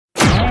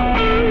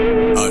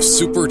a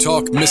Super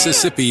Talk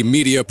Mississippi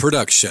media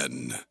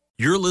production.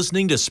 You're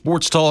listening to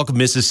Sports Talk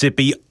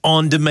Mississippi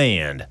On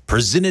Demand,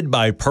 presented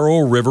by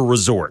Pearl River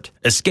Resort.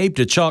 Escape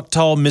to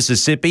Choctaw,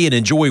 Mississippi and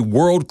enjoy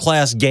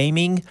world-class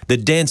gaming, the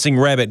Dancing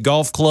Rabbit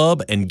Golf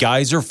Club, and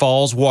Geyser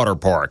Falls Water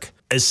Park.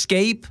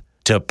 Escape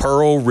to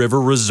Pearl River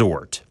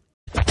Resort.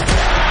 To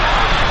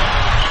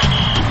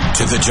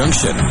the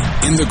junction,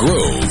 in the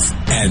Grove,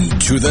 and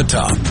to the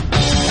top.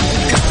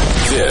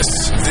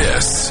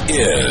 This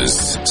is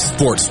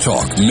Sports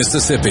Talk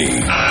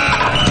Mississippi.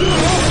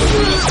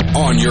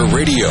 On your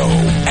radio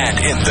and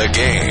in the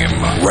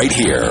game, right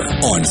here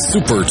on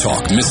Super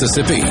Talk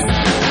Mississippi.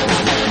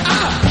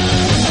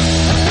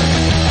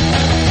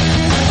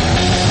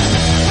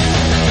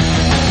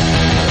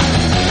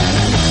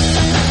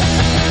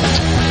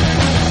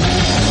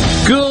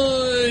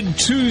 Good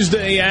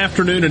Tuesday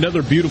afternoon,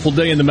 another beautiful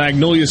day in the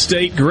Magnolia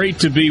State. Great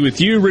to be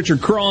with you,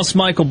 Richard Cross,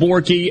 Michael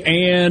Borky,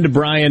 and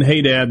Brian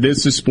Haydad.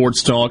 This is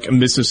Sports Talk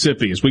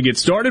Mississippi. As we get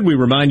started, we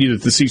remind you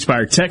that the C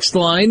Spire text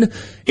line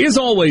is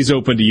always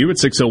open to you at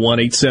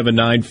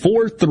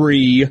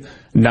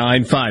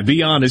 601-879-4395.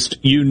 Be honest,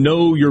 you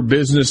know your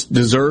business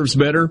deserves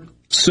better,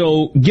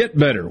 so get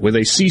better with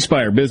a C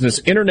Spire business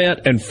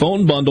internet and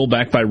phone bundle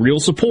backed by real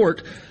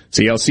support.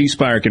 See how C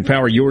Spire can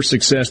power your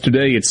success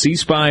today at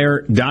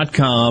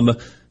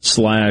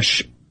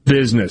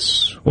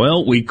cspire.com/business.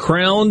 Well, we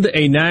crowned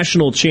a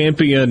national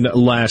champion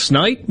last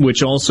night,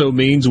 which also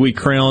means we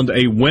crowned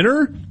a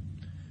winner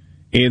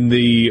in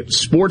the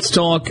Sports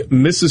Talk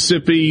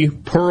Mississippi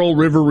Pearl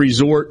River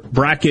Resort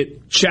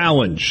Bracket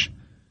Challenge.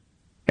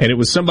 And it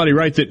was somebody,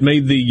 right, that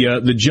made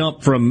the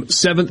jump from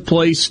 7th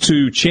place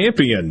to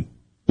champion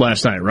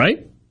last night,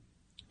 right?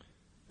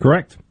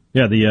 Correct.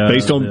 Yeah,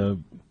 based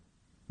on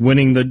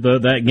winning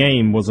that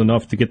game was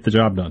enough to get the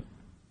job done.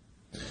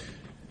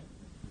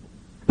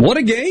 What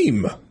a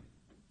game.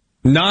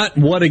 Not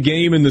what a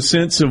game in the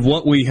sense of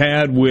what we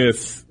had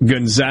with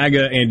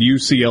Gonzaga and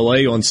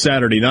UCLA on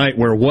Saturday night,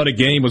 where what a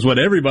game was what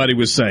everybody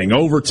was saying.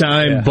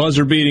 Overtime,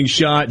 buzzer-beating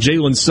shot.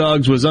 Jalen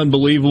Suggs was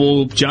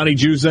unbelievable. Johnny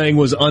Juzang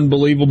was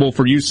unbelievable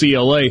for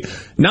UCLA.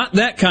 Not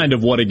that kind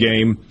of what a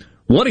game.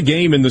 What a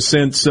game in the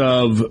sense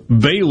of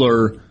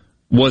Baylor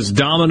was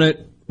dominant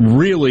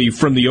really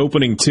from the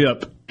opening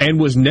tip and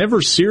was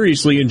never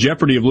seriously in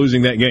jeopardy of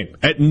losing that game.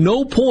 At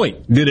no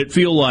point did it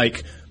feel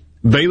like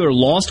Baylor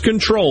lost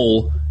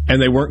control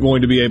and they weren't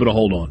going to be able to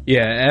hold on.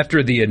 Yeah,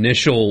 after the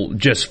initial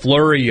just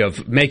flurry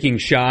of making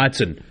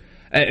shots, and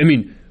I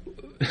mean,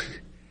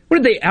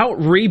 what did they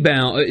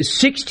out-rebound?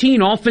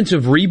 16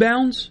 offensive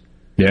rebounds?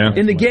 Yeah.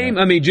 In the game?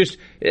 I mean, just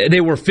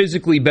they were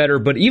physically better,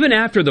 but even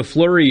after the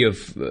flurry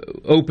of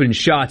open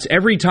shots,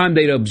 every time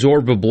they'd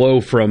absorb a blow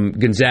from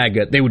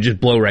Gonzaga, they would just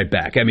blow right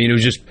back. I mean, it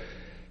was just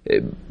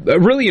a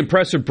really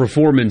impressive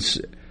performance.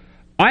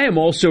 I am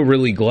also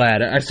really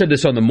glad, I said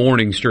this on the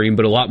morning stream,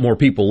 but a lot more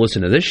people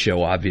listen to this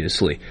show,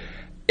 obviously.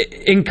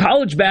 In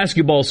college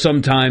basketball,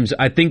 sometimes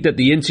I think that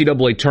the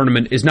NCAA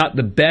tournament is not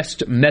the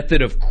best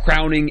method of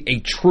crowning a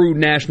true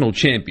national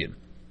champion.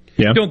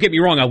 Yeah. Don't get me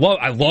wrong, I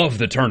love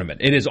the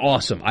tournament. It is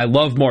awesome. I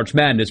love March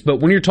Madness. But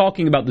when you're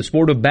talking about the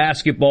sport of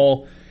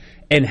basketball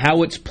and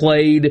how it's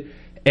played,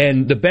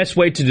 and the best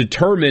way to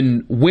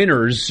determine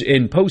winners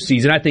in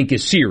postseason, I think,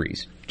 is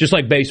series. Just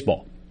like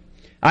baseball.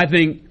 I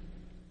think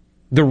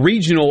the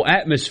regional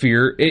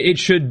atmosphere,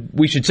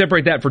 we should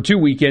separate that for 2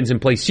 weekends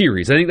and play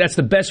series. I think that's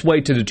the best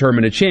way to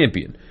determine a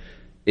champion.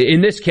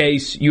 In this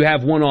case, you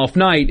have one off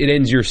night, it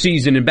ends your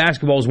season, and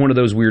basketball is one of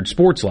those weird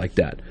sports like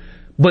that.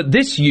 But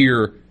this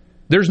year,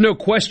 there's no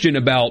question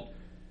about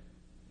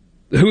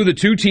who the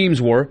two teams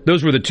were.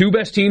 Those were the two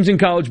best teams in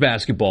college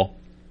basketball.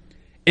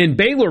 And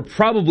Baylor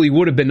probably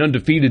would have been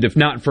undefeated if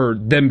not for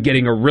them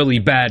getting a really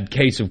bad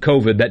case of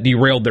COVID that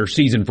derailed their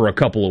season for a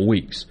couple of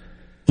weeks.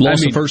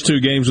 The first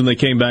 2 games when they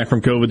came back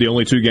from COVID, the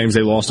only 2 games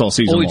they lost all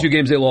season. Only 2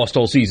 games they lost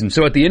all season.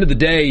 So at the end of the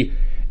day,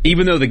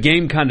 even though the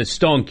game kind of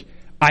stunk,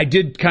 I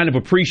did kind of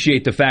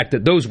appreciate the fact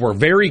that those were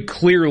very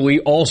clearly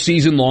all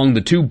season long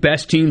the 2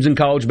 best teams in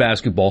college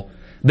basketball.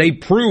 They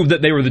proved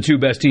that they were the 2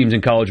 best teams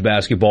in college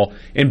basketball,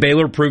 and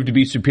Baylor proved to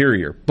be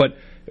superior. But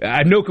I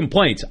have no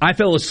complaints. I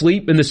fell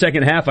asleep in the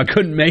second half. I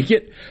couldn't make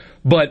it.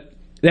 But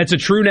that's a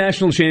true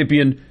national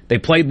champion. They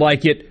played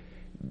like it.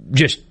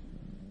 Just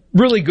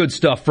really good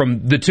stuff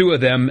from the 2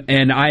 of them.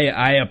 And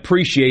I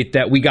appreciate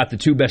that we got the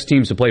 2 best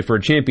teams to play for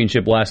a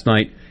championship last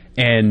night.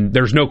 And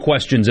there's no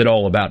questions at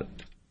all about it.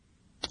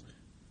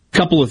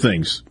 Couple of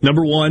things.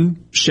 Number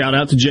one, shout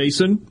out to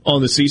Jason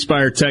on the C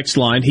Spire text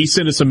line. He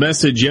sent us a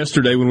message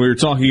yesterday when we were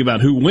talking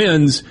about who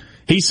wins.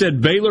 He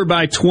said Baylor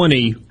by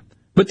 20.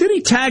 But then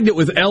he tagged it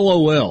with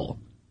LOL.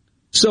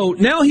 So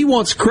now he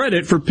wants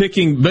credit for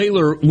picking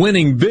Baylor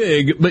winning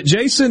big. But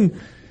Jason,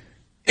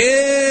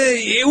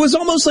 it was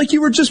almost like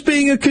you were just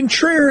being a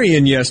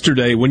contrarian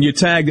yesterday when you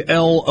tagged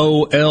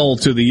LOL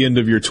to the end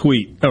of your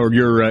tweet or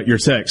your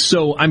text.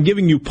 So I'm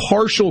giving you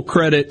partial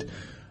credit,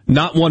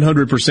 not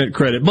 100%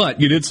 credit.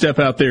 But you did step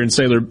out there and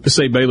say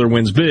Baylor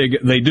wins big.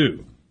 They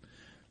do.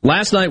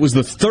 Last night was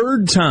the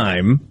third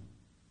time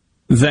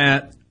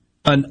that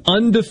an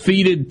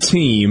undefeated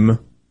team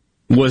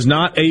was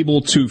not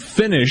able to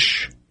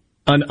finish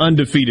an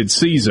undefeated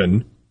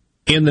season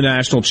in the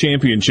national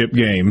championship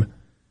game.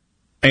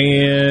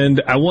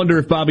 And I wonder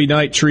if Bobby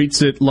Knight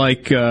treats it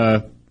like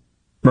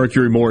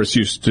Mercury Morris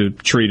used to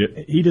treat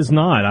it. He does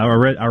not. I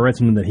read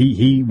something that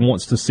he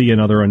wants to see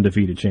another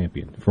undefeated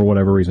champion for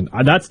whatever reason.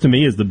 That's, to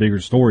me, is the bigger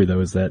story,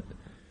 though, is that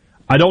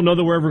I don't know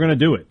that we're ever going to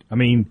do it. I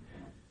mean,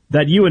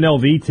 that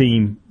UNLV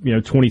team,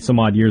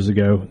 20-some-odd years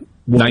ago.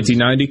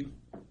 1990?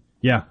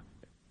 Yeah.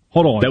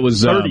 Hold on. That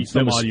was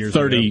 30-some-odd years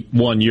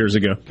 31 ago. years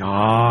ago.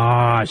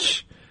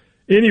 Gosh.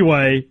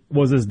 Anyway,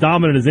 was as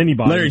dominant as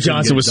anybody. Larry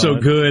Johnson was so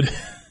good.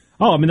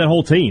 Oh, I mean, that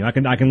whole team. I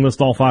can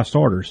list all 5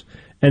 starters.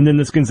 And then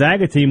this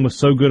Gonzaga team was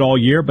so good all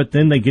year, but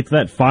then they get to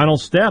that final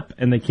step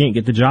and they can't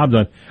get the job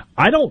done.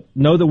 I don't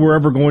know that we're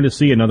ever going to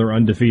see another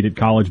undefeated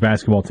college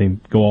basketball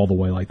team go all the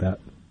way like that.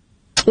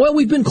 Well,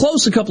 we've been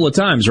close a couple of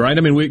times, right?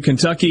 I mean,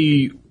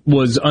 Kentucky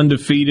was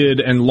undefeated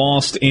and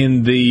lost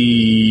in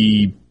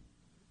the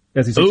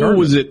SEC tournament.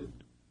 Was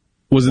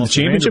it the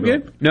championship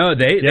game? No,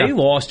 they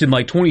lost in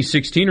like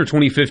 2016 or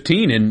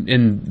 2015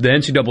 in the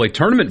NCAA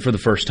tournament for the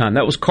first time.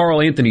 That was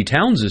Karl Anthony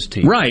Towns'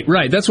 team. Right.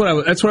 That's what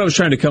I was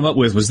trying to come up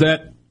with. Was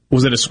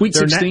it a Sweet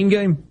 16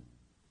 game?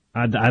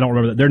 I don't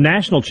remember that. Their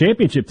national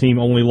championship team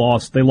only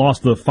lost. They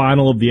lost the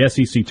final of the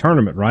SEC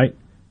tournament, right,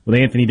 with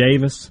Anthony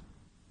Davis.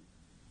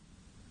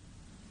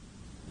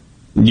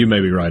 You may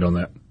be right on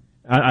that.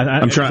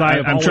 I'm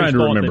trying to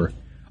remember.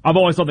 I've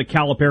always thought that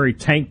Calipari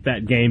tanked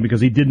that game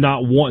because he did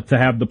not want to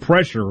have the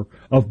pressure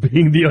of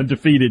being the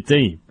undefeated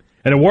team,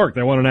 and it worked.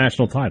 They won a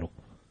national title.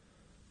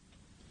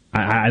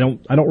 I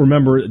don't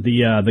remember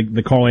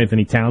the Karl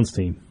Anthony Towns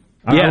team.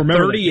 Yeah,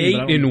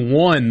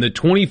 38-1. The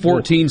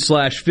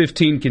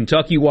 2014/15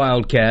 Kentucky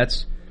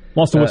Wildcats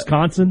lost to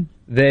Wisconsin.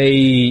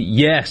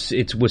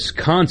 It's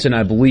Wisconsin,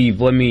 I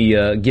believe. Let me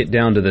get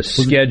down to the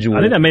schedule.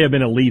 I think that may have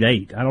been Elite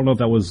 8. I don't know if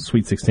that was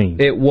Sweet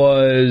 16. It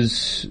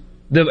was.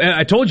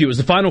 I told you it was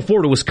the Final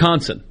Four to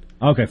Wisconsin.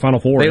 Okay, Final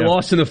Four. They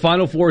lost in the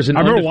Final Four as an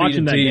undefeated team. I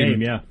remember watching that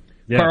game.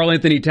 Yeah. Karl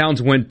Anthony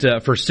Towns went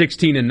for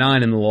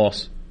 16-9 in the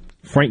loss.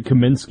 Frank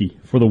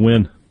Kaminsky for the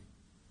win.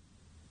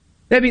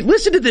 I mean,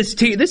 listen to this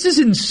team. This is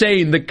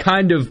insane. The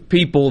kind of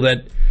people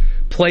that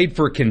played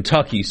for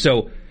Kentucky.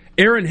 So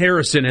Aaron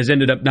Harrison has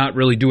ended up not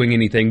really doing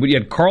anything, but you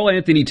had Karl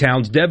Anthony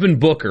Towns, Devin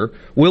Booker,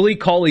 Willie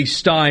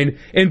Cauley-Stein,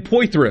 and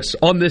Poitras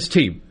on this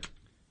team.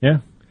 Yeah.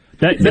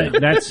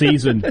 That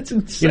season, that's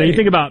insane. You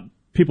think about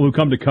people who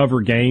come to cover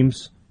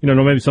games.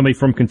 Maybe somebody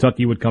from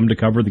Kentucky would come to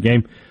cover the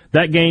game.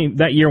 That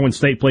year when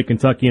State played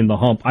Kentucky in the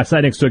Hump, I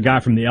sat next to a guy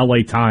from the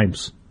L.A.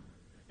 Times.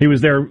 He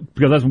was there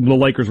because that's when the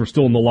Lakers were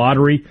still in the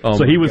lottery.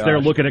 So he was there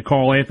looking at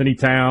Karl Anthony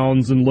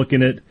Towns and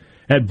looking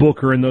at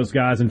Booker and those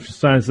guys and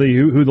trying to see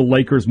who the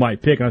Lakers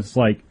might pick. And I was just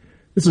like,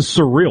 this is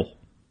surreal.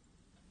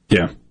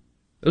 Yeah.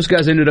 Those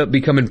guys ended up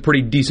becoming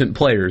pretty decent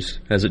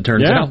players, as it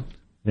turns out.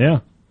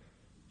 Yeah.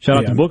 Shout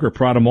out to Booker,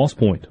 proud of Moss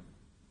Point.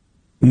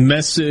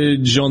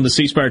 Message on the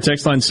C Spire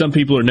text line, some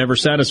people are never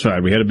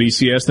satisfied. We had a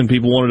BCS, then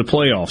people wanted a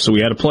playoff. So we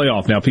had a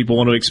playoff. Now people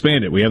want to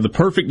expand it. We have the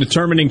perfect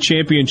determining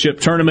championship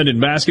tournament in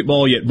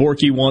basketball, yet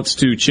Borky wants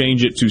to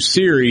change it to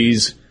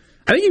series.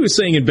 I think he was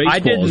saying in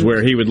baseball is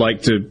where he would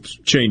like to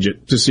change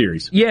it to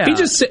series. Yeah.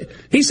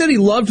 He said he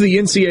loved the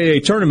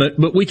NCAA tournament,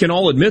 but we can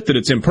all admit that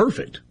it's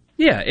imperfect.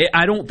 Yeah,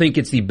 I don't think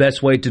it's the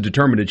best way to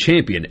determine a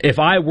champion. If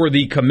I were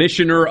the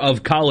commissioner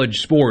of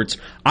college sports,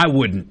 I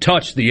wouldn't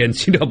touch the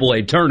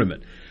NCAA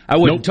tournament. I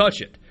wouldn't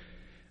touch it.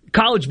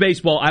 College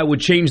baseball, I would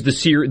change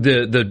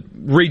the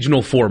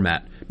regional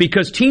format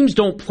because teams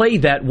don't play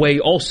that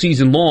way all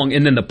season long,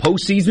 and then the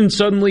postseason,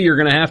 suddenly you're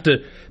going to have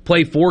to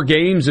play 4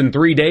 games in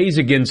 3 days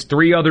against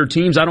 3 other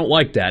teams. I don't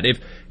like that.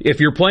 If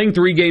you're playing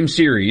 3-game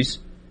series,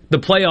 the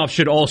playoffs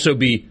should also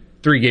be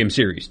 3-game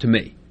series to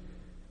me.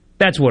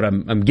 That's what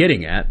I'm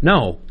getting at.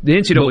 No, the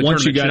NCAA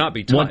tournament should not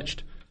be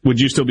touched. Would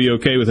you still be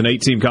okay with an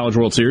 8-team College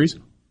World Series?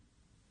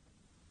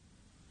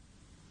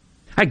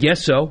 I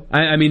guess so.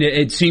 I mean,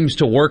 it seems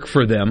to work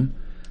for them,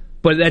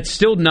 but that's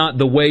still not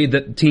the way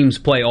that teams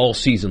play all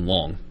season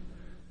long.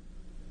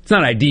 It's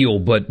not ideal,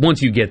 but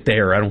once you get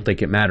there, I don't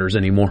think it matters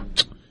anymore.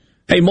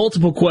 Hey,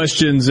 multiple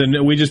questions,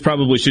 and we just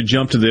probably should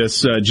jump to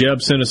this.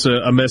 Jeb sent us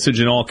a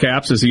message in all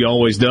caps, as he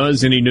always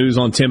does. Any news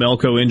on Tim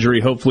Elko injury?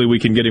 Hopefully we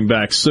can get him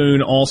back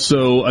soon.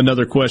 Also,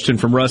 another question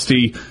from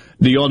Rusty.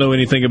 Do y'all know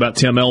anything about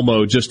Tim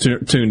Elmo? Just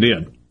tuned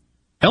in.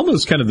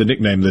 Elmo's kind of the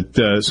nickname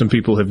that some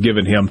people have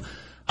given him.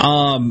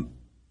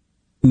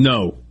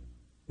 No.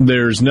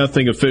 There's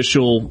nothing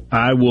official.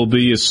 I will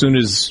be, as soon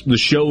as the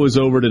show is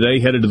over today,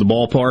 headed to the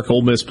ballpark.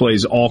 Ole Miss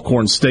plays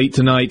Alcorn State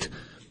tonight.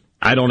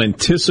 I don't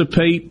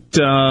anticipate,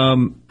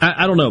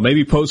 I don't know,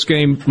 maybe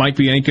post-game, Mike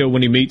Bianco,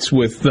 when he meets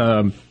with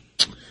the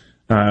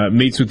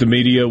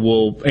media,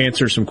 will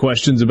answer some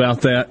questions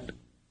about that.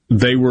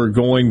 They were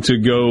going to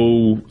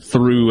go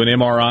through an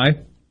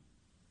MRI.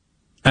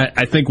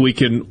 I think we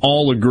can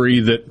all agree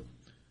that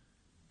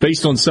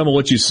based on some of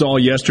what you saw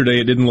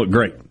yesterday, it didn't look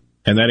great.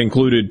 And that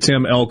included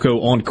Tim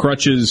Elko on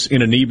crutches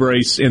in a knee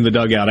brace in the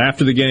dugout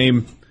after the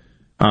game.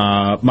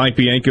 Mike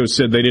Bianco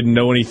said they didn't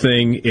know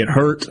anything. It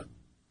hurt.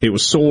 It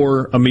was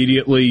sore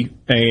immediately,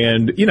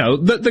 and,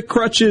 the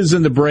crutches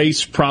and the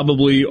brace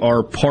probably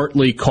are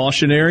partly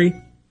cautionary.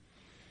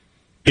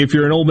 If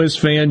you're an Ole Miss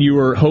fan, you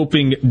are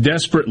hoping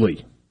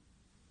desperately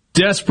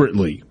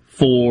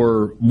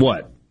for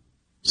what?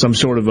 Some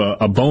sort of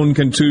a bone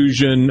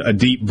contusion, a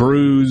deep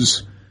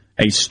bruise,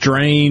 a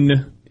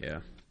strain. Yeah.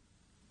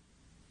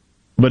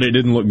 But it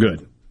didn't look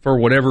good. For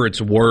whatever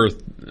it's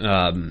worth,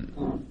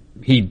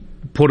 he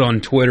put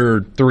on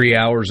Twitter 3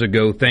 hours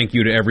ago, "Thank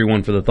you to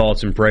everyone for the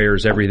thoughts and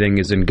prayers. Everything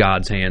is in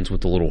God's hands,"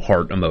 with the little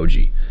heart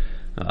emoji.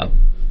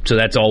 So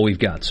that's all we've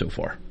got so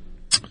far.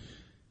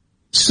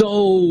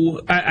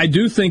 So I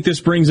do think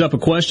this brings up a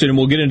question, and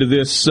we'll get into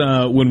this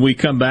when we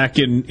come back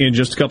in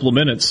just a couple of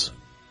minutes.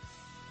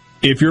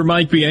 If you're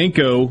Mike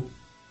Bianco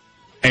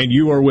and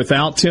you are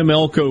without Tim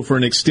Elko for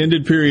an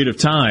extended period of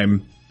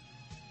time,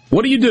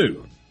 what do you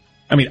do?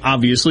 I mean,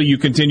 obviously, you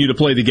continue to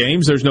play the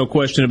games. There's no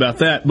question about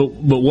that. But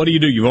what do?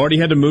 You've already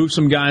had to move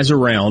some guys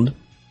around.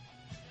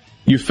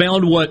 You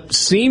found what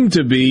seemed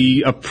to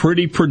be a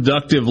pretty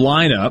productive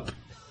lineup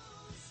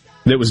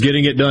that was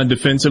getting it done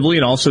defensively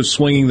and also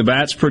swinging the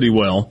bats pretty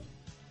well.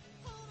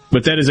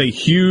 But that is a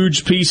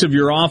huge piece of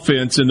your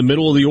offense in the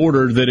middle of the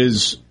order that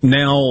is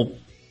now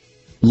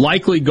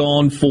likely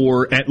gone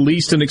for at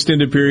least an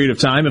extended period of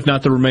time, if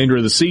not the remainder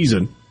of the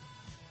season.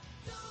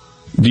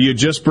 Do you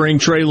just bring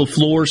Trey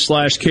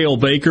LaFleur / Cale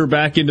Baker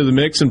back into the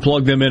mix and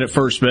plug them in at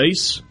first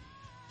base?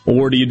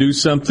 Or do you do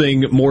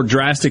something more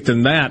drastic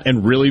than that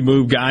and really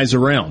move guys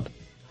around?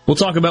 We'll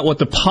talk about what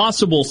the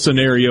possible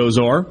scenarios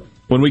are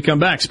when we come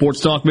back.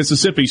 Sports Talk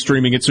Mississippi,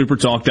 streaming at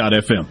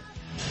supertalk.fm.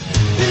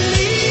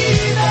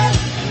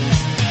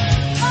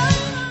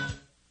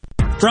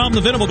 From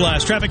the Venable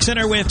Glass Traffic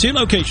Center with 2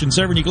 locations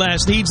serving your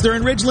glass needs. They're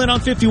in Ridgeland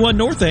on 51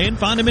 North A, and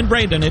find them in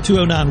Brandon at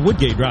 209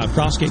 Woodgate Drive,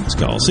 Crossgates.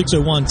 Call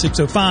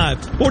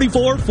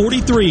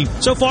 601-605-4443.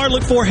 So far,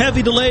 look for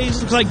heavy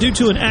delays. Looks like due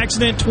to an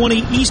accident,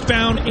 20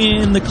 eastbound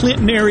in the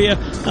Clinton area,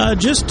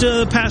 just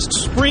past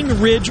Spring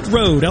Ridge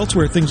Road.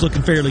 Elsewhere, things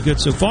looking fairly good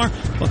so far.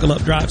 Buckle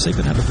up, drive safe,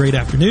 and have a great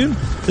afternoon.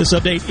 This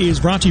update is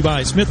brought to you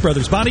by Smith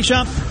Brothers Body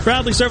Shop.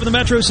 Proudly serving the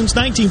Metro since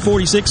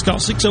 1946. Call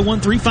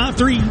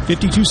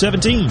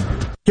 601-353-5217.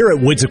 Here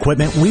at Woods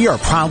Equipment, we are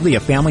proudly a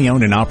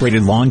family-owned and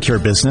operated lawn care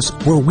business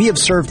where we have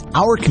served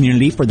our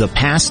community for the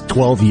past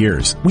 12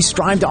 years. We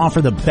strive to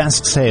offer the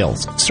best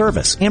sales,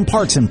 service, and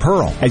parts in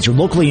Pearl. As your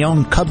locally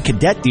owned Cub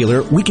Cadet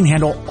dealer, we can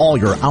handle all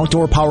your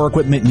outdoor power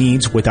equipment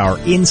needs with our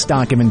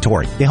in-stock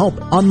inventory to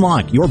help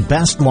unlock your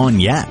best lawn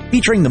yet.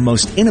 Featuring the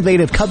most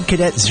innovative Cub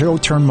Cadet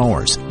zero-turn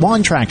mowers,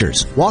 lawn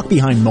tractors,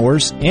 walk-behind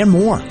mowers, and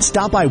more.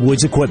 Stop by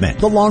Woods Equipment,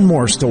 the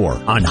lawnmower store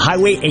on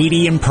Highway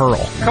 80 in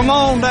Pearl. Come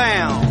on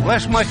down.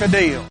 Let's make a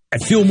deal.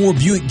 At Fillmore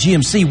Buick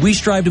GMC, we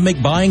strive to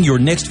make buying your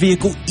next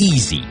vehicle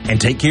easy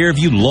and take care of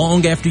you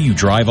long after you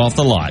drive off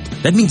the lot.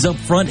 That means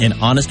upfront and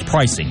honest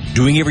pricing,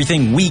 doing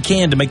everything we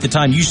can to make the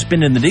time you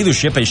spend in the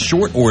dealership as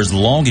short or as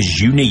long as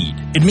you need.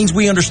 It means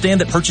we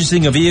understand that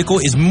purchasing a vehicle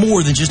is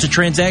more than just a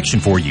transaction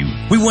for you.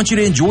 We want you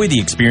to enjoy the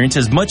experience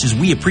as much as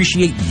we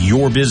appreciate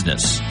your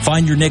business.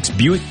 Find your next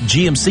Buick,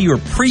 GMC, or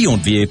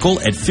pre-owned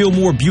vehicle at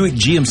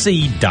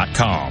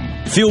FillmoreBuickGMC.com.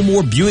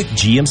 Fillmore Buick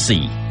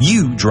GMC.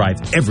 You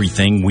drive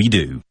everything we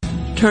do.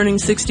 Turning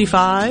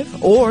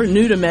 65 or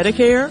new to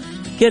Medicare?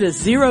 Get a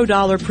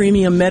 $0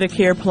 premium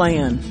Medicare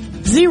plan.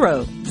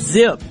 Zero.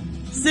 Zip.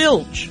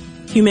 Zilch.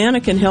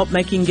 Humana can help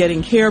making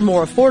getting care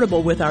more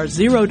affordable with our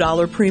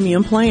 $0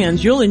 premium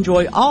plans. You'll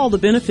enjoy all the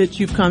benefits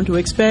you've come to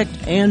expect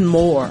and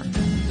more.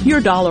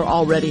 Your dollar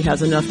already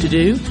has enough to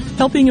do.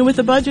 Helping you with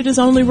the budget is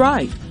only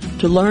right.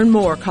 To learn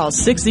more, call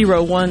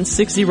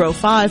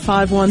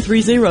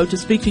 601-605-5130 to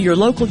speak to your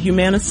local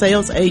Humana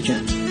sales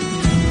agent.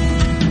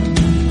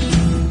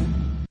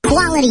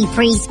 Quality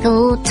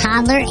preschool,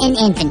 toddler, and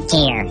infant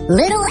care.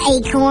 Little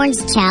Acorns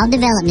Child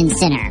Development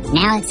Center.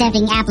 Now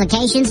accepting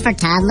applications for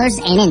toddlers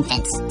and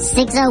infants.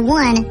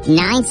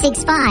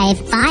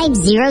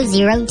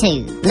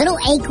 601-965-5002. Little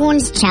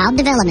Acorns Child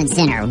Development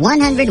Center,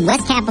 100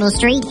 West Capitol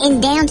Street in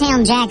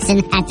downtown Jackson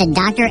at the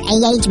Dr.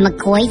 A.H.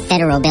 McCoy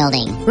Federal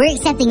Building. We're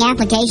accepting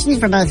applications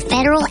for both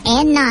federal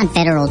and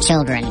non-federal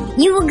children.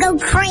 You will go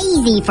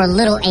crazy for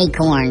Little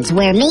Acorns,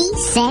 where me,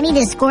 Sammy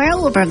the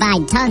Squirrel, will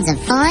provide tons of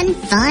fun.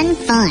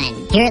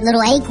 Here at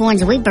Little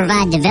Acorns, we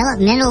provide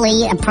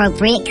developmentally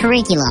appropriate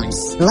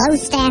curriculums, low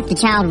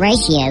staff-to-child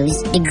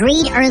ratios,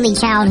 degreed early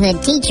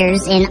childhood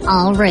teachers in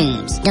all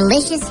rooms,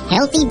 delicious,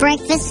 healthy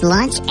breakfast,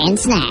 lunch, and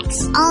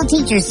snacks. All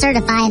teachers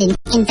certified in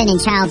infant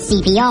and child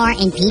CPR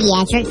and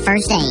pediatric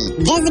first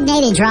aid.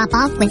 Designated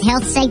drop-off with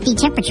health safety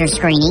temperature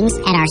screenings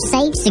at our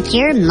safe,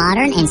 secure,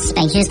 modern, and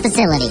spacious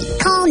facility.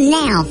 Call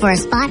now for a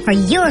spot for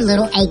your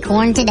Little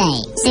Acorn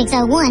today.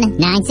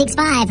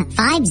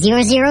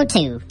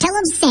 601-965-5002. Tell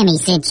them Sammy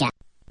sent you.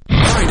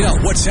 Find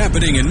out what's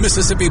happening in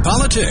Mississippi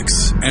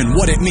politics and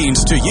what it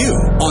means to you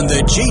on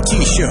the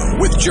JT Show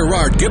with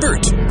Gerard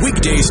Gibbert.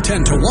 Weekdays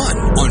 10 to 1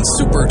 on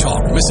Super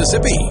Talk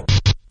Mississippi.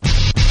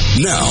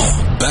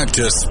 Now, back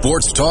to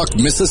Sports Talk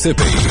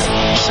Mississippi.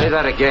 Say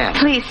that again.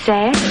 Please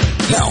say.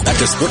 Now, back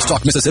to Sports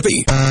Talk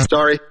Mississippi.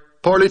 Sorry.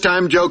 Poorly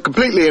timed joke,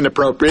 completely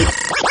inappropriate.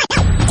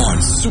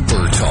 On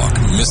Super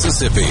Talk,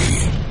 Mississippi.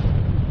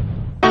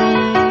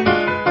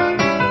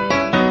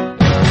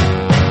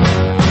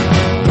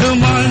 Blue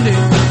Monday,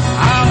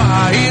 how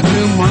I hate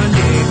Blue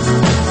Monday.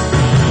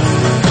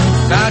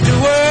 Got to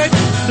work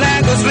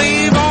like a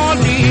slave all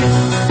day.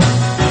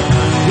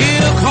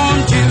 Here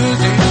come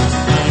Tuesday.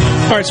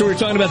 All right, so we were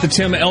talking about the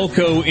Tim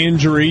Elko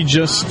injury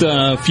just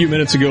a few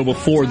minutes ago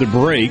before the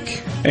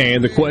break,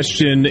 and the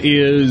question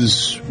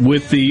is,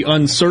 with the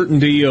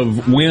uncertainty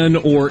of when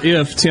or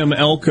if Tim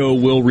Elko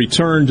will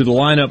return to the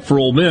lineup for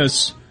Ole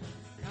Miss,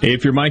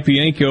 if you're Mike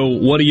Bianco,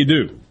 what do you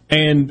do?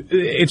 And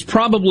it's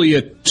probably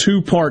a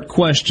two-part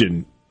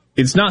question.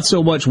 It's not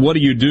so much what do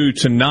you do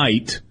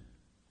tonight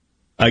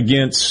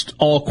against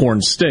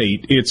Alcorn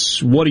State,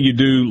 it's what do you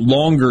do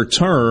longer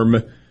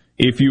term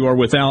if you are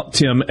without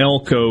Tim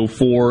Elko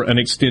for an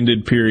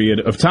extended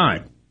period of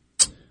time.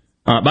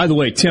 By the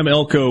way, Tim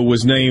Elko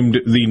was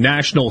named the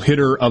National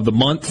Hitter of the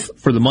Month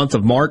for the month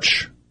of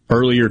March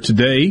earlier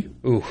today.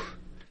 Ooh.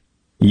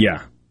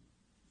 Yeah.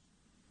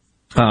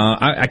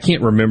 I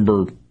can't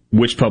remember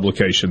which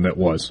publication that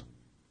was.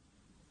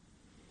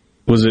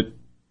 Was it?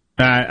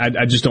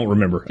 I just don't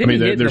remember.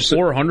 Didn't he hit the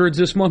 400s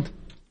this month?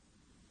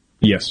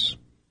 Yes,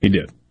 he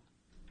did.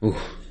 Ooh.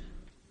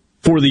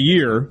 For the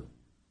year,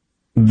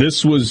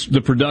 this was the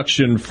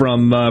production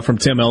from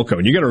Tim Elko.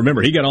 And you got to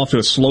remember, he got off to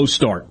a slow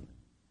start.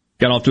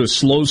 Got off to a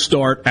slow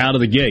start out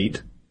of the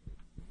gate.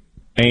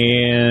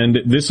 And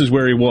this is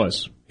where he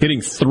was. Hitting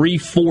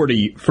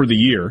 .340 for the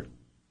year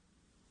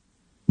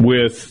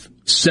with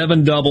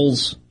 7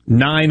 doubles,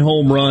 9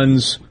 home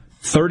runs,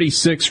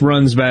 36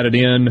 runs batted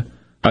in,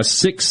 a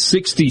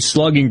 .660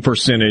 slugging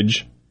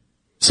percentage,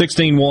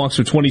 16 walks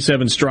with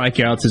 27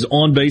 strikeouts. His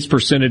on-base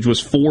percentage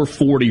was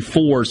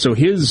 .444, so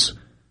his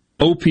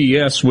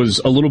OPS was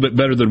a little bit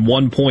better than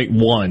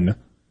 1.1,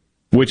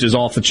 which is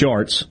off the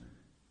charts.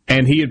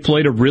 And he had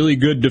played a really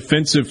good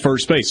defensive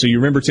first base. So you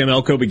remember Tim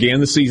Elko began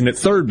the season at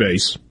third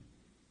base.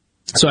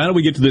 So how do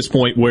we get to this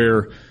point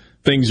where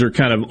things are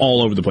kind of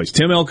all over the place?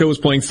 Tim Elko was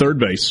playing third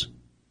base.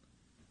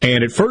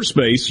 And at first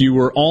base, you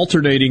were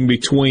alternating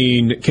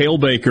between Cale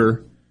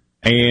Baker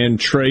and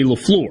Trey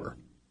LaFleur.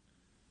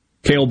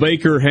 Cale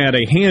Baker had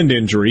a hand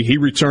injury. He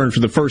returned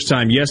for the first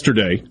time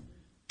yesterday.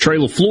 Trey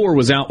LaFleur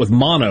was out with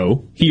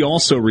mono. He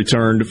also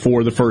returned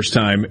for the first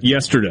time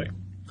yesterday.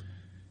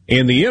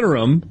 In the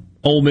interim,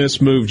 Ole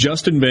Miss moved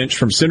Justin Bench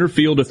from center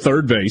field to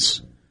third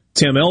base,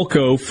 Tim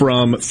Elko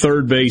from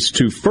third base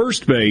to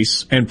first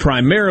base, and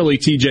primarily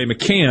T.J.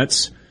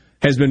 McCants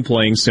has been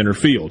playing center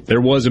field.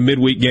 There was a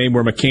midweek game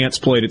where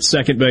McCants played at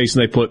second base,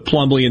 and they put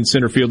Plumlee in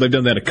center field. They've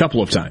done that a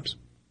couple of times.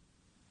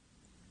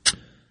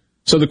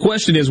 So the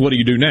question is, what do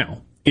you do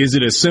now? Is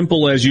it as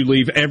simple as you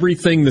leave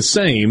everything the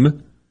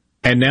same,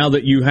 and now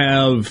that you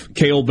have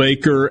Cale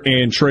Baker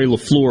and Trey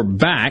LaFleur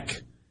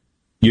back,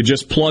 you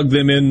just plug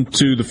them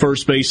into the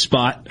first base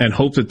spot and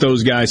hope that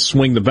those guys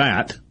swing the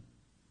bat?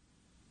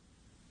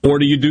 Or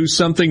do you do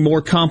something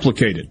more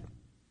complicated?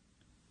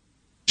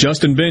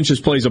 Justin Bench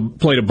has played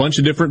a bunch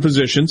of different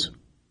positions.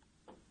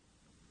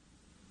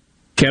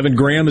 Kevin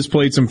Graham has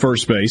played some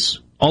first base.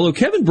 Although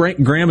Kevin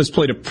Graham has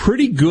played a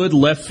pretty good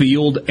left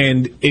field,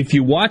 and if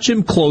you watch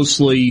him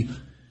closely,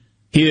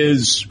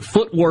 his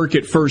footwork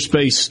at first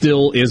base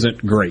still isn't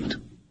great.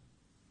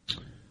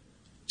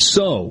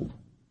 So,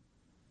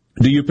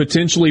 do you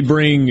potentially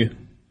bring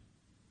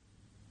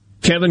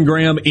Kevin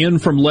Graham in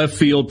from left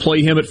field,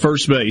 play him at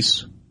first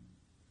base,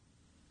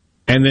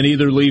 and then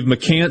either leave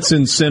McCants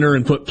in center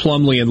and put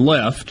Plumlee in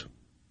left,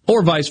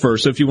 or vice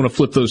versa if you want to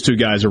flip those two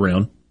guys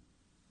around?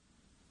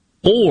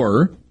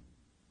 Or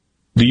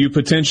do you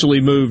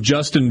potentially move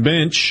Justin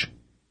Bench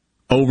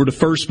over to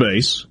first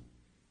base,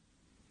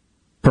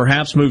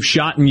 perhaps move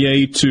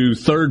Chatagnier to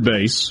third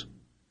base,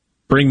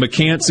 bring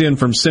McCants in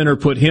from center,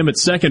 put him at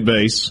second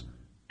base,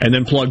 and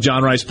then plug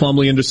John Rice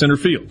Plumlee into center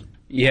field?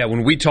 Yeah,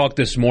 when we talked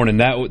this morning,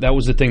 that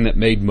was the thing that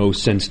made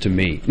most sense to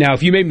me. Now,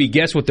 if you made me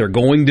guess what they're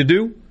going to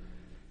do,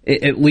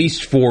 at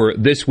least for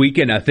this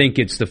weekend, I think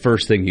it's the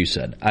first thing you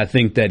said. I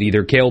think that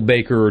either Cale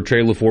Baker or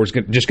Trey LaFleur is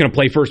just going to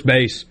play first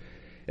base,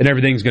 and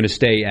everything's going to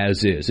stay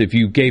as is. If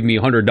you gave me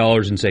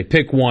 $100 and say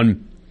pick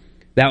one,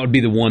 that would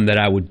be the one that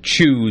I would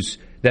choose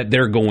that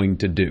they're going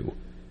to do.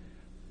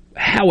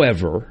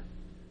 However,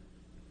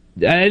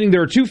 I think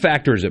there are two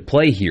factors at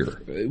play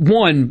here.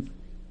 One,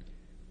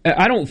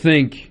 I don't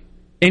think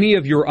any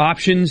of your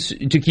options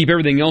to keep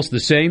everything else the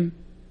same,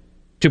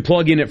 to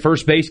plug in at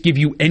first base, give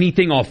you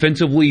anything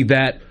offensively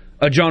that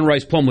a John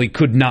Rice Plumlee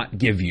could not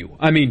give you.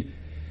 I mean,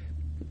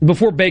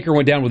 before Baker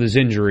went down with his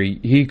injury,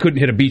 he couldn't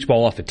hit a beach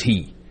ball off a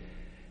tee.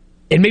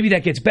 And maybe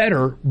that gets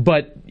better,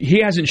 but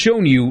he hasn't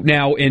shown you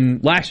now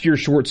in last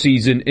year's short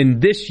season, in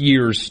this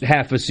year's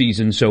half a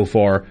season so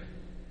far,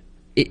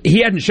 he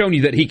hadn't shown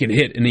you that he can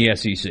hit in the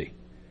SEC.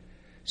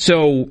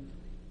 So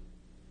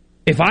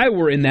if I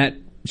were in that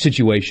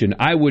situation,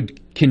 I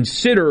would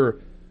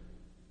consider,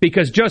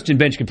 because Justin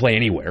Bench can play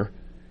anywhere,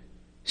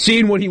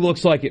 seeing what he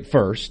looks like at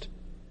first,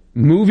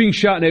 moving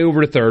Chatagnier over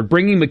to third,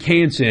 bringing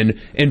McCants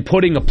in, and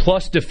putting a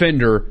plus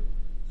defender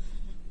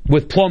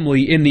with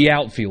Plumlee in the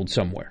outfield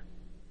somewhere.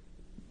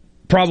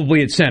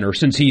 Probably at center,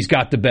 since he's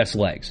got the best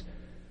legs.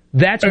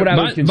 That's what I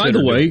would consider. By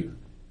the way,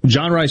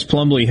 John Rice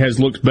Plumlee has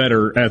looked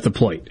better at the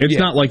plate. It's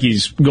not like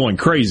he's going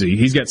crazy.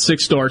 He's got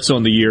 6 starts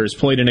on the year. He's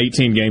played in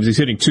 18 games. He's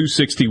hitting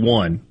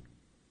 .261.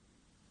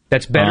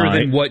 That's better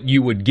than what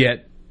you would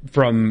get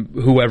from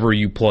whoever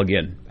you plug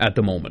in at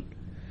the moment.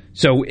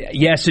 So,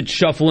 yes, it's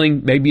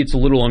shuffling. Maybe it's a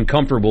little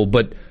uncomfortable,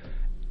 but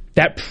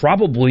that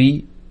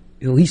probably,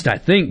 at least I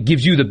think,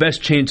 gives you the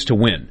best chance to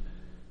win.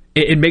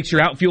 It makes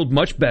your outfield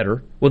much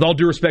better. With all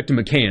due respect to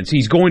McCants,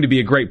 he's going to be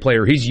a great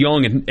player. He's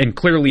young and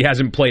clearly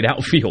hasn't played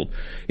outfield.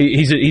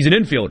 He's an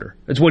infielder.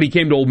 That's what he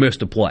came to Ole Miss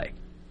to play.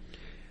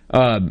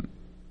 But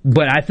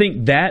I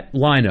think that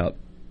lineup,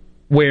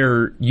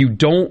 where you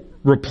don't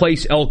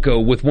replace Elko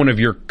with one of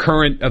your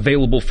current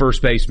available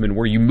first basemen,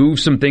 where you move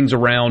some things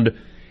around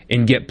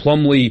and get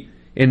Plumlee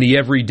in the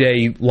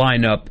everyday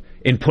lineup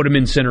and put him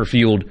in center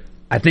field,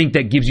 I think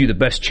that gives you the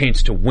best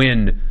chance to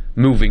win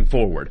moving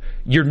forward.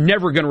 You're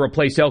never going to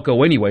replace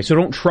Elko anyway, so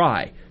don't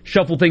try.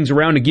 Shuffle things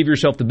around and give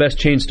yourself the best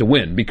chance to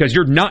win, because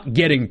you're not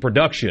getting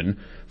production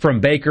from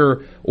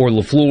Baker or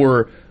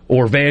LaFleur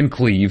or Van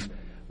Cleve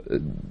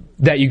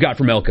that you got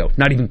from Elko.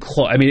 Not even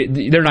close. I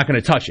mean, they're not going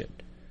to touch it.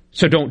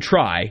 So don't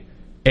try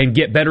and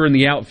get better in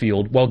the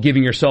outfield while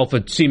giving yourself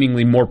a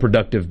seemingly more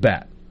productive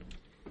bat.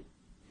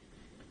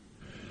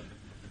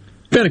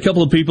 I've had a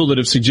couple of people that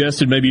have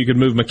suggested maybe you could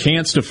move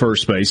McCants to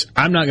first base.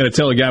 I'm not going to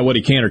tell a guy what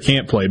he can or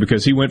can't play,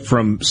 because he went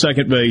from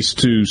second base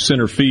to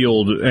center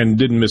field and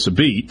didn't miss a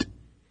beat.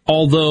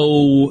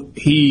 Although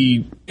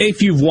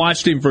if you've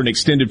watched him for an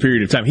extended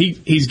period of time,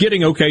 he's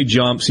getting okay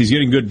jumps, he's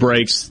getting good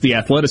breaks, the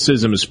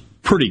athleticism is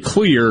pretty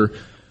clear.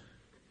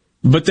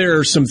 But there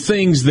are some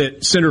things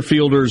that center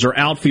fielders or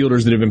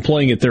outfielders that have been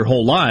playing it their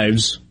whole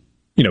lives,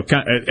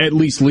 at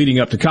least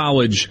leading up to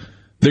college,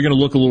 they're going to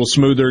look a little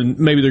smoother, and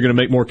maybe they're going to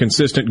make more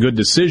consistent, good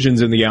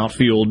decisions in the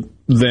outfield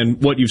than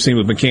what you've seen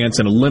with McCants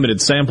in a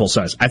limited sample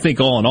size. I think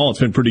all in all, it's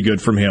been pretty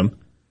good from him.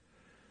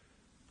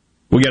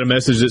 We got a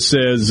message that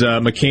says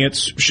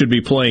McCants should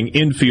be playing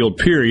infield,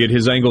 period.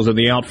 His angles in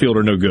the outfield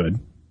are no good.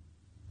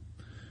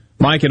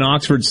 Mike in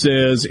Oxford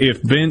says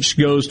if Bench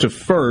goes to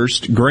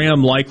first,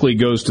 Graham likely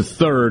goes to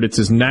third. It's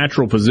his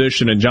natural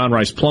position, and John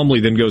Rice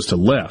Plumlee then goes to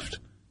left.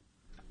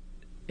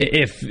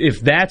 If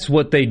that's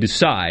what they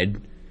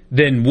decide,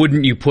 then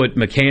wouldn't you put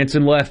McCants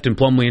in left and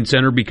Plumlee in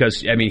center?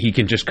 Because, I mean, he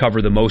can just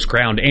cover the most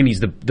ground, and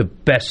he's the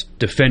best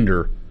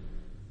defender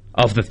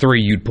of the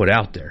three you'd put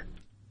out there.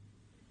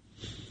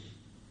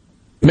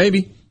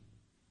 Maybe.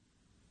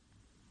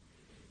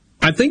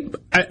 I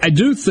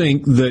do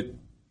think that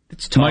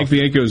Mike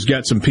Bianco's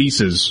got some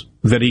pieces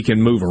that he can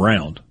move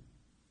around.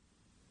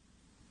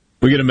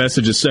 We get a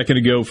message a second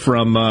ago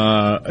from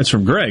it's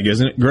from Greg,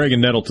 isn't it? Greg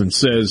in Nettleton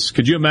says,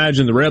 could you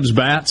imagine the Rebs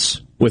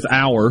bats with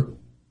our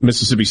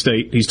Mississippi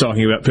State? He's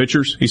talking about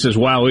pitchers. He says,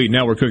 wow,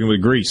 now we're cooking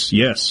with grease.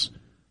 Yes.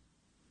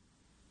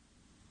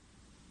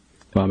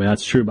 Well, I mean,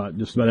 that's true about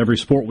just about every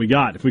sport we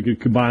got. If we could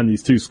combine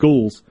these two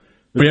schools,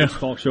 this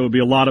talk show would be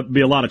a lot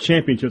of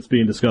championships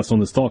being discussed on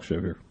this talk show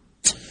here.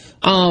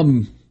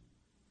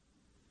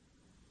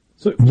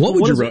 So what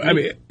would your? I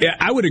mean,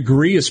 I would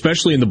agree,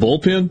 especially in the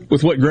bullpen,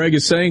 with what Greg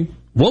is saying.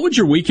 What would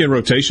your weekend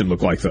rotation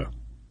look like, though?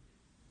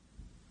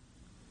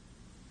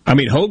 I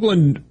mean,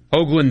 Hoagland,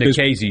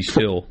 Nikhazy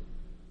still,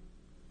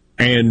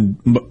 and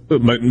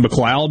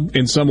McLeod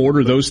in some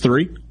order. Those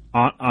three.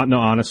 No,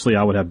 honestly,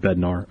 I would have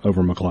Bednar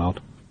over McLeod.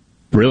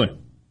 Really?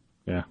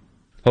 Yeah.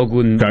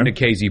 Hoagland,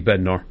 Nikhazy,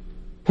 Bednar.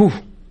 Whew.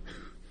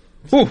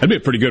 That'd be a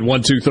pretty good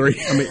 1, 2,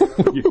 3. I mean,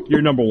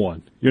 you're number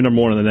one. You're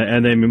number one,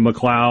 and then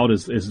McLeod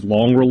is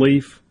long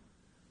relief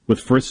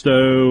with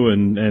Fristow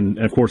and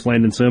of course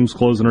Landon Sims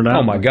closing it out.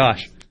 Oh my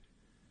gosh!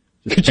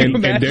 Could you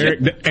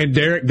imagine? And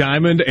Derek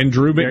Diamond and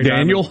Drew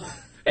McDaniel,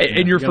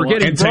 and you're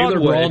forgetting and Taylor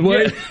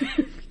Broadway.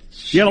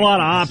 You got a lot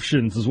of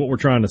options, is what we're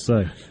trying to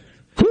say.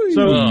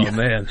 So,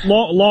 man,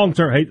 long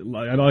term.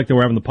 I like that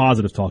we're having the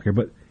positive talk here,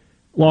 but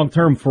long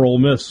term for Ole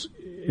Miss,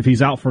 if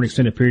he's out for an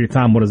extended period of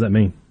time, what does that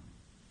mean?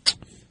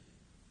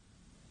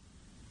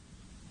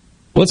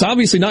 Well, it's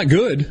obviously not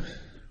good.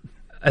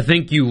 I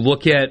think you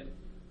look at...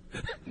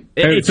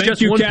 It's just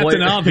you,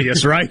 Captain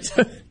Obvious, right?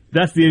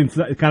 That's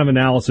the kind of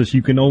analysis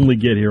you can only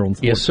get here on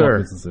Sports Talk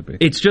Mississippi.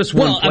 It's just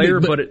one player,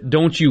 but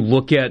don't you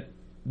look at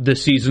the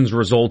season's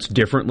results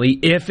differently?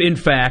 If, in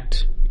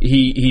fact,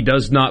 he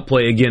does not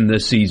play again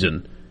this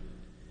season,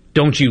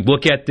 don't you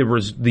look at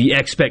the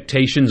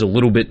expectations a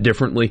little bit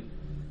differently?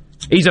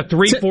 He's a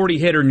 340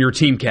 hitter and your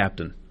team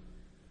captain.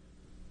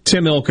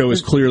 Tim Elko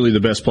is clearly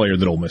the best player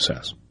that Ole Miss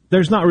has.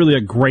 There's not really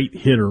a great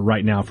hitter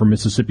right now for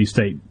Mississippi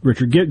State.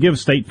 Richard, give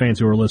State fans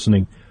who are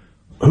listening,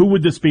 who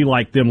would this be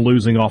like them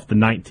losing off the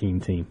 19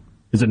 team?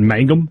 Is it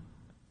Mangum?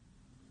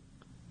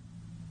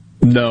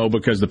 No,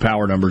 because the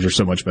power numbers are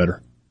so much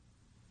better.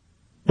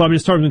 But I'm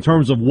just talking in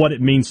terms of what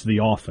it means to the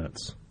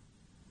offense.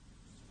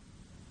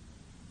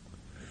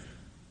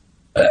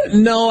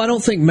 No, I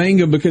don't think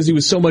Mangum, because he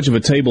was so much of a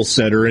table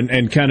setter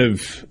and kind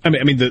of, I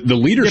mean the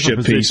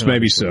leadership piece,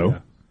 maybe so.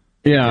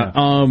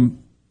 Yeah.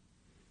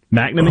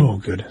 McNamee? Oh,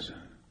 goodness.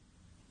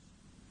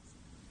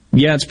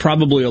 Yeah, it's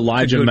probably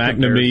Elijah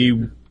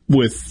McNamee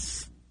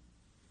with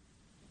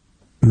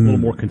a little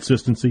more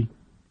consistency.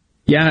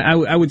 Yeah,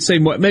 I would say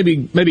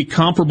maybe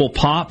comparable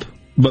pop,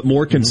 but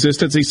more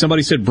consistency.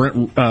 Somebody said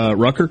Brent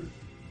Rooker.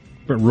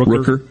 Brent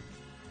Rooker.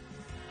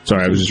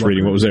 Sorry, I was just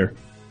reading what was there.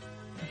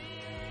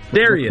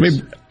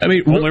 Darius. I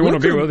mean, only want to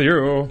be with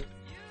you.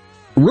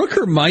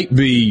 Rooker might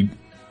be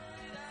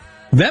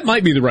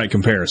the right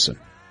comparison.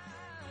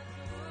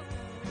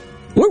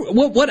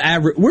 What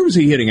average? Where was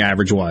he hitting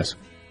average wise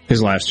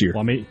his last year?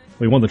 Well, I mean,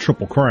 he won the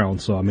Triple Crown,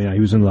 so I mean, he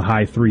was in the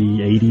high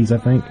 380s, I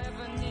think.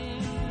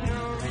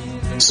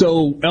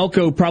 So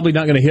Elko probably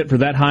not going to hit for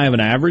that high of an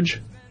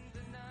average.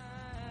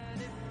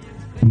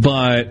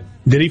 But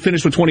did he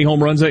finish with 20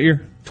 home runs that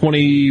year?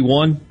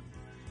 21?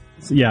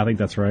 Yeah, I think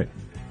that's right.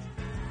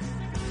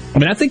 I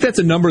mean, I think that's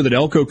a number that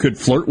Elko could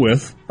flirt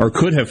with, or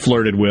could have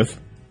flirted with.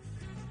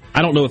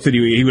 I don't know if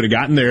he would have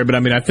gotten there, but I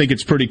mean, I think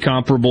it's pretty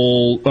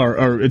comparable,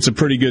 or it's a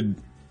pretty good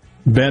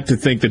bet to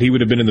think that he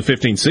would have been in the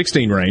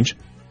 15-16 range,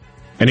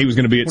 and he was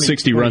going to be at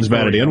 60 runs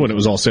batted in when it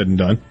was all said and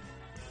done.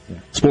 Yeah.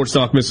 Sports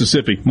Talk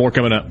Mississippi. More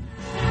coming up.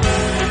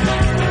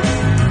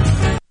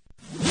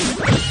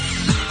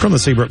 From the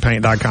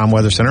SeabrookPaint.com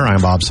Weather Center,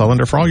 I'm Bob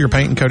Sullender. For all your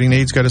paint and coating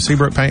needs, go to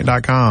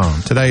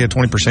SeabrookPaint.com. Today, a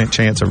 20%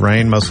 chance of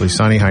rain, mostly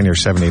sunny, high near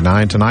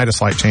 79. Tonight, a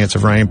slight chance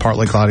of rain,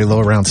 partly cloudy, low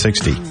around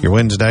 60. Your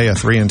Wednesday, a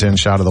 3 in 10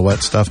 shot of the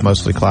wet stuff,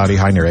 mostly cloudy,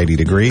 high near 80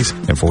 degrees.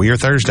 And for your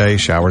Thursday,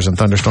 showers and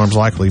thunderstorms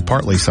likely,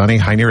 partly sunny,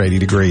 high near 80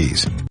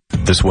 degrees.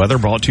 This weather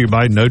brought to you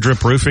by No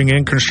Drip Roofing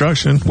and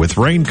Construction. With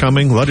rain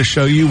coming, let us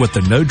show you what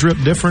the No Drip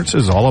difference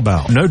is all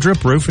about. No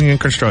Drip Roofing and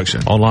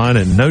Construction. Online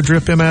at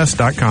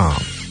NoDripMS.com.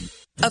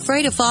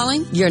 Afraid of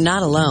falling? You're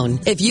not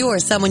alone. If you or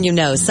someone you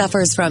know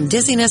suffers from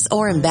dizziness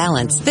or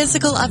imbalance,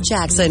 Physical of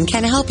Jackson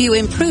can help you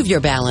improve your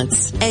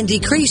balance and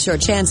decrease your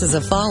chances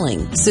of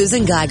falling.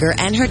 Susan Geiger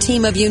and her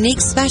team of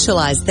unique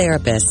specialized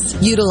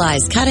therapists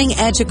utilize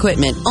cutting-edge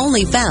equipment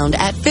only found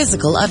at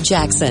Physical of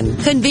Jackson.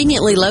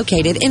 Conveniently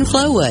located in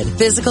Flowood,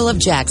 Physical of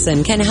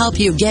Jackson can help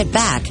you get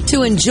back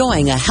to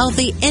enjoying a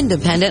healthy,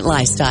 independent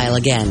lifestyle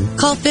again.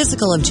 Call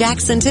Physical of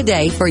Jackson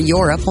today for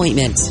your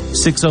appointment.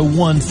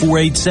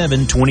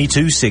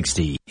 601-487-2260.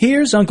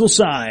 Here's Uncle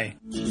Si.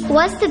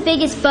 What's the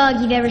biggest bug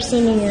you've ever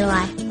seen in your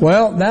life?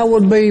 Well, that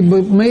would be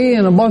me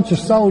and a bunch of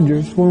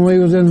soldiers when we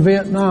was in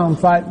Vietnam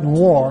fighting the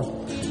war.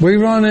 We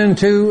run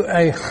into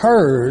a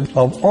herd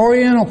of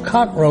oriental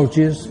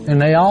cockroaches,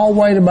 and they all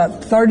weighed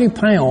about 30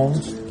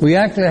 pounds. We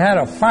actually had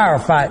a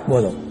firefight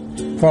with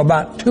them for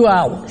about 2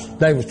 hours.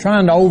 They was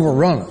trying to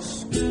overrun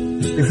us.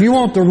 If you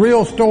want the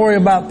real story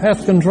about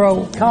pest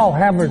control, call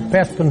Havard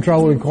Pest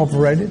Control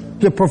Incorporated,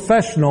 the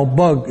professional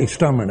bug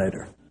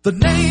exterminator. The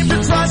name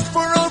to trust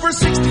for over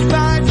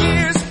 65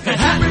 years. At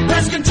Havard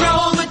Pest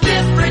Control, the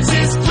difference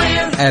is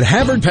clear. At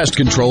Havard Pest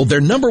Control,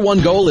 their number one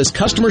goal is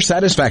customer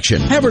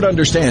satisfaction. Havard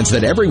understands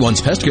that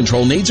everyone's pest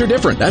control needs are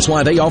different. That's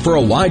why they offer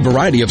a wide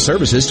variety of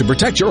services to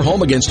protect your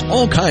home against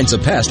all kinds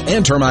of pest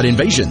and termite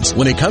invasions.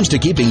 When it comes to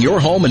keeping your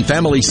home and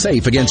family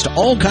safe against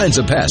all kinds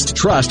of pests,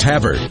 trust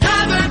Havard.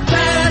 Havard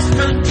Pest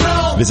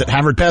Control. Visit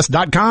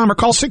HavardPest.com or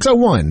call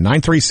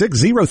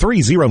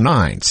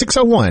 601-936-0309.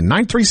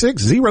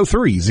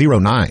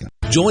 601-936-0309.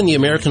 Join the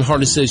American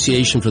Heart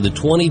Association for the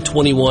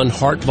 2021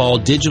 Heart Ball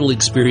Digital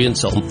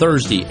Experience on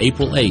Thursday,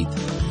 April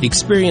 8th.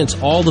 Experience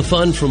all the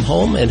fun from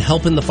home and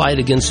help in the fight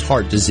against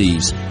heart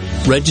disease.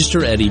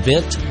 Register at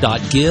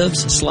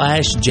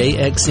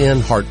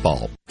event.gives/JXN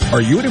Heartball.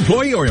 Are you an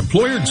employee or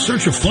employer in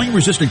search of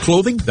flame-resistant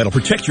clothing that'll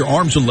protect your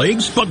arms and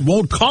legs but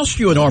won't cost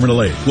you an arm and a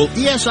leg? Well,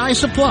 ESI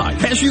Supply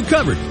has you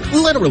covered,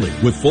 literally,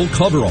 with full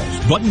coveralls,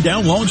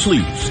 button-down long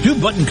sleeves,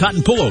 2-button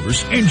cotton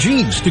pullovers, and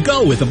jeans to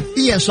go with them.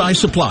 ESI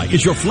Supply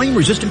is your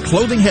flame-resistant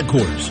clothing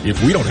headquarters.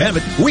 If we don't have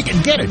it, we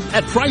can get it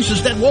at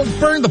prices that won't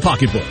burn the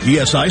pocketbook.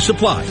 ESI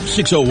Supply,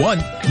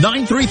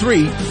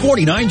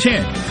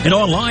 601-933-4910, and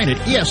online at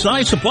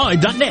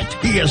esisupply.net.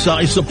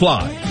 ESI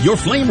Supply, your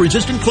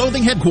flame-resistant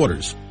clothing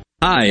headquarters.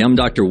 Hi, I'm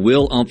Dr.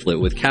 Will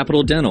Umflett with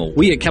Capital Dental.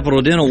 We at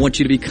Capital Dental want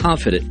you to be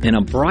confident in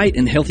a bright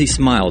and healthy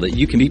smile that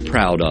you can be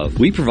proud of.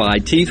 We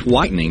provide teeth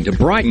whitening to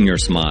brighten your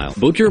smile.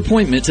 Book your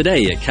appointment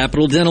today at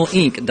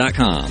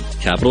CapitalDentalInc.com.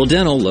 Capital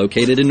Dental,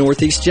 located in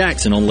Northeast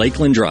Jackson on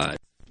Lakeland Drive.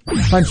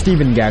 I'm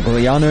Stephen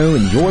Gagliano,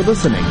 and you're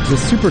listening to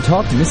Super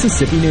Talk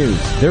Mississippi News.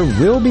 There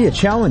will be a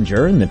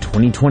challenger in the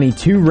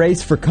 2022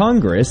 race for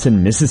Congress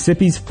in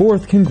Mississippi's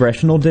 4th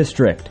Congressional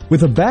District.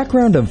 With a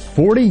background of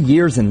 40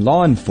 years in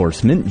law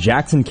enforcement,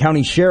 Jackson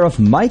County Sheriff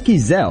Mike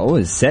Ezell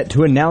is set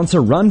to announce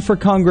a run for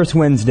Congress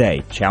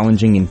Wednesday,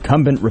 challenging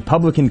incumbent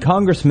Republican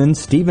Congressman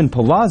Stephen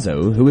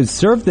Palazzo, who has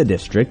served the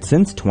district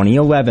since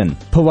 2011.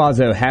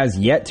 Palazzo has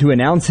yet to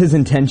announce his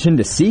intention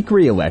to seek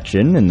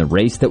re-election in the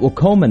race that will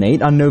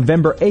culminate on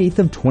November 8th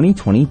of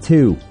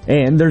 2022.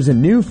 And there's a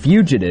new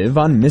fugitive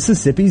on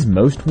Mississippi's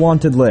most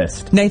wanted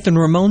list. Nathan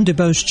Ramon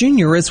DeBose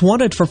Jr. is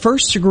wanted for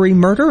first-degree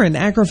murder and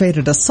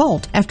aggravated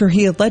assault after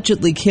he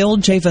allegedly killed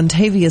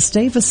Javontavius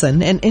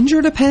Davison and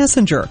injured a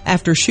passenger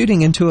after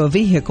shooting into a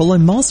vehicle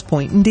in Moss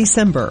Point in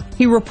December.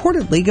 He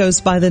reportedly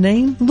goes by the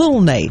name Little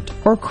Nate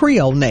or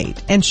Creole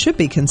Nate and should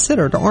be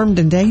considered armed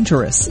and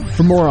dangerous.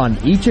 For more on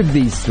each of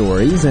these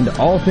stories and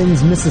all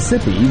things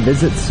Mississippi,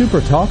 visit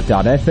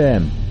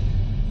supertalk.fm.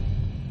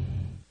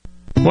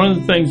 One of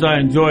the things I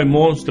enjoy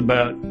most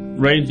about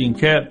raising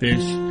catfish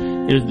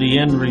is the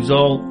end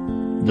result,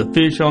 the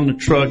fish on the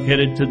truck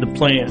headed to the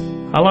plant.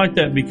 I like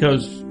that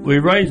because we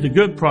raised a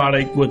good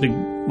product with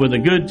a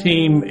good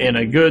team and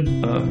a good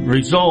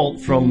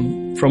result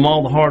from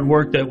all the hard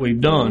work that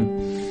we've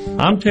done.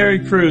 I'm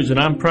Terry Cruz, and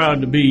I'm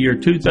proud to be your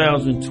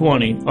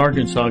 2020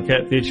 Arkansas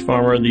Catfish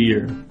Farmer of the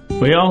Year.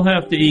 We all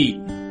have to eat.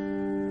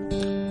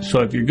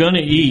 So if you're going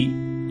to eat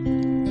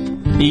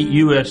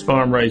U.S.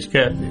 farm-raised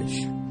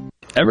catfish.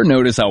 Ever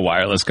notice how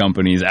wireless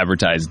companies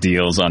advertise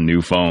deals on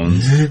new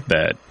phones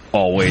that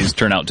always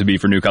turn out to be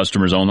for new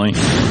customers only?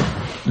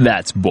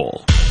 That's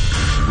bull.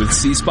 With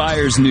C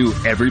Spire's new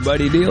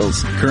Everybody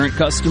deals, current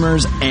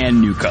customers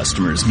and new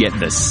customers get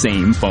the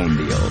same phone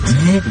deals.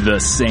 The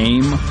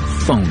same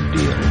phone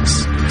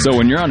deals. So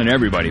when you're on an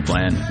Everybody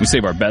plan, we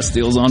save our best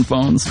deals on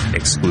phones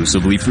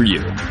exclusively for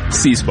you.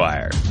 C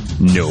Spire.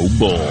 No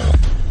bull.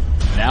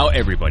 Now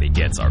everybody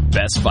gets our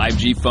best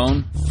 5G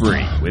phone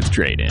free with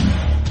trade-in.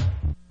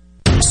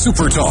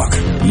 Super Talk.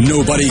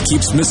 Nobody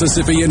keeps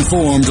Mississippi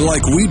informed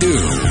like we do.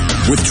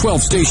 With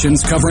 12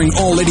 stations covering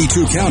all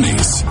 82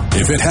 counties.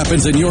 If it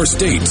happens in your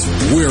state,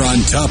 we're on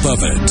top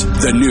of it.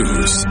 The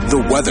news,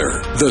 the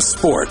weather, the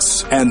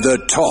sports, and the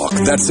talk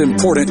that's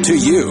important to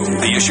you.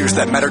 The issues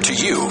that matter to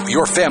you,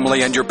 your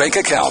family, and your bank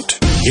account.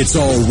 It's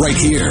all right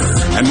here.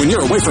 And when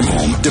you're away from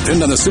home,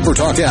 depend on the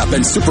SuperTalk app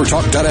and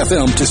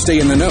supertalk.fm to stay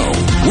in the know.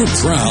 We're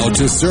proud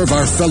to serve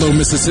our fellow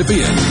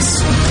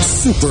Mississippians.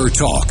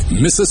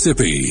 SuperTalk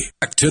Mississippi.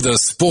 Back to the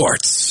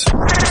sports.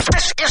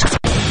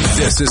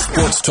 This is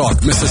Sports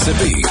Talk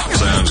Mississippi.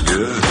 Sounds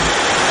good.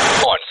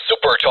 On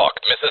SuperTalk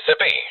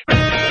Mississippi.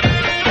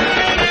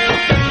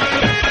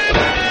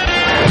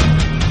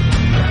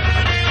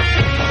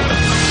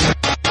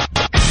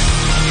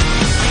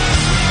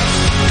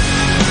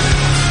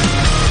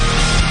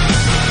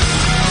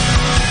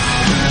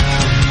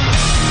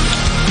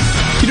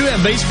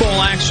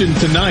 Baseball action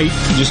tonight,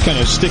 just kind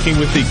of sticking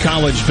with the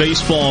college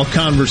baseball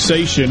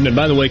conversation. And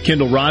by the way,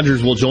 Kendall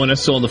Rogers will join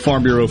us on the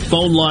Farm Bureau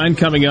phone line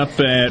coming up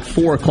at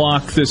 4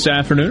 o'clock this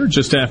afternoon, or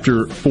just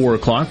after 4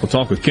 o'clock. We'll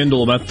talk with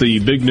Kendall about the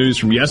big news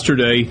from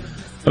yesterday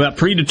about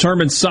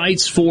predetermined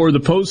sites for the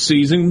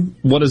postseason.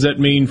 What does that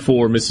mean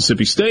for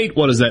Mississippi State?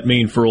 What does that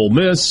mean for Ole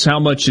Miss? How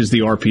much is the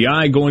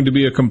RPI going to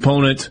be a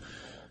component?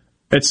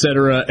 Et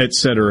cetera, et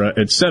cetera,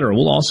 et cetera.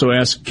 We'll also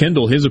ask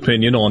Kendall his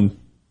opinion on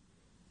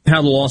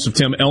how the loss of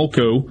Tim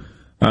Elko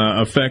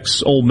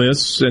affects Ole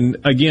Miss. And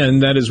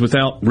again, that is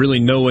without really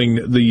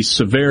knowing the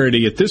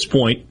severity at this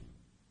point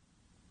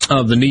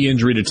of the knee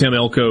injury to Tim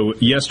Elko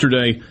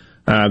yesterday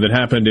that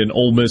happened in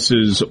Ole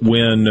Miss's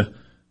win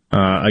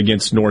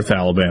against North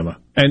Alabama.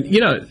 And, you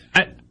know,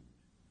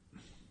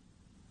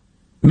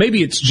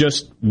 maybe it's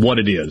just what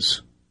it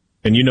is.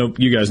 And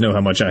you guys know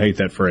how much I hate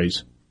that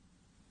phrase.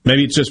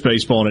 Maybe it's just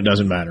baseball and it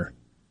doesn't matter.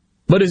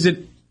 But is it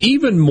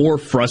even more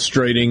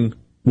frustrating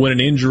when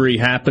an injury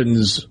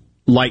happens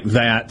like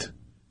that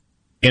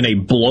in a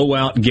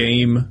blowout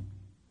game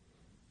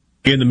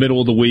in the middle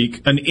of the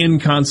week, an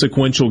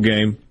inconsequential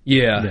game?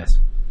 Yeah. Yes.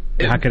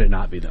 How could it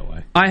not be that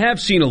way? I have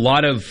seen a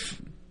lot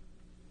of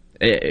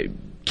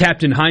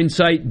Captain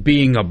Hindsight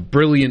being a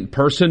brilliant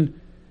person.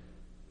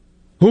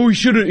 Oh, he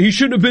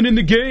shouldn't have been in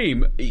the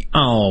game.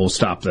 Oh,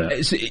 stop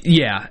that.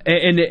 Yeah,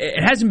 and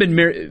it hasn't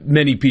been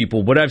many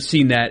people, but I've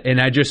seen that, and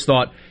I just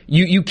thought,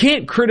 you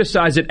can't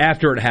criticize it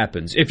after it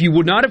happens. If you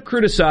would not have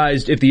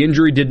criticized if the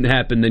injury didn't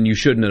happen, then you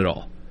shouldn't at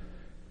all.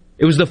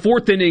 It was the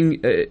fourth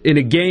inning in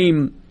a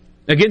game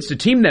against a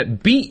team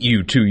that beat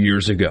you 2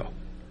 years ago.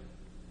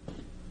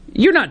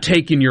 You're not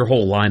taking your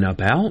whole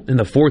lineup out in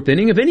the fourth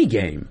inning of any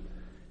game.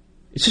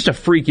 It's just a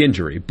freak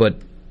injury,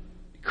 but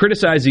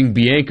criticizing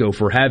Bianco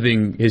for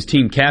having his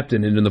team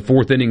captain in the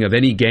fourth inning of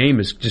any game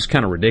is just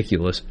kind of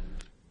ridiculous.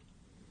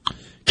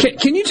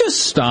 Can you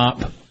just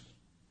stop?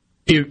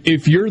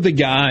 If you're the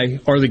guy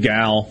or the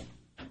gal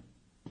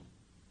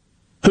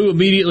who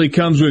immediately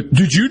comes with,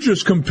 did you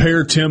just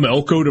compare Tim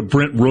Elko to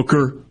Brent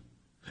Rooker?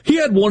 He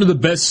had one of the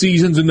best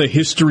seasons in the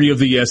history of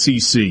the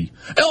SEC.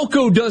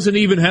 Elko doesn't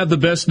even have the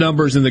best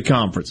numbers in the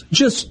conference.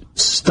 Just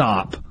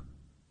stop.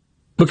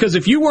 Because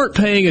if you weren't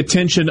paying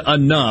attention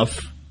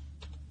enough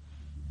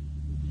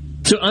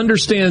to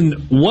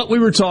understand what we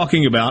were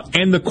talking about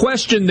and the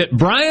question that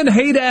Brian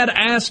Haydad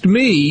asked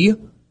me,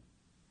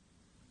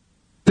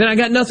 then I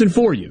got nothing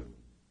for you.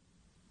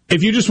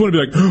 If you just want to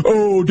be like,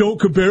 oh, don't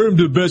compare him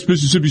to the best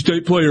Mississippi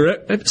State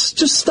player,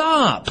 just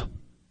stop.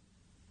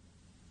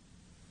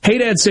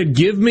 Haydad said,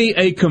 give me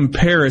a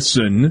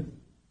comparison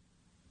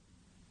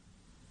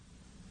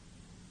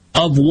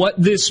of what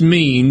this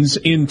means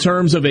in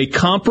terms of a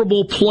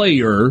comparable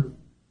player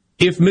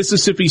if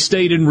Mississippi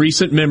State in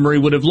recent memory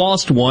would have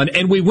lost one.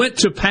 And we went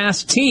to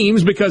past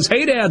teams because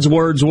Haydad's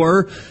words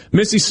were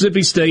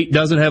Mississippi State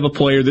doesn't have a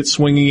player that's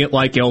swinging it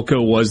like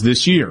Elko was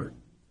this year.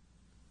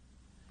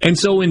 And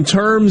so in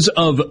terms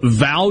of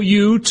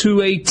value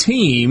to a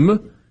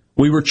team,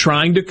 we were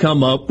trying to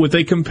come up with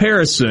a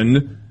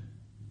comparison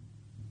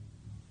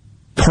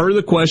per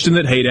the question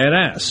that Haydad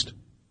asked.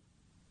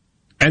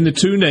 And the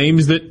two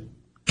names that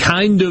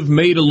kind of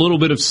made a little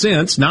bit of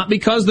sense, not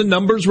because the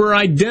numbers were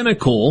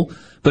identical,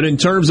 but in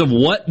terms of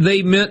what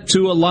they meant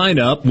to a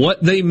lineup,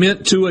 what they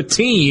meant to a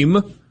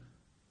team,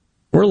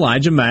 were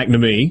Elijah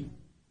McNamee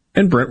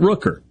and Brent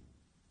Rooker.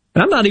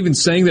 And I'm not even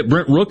saying that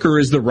Brent Rooker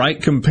is the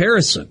right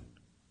comparison.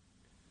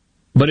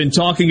 But in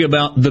talking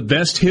about the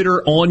best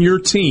hitter on your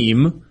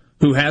team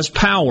who has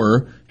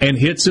power and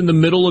hits in the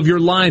middle of your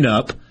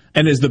lineup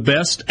and is the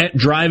best at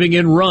driving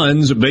in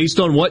runs based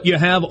on what you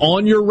have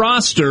on your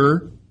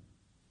roster,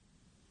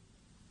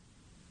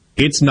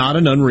 it's not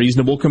an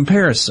unreasonable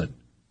comparison.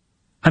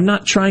 I'm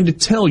not trying to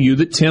tell you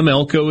that Tim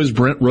Elko is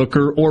Brent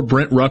Rooker or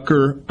Brent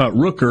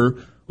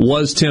Rooker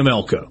was Tim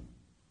Elko.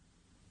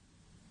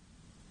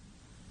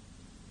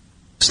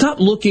 Stop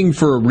looking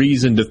for a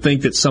reason to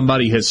think that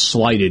somebody has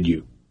slighted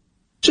you.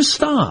 Just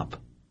stop.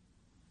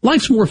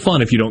 Life's more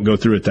fun if you don't go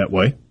through it that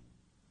way.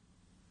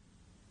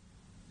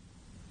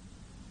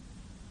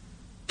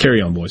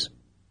 Carry on, boys.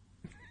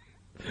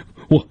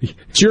 Well,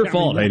 it's your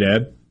fault, hey,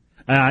 Dad.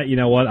 You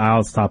know what?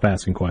 I'll stop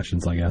asking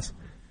questions, I guess.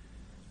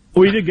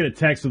 We did get a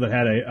text that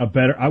had a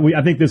better...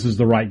 I think this is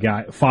the right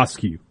guy.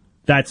 Foscue.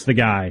 That's the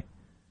guy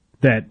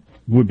that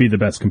would be the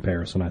best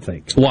comparison, I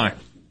think. Why?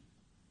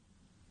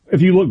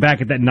 If you look back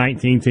at that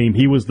 19 team,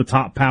 he was the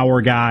top power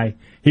guy.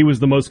 He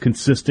was the most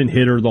consistent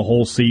hitter the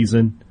whole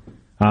season.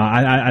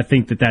 I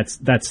think that's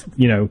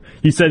you know,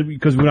 you said,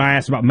 because when I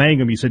asked about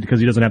Mangum, you said because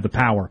he doesn't have the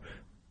power.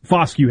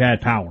 Foscue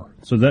had power.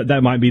 So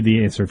that might be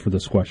the answer for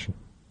this question.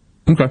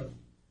 Okay.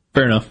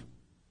 Fair enough.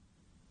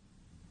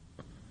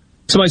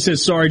 Somebody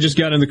says, sorry, just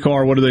got in the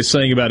car. What are they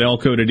saying about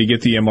Elko? Did he get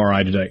the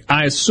MRI today?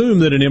 I assume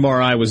that an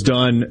MRI was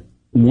done.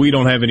 We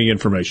don't have any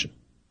information.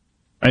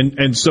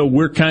 And so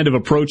we're kind of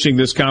approaching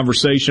this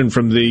conversation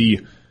from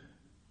it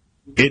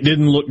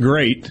didn't look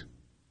great.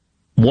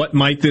 What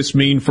might this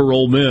mean for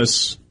Ole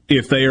Miss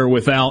if they are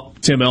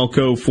without Tim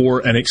Elko for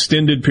an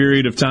extended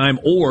period of time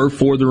or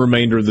for the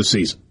remainder of the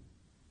season?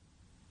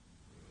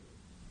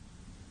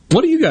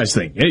 What do you guys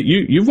think?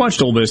 You've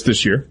watched Ole Miss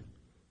this year.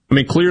 I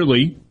mean,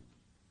 clearly,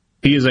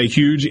 he is a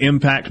huge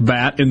impact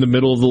bat in the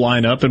middle of the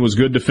lineup and was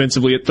good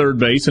defensively at third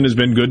base and has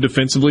been good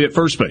defensively at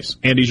first base.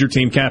 And he's your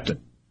team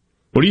captain.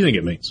 What do you think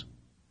it means?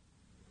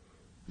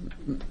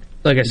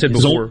 Like I said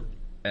before,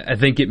 I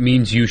think it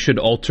means you should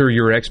alter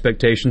your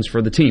expectations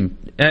for the team.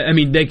 I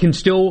mean, they can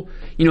still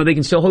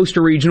host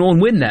a regional and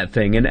win that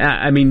thing. And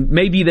I mean,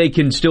 maybe they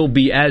can still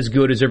be as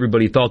good as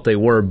everybody thought they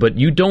were, but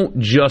you don't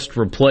just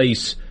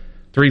replace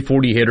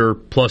 340 hitter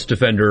plus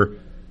defender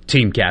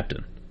team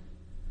captain.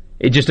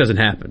 It just doesn't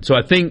happen. So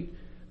I think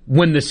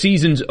when the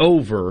season's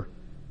over,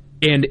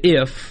 and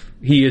if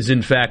he is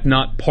in fact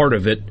not part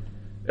of it,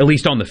 at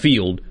least on the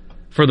field,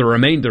 for the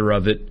remainder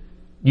of it,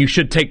 you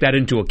should take that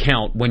into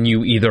account when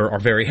you either are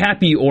very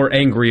happy or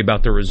angry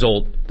about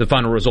the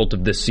final result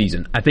of this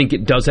season. I think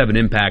it does have an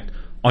impact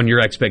on your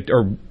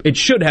it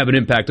should have an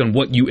impact on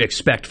what you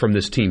expect from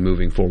this team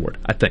moving forward,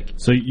 I think.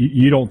 So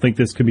you don't think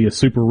this could be a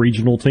super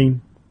regional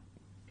team?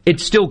 It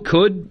still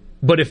could,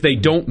 but if they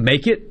don't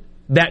make it,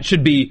 that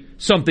should be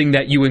something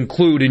that you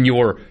include in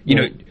your,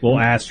 little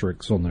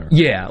asterisks on there.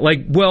 Yeah,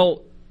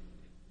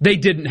 they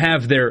didn't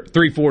have their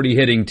 340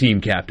 hitting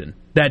team captain.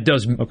 That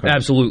does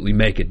absolutely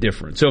make it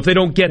different. So if they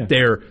don't get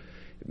there,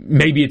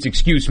 maybe it's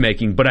excuse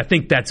making, but I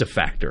think that's a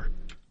factor.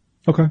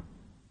 Okay.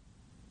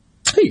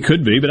 It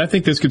could be, but I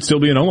think this could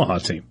still be an Omaha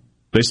team.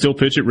 They still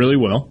pitch it really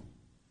well.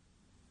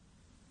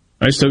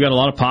 They still got a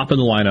lot of pop in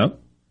the lineup.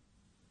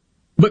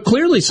 But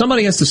clearly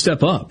somebody has to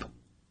step up.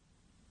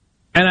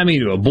 And I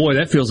mean, boy,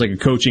 that feels like a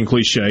coaching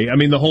cliche. I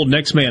mean, the whole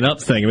next man up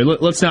thing. I mean,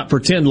 let's not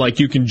pretend like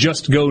you can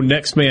just go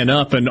next man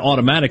up and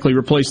automatically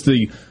replace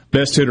the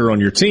best hitter on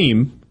your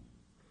team.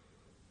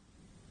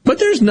 But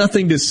there's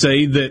nothing to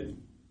say that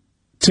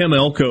Tim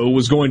Elko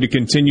was going to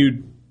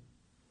continue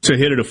to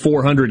hit at a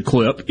 400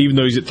 clip, even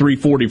though he's at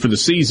 340 for the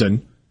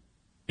season.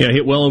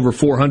 Hit well over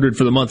 400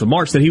 for the month of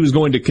March, that he was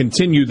going to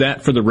continue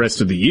that for the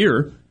rest of the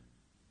year.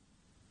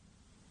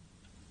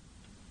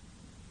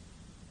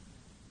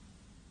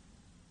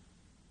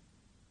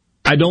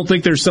 I don't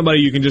think there's somebody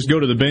you can just go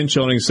to the bench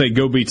on and say,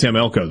 go be Tim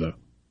Elko, though.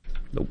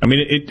 Nope. I mean,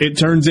 it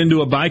turns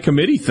into a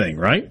by-committee thing,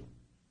 right?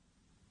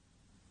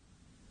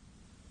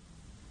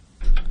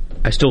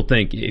 I still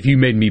think if you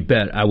made me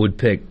bet, I would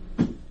pick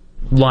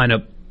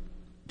lineup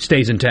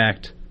stays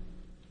intact,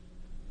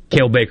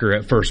 Cale Baker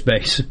at first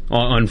base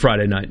on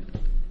Friday night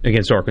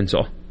against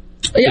Arkansas.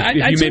 Yeah,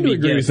 if you made me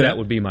agree guess, with that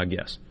would be my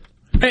guess.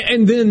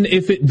 And then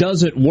if it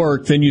doesn't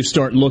work, then you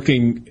start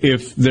looking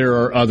if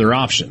there are other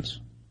options.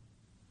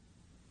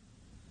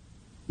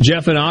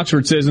 Jeff in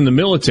Oxford says in the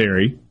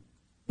military,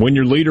 When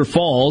your leader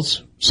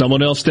falls,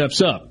 someone else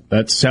steps up.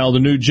 That's how the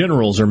new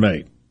generals are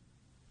made.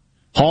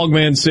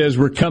 Hogman says,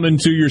 we're coming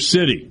to your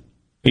city.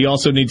 He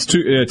also needs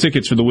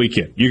tickets for the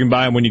weekend. You can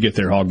buy them when you get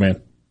there,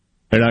 Hogman.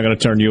 They're not going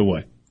to turn you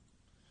away.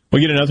 We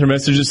get another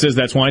message that says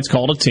that's why it's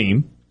called a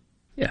team.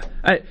 Yeah.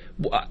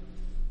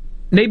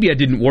 Maybe I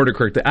didn't word it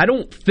correctly. I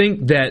don't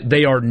think that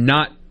they are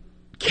not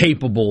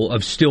capable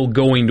of still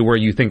going to where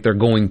you think they're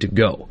going to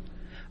go.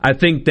 I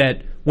think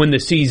that when the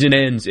season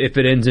ends, if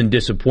it ends in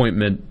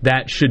disappointment,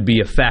 that should be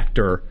a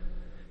factor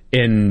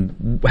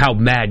in how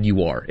mad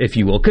you are, if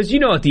you will. Because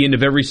at the end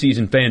of every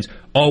season, fans,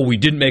 we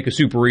didn't make a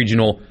super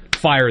regional,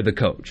 fire the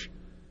coach.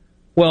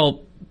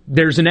 Well,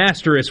 there's an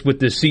asterisk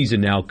with this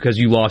season now because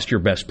you lost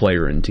your best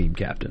player and team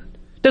captain.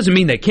 Doesn't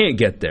mean they can't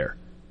get there.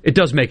 It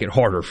does make it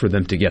harder for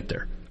them to get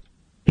there.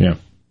 Yeah.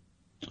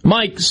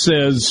 Mike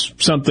says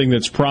something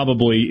that's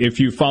probably, if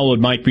you followed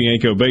Mike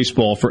Bianco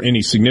baseball for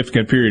any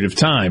significant period of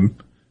time,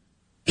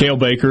 Cale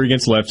Baker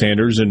against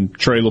left-handers and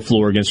Trey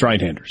LaFleur against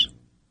right-handers.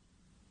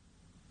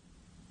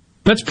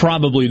 That's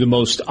probably the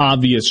most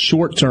obvious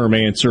short-term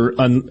answer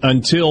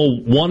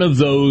until one of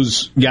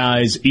those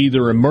guys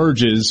either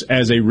emerges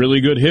as a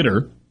really good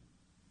hitter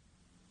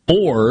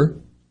or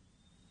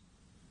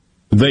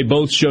they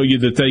both show you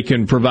that they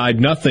can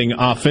provide nothing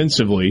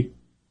offensively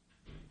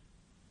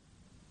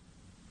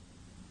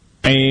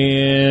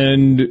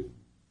and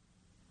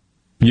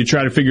you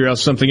try to figure out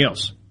something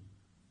else.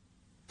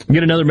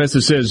 Get another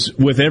message that says,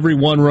 with every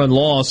one-run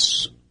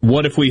loss,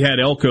 what if we had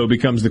Elko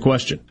becomes the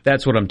question.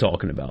 That's what I'm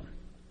talking about.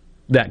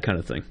 That kind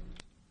of thing.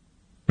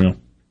 Yeah.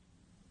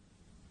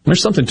 There's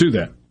something to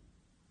that.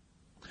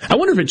 I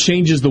wonder if it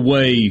changes the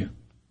way...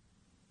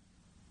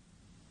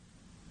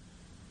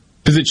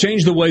 Does it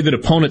change the way that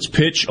opponents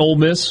pitch Ole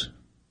Miss?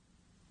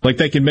 Like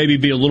they can maybe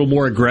be a little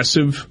more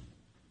aggressive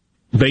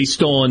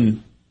based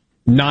on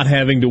not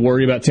having to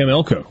worry about Tim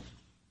Elko?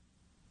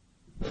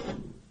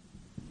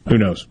 Who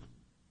knows?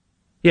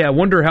 Yeah, I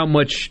wonder how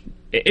much...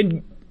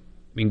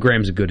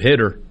 Graham's a good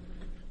hitter.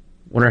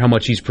 Wonder how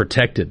much he's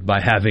protected by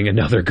having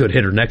another good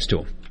hitter next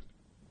to him.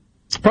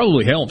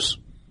 Probably helps.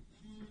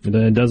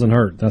 It doesn't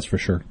hurt, that's for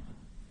sure.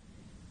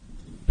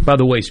 By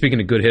the way, speaking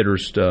of good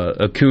hitters,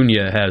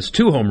 Acuna has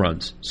 2 home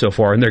runs so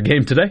far in their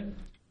game today.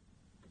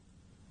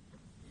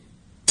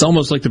 It's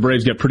almost like the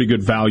Braves got pretty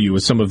good value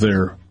with some of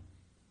their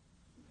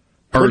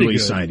early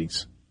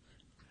signings.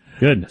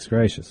 Goodness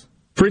gracious.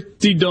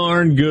 Pretty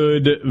darn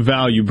good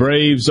value.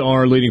 Braves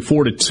are leading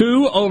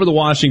 4-2 over the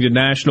Washington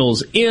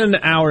Nationals in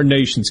our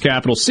nation's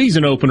capital.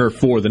 Season opener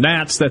for the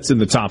Nats. That's in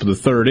the top of the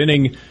 3rd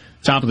inning.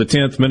 Top of the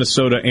 10th,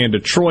 Minnesota and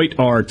Detroit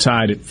are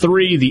tied at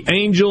 3. The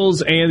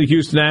Angels and the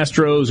Houston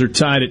Astros are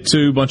tied at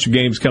 2. Bunch of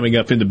games coming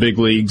up in the big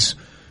leagues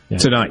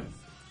tonight.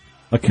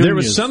 Acuna's there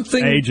was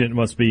something. Agent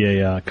must be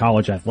a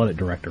college athletic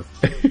director.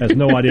 Has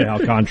no idea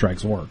how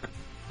contracts work.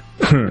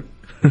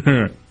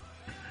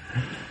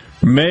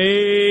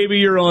 Maybe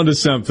you're onto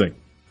something.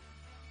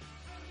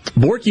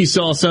 Borky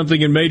saw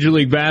something in Major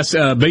League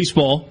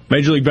Baseball,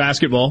 Major League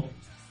Basketball.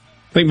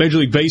 I think Major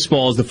League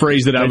Baseball is the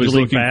phrase that I was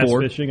looking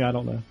for. Fishing, I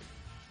don't know.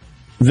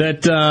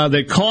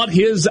 That caught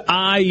his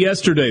eye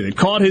yesterday, that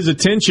caught his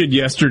attention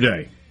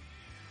yesterday.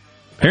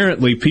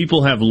 Apparently,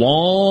 people have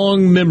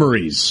long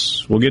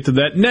memories. We'll get to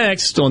that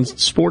next on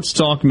Sports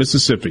Talk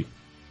Mississippi.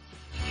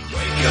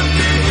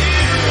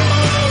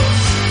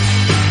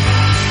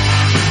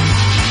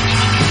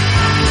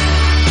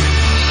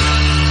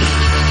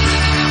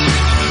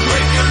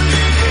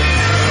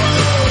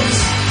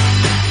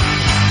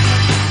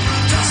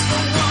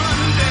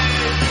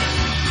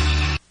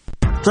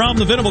 From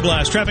the Venable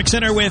Glass Traffic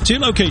Center with 2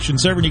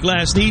 locations serving your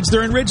glass needs.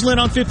 They're in Ridgeland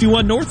on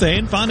 51 North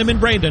and find them in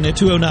Brandon at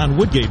 209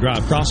 Woodgate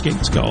Drive,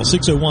 Crossgates. Call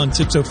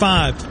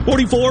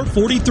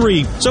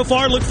 601-605-4443. So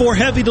far, look for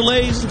heavy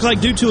delays. Looks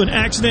like due to an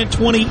accident,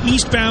 20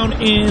 eastbound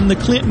in the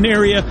Clinton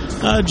area,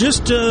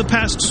 just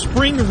past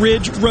Spring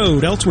Ridge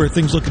Road. Elsewhere,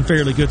 things looking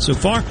fairly good so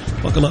far.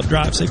 Buckle up,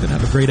 drive safe, and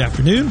have a great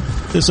afternoon.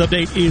 This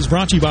update is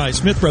brought to you by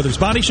Smith Brothers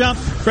Body Shop.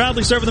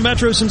 Proudly serving the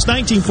Metro since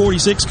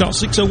 1946. Call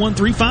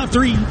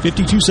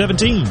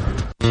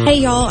 601-353-5217.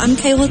 Hey y'all, I'm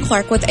Kayla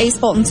Clark with Ace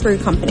Bolton Screw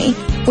Company.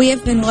 We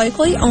have been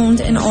locally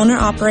owned and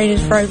owner-operated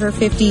for over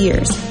 50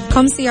 years.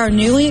 Come see our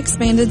newly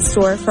expanded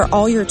store for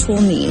all your tool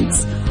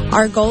needs.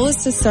 Our goal is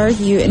to serve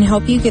you and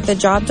help you get the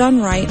job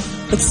done right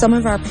with some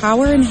of our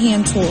power and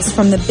hand tools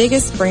from the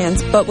biggest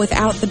brands but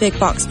without the big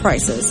box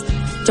prices.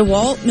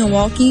 DeWalt,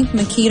 Milwaukee,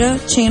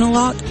 Makita,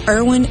 Channellock,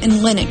 Irwin,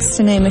 and Lennox,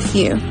 to name a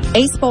few.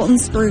 Ace Bolton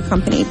Screw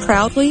Company,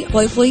 proudly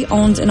locally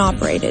owned and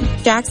operated.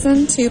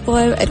 Jackson,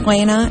 Tupelo,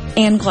 Atlanta,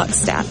 and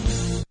Gluckstadt.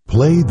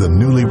 Play the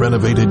newly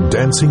renovated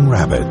Dancing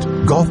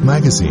Rabbit. Golf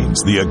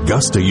Magazine's The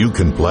Augusta You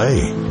Can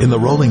Play. In the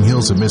rolling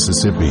hills of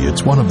Mississippi,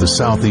 it's one of the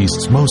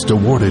Southeast's most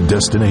awarded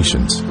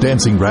destinations.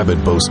 Dancing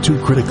Rabbit boasts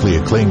 2 critically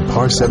acclaimed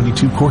par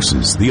 72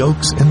 courses, the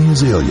Oaks and the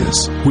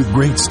Azaleas. With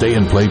great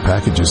stay-and-play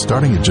packages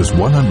starting at just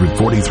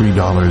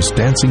 $143,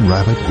 Dancing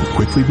Rabbit will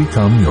quickly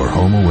become your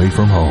home away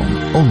from home.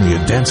 Only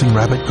at Dancing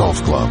Rabbit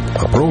Golf Club,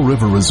 a Pearl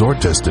River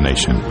resort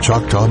destination,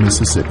 Choctaw,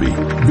 Mississippi.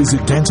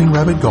 Visit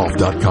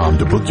DancingRabbitGolf.com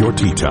to book your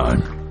tee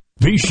time.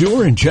 Be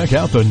sure and check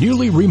out the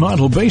newly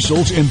remodeled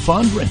Basil's in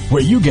Fondren,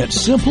 where you get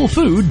simple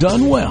food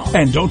done well.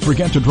 And don't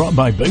forget to drop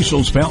by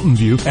Basil's Fountain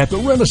View at the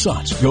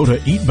Renaissance. Go to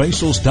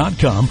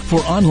eatbasils.com for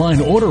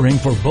online ordering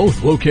for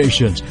both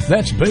locations.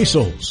 That's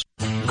Basil's.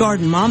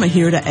 Garden Mama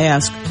here to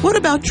ask, what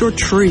about your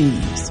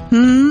trees?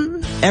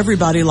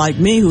 Everybody like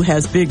me who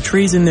has big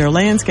trees in their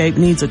landscape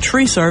needs a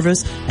tree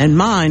service, and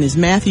mine is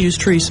Matthews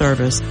Tree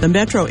Service, the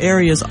metro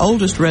area's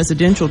oldest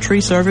residential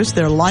tree service.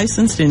 They're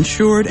licensed,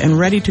 insured, and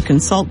ready to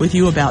consult with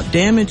you about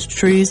damaged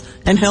trees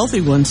and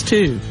healthy ones,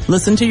 too.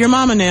 Listen to your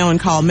mama now and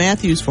call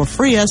Matthews for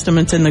free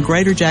estimates in the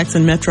greater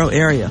Jackson metro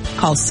area.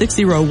 Call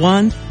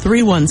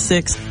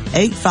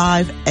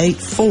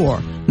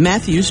 601-316-8584.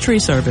 Matthews Tree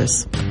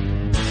Service.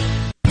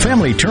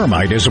 Family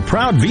Termite is a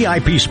proud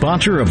VIP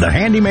sponsor of the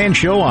Handyman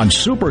Show on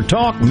Super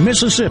Talk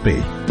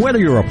Mississippi. Whether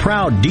you're a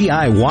proud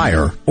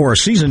DIYer or a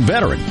seasoned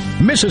veteran,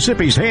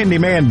 Mississippi's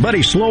handyman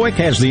Buddy Slowick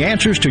has the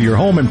answers to your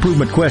home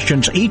improvement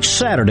questions each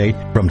Saturday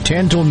from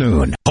 10 till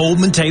noon.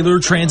 Coleman Taylor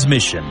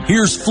Transmission.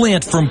 Here's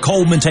Flint from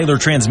Coleman Taylor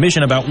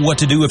Transmission about what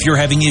to do if you're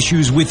having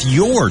issues with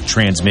your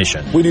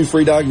transmission. We do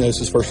free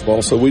diagnosis, first of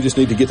all, so we just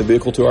need to get the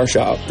vehicle to our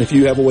shop. If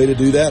you have a way to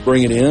do that,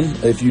 bring it in.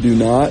 If you do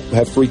not,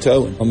 have free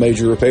towing on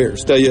major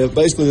repairs. Tell you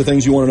basically the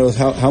things you want to know is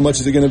how much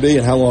is it going to be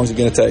and how long is it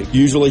going to take.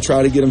 Usually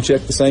try to get them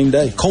checked the same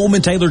day.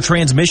 Coleman Taylor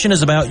Transmission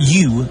is about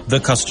you, the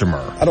customer.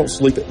 I don't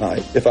sleep at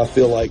night if I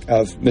feel like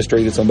I've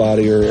mistreated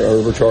somebody or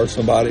overcharged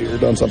somebody or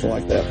done something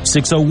like that.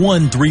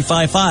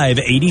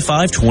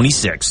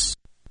 601-355-8526.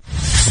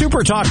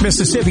 Super Talk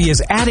Mississippi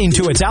is adding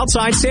to its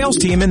outside sales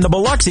team in the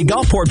Biloxi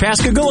Gulfport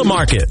Pascagoula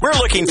market. We're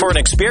looking for an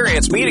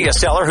experienced media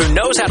seller who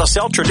knows how to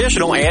sell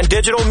traditional and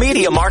digital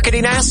media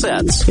marketing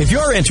assets. If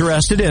you're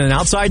interested in an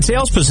outside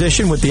sales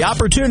position with the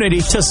opportunity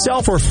to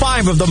sell for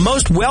 5 of the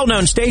most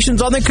well-known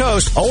stations on the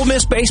coast, Ole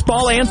Miss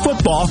baseball and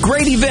football,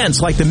 great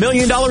events like the $1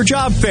 Million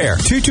Job Fair,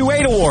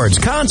 228 Awards,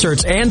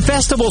 concerts, and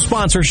festival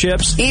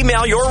sponsorships,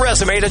 email your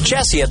resume to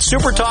Jesse at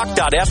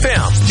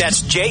supertalk.fm.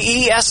 That's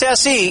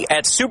JESSE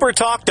at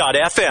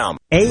supertalk.fm.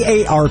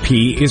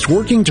 AARP is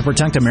working to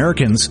protect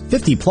Americans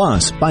 50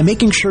 plus by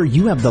making sure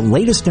you have the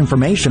latest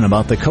information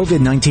about the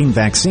COVID-19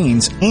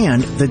 vaccines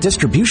and the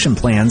distribution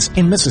plans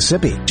in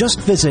Mississippi. Just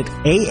visit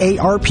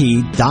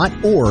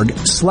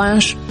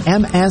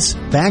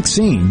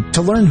aarp.org/MS-vaccine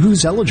to learn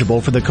who's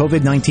eligible for the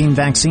COVID-19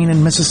 vaccine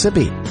in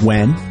Mississippi,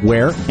 when,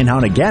 where, and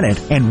how to get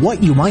it, and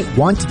what you might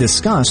want to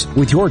discuss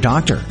with your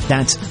doctor.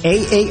 That's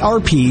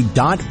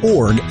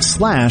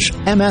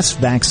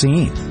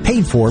aarp.org/MS-vaccine.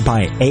 Paid for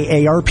by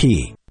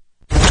AARP.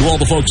 To all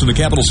the folks in the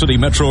Capital City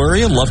metro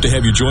area, love to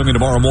have you join me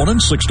tomorrow morning,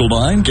 6 till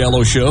 9,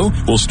 Gallo Show.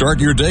 We'll start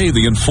your day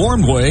the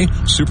informed way.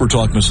 Super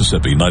Talk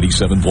Mississippi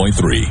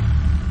 97.3.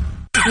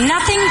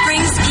 Nothing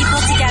brings people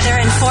together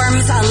and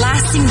forms a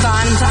lasting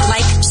bond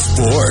like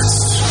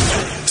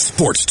sports.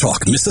 Sports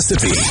Talk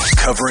Mississippi,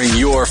 covering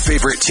your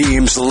favorite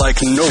teams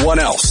like no one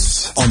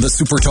else. On the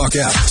Super Talk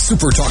app,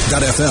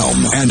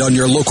 supertalk.fm, and on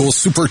your local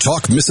Super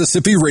Talk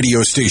Mississippi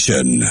radio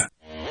station.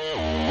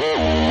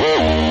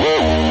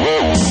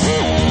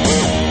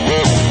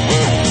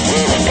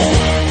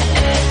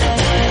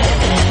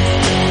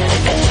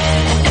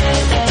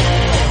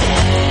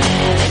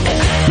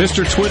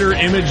 Mr. Twitter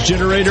image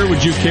generator,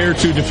 would you care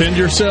to defend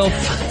yourself?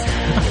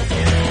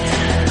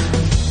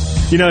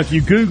 You know, if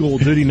you Google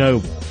Dudy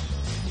Noble,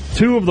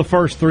 2 of the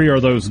first 3 are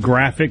those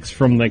graphics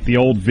from like the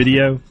old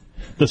video.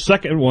 The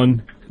second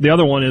one, the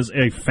other one is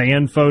a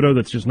fan photo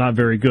that's just not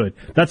very good.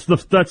 That's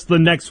the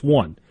next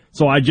one.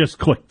 So I just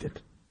clicked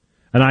it,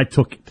 and I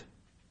took it.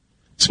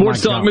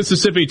 Sports Talk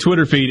Mississippi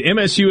Twitter feed.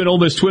 MSU and Ole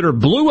Miss Twitter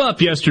blew up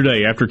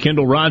yesterday after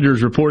Kendall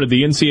Rogers reported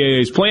the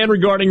NCAA's plan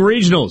regarding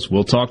regionals.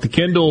 We'll talk to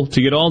Kendall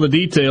to get all the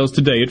details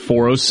today at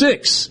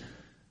 4:06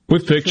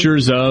 with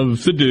pictures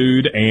of the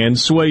dude and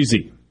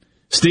Swayze.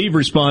 Steve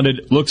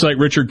responded, looks like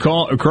Richard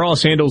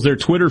Cross handles their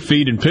Twitter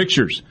feed and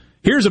pictures.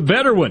 Here's a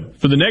better one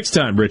for the next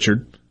time,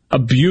 Richard. A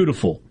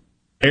beautiful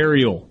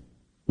aerial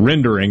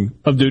rendering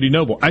of Dudy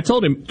Noble. I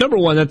told him, number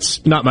 1,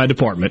 that's not my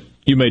department.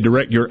 You may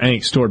direct your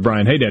angst toward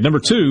Brian Haydad. Number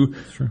 2,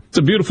 it's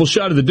a beautiful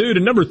shot of the dude.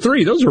 And number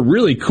 3, those are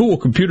really cool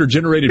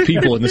computer-generated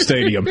people in the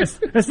stadium.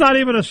 It's not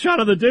even a shot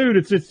of the dude.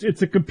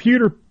 It's a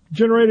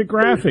computer-generated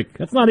graphic.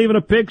 That's not even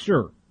a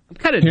picture. I'm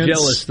kind of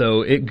jealous,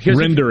 though.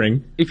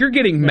 Rendering. If you're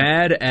getting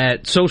mad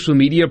at social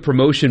media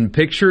promotion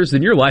pictures,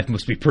 then your life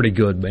must be pretty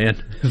good,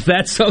 man. If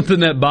that's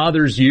something that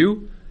bothers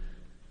you,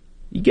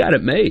 you got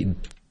it made.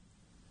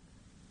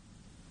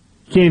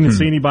 You can't even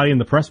see anybody in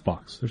the press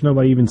box. There's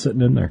nobody even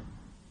sitting in there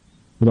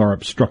with our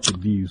obstructed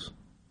views.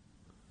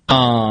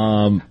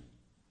 Borky,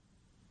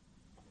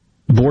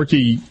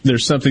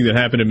 there's something that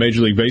happened in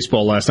Major League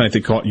Baseball last night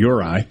that caught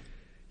your eye.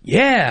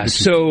 Yeah,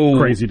 so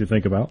crazy to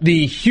think about.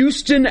 The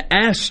Houston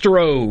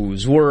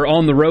Astros were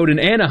on the road in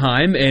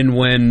Anaheim, and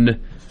when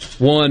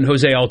one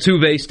Jose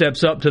Altuve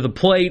steps up to the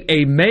plate,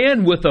 a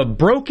man with a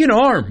broken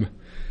arm.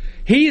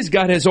 He's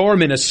got his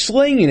arm in a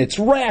sling, and it's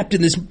wrapped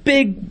in this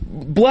big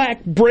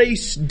black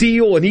brace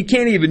deal, and he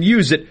can't even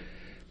use it.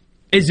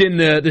 is in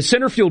the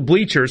center field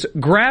bleachers,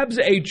 grabs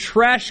a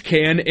trash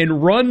can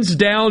and runs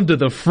down to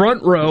the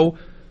front row,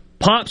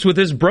 pops with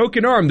his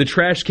broken arm the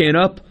trash can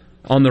up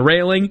on the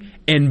railing,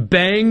 and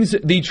bangs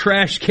the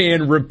trash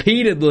can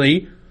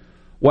repeatedly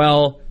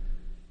while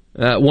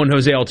Juan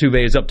Jose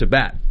Altuve is up to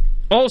bat.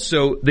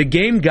 Also, the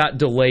game got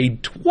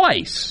delayed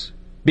twice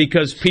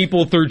because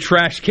people threw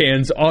trash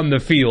cans on the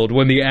field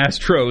when the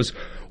Astros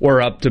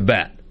were up to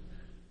bat.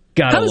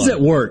 How does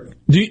that work?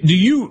 Do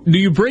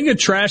you bring a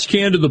trash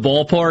can to the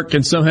ballpark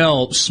and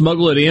somehow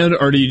smuggle it in,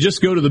 or do you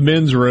just go to the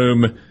men's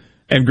room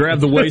and grab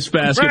the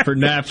wastebasket for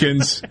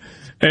napkins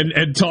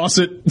and toss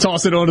it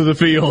onto the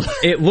field?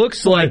 It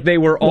looks like they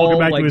were all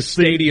like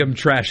stadium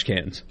trash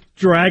cans.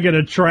 Dragging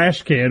a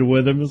trash can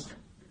with him.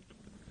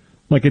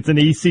 Like it's an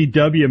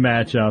ECW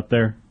match out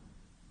there.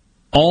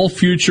 All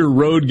future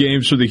road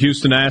games for the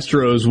Houston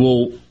Astros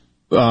will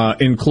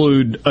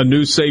include a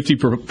new safety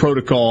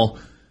protocol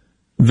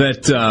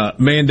that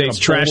mandates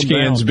trash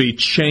cans be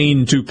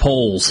chained to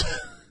poles.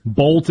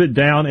 Bolted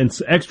down, and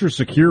extra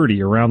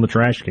security around the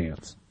trash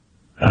cans.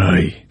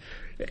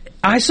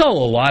 I saw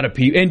a lot of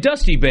people, and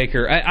Dusty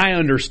Baker, I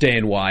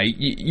understand why.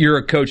 You're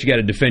a coach, you got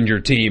to defend your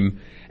team.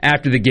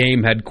 After the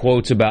game, had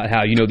quotes about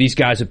how, these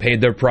guys have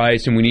paid their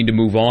price and we need to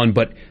move on.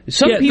 But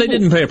some people, they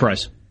didn't pay a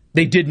price.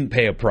 They didn't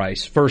pay a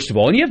price, first of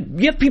all. And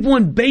you have people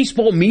in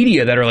baseball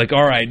media that are like,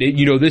 all right,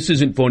 this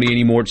isn't funny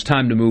anymore. It's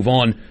time to move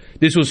on.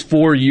 This was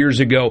 4 years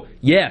ago.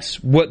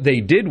 Yes, what they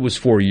did was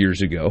 4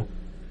 years ago.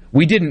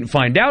 We didn't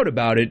find out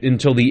about it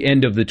until the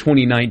end of the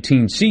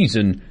 2019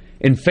 season,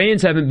 and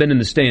fans haven't been in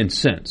the stands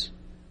since.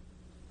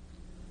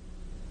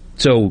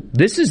 So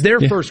this is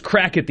their first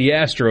crack at the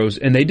Astros,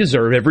 and they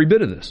deserve every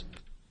bit of this.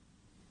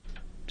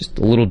 Just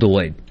a little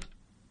delayed.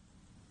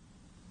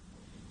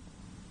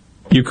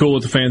 You cool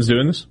with the fans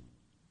doing this?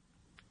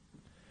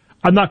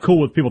 I'm not cool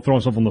with people throwing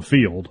stuff on the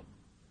field.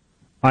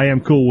 I am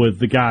cool with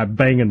the guy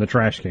banging the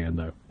trash can,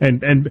 though.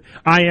 And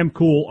I am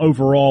cool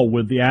overall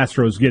with the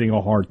Astros getting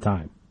a hard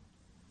time.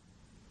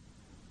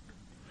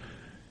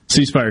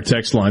 C-Spire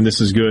text line, this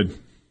is good.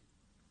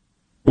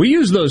 We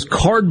use those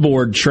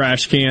cardboard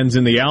trash cans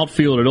in the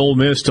outfield at Ole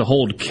Miss to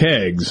hold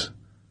kegs.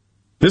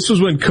 This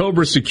was when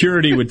Cobra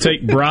Security would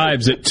take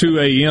bribes at 2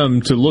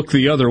 a.m. to look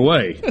the other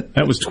way.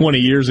 That was 20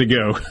 years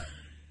ago.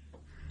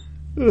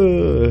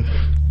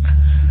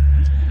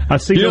 I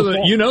see.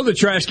 You know the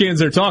trash cans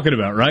they're talking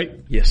about, right?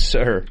 Yes,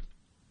 sir.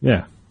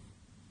 Yeah.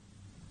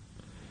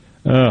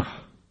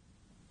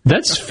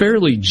 That's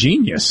fairly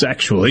genius,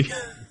 actually.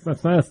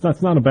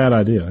 That's not a bad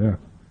idea. Yeah.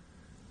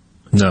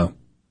 No.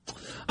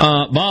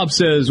 Bob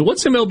says,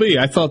 "What's MLB?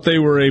 I thought they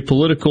were a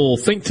political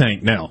think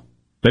tank. Now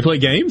they play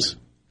games."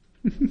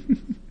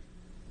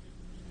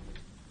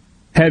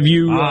 Have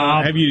you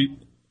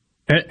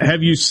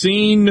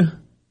seen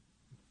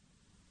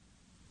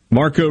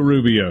Marco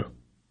Rubio?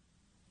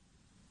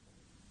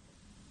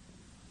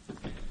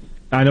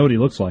 I know what he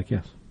looks like,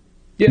 yes.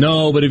 Yeah.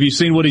 No, but have you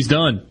seen what he's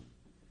done?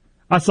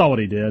 I saw what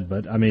he did,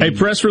 but I mean... A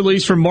press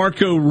release from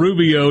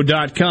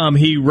MarcoRubio.com.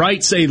 He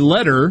writes a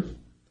letter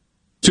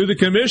to the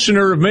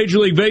commissioner of Major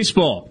League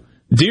Baseball.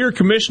 Dear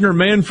Commissioner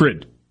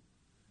Manfred,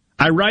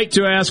 I write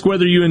to ask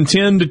whether you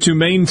intend to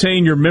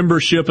maintain your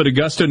membership at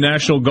Augusta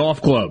National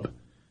Golf Club.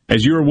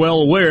 As you are well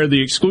aware,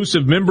 the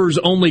exclusive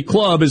members-only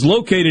club is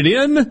located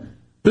in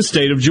the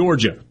state of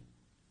Georgia.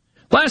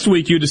 Last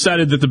week, you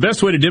decided that the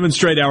best way to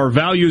demonstrate our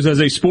values as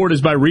a sport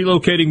is by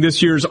relocating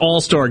this year's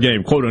All-Star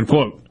game,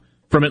 quote-unquote,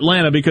 from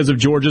Atlanta because of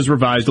Georgia's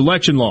revised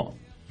election law.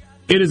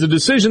 It is a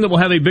decision that will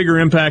have a bigger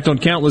impact on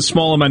countless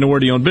small and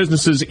minority-owned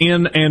businesses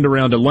in and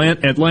around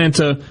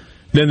Atlanta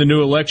than the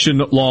new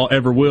election law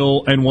ever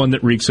will, and one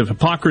that reeks of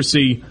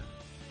hypocrisy.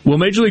 Will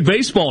Major League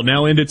Baseball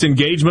now end its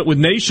engagement with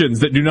nations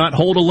that do not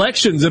hold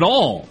elections at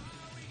all,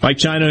 like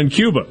China and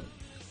Cuba?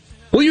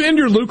 Will you end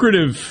your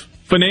lucrative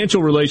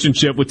financial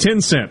relationship with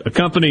Tencent, a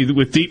company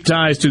with deep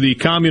ties to the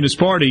Communist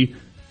Party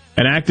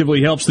and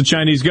actively helps the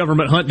Chinese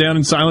government hunt down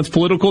and silence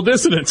political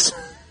dissidents?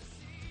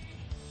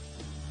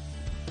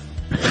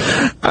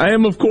 I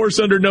am, of course,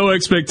 under no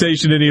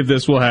expectation any of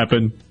this will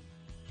happen,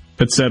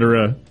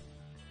 etc.,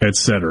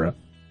 etc.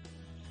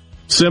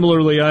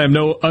 Similarly, I am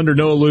under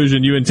no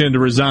illusion you intend to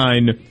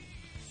resign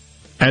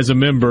as a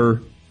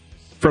member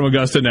from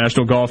Augusta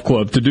National Golf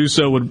Club. To do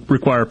so would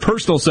require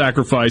personal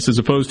sacrifice as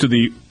opposed to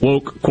the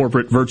woke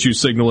corporate virtue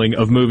signaling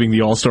of moving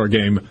the All-Star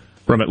game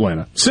from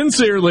Atlanta.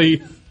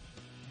 Sincerely,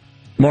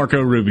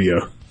 Marco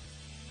Rubio.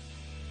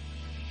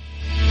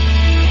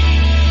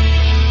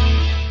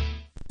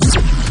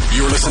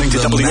 You're listening to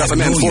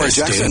WFMN Florida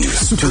Jackson,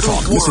 Super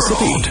Talk,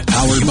 Mississippi.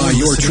 Powered by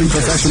your tree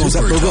professionals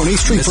at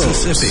Barone's Tree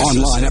Pros.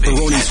 Online at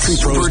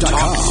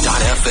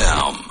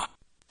baronestreepros.com.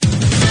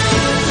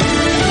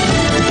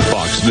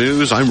 Fox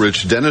News, I'm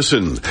Rich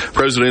Dennison.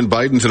 President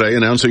Biden today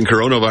announcing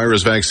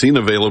coronavirus vaccine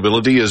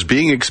availability is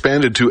being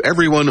expanded to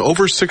everyone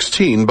over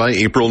 16 by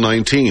April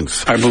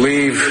 19th. I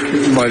believe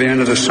by the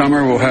end of the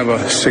summer we'll have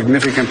a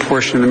significant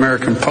portion of the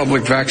American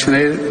public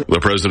vaccinated. The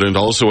president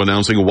also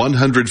announcing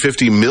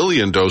 150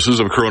 million doses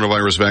of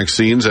coronavirus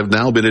vaccines have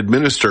now been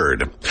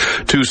administered.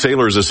 2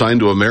 sailors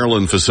assigned to a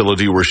Maryland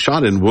facility were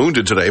shot and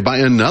wounded today by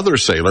another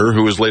sailor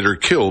who was later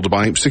killed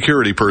by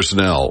security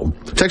personnel.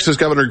 Texas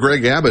Governor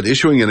Greg Abbott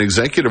issuing an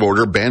executive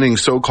order banning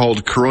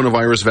so-called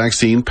coronavirus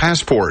vaccine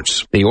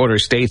passports. The order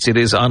states it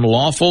is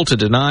unlawful to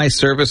deny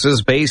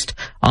services based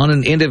on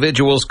an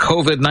individual's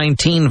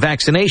COVID-19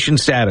 vaccination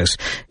status.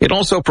 It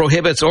also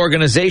prohibits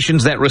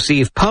organizations that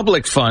receive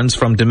public funds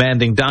from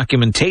demanding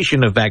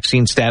documentation of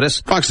vaccine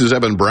status. Fox's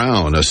Evan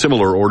Brown, a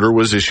similar order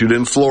was issued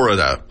in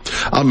Florida.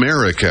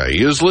 America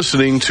is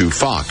listening to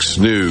Fox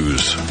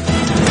News.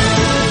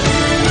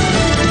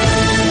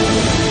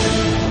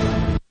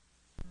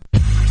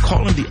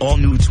 Calling the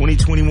all-new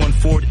 2021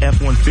 Ford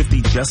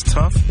F-150 just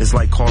tough is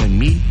like calling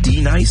me,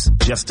 D-Nice,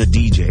 just a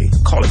DJ.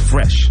 Call it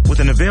fresh,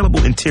 with an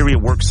available interior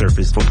work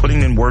surface for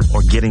putting in work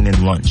or getting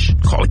in lunch.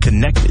 Call it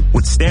connected,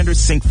 with standard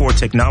Sync 4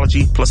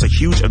 technology, plus a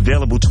huge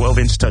available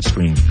 12-inch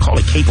touchscreen. Call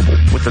it capable,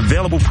 with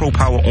available Pro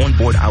Power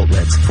onboard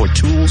outlets for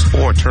tools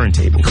or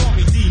turntables. Call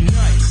me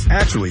D-Nice.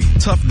 Actually,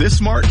 tough this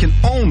smart can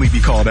only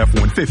be called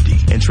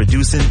F-150.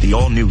 Introducing the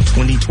all-new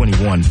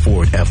 2021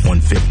 Ford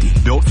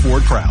F-150. Built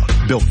Ford proud,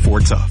 built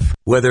Ford tough.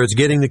 Whether it's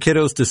getting the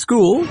kiddos to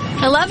school,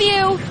 I love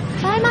you.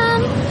 Bye,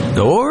 Mom.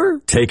 Or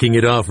taking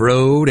it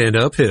off-road and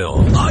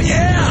uphill. Oh,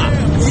 yeah!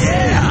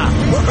 Yeah!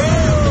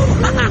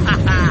 Woohoo!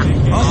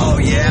 Oh,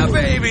 yeah,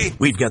 baby!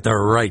 We've got the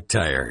right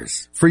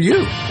tires for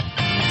you.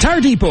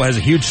 Tire Depot has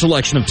a huge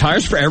selection of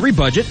tires for every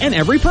budget and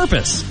every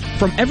purpose.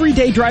 From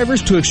everyday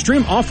drivers to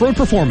extreme off-road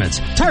performance,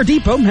 Tire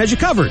Depot has you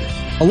covered.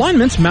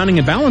 Alignments, mounting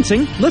and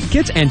balancing, lift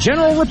kits, and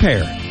general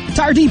repair.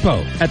 Tire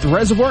Depot at the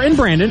Reservoir in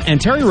Brandon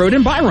and Terry Road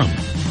in Byram.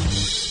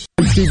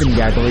 I'm Stephen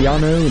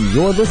Gagliano, and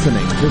you're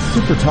listening to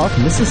Super Talk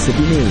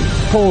Mississippi News.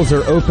 Polls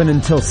are open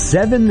until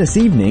 7 this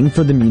evening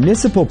for the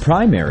municipal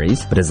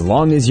primaries, but as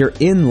long as you're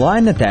in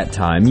line at that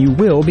time, you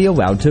will be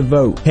allowed to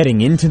vote.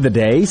 Heading into the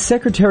day,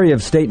 Secretary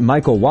of State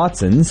Michael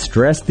Watson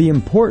stressed the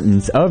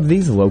importance of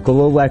these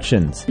local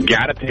elections. You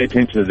got to pay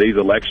attention to these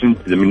elections.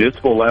 The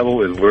municipal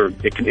level is where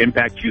it can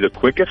impact you the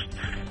quickest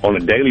on a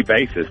daily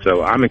basis.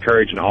 So I'm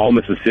encouraging all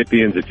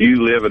Mississippians, if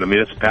you live in a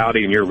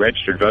municipality and you're a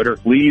registered voter,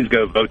 please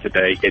go vote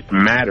today. It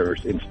matters.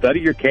 And study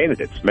your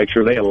candidates. Make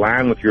sure they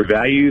align with your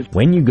values.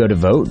 When you go to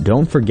vote,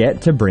 don't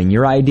forget to bring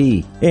your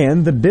ID.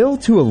 And the bill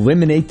to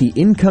eliminate the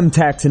income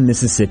tax in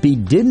Mississippi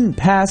didn't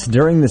pass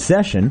during the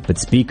session, but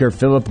Speaker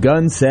Philip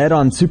Gunn said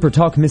on Super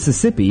Talk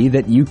Mississippi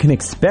that you can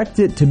expect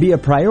it to be a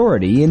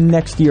priority in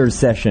next year's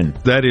session.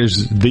 That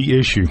is the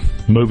issue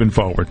moving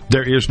forward.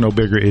 There is no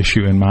bigger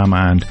issue in my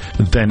mind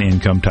than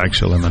income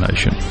tax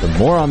elimination. For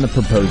more on the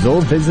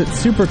proposal, visit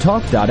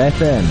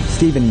supertalk.fm.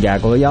 Stephen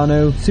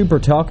Gagliano, Super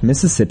Talk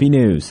Mississippi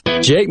News.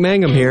 Jake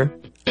Mangum here.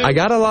 I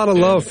got a lot of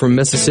love from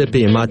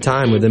Mississippi in my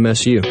time with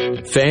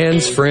MSU.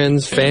 Fans,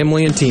 friends,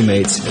 family, and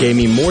teammates gave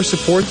me more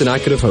support than I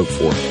could have hoped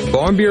for.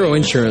 Farm Bureau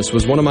Insurance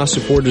was one of my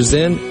supporters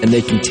then, and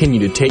they continue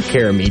to take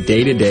care of me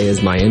day to day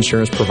as my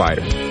insurance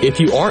provider. If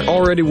you aren't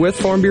already with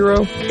Farm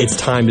Bureau, it's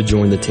time to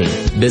join the team.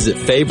 Visit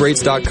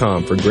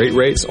favrates.com for great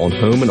rates on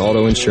home and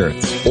auto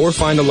insurance, or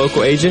find a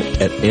local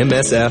agent at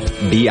msfbins.com.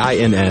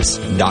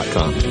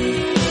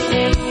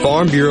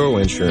 Farm Bureau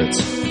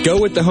Insurance. Go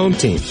with the home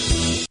team.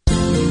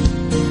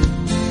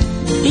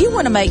 Do you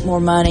want to make more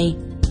money?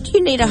 Do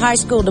you need a high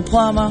school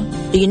diploma?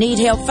 Do you need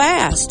help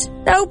fast?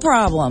 No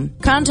problem.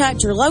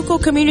 Contact your local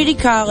community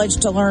college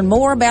to learn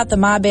more about the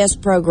My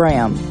Best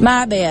program.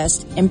 My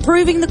Best,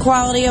 improving the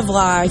quality of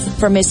life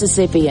for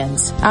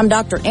Mississippians. I'm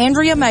Dr.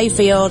 Andrea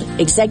Mayfield,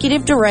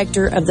 Executive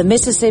Director of the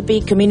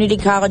Mississippi Community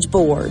College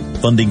Board.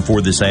 Funding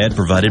for this ad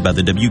provided by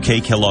the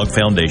W.K. Kellogg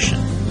Foundation.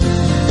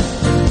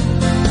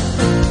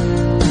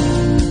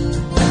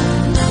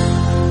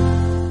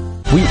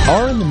 We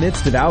are in the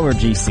midst of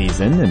allergy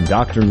season, and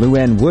Dr.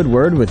 Luann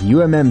Woodward with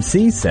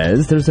UMMC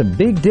says there's a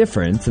big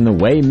difference in the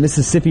way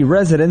Mississippi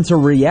residents are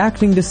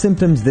reacting to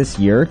symptoms this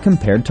year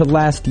compared to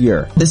last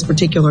year. This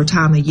particular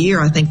time of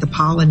year, I think the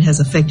pollen has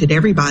affected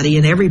everybody,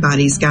 and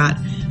everybody's got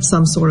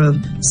some sort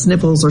of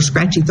sniffles or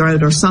scratchy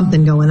throat or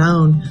something going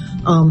on.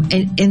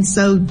 And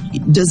so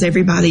does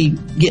everybody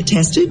get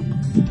tested?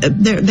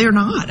 They're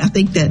not. I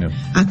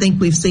think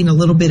we've seen a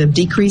little bit of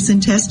decrease in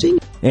testing.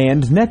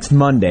 And next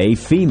Monday,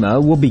 FEMA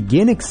will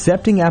begin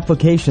accepting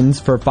applications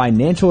for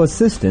financial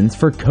assistance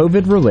for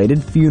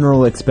COVID-related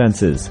funeral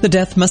expenses. The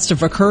death must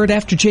have occurred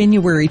after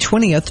January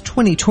 20th,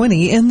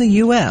 2020 in the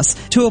U.S.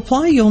 To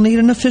apply, you'll need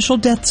an official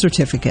death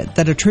certificate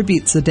that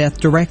attributes the death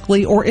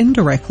directly or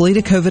indirectly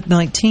to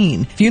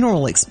COVID-19.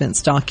 Funeral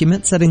expense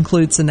documents that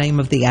includes the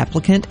name of the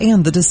applicant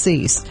and the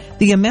deceased,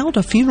 the amount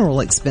of funeral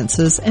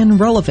expenses,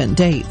 and relevant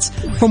dates.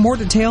 For more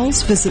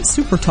details, visit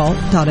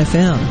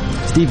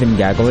supertalk.fm. Stephen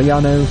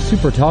Gagliano,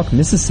 Super Talk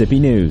Mississippi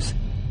News.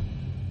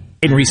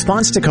 In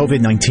response to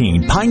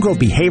COVID-19, Pine Grove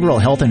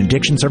Behavioral Health and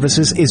Addiction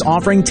Services is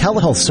offering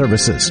telehealth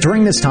services.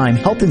 During this time,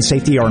 health and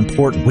safety are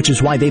important, which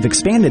is why they've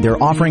expanded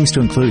their offerings to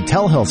include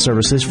telehealth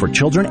services for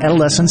children,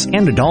 adolescents,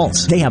 and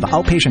adults. They have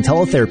outpatient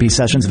teletherapy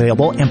sessions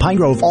available, and Pine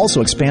Grove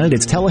also expanded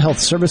its telehealth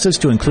services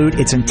to include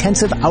its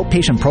intensive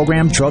outpatient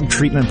program drug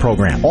treatment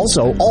program.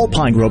 Also, all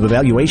Pine Grove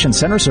Evaluation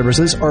Center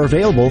services are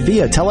available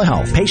via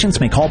telehealth. Patients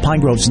may call Pine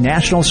Grove's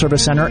National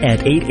Service Center at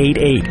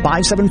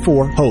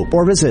 888-574-HOPE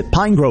or visit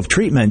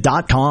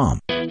pinegrovetreatment.com.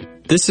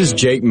 This is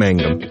Jake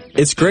Mangum.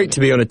 It's great to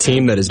be on a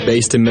team that is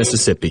based in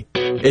Mississippi.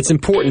 It's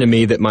important to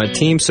me that my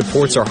team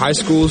supports our high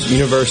schools,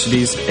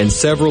 universities, and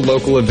several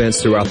local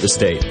events throughout the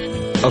state.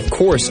 Of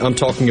course, I'm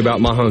talking about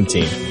my home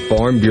team,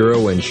 Farm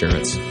Bureau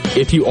Insurance.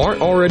 If you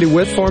aren't already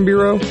with Farm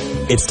Bureau,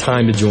 it's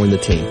time to join the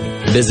team.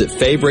 Visit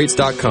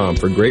favrates.com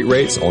for great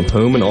rates on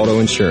home and auto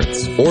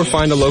insurance, or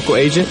find a local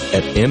agent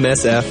at msfbins.com.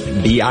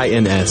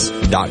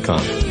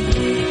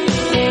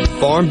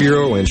 Farm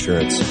Bureau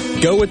Insurance.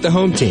 Go with the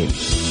home team.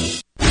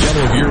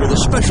 Gallo here with a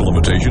special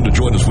invitation to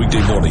join us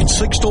weekday morning,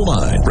 6 to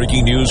 9.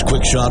 Breaking news,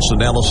 quick shots,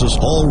 analysis,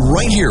 all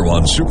right here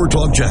on Super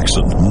Talk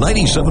Jackson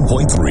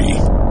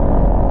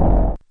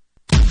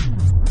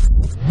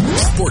 97.3.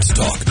 Sports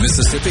Talk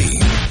Mississippi,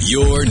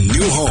 your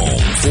new home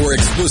for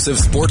exclusive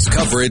sports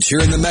coverage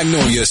here in the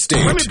Magnolia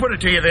State. Let me put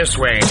it to you this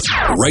way.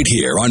 Right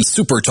here on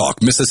Super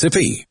Talk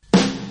Mississippi.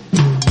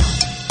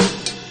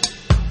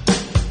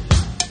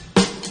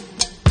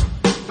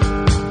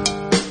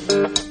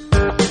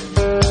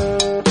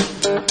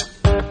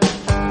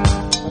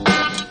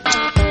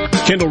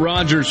 Kendall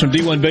Rogers from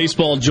D1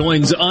 Baseball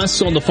joins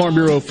us on the Farm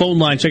Bureau phone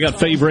line. Check out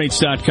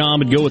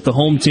favrates.com and go with the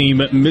home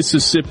team,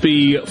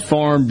 Mississippi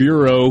Farm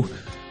Bureau.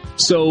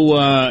 So,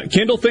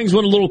 Kendall, things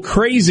went a little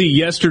crazy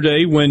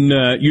yesterday when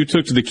you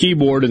took to the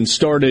keyboard and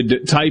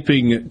started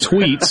typing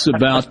tweets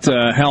about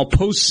how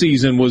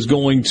postseason was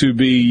going to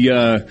be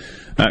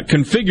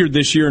configured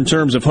this year in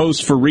terms of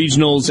hosts for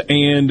regionals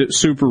and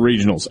super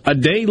regionals. A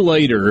day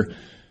later,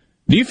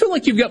 do you feel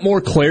like you've got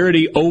more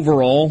clarity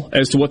overall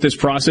as to what this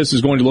process is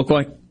going to look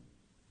like?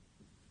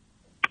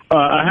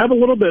 I have a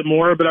little bit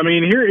more, but I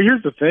mean,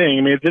 here's the thing.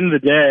 I mean, at the end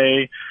of the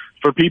day,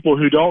 for people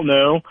who don't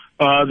know,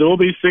 there will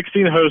be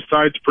 16 host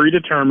sites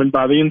predetermined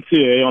by the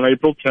NCAA on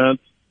April 10th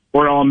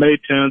or on May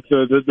 10th.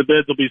 The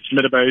bids will be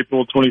submitted by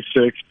April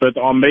 26th, but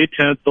on May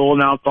 10th, they'll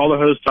announce all the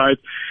host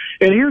sites.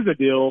 And here's the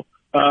deal.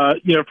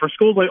 For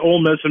schools like Ole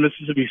Miss and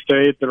Mississippi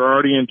State that are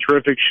already in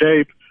terrific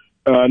shape,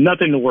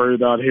 nothing to worry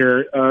about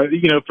here.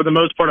 For the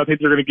most part, I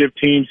think they're going to give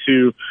teams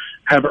who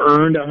have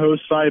earned a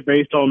host site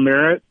based on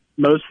merit,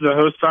 most of the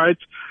host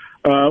sites.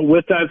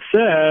 With that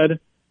said,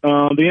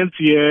 the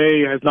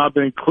NCAA has not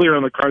been clear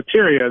on the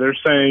criteria. They're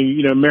saying,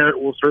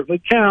 merit will certainly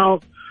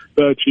count,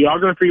 but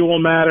geography will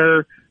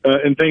matter,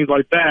 and things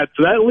like that.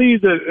 So that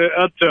leaves it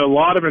up to a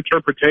lot of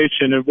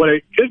interpretation. And what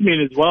it could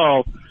mean as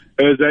well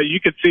is that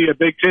you could see a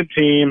Big Ten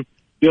team,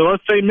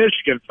 let's say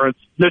Michigan, for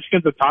instance.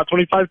 Michigan's a top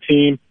 25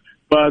 team,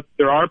 but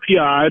their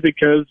RPI,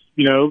 because,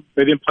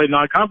 they didn't play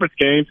non-conference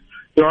games,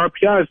 their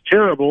RPI is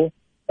terrible.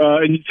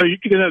 And so you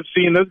could end up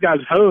seeing those guys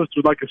host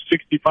with like a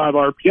 65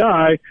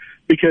 RPI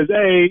because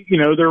A,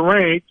 they're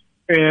ranked,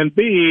 and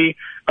B,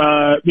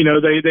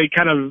 they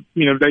kind of,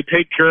 they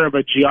take care of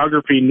a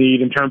geography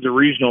need in terms of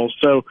regionals.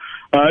 So,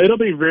 it'll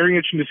be very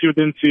interesting to see what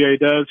the NCAA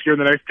does here in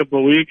the next couple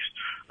of weeks,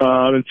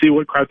 and see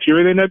what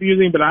criteria they end up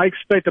using. But I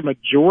expect a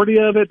majority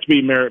of it to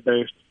be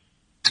merit-based.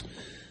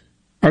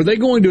 Are they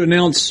going to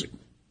announce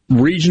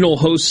regional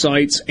host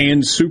sites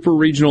and super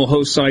regional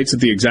host sites at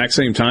the exact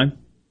same time?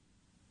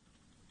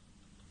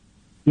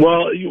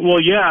 Well,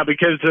 yeah,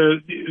 because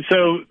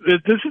so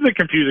this is the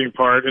confusing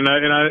part, and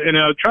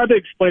I tried to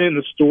explain it in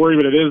the story,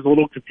 but it is a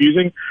little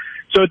confusing.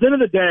 So at the end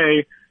of the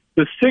day,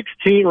 the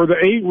 16 or the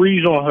 8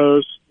 regional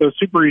hosts, the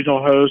super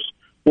regional hosts,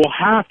 will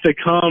have to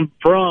come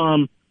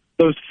from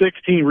those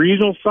 16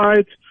 regional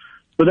sites,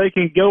 but they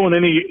can go in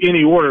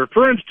any order.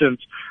 For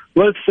instance,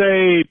 let's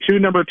say 2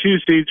 number 2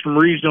 seeds from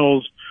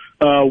regionals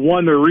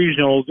won their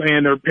regionals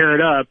and they're paired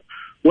up.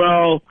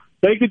 Well,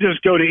 they could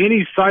just go to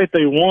any site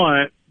they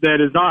want that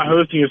is not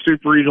hosting a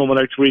super regional the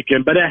next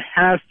weekend, but it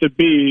has to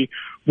be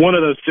one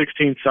of those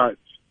 16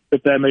 sites,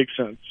 if that makes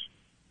sense.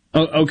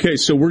 Okay,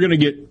 so we're going to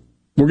get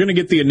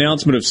the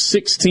announcement of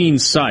 16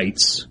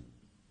 sites,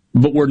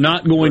 but we're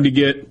not going to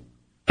get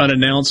an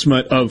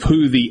announcement of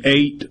who the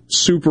 8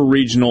 super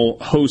regional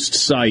host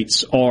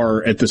sites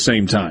are at the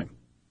same time.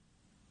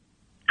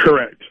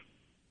 Correct.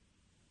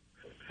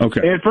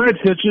 Okay. And for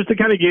instance, just to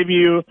kind of give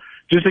you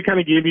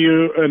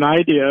an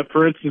idea,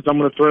 for instance, I'm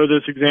going to throw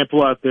this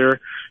example out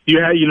there. You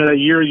had, that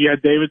year you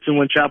had Davidson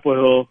win Chapel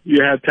Hill.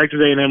 You had Texas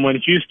A&M win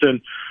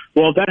Houston.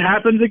 Well, if that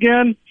happens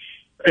again,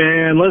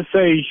 and let's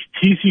say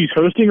TCU's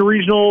hosting a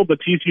regional, but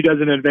TCU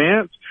doesn't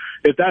advance,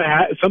 if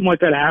that something like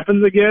that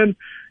happens again,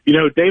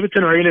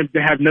 Davidson or A&M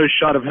have no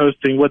shot of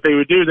hosting. What they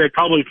would do, they'd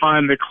probably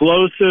find the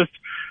closest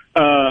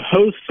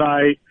host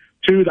site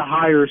to the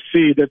higher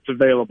seed that's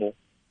available.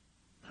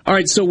 All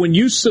right, so when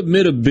you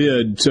submit a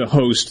bid to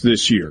host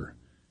this year,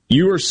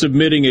 you are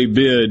submitting a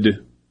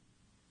bid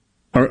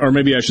Or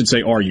maybe I should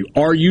say,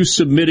 are you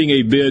submitting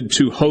a bid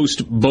to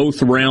host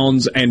both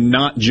rounds and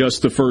not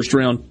just the first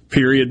round,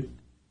 period?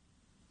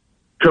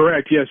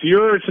 Correct, yes.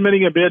 You're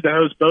submitting a bid to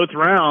host both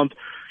rounds,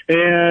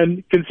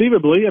 and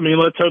conceivably, I mean,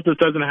 let's hope this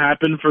doesn't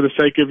happen for the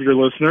sake of your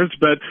listeners,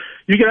 but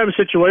you could have a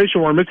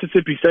situation where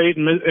Mississippi State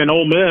and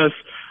Ole Miss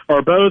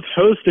are both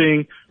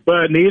hosting,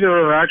 but neither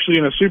are actually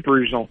in a super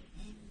regional.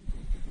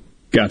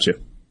 Gotcha.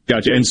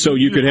 And so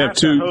you could have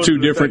two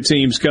different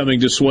teams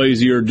coming to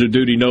Swayze or to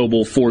Dudy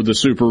Noble for the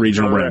super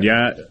regional round.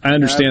 Yeah, I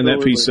understand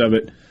that piece of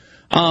it.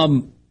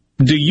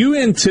 Do you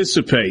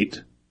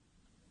anticipate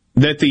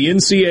that the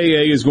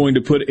NCAA is going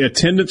to put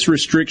attendance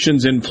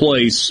restrictions in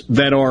place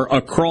that are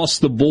across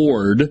the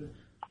board,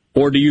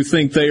 or do you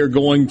think they are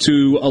going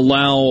to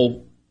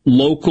allow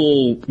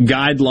local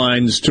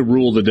guidelines to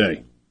rule the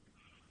day?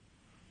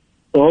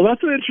 Well,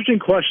 that's an interesting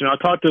question. I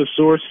talked to a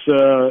source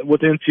with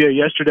the NCAA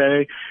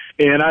yesterday,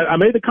 and I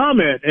made the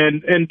comment,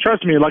 and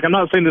trust me, like, I'm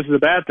not saying this is a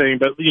bad thing,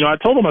 but, I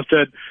told him, I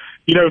said,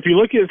 if you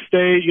look at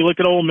State, you look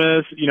at Ole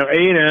Miss,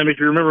 A&M, if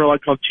you remember,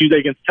 like, on Tuesday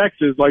against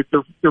Texas, like,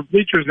 their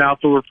bleachers now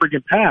so were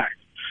freaking packed.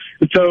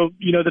 And so,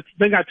 the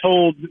thing I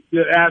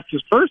asked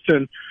this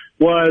person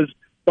was,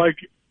 like,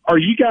 are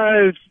you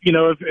guys,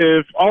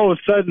 if all of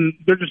a sudden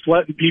they're just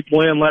letting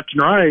people in left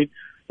and right,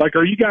 like,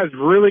 are you guys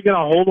really going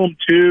to hold them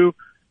to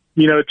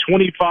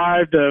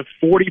 25 to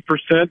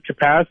 40%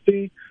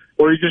 capacity?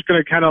 Or are you just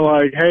going to kind of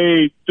like,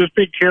 hey, just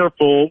be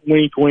careful,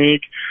 wink,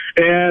 wink?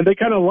 And they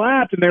kind of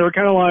laughed, and they were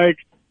kind of like,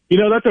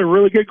 that's a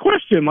really good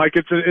question. Like,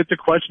 it's a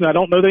question I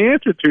don't know the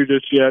answer to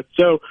just yet.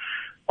 So,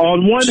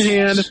 on one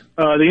hand,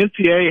 the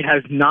NCAA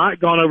has not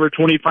gone over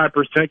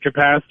 25%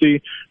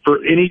 capacity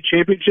for any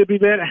championship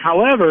event.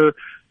 However,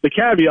 the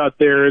caveat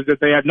there is that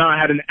they have not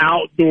had an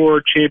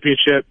outdoor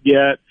championship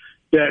yet.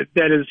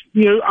 That is,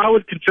 I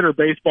would consider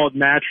baseball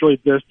naturally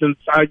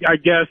distanced. I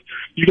guess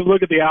you can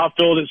look at the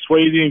outfield at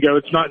Swayze and go,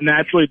 it's not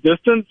naturally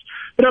distanced.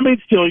 But, I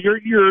mean, still,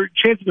 your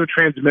chances of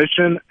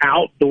transmission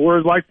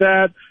outdoors like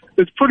that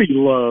is pretty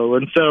low.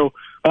 And so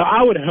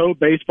I would hope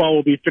baseball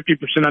will be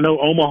 50%. I know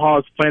Omaha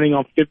is planning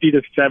on 50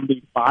 to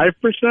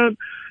 75%.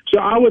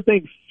 So I would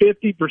think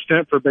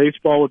 50% for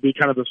baseball would be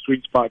kind of the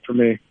sweet spot for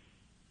me.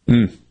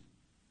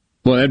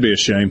 Well, that'd be a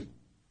shame.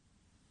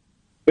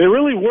 It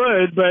really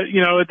would, but, at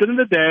the end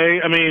of the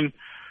day, I mean,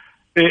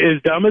 as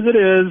dumb as it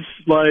is,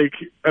 like,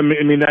 I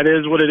mean, that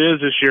is what it is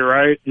this year,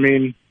 right? I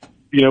mean,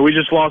 we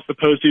just lost the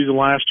postseason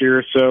last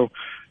year, so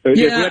I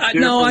get that.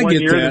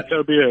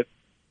 So be it.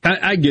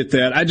 I get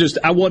that.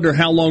 I wonder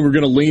how long we're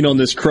going to lean on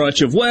this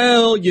crutch of,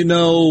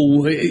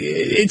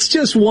 it's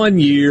just 1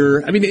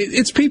 year. I mean,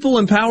 it's people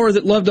in power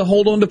that love to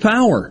hold on to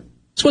power.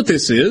 That's what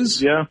this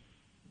is. Yeah.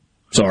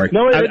 Sorry.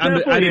 No,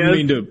 I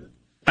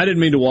didn't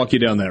mean to walk you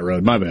down that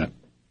road. My bad.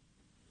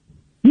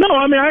 No,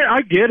 I mean,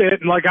 I get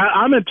it. Like,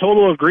 I'm in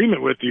total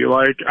agreement with you.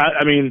 Like,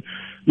 I'm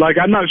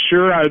not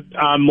sure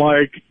I'm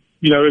like,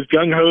 as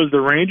gung-ho as the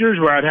Rangers,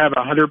 where I'd have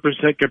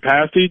 100%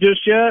 capacity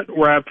just yet,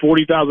 where I have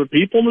 40,000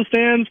 people in the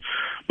stands.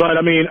 But,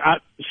 I mean,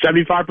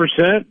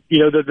 75%,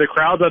 the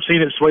crowds I've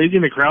seen at Swayze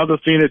and the crowds I've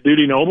seen at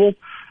Dudy Noble,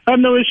 I have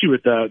no issue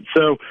with that.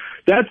 So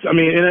that's, I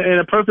mean, in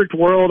a perfect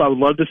world, I would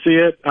love to see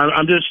it.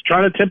 I'm just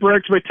trying to temper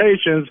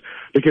expectations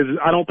because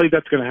I don't think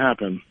that's going to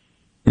happen.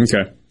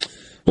 Okay.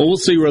 Well, we'll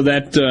see where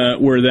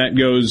that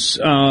goes.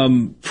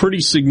 Pretty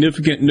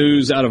significant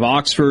news out of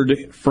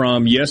Oxford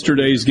from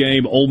yesterday's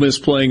game. Ole Miss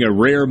playing a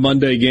rare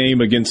Monday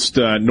game against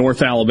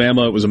North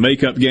Alabama. It was a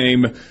makeup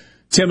game.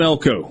 Tim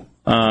Elko,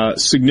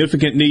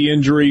 significant knee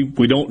injury.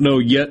 We don't know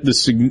yet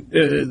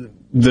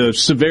the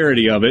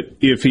severity of it,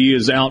 if he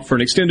is out for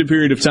an extended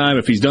period of time,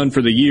 if he's done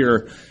for the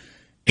year.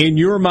 In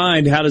your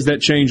mind, how does that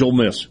change Ole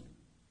Miss?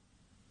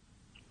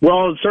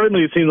 Well,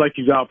 certainly it seems like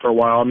he's out for a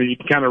while. I mean, you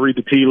can kind of read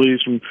the tea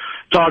leaves from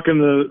talking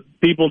to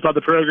people inside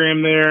the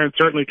program there and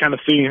certainly kind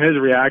of seeing his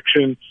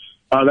reaction.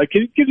 That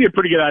gives you a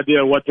pretty good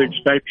idea of what to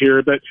expect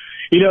here. But,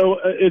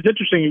 it's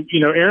interesting,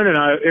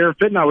 Aaron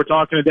Fitt and I were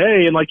talking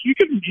today, and, like, you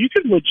could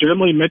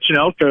legitimately mention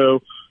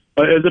Elko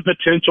as a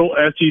potential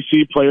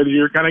SEC player of the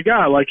year kind of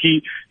guy. Like,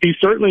 he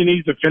certainly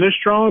needs to finish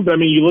strong, but, I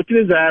mean, you look at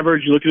his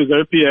average, you look at his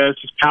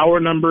OPS, his power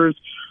numbers,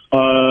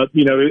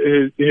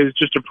 his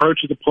just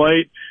approach at the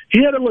plate.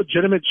 He had a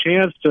legitimate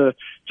chance to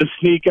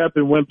sneak up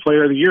and win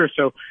player of the year.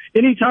 So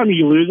anytime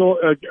you lose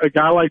a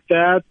guy like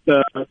that,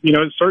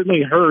 it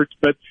certainly hurts.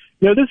 But,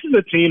 this is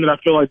a team that I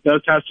feel like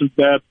does have some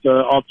depth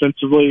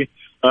offensively.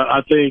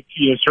 I think,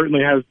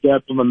 certainly has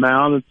depth on the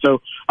mound. And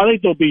so I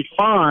think they'll be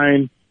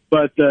fine.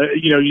 But,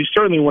 you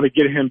certainly want to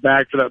get him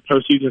back for that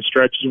postseason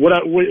stretch,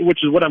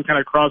 which is what I'm kind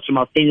of crossing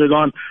my fingers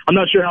on. I'm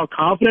not sure how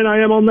confident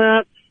I am on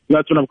that. But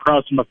that's what I'm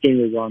crossing my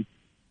fingers on.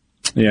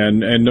 Yeah,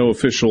 and no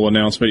official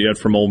announcement yet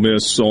from Ole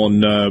Miss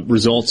on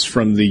results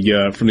from the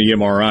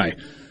MRI.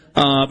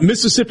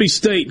 Mississippi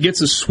State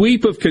gets a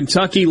sweep of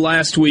Kentucky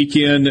last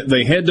weekend.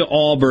 They head to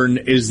Auburn.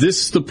 Is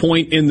this the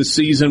point in the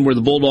season where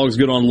the Bulldogs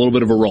get on a little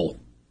bit of a roll?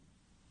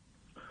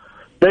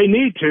 They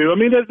need to. I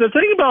mean, the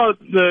thing about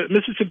the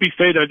Mississippi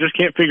State that I just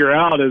can't figure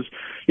out is,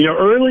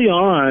 early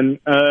on,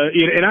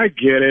 and I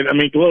get it. I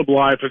mean, Globe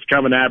Life is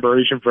kind of an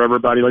aberration for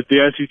everybody. Like,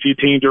 the SEC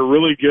teams are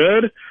really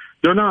good.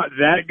 They're not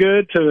that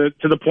good to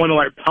the point of,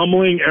 like,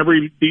 pummeling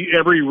every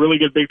really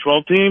good Big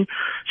 12 team.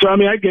 So, I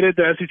mean, I get it.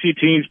 The SEC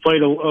teams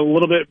played a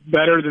little bit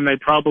better than they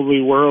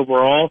probably were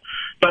overall.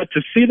 But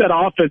to see that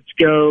offense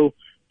go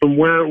from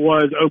where it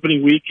was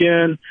opening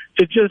weekend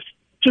to just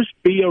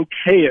be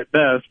okay at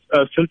best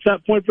since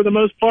that point for the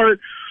most part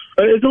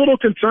is a little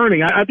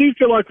concerning. I do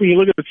feel like when you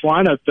look at this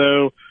lineup,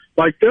 though,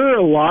 like, there are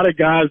a lot of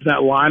guys in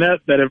that lineup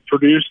that have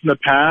produced in the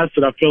past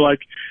that I feel like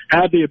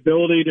have the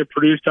ability to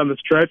produce down the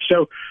stretch.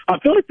 So I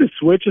feel like the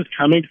switch is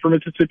coming for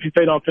Mississippi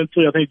State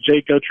offensively. I think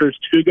Jake Gotcher is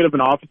too good of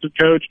an offensive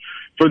coach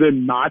for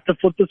them not to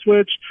flip the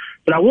switch.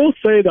 But I will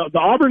say that the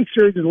Auburn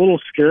series is a little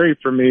scary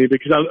for me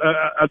because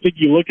I think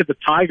you look at the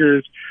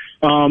Tigers,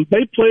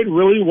 they played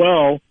really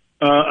well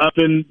up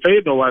in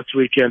Fayetteville last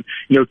weekend.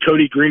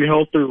 Cody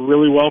Greenhill threw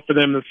really well for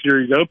them in the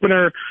series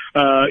opener.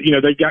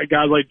 They've got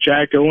guys like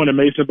Jack Owen and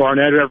Mason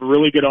Barnett who have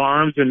really good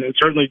arms, and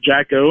certainly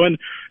Jack Owen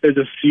is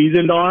a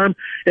seasoned arm.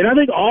 And I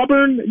think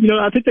Auburn,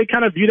 I think they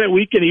kind of view that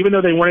weekend, even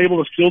though they weren't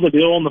able to seal the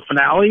deal in the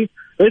finale,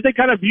 I think they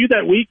kind of view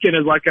that weekend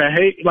as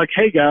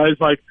hey guys,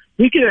 like,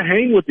 we can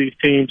hang with these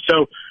teams.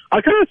 So I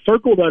kind of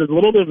circled that as a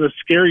little bit of a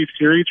scary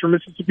series for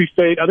Mississippi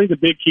State. I think the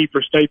big key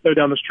for State, though,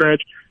 down the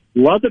stretch,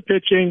 love the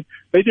pitching.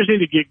 They just need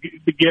to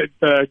get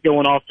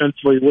going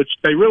offensively, which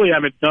they really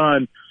haven't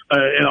done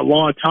in a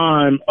long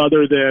time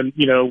other than,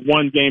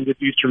 one game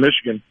against Eastern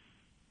Michigan.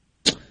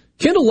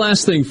 Kendall,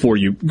 last thing for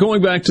you.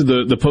 Going back to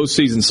the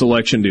postseason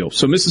selection deal.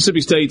 So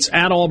Mississippi State's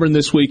at Auburn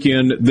this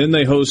weekend, then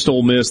they host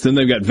Ole Miss, then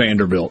they've got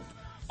Vanderbilt.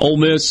 Ole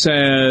Miss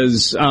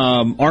has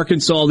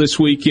Arkansas this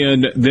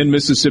weekend, then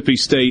Mississippi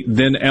State,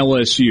 then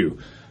LSU.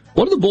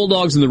 What do the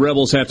Bulldogs and the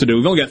Rebels have to do?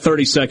 We've only got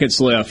 30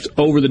 seconds left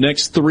over the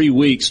next 3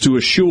 weeks to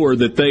assure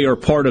that they are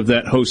part of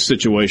that host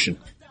situation.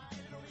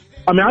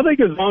 I mean, I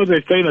think as long as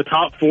they stay in the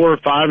top 4 or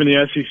 5 in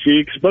the SEC,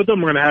 because both of them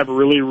are going to have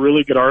really,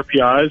 really good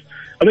RPIs,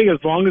 I think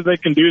as long as they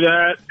can do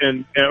that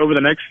and over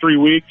the next 3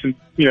 weeks and,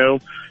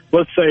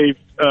 let's say,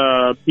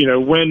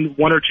 win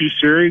 1 or 2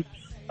 series,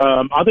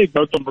 I think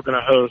both of them are going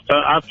to host.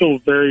 I feel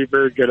very,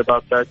 very good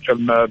about that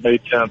come May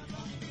 10th.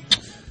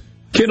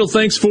 Kendall,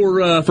 thanks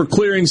for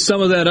clearing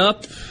some of that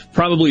up.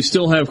 Probably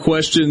still have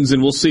questions,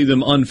 and we'll see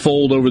them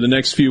unfold over the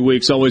next few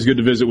weeks. Always good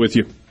to visit with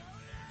you.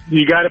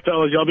 You got it,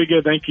 fellas. Y'all be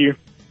good. Thank you.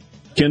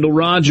 Kendall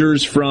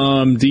Rogers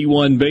from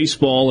D1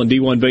 Baseball and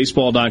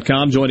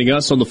D1Baseball.com joining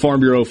us on the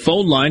Farm Bureau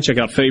phone line. Check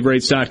out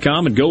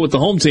favorites.com and go with the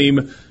home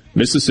team,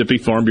 Mississippi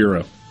Farm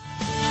Bureau.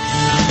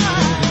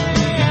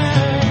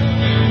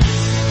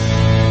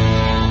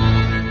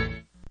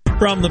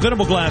 From the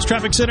Venable Glass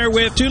Traffic Center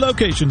with 2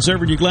 locations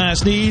serving your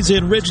glass needs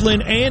in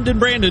Ridgeland and in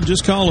Brandon.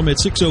 Just call them at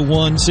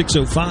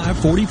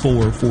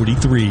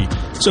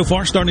 601-605-4443. So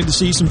far, starting to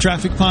see some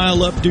traffic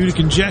pile up due to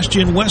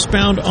congestion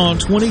westbound on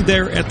 20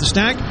 there at the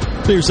Stack.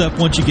 Clears up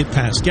once you get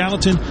past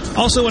Gallatin.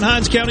 Also in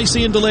Hinds County,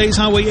 seeing delays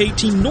Highway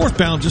 18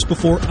 northbound just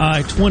before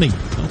I-20.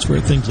 Elsewhere,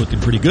 things looking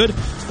pretty good.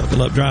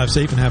 Buckle up, drive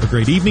safe, and have a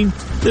great evening.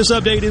 This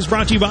update is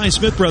brought to you by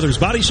Smith Brothers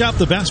Body Shop,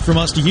 the best from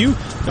us to you.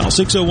 Call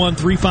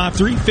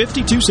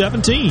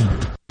 601-353-5217.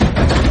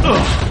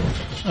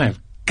 I've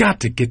got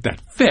to get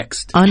that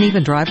fixed.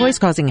 Uneven driveways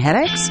causing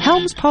headaches?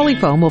 Helms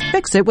Polyfoam will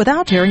fix it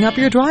without tearing up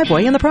your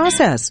driveway in the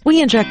process.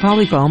 We inject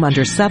Polyfoam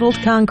under settled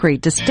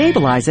concrete to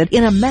stabilize it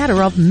in a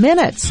matter of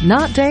minutes,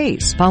 not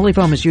days.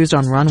 Polyfoam is used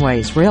on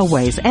runways,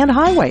 railways, and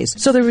highways,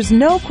 so there is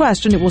no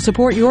question it will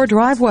support your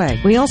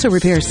driveway. We also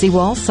repair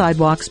seawalls,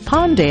 sidewalks,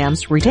 pond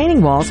dams,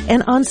 retaining walls,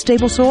 and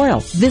unstable soil.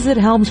 Visit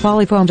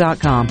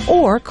HelmsPolyfoam.com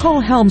or call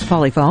Helms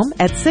Polyfoam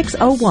at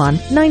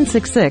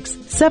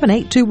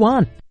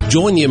 601-966-7821.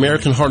 Join the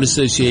American Heart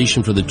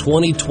Association for the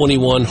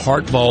 2021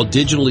 Heartball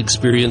Digital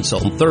Experience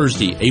on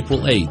Thursday, April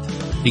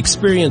 8th.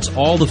 Experience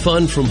all the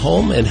fun from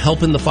home and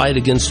help in the fight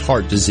against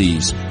heart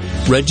disease.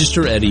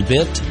 Register at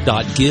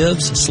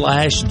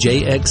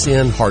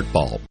event.gives/JXN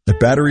Heartball. At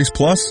Batteries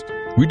Plus,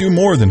 we do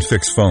more than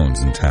fix phones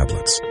and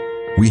tablets.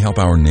 We help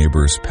our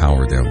neighbors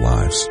power their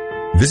lives.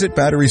 Visit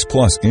Batteries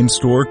Plus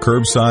in-store,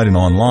 curbside, and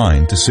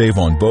online to save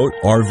on boat,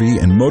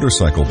 RV, and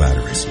motorcycle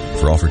batteries.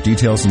 For offer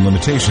details and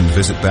limitations,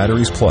 visit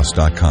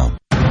batteriesplus.com.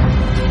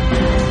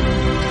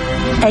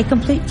 A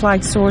Complete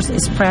Flag Source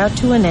is proud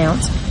to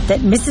announce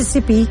that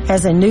Mississippi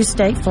has a new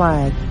state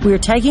flag. We are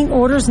taking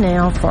orders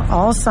now for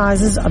all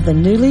sizes of the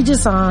newly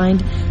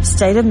designed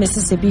State of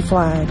Mississippi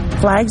flag.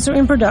 Flags are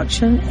in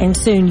production, and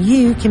soon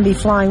you can be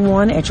flying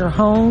one at your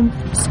home,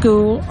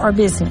 school, or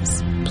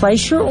business.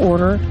 Place your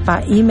order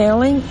by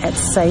emailing at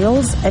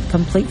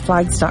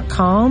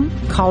sales@completeflags.com,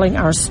 calling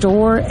our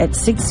store at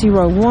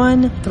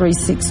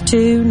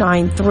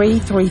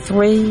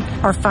 601-362-9333,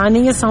 or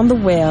finding us on the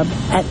web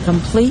at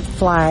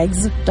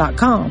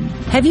completeflags.com.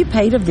 Have you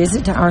paid a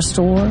visit to our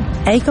store?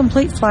 A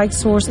Complete Flag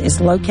Source is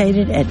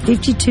located at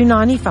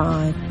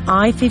 5295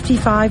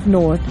 I-55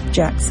 North,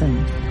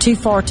 Jackson. Too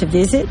far to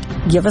visit?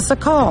 Give us a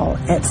call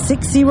at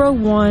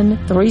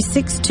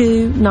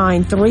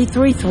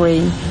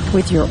 601-362-9333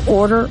 with your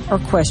order or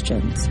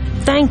questions.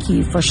 Thank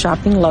you for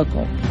shopping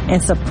local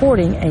and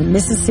supporting a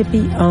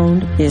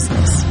Mississippi-owned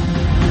business.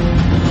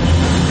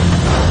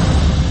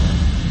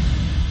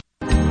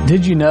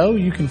 Did you know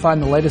you can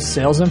find the latest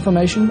sales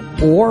information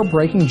or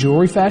breaking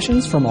jewelry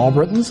fashions from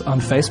Albritton's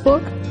on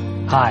Facebook?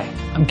 Hi,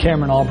 I'm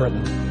Cameron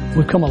Albritton.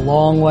 We've come a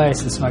long way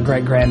since my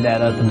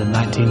great-granddad opened in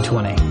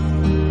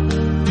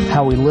 1920.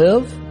 How we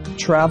live,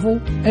 travel,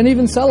 and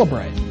even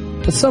celebrate.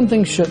 But some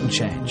things shouldn't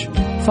change.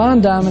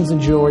 Fine diamonds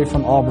and jewelry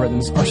from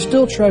Albritton's are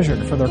still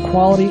treasured for their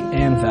quality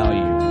and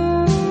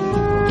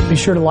value. Be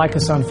sure to like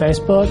us on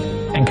Facebook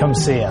and come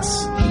see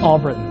us.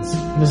 Albritton's,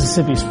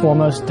 Mississippi's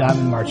foremost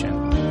diamond merchant.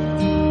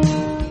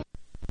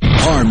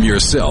 Arm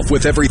yourself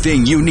with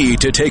everything you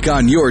need to take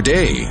on your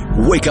day.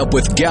 Wake up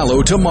with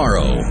Gallo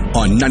tomorrow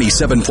on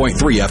 97.3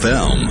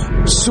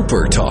 FM.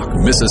 Super Talk,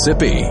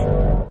 Mississippi. Take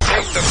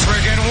the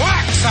friggin'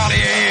 wax out of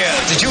your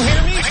ears. Did you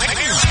hear me?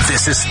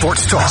 This is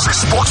Sports Talk.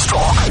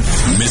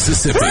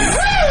 Mississippi.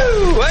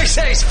 Woo! I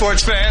say,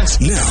 sports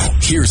fans. Now,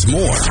 here's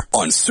more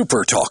on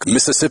Super Talk,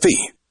 Mississippi.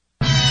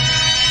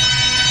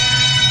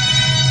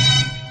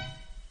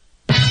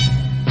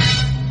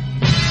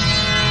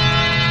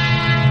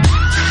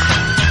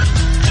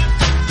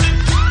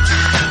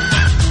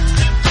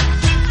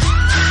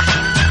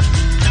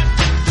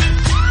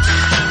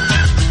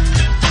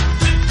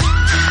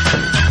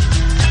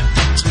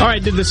 All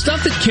right, did the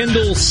stuff that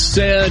Kendall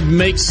said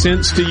make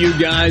sense to you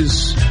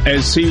guys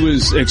as he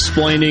was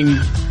explaining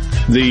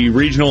the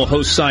regional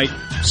host site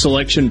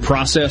selection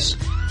process?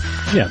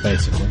 Yeah,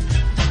 basically.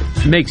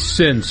 Makes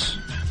sense.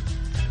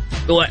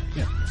 What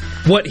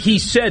he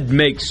said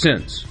makes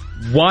sense.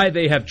 Why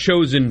they have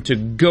chosen to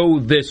go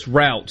this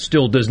route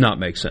still does not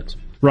make sense.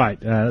 Right,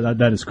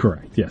 that is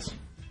correct, yes.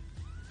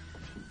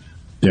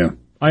 Yeah.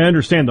 I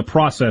understand the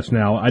process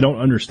now. I don't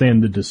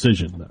understand the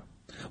decision, though.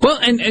 Well,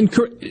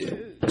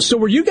 so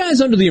were you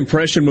guys under the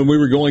impression when we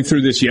were going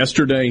through this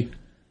yesterday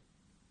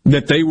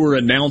that they were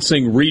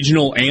announcing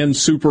regional and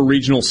super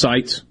regional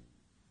sites?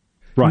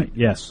 Right,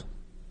 yes.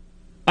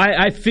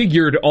 I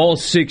figured all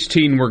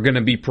 16 were going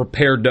to be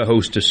prepared to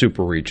host a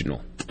super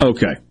regional.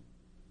 Okay.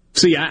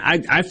 See,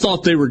 I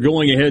thought they were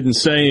going ahead and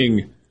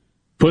saying,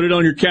 put it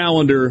on your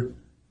calendar,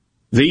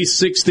 these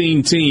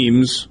 16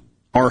 teams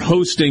are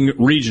hosting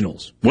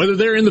regionals. Whether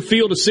they're in the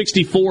field of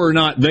 64 or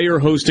not, they are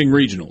hosting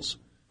regionals.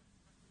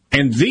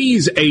 And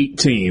these 8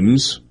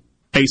 teams,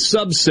 a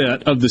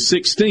subset of the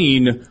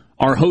 16,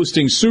 are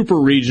hosting super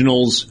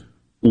regionals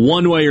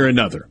one way or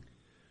another.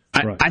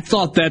 I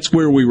thought that's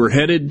where we were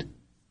headed.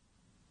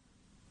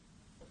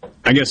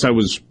 I guess I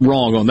was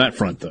wrong on that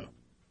front, though.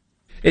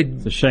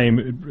 It's a shame.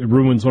 It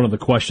ruins one of the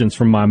questions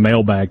from my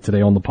mailbag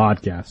today on the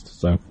podcast.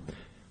 So,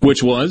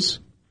 which was?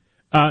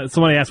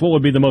 Somebody asked, what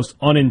would be the most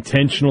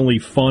unintentionally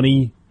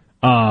funny,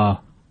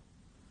 what's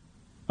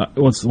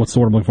the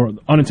word I'm looking for?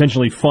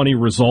 Unintentionally funny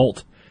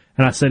result.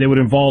 And I said it would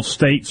involve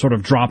State sort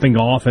of dropping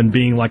off and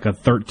being like a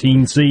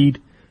 13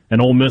 seed, and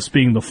Ole Miss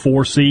being the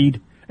 4 seed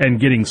and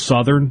getting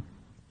Southern,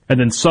 and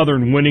then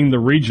Southern winning the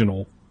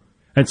regional.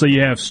 And so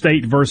you have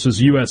State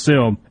versus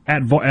USM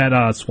at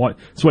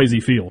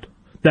Swayze Field.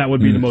 That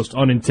would be the most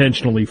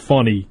unintentionally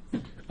funny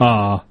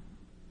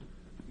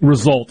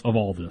result of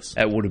all this.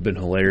 That would have been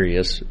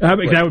hilarious.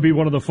 That would be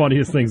one of the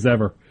funniest things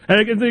ever.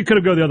 And it could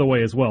have gone the other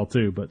way as well,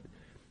 too, but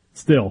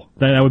still,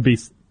 that would be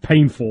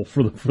painful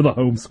for the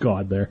home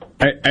squad there.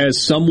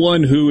 As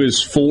someone who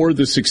is for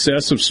the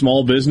success of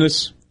small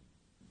business,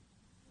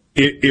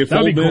 if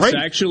Ole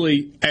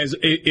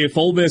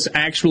Miss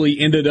actually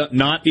ended up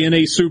not in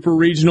a super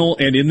regional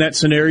and in that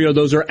scenario,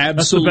 those are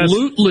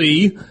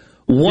absolutely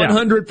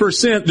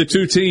 100% the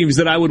 2 teams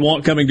that I would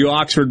want coming to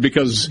Oxford,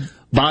 because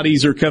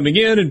bodies are coming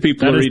in and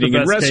people are eating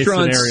in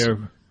restaurants,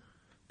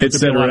 et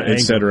cetera, et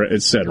cetera,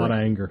 et cetera. A lot of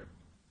anger.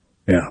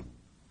 Yeah.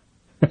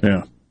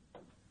 Yeah.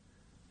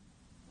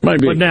 Might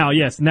be. But now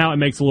it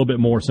makes a little bit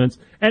more sense.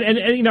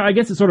 And I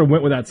guess it sort of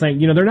went without saying,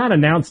 they're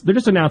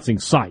just announcing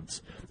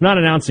sites. They're not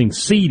announcing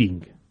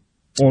seeding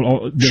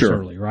this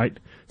early, right?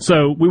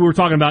 So we were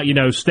talking about,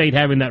 State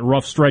having that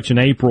rough stretch in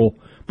April,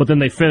 but then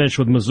they finished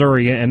with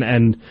Missouri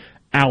and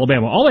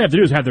Alabama. All they have to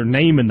do is have their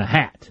name in the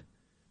hat,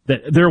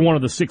 that they're one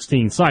of the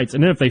 16 sites.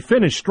 And then if they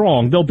finish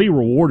strong, they'll be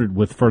rewarded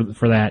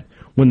for that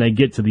when they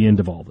get to the end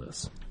of all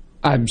this.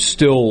 I'm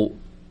still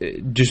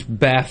just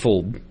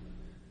baffled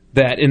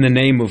that in the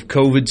name of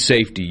COVID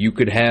safety, you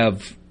could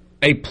have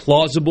a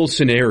plausible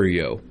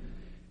scenario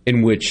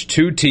in which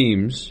 2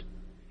 teams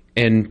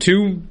and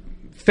 2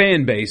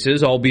 fan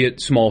bases, albeit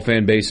small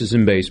fan bases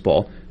in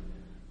baseball,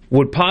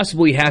 would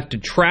possibly have to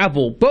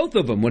travel, both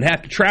of them would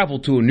have to travel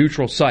to a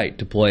neutral site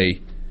to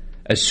play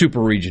a super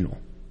regional.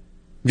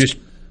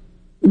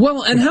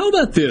 Well, and how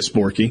about this,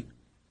 Borky?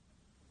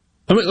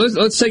 I mean,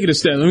 let's take it a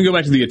step. Let me go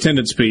back to the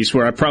attendance piece,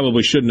 where I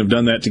probably shouldn't have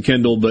done that to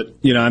Kendall, but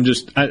I'm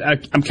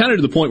kind of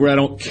to the point where I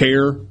don't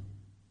care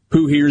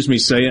who hears me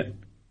say it.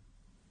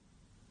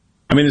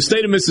 I mean, the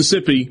state of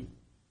Mississippi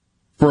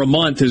for a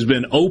month has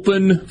been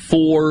open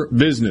for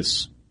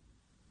business.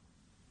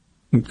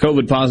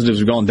 COVID positives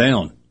have gone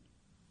down.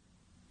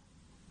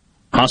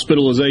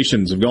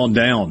 Hospitalizations have gone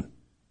down.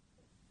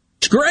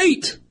 It's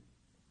great.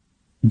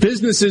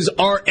 Businesses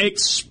are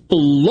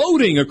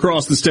exploding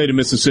across the state of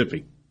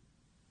Mississippi.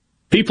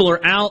 People are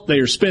out, they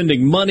are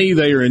spending money,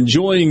 they are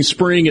enjoying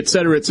spring, et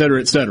cetera, et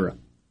cetera, et cetera.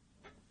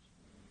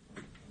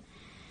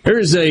 There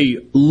is a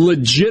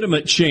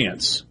legitimate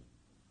chance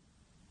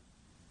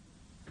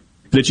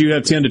that you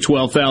have 10 to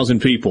 12,000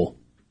 people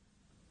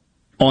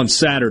on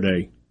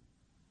Saturday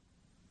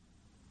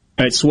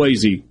at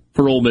Swayze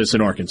for Ole Miss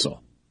in Arkansas.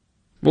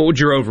 What would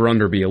your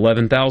over-under be,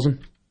 11,000?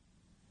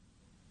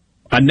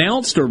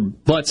 Announced or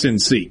butts in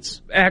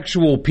seats?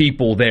 Actual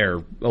people there,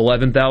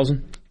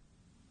 11,000?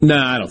 No,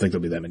 I don't think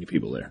there'll be that many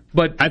people there.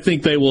 But I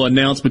think they will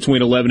announce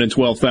between 11 and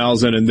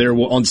 12,000, and there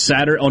will on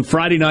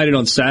Friday night and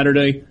on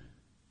Saturday,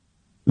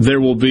 there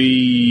will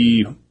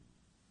be,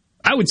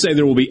 I would say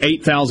there will be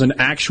 8,000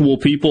 actual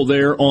people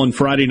there on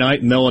Friday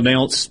night, and they'll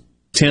announce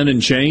 10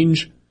 and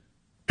change.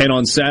 And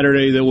on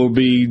Saturday, there will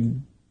be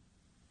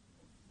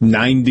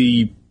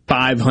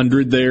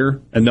 9,500 there,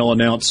 and they'll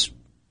announce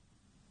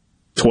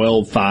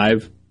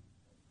 12,500.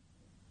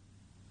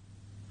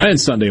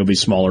 And Sunday will be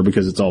smaller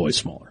because it's always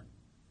smaller.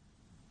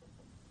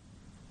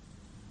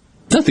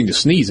 Nothing to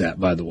sneeze at,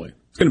 by the way.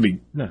 It's going to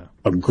be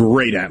a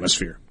great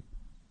atmosphere.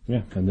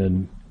 Yeah, and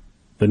then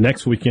the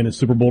next weekend is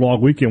Super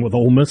Bulldog weekend with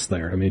Ole Miss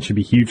there. I mean, it should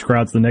be huge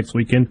crowds the next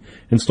weekend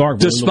in Starkville.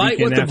 Despite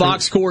what the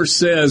box score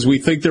says, we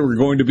think there were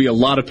going to be a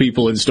lot of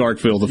people in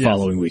Starkville the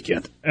following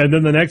weekend. And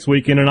then the next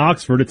weekend in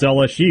Oxford, it's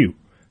LSU.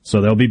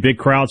 So there'll be big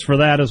crowds for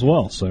that as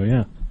well. So,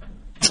 yeah.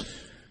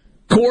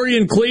 Corey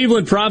in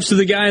Cleveland, props to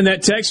the guy in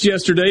that text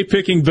yesterday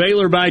picking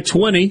Baylor by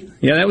 20.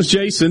 Yeah, that was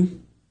Jason.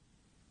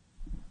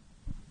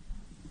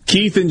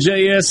 Keith in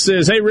JS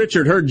says, hey,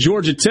 Richard, heard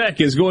Georgia Tech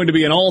is going to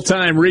be an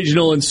all-time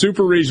regional and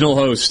super regional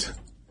host.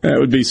 That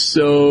would be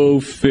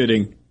so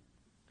fitting.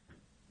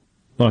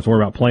 Don't have to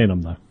worry about playing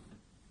them, though.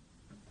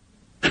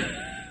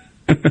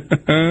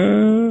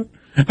 I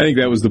think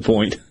that was the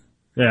point.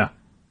 Yeah.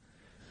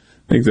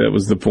 I think that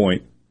was the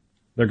point.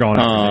 They're going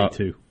out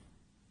today, too.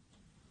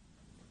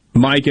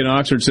 Mike in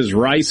Oxford says,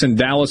 Rice and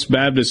Dallas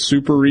Baptist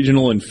super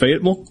regional in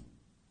Fayetteville.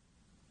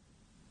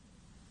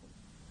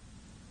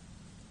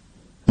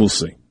 We'll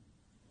see.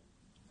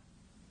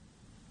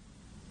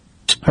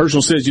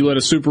 Herschel says you let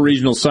a super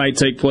regional site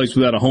take place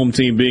without a home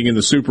team being in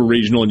the super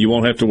regional, and you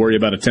won't have to worry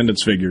about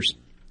attendance figures.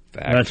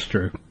 Fact. That's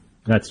true.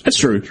 That's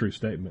true. A true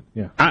statement.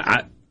 Yeah.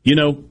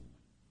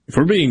 If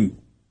we're being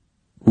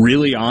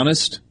really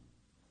honest,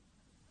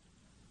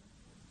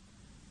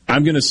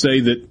 I'm going to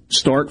say that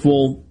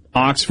Starkville,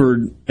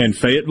 Oxford, and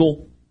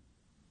Fayetteville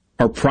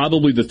are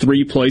probably the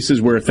three places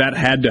where if that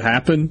had to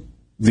happen,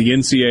 the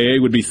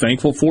NCAA would be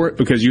thankful for it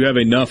because you have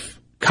enough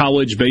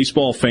college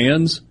baseball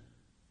fans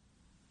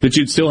that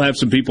you'd still have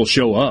some people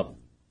show up.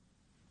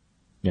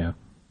 Yeah.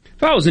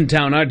 If I was in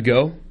town, I'd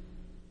go.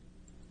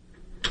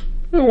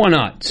 Why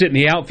not? Sit in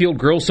the outfield,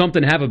 grill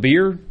something, have a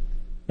beer?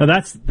 Now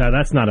that's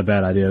not a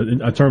bad idea in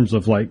terms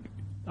of, like,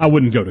 I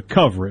wouldn't go to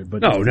cover it,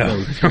 but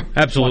no,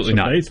 absolutely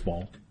not.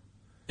 Baseball.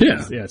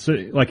 Yeah. Yeah. So,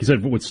 like you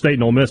said, with State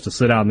and Ole Miss to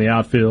sit out in the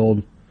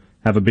outfield,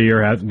 have a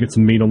beer, get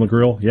some meat on the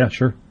grill. Yeah,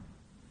 sure.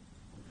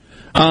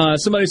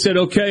 Somebody said,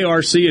 okay,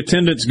 RC,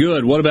 attendance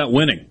good. What about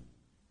winning?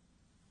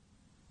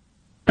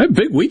 A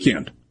big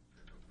weekend.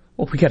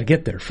 Well, we got to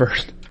get there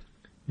first.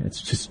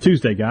 It's just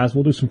Tuesday, guys.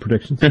 We'll do some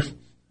predictions.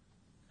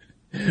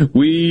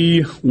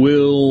 We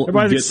will.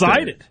 Everybody's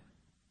excited.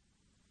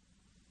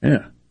 There.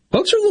 Yeah.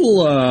 Folks are a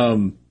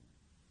little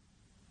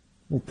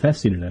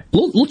testy today. A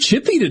little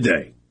chippy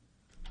today.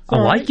 I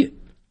like it.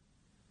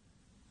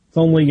 It's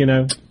only,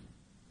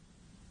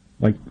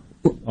 like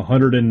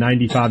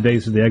 195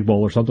 days to the Egg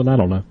Bowl or something. I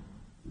don't know.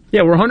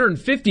 Yeah, we're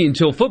 150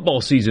 until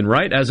football season,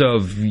 right? As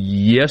of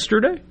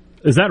yesterday?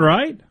 Is that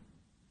right?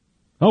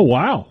 Oh,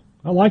 wow.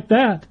 I like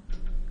that.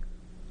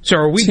 So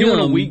are we doing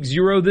a week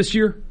 0 this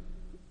year?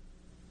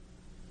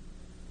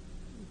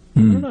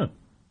 I don't know.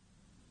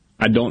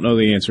 I don't know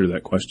the answer to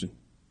that question.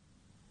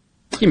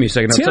 Give me a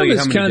second. I'll tell you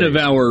how many kind days. Of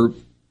our.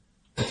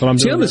 That's what I'm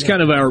doing. Tim is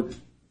kind of our.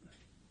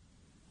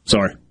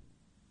 Sorry.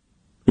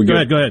 Go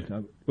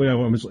ahead.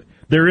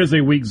 There is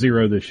a week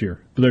 0 this year.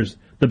 But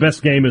the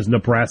best game is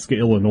Nebraska,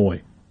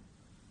 Illinois.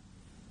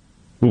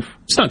 Oof.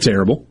 It's not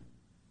terrible.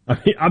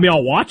 I mean,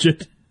 I'll watch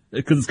it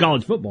because it's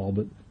college football,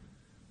 but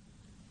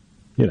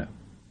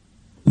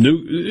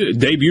New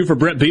debut for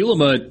Brett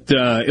Bielema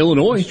at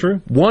Illinois. That's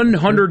true.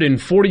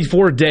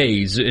 144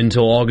 days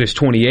until August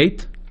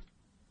 28th.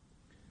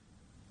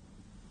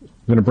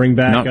 Going to bring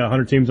back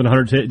 100 teams in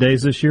 100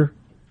 days this year?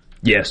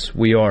 Yes,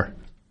 we are.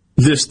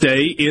 This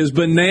day is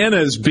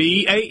bananas.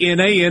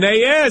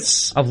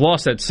 BANANAS. I've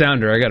lost that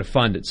sounder. I got to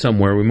find it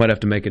somewhere. We might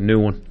have to make a new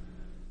one.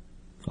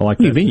 I like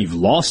that. What do you mean you've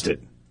lost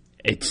it?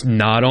 It's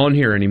not on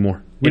here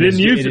anymore. We didn't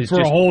use it for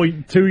a whole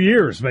 2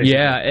 years, basically.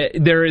 Yeah,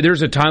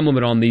 there's a time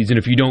limit on these, and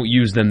if you don't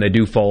use them, they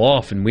do fall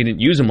off. And we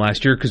didn't use them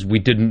last year because we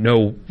didn't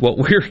know what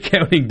we were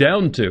counting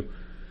down to.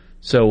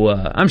 So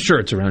I'm sure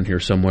it's around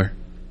here somewhere.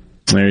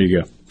 There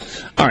you go.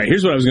 All right,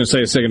 here's what I was going to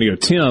say a second ago.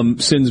 Tim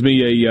sends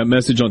me a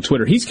message on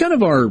Twitter. He's kind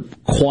of our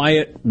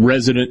quiet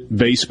resident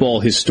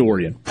baseball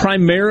historian,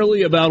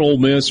 primarily about Ole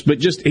Miss, but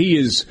just he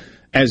is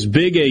as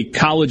big a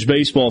college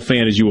baseball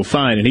fan as you will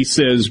find. And he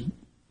says,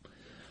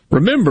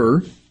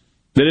 remember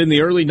that in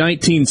the early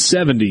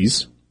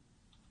 1970s,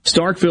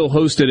 Starkville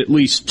hosted at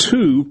least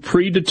 2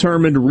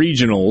 predetermined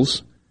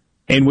regionals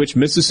in which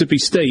Mississippi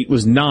State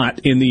was not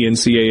in the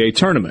NCAA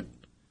tournament.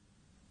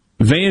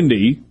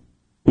 Vandy,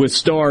 with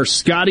star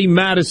Scotty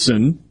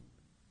Madison,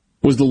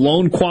 was the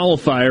lone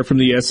qualifier from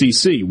the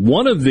SEC.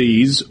 One of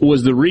these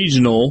was the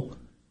regional,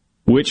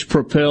 which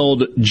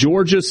propelled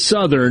Georgia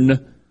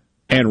Southern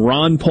and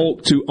Ron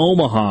Polk to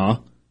Omaha,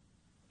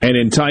 and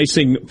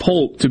enticing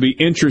Polk to be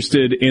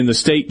interested in the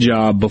state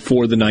job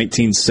before the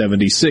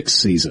 1976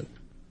 season.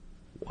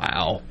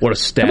 Wow, what a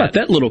stat. How about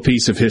that little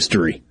piece of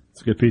history?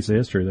 It's a good piece of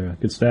history there.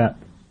 Good stat.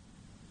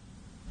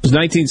 It was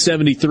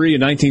 1973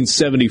 and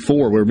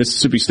 1974 where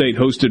Mississippi State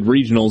hosted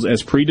regionals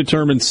as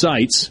predetermined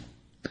sites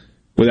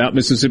without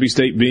Mississippi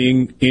State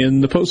being in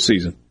the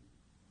postseason.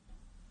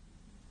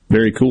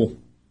 Very cool.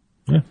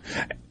 Yeah.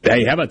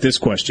 Hey, how about this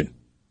question?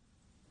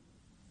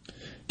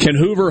 Can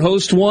Hoover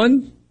host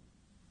one,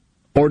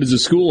 or does the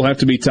school have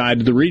to be tied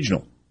to the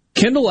regional?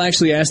 Kendall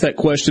actually asked that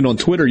question on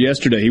Twitter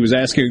yesterday. He was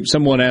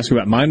someone asked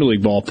about minor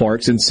league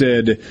ballparks and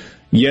said,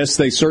 yes,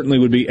 they certainly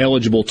would be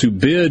eligible to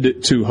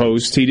bid to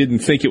host. He didn't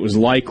think it was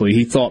likely.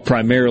 He thought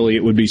primarily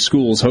it would be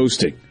schools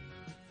hosting.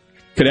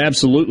 Could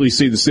absolutely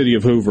see the city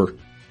of Hoover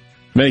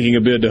making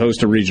a bid to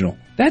host a regional.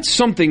 That's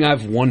something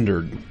I've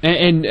wondered.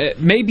 And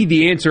maybe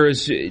the answer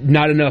is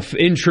not enough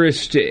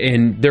interest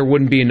and there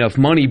wouldn't be enough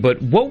money,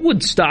 but what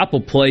would stop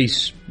a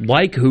place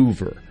like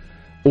Hoover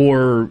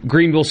or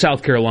Greenville,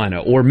 South Carolina,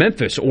 or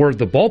Memphis, or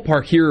the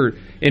ballpark here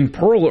in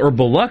Pearl or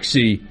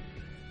Biloxi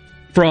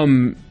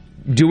from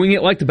doing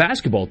it like the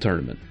basketball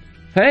tournament?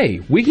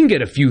 Hey, we can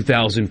get a few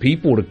thousand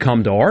people to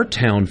come to our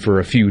town for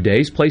a few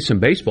days, play some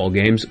baseball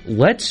games.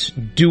 Let's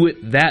do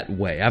it that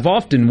way. I've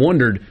often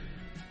wondered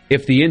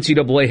if the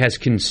NCAA has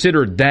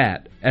considered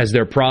that as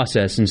their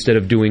process instead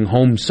of doing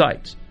home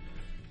sites.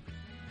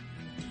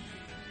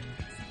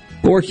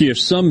 Borky, if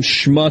some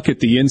schmuck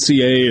at the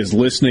NCAA is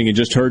listening and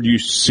just heard you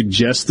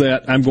suggest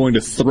that, I'm going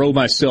to throw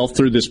myself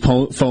through this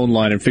phone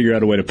line and figure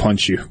out a way to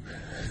punch you.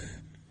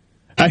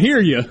 I hear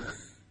you,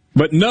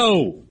 but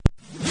no.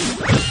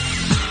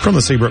 From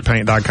the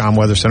SeabrookPaint.com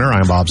Weather Center,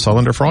 I'm Bob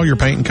Sullender. For all your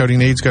paint and coating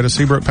needs, go to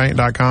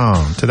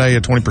SeabrookPaint.com. Today,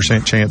 a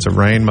 20% chance of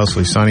rain,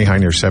 mostly sunny, high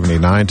near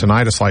 79.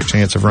 Tonight, a slight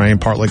chance of rain,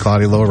 partly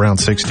cloudy, low around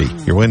 60.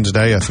 Your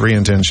Wednesday, a 3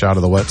 in 10 shot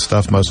of the wet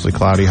stuff, mostly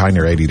cloudy, high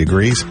near 80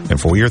 degrees.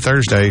 And for your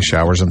Thursday,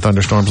 showers and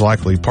thunderstorms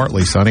likely,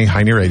 partly sunny,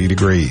 high near 80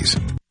 degrees.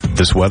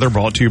 This weather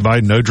brought to you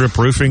by No Drip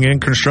Roofing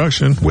and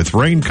Construction. With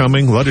rain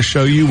coming, let us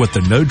show you what the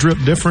No Drip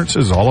difference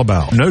is all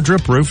about. No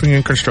Drip Roofing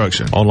and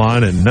Construction.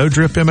 Online at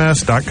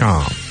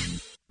NoDripMS.com.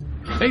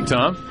 Hey,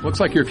 Tom. Looks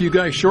like you're a few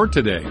guys short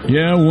today.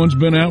 Yeah, one's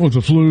been out with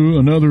the flu,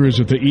 another is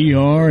at the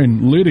ER,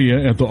 and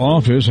Lydia at the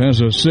office has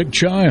a sick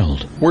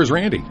child. Where's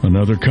Randy?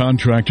 Another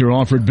contractor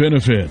offered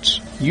benefits.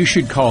 You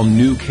should call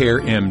New Care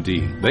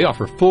MD. They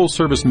offer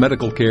full-service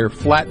medical care,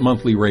 flat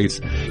monthly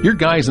rates. Your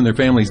guys and their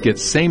families get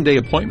same-day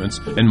appointments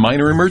and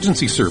minor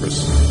emergency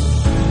service.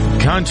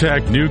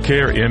 Contact New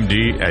Care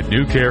MD at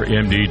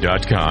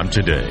newcaremd.com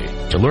today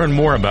to learn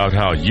more about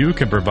how you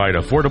can provide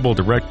affordable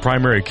direct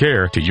primary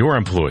care to your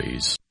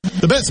employees.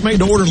 The best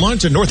made-to-order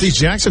lunch in Northeast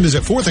Jackson is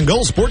at 4th and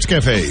Gold Sports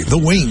Cafe. The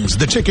wings,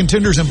 the chicken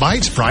tenders and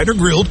bites, fried or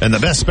grilled, and the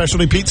best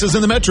specialty pizzas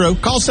in the metro.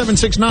 Call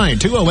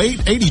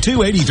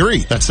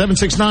 769-208-8283. That's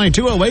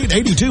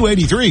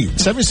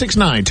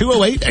 769-208-8283.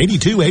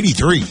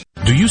 769-208-8283.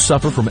 Do you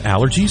suffer from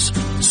allergies,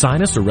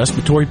 sinus, or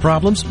respiratory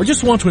problems, or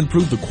just want to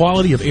improve the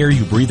quality of air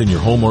you breathe in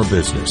your home or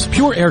business?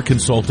 Pure Air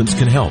Consultants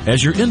can help.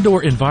 As your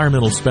indoor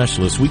environmental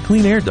specialists, we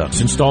clean air ducts,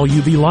 install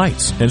UV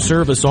lights, and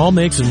service all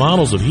makes and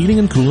models of heating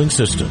and cooling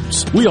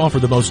systems. We offer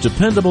the most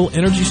dependable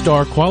Energy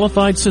Star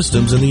qualified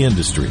systems in the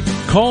industry.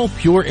 Call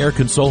Pure Air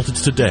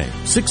Consultants today,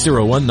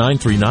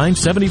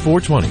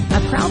 601-939-7420.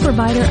 A proud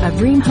provider of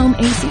Rheem Home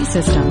AC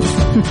systems.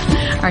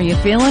 Are you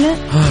feeling it?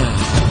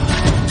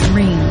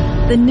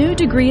 Rheem, the new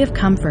degree of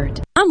comfort.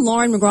 I'm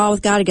Lauren McGraw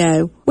with Gotta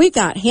Go. We've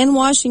got hand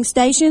washing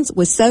stations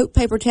with soap,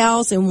 paper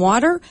towels, and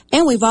water,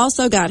 and we've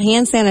also got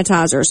hand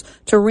sanitizers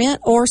to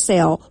rent or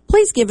sell.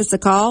 Please give us a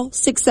call,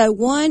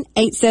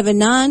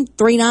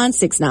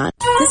 601-879-3969.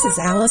 This is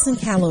Allison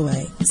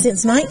Calloway.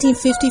 Since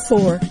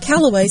 1954,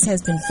 Calloway's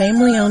has been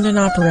family owned and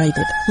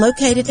operated.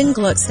 Located in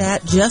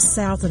Gluckstadt, just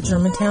south of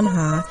Germantown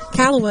High,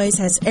 Calloway's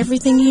has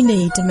everything you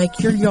need to make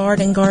your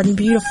yard and garden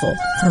beautiful.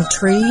 From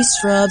trees,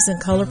 shrubs,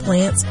 and color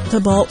plants to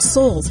bulk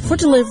soils for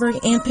delivery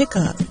and pickup.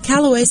 pickup.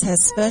 Callaway's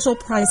has special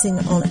pricing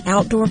on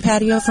outdoor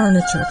patio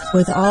furniture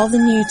with all the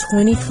new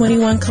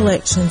 2021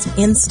 collections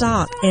in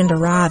stock and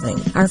arriving.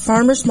 Our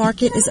farmers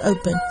market is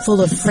open,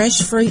 full of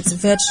fresh fruits,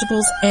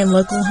 vegetables, and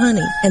local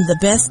honey, and the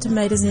best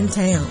tomatoes in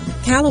town.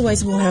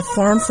 Callaway's will have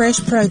farm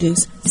fresh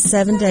produce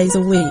 7 days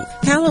a week.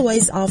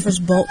 Callaway's offers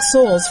bulk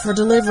soils for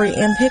delivery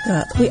and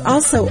pickup. We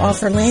also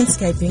offer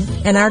landscaping,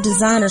 and our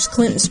designers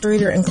Clinton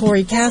Streeter and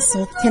Corey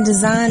Castle can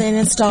design and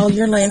install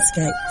your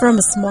landscape. From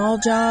a small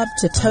job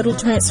to total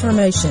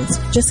transformations,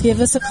 just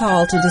give us a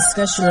call to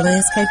discuss your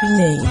landscaping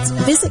needs.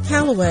 Visit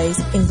Callaway's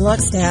in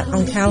Gluckstadt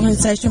on Calhoun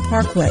Station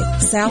Parkway,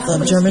 south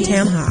of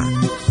Germantown High.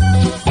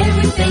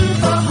 Everything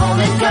for home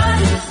and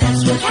garden,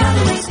 that's what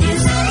Callaway's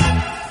is.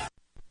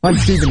 I'm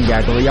Stephen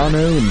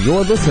Gagliano, and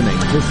you're listening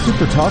to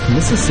Super Talk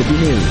Mississippi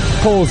News.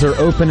 Polls are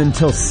open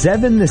until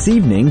 7 this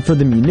evening for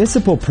the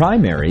municipal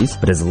primaries,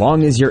 but as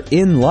long as you're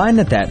in line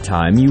at that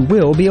time, you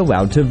will be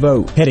allowed to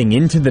vote. Heading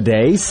into the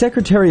day,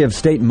 Secretary of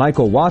State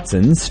Michael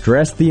Watson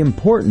stressed the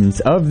importance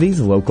of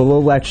these local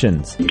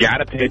elections. You got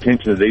to pay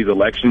attention to these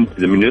elections.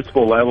 The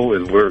municipal level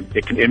is where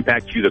it can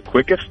impact you the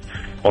quickest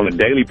on a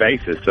daily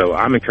basis. So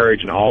I'm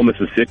encouraging all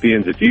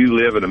Mississippians, if you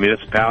live in a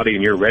municipality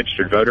and you're a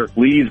registered voter,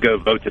 please go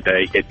vote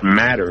today. It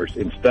matters.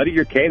 And study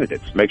your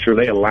candidates. Make sure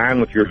they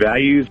align with your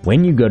values.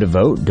 When you go to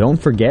vote, don't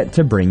forget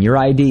to bring your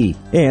ID.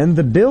 And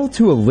the bill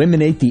to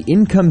eliminate the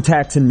income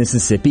tax in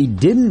Mississippi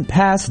didn't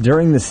pass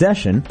during the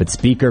session, but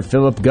Speaker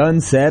Philip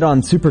Gunn said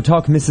on Super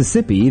Talk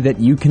Mississippi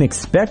that you can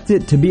expect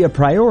it to be a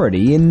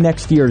priority in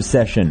next year's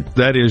session.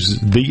 That is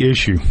the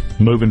issue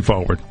moving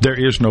forward. There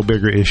is no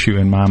bigger issue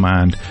in my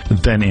mind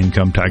than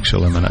income tax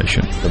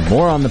elimination. For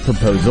more on the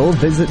proposal,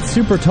 visit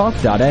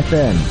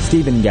supertalk.fm.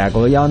 Stephen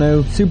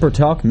Gagliano,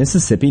 Supertalk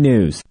Mississippi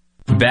News.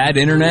 Bad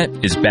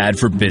internet is bad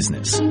for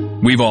business.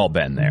 We've all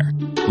been there.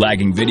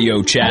 Lagging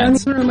video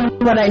chats,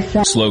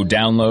 slow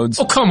downloads.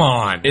 Oh, come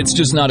on. It's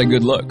just not a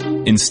good look.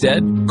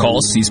 Instead,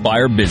 call C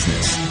Spire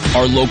Business.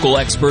 Our local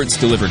experts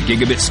deliver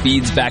gigabit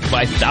speeds backed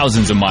by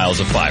thousands of miles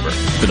of fiber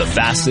for the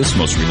fastest,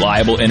 most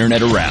reliable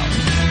internet around.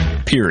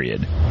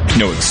 Period.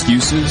 No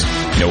excuses,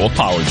 no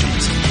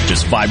apologies.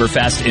 Just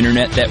fiber-fast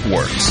internet that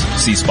works.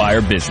 C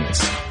Spire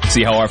Business.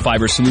 See how our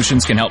fiber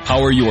solutions can help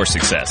power your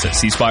success at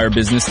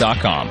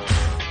cspirebusiness.com.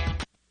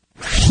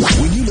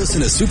 When you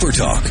listen to Super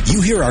Talk,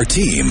 you hear our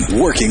team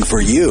working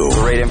for you.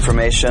 Great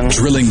information.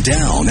 Drilling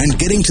down and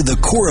getting to the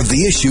core of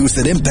the issues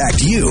that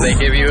impact you. They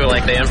give you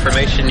the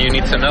information you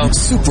need to know.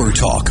 Super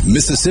Talk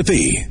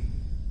Mississippi.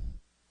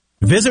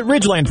 Visit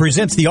Ridgeland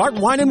presents the Art,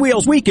 Wine, and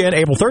Wheels Weekend,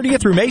 April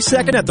 30th through May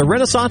 2nd at the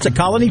Renaissance at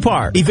Colony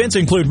Park. Events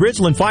include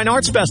Ridgeland Fine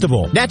Arts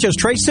Festival, Natchez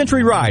Trace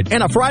Century Ride,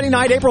 and a Friday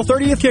night, April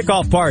 30th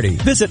kickoff party.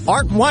 Visit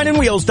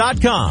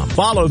artwineandwheels.com.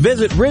 Follow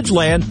Visit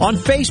Ridgeland on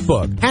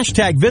Facebook.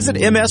 Hashtag Visit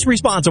MS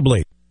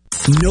Responsibly.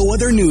 No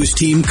other news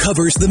team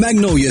covers the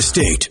Magnolia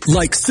State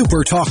like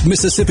Super Talk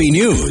Mississippi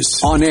News.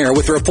 On air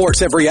with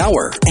reports every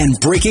hour and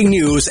breaking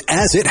news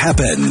as it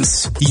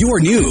happens.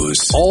 Your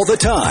news all the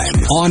time.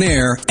 On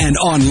air and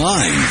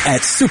online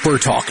at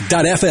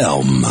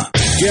supertalk.fm.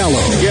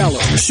 Gallo,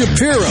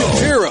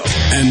 Shapiro,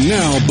 and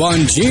now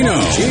Bongino.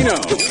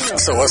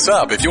 So what's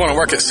up? If you want to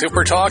work at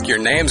Super Talk, your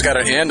name's got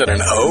to end in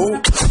an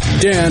O?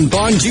 Dan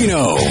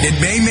Bongino.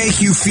 It may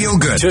make you feel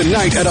good.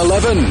 Tonight at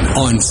 11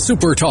 on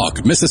Super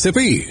Talk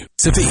Mississippi.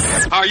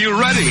 Are you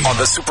ready? On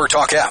the Super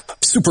Talk app,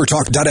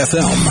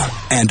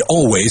 supertalk.fm, and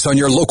always on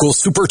your local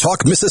Super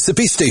Talk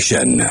Mississippi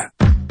station.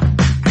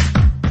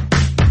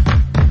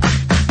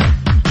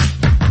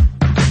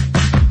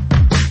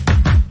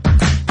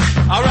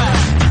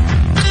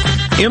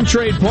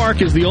 M-Trade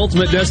Park is the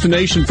ultimate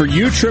destination for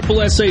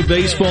USSSA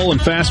baseball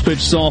and fast-pitch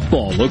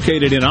softball.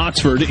 Located in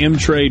Oxford,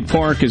 M-Trade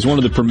Park is one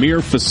of the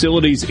premier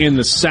facilities in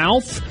the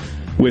South,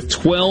 with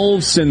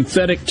 12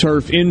 synthetic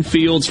turf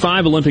infields,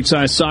 5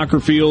 Olympic-sized soccer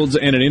fields,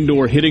 and an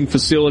indoor hitting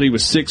facility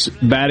with 6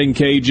 batting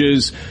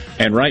cages.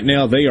 And right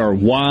now they are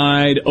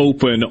wide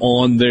open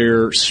on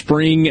their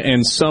spring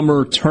and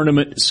summer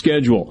tournament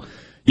schedule.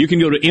 You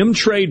can go to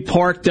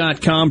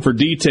mtradepark.com for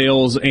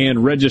details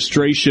and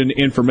registration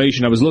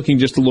information. I was looking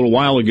just a little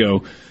while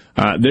ago.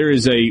 There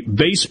is a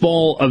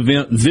baseball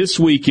event this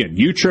weekend,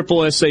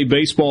 USSSA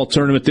baseball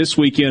tournament this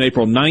weekend,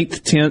 April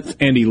 9th, 10th,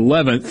 and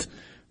 11th,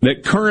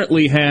 that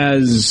currently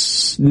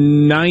has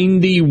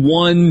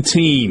 91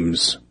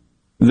 teams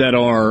that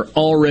are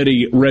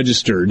already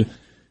registered.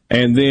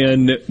 And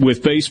then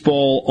with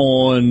baseball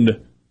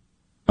on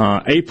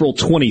April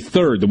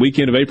 23rd, the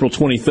weekend of April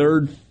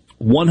 23rd,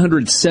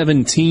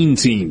 117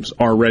 teams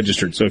are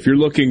registered. So if you're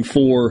looking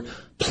for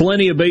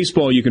plenty of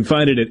baseball, you can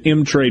find it at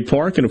M-Trade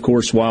Park. And, of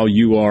course, while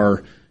you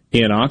are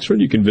in Oxford,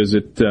 you can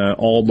visit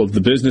all of the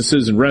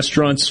businesses and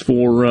restaurants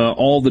for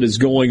all that is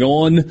going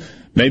on.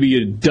 Maybe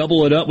you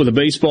double it up with a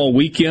baseball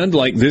weekend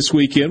like this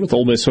weekend with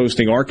Ole Miss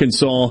hosting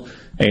Arkansas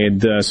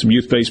and some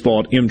youth baseball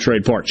at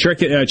M-Trade Park.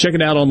 Check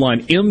it out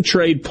online,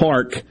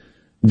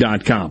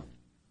 mtradepark.com.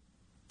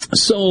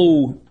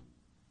 So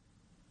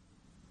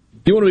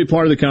if you want to be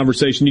part of the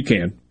conversation, you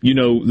can. You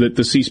know that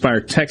the C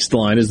Spire text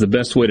line is the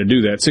best way to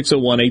do that,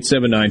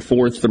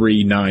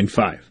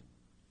 601-879-4395.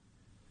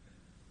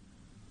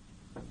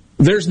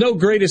 There's no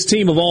greatest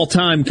team of all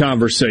time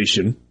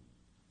conversation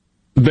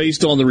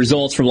based on the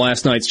results from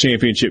last night's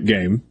championship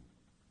game.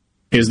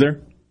 Is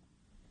there?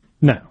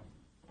 No.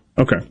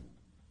 Okay.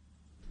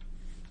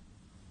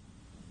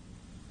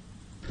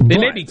 They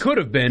maybe could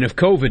have been if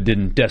COVID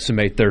didn't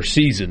decimate their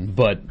season,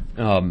 but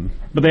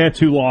they had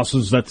 2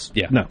 losses.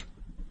 No.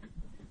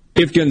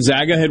 If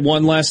Gonzaga had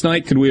won last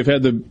night, could we have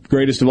had the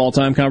greatest of all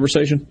time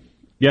conversation?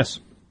 Yes.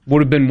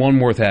 Would have been one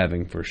worth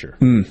having for sure.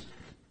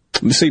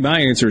 See, my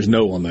answer is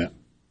no on that.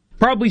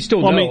 Probably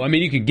still no. I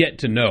mean, you could get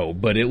to no,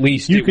 but at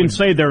least you can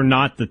say they're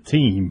not the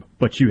team,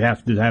 but you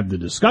have to have the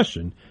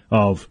discussion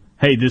of,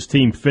 hey, this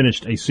team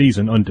finished a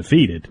season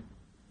undefeated.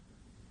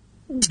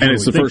 And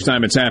it's the first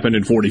time it's happened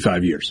in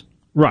 45 years.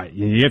 Right.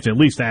 You have to at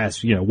least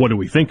ask, what do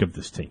we think of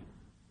this team?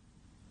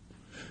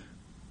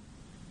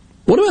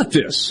 What about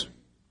this?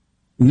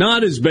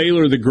 Not is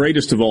Baylor the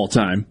greatest of all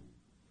time,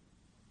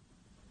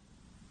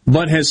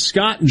 but has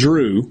Scott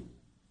Drew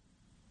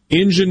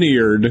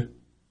engineered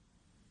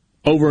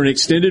over an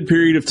extended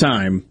period of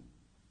time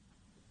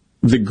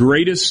the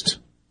greatest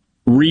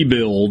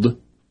rebuild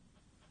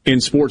in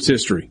sports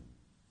history?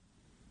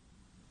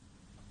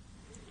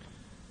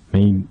 I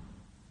mean,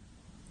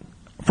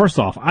 first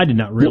off, I did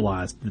not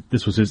realize that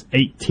this was his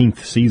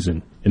 18th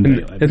season in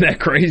the Isn't that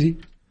crazy?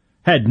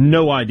 Had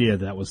no idea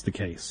that was the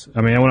case.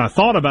 I mean, when I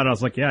thought about it, I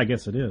was like, yeah, I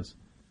guess it is.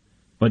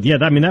 But yeah,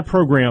 that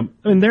program,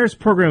 there's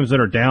programs that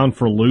are down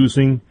for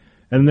losing,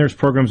 and there's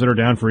programs that are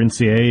down for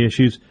NCAA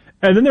issues,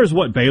 and then there's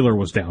what Baylor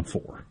was down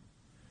for.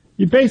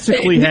 You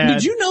basically had...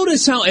 Did you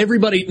notice how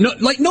everybody...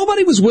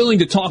 nobody was willing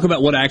to talk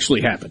about what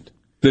actually happened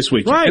this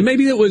weekend? Right. And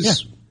maybe it was...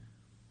 Yeah.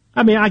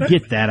 I mean, I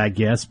get that, I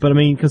guess, but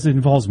because it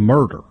involves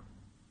murder.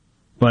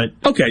 But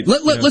okay,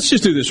 let's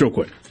just do this real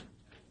quick.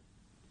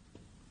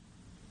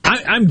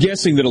 I'm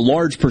guessing that a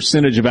large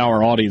percentage of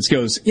our audience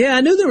goes, yeah,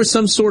 I knew there was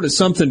some sort of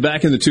something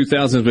back in the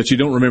 2000s, but you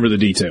don't remember the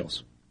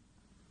details.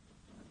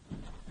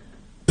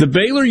 The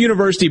Baylor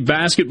University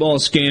basketball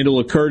scandal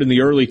occurred in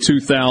the early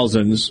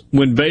 2000s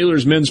when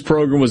Baylor's men's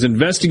program was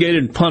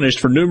investigated and punished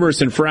for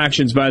numerous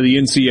infractions by the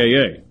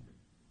NCAA.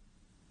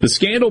 The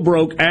scandal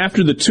broke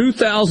after the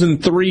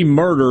 2003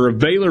 murder of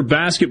Baylor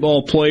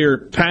basketball player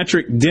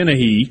Patrick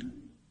Dennehy.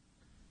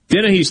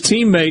 Dennehy's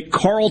teammate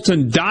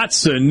Carlton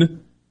Dotson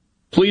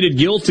pleaded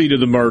guilty to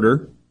the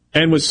murder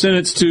and was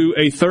sentenced to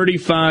a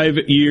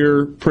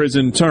 35-year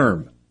prison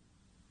term.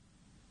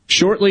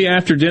 Shortly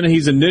after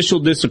Dennehy's initial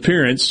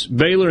disappearance,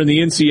 Baylor and the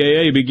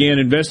NCAA began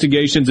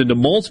investigations into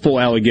multiple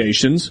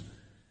allegations,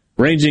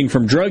 ranging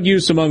from drug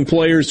use among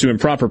players to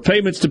improper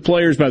payments to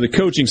players by the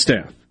coaching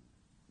staff.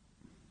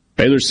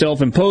 Baylor's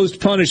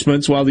self-imposed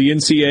punishments, while the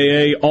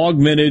NCAA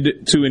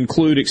augmented to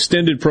include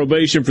extended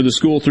probation for the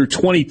school through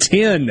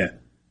 2010,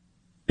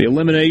 the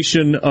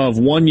elimination of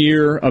 1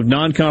 year of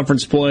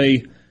non-conference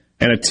play,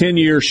 and a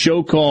 10-year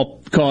show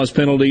cause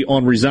penalty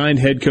on resigned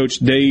head coach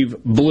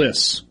Dave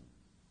Bliss.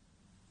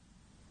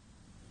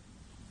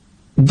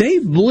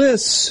 Dave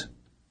Bliss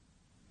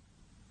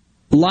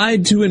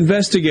lied to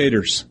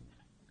investigators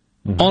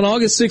on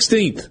August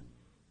 16th.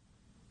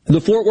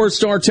 The Fort Worth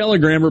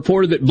Star-Telegram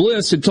reported that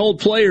Bliss had told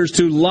players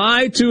to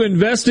lie to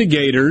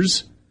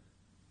investigators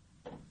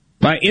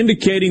by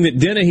indicating that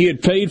Dennehy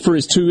had paid for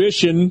his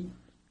tuition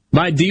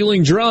by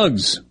dealing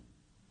drugs.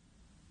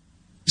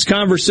 His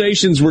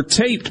conversations were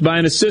taped by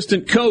an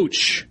assistant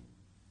coach.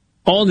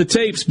 On the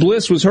tapes,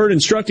 Bliss was heard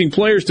instructing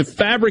players to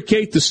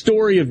fabricate the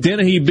story of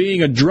Dennehy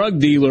being a drug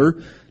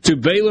dealer to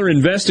Baylor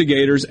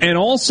investigators, and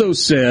also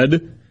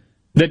said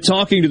that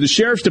talking to the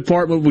sheriff's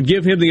department would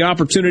give him the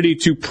opportunity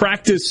to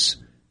practice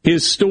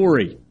his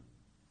story.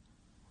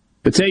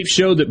 The tape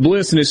showed that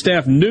Bliss and his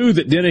staff knew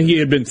that Dennehy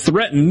had been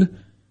threatened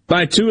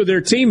by two of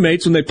their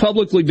teammates when they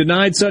publicly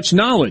denied such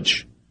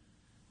knowledge.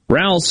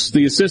 Rouse,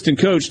 the assistant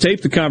coach,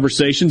 taped the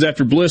conversations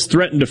after Bliss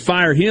threatened to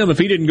fire him if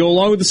he didn't go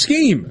along with the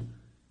scheme.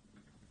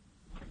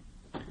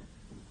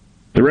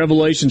 The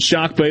revelation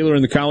shocked Baylor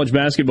and the college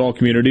basketball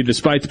community.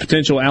 Despite the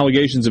potential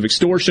allegations of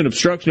extortion,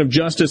 obstruction of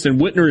justice, and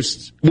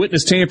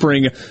witness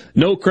tampering,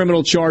 no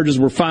criminal charges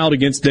were filed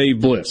against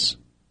Dave Bliss.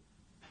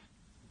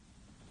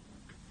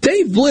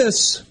 Dave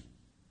Bliss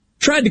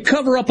tried to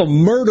cover up a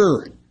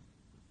murder.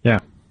 Yeah.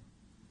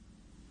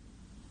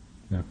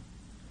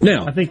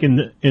 Now, I think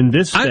in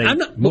this state, I'm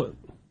not. Go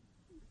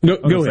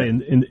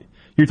ahead.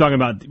 You're talking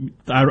about.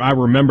 I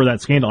remember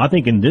that scandal. I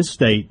think in this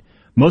state,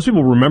 most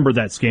people remember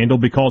that scandal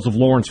because of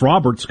Lawrence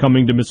Roberts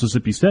coming to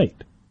Mississippi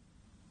State.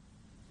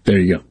 There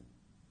you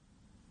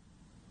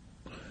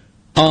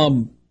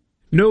go.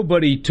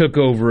 Nobody took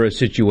over a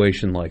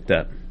situation like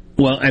that.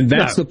 Well, and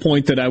that's the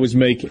point that I was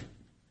making.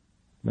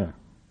 No.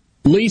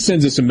 Lee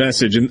sends us a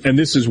message, and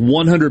this is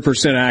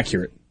 100%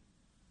 accurate.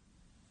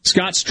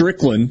 Scott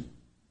Strickland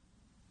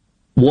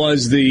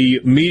was the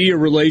media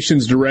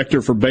relations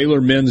director for Baylor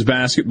men's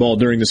basketball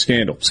during the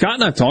scandal. Scott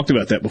and I talked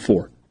about that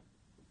before.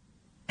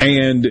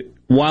 And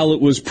while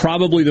it was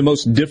probably the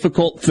most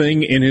difficult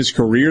thing in his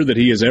career that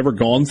he has ever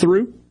gone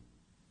through,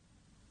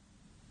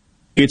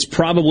 it's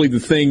probably the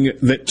thing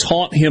that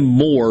taught him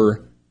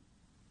more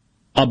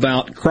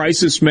about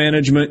crisis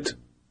management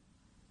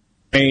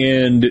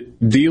and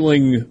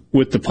dealing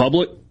with the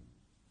public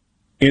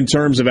in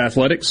terms of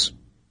athletics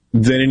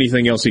than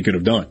anything else he could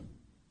have done.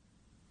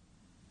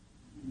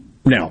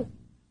 Now,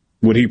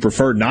 would he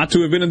prefer not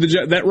to have been in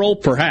that role?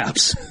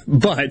 Perhaps.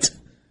 But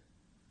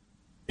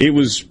it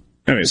was,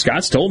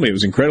 Scott's told me it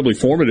was incredibly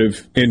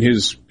formative in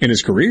his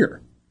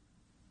career.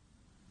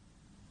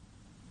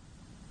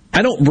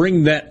 I don't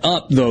bring that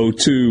up, though,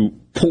 to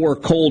pour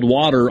cold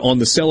water on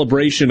the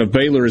celebration of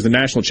Baylor as the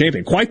national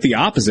champion. Quite the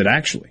opposite,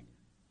 actually.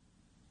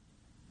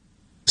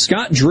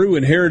 Scott Drew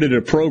inherited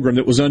a program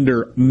that was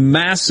under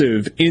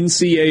massive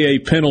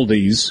NCAA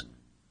penalties.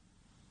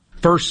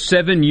 First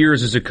 7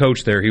 years as a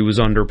coach there, he was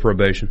under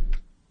probation.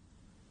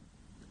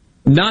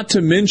 Not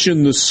to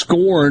mention the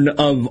scorn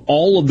of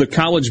all of the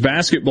college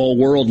basketball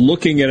world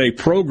looking at a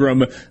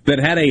program that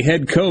had a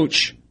head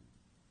coach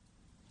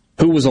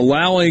who was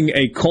allowing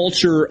a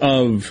culture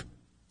of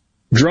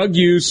drug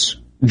use,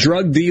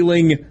 drug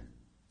dealing,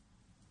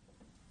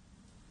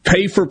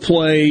 pay for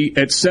play,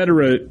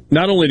 etc.,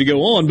 not only to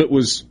go on, but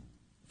was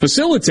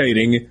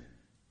facilitating,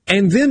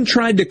 and then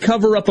tried to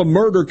cover up a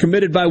murder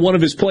committed by one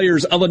of his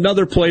players of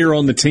another player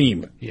on the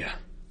team. Yeah.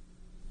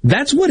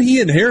 That's what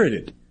he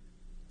inherited.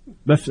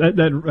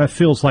 That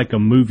feels like a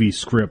movie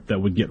script that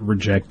would get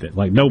rejected.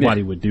 Like,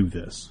 nobody would do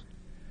this.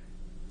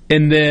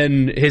 And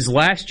then his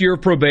last year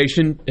of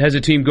probation has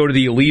a team go to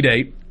the Elite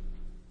Eight.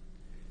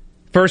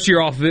 First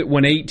year off of it,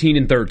 went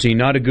 18-13,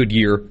 not a good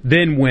year.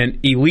 Then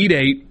went Elite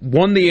Eight,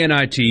 won the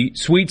NIT,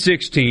 Sweet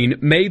 16,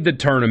 made the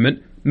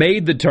tournament,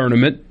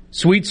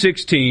 Sweet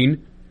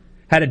 16,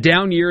 had a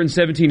down year in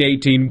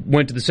 17-18,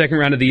 went to the second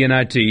round of the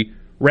NIT,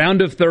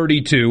 round of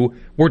 32,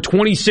 were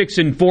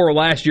 26-4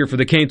 last year for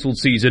the canceled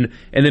season,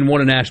 and then won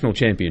a national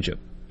championship.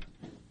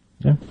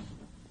 Yeah.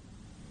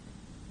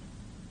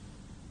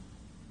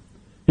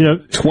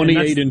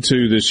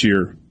 28-2 this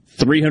year.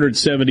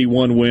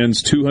 371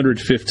 wins,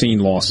 215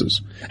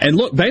 losses. And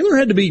look, Baylor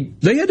had to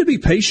be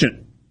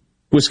patient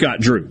with Scott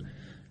Drew.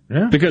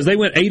 Yeah. Because they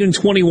went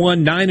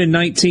 8-21,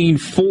 9-19,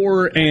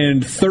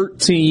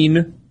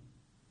 4-13,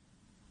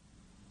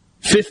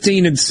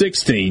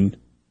 15-16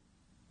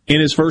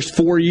 in his first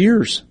 4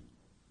 years.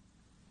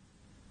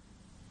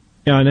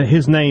 Yeah, and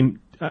his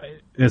name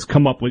has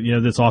come up with,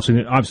 this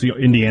offseason. Obviously,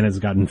 Indiana's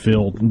gotten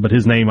filled, but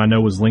his name I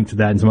know was linked to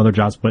that and some other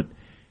jobs. But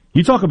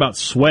you talk about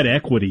sweat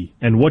equity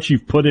and what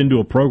you've put into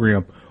a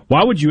program.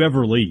 Why would you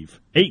ever leave?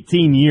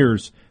 18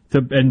 years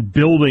and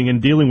building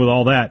and dealing with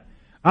all that.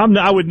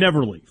 I would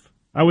never leave.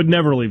 I would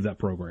never leave that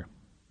program.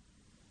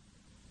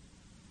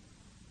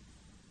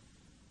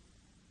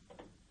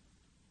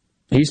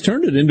 He's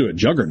turned it into a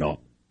juggernaut.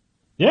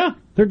 Yeah,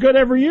 they're good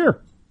every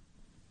year.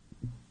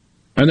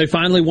 And they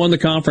finally won the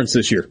conference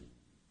this year.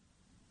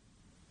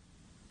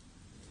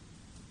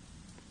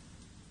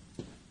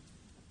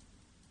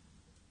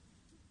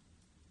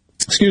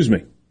 Excuse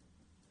me.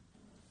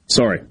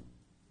 Sorry.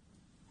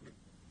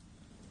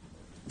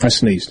 I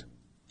sneezed.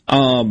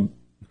 Finally.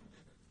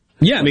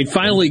 I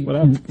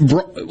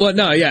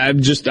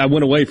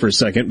went away for a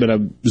second, but I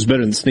was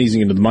better than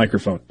sneezing into the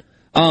microphone.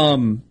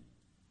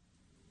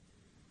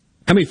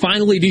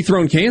 Finally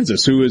dethroned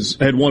Kansas, who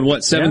had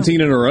won,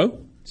 17 in a row?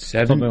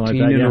 17 like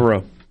that, in a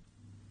row.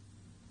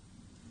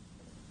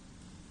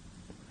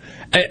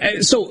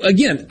 So,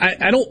 again,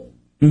 I don't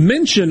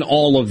mention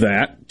all of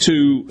that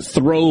to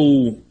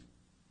throw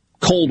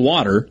cold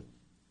water.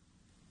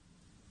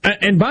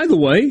 And by the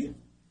way,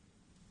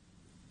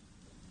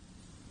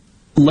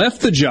 left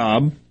the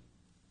job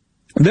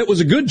that was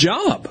a good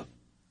job.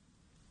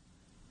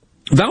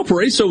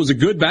 Valparaiso was a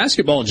good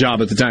basketball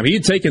job at the time. He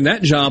had taken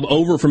that job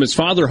over from his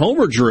father,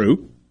 Homer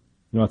Drew.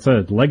 That's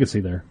a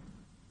legacy there.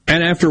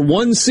 And after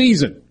one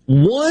season,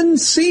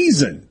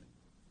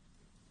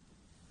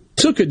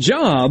 took a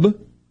job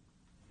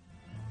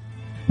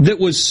that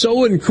was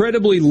so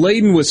incredibly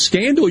laden with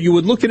scandal, you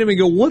would look at him and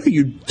go, what are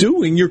you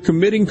doing? You're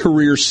committing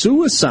career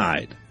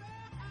suicide.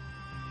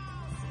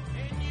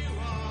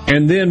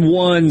 And then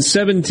won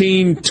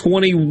 17,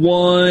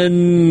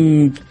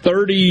 21,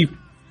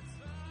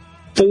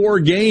 34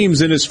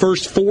 games in his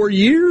first 4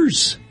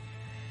 years.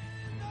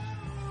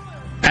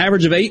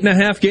 Average of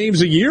 8.5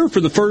 games a year for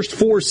the first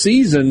 4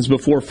 seasons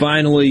before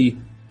finally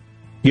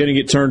getting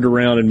it turned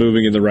around and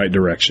moving in the right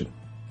direction.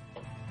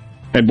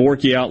 And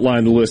Borky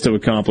outlined the list of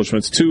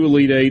accomplishments. 2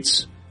 Elite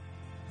Eights,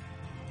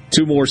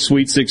 2 more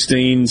Sweet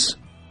 16s,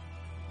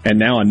 and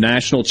now a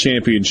national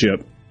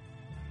championship.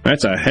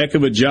 That's a heck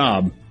of a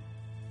job.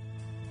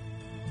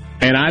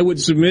 And I would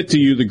submit to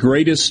you the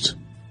greatest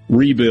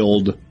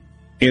rebuild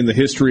in the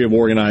history of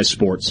organized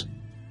sports.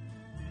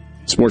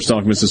 Sports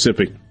Talk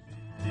Mississippi.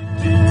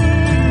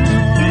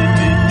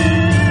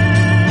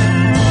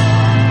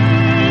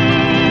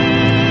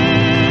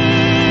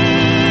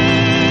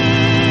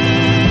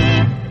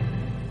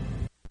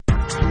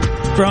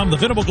 From the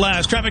Venable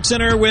Glass Traffic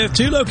Center with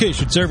 2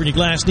 locations serving your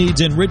glass needs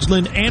in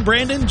Ridgeland and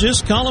Brandon,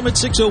 just call them at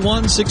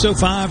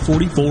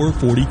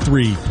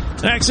 601-605-4443.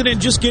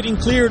 Accident just getting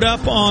cleared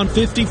up on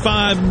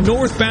 55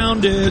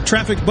 northbound.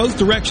 Traffic both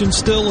directions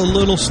still a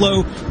little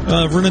slow,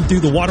 running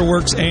through the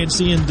waterworks and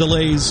seeing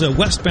delays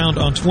westbound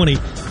on 20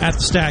 at the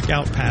stack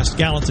out past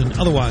Gallatin.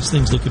 Otherwise,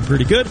 things looking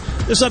pretty good.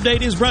 This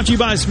update is brought to you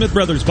by Smith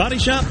Brothers Body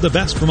Shop. The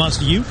best from us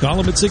to you. Call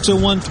them at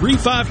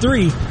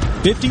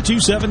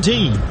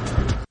 601-353-5217.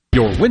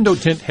 Your window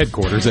tint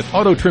headquarters at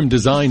Auto Trim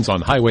Designs on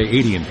Highway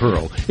 80 in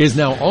Pearl is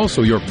now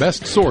also your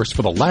best source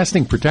for the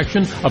lasting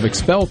protection of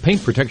Expel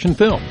paint protection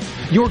film.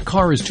 Your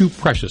car is too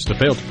precious to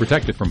fail to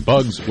protect it from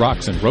bugs,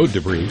 rocks, and road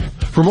debris.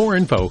 For more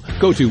info,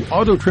 go to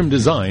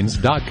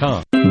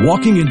autotrimdesigns.com.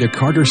 Walking into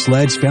Carter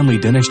Sledge Family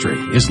Dentistry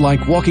is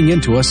like walking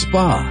into a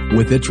spa.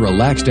 With its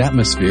relaxed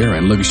atmosphere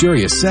and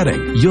luxurious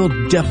setting,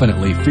 you'll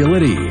definitely feel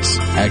at ease.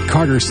 At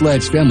Carter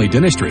Sledge Family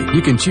Dentistry,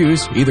 you can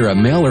choose either a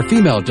male or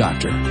female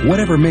doctor,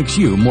 whatever makes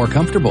you more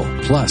comfortable.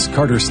 Plus,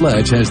 Carter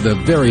Sledge has the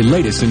very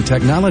latest in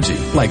technology,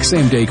 like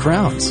same-day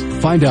crowns.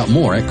 Find out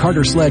more at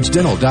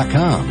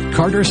CarterSledgeDental.com.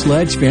 Carter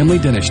Sledge Family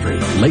Dentistry,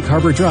 Lake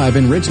Harbor Drive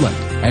in Ridgeland.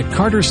 At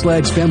Carter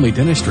Sledge Family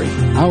Dentistry,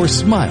 our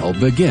smile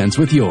begins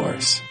with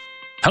yours.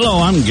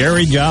 Hello, I'm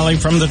Gary Jolly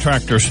from the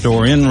Tractor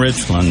Store in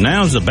Richland.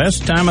 Now's the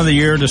best time of the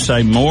year to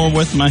save more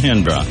with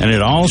Mahindra, and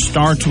it all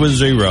starts with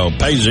zero.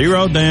 Pay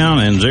zero down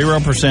and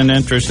 0%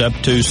 interest up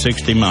to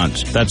 60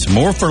 months. That's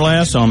more for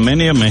less on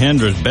many of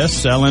Mahindra's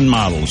best-selling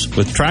models,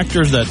 with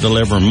tractors that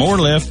deliver more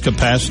lift,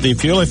 capacity,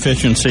 fuel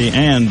efficiency,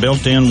 and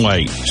built-in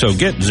weight. So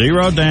get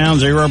zero down,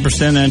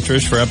 0%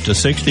 interest for up to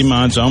 60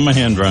 months on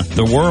Mahindra,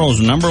 the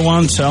world's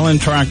 #1 selling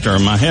tractor,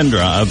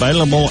 Mahindra,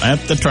 available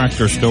at the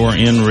Tractor Store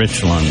in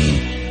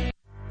Richland.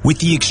 With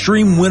the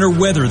extreme winter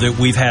weather that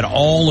we've had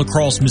all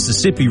across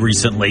Mississippi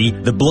recently,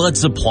 the blood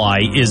supply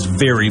is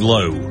very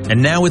low.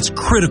 And now it's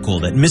critical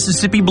that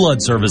Mississippi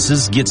Blood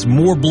Services gets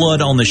more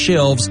blood on the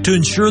shelves to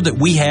ensure that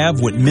we have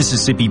what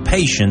Mississippi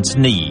patients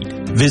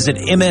need. Visit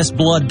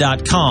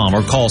msblood.com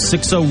or call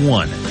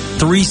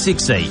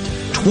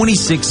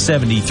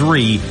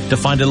 601-368-2673 to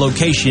find a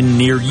location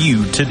near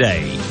you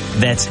today.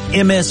 That's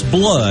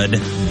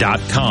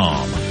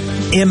msblood.com.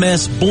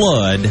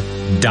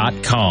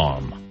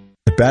 msblood.com.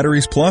 At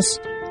Batteries Plus,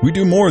 we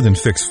do more than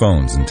fix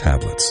phones and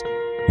tablets.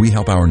 We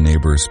help our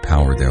neighbors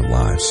power their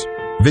lives.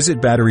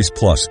 Visit Batteries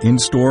Plus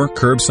in-store,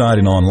 curbside,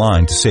 and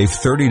online to save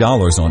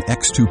 $30 on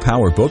X2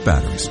 Power boat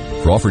batteries.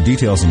 For offer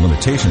details and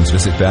limitations,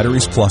 visit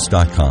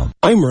batteriesplus.com.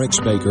 I'm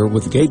Rex Baker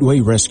with Gateway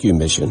Rescue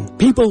Mission.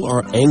 People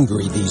are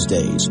angry these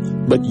days,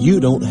 but you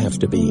don't have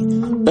to be.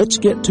 Let's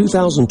get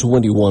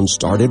 2021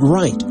 started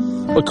right,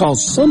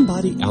 because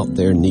somebody out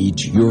there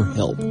needs your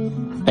help.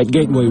 At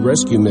Gateway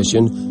Rescue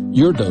Mission,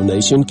 your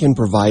donation can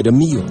provide a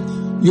meal.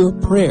 Your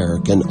prayer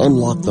can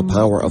unlock the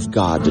power of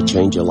God to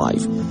change a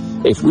life.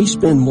 If we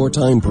spend more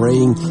time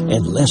praying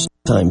and less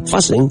time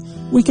fussing,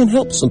 we can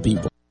help some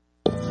people.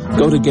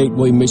 Go to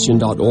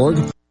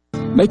gatewaymission.org,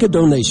 make a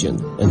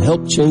donation, and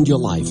help change your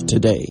life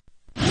today.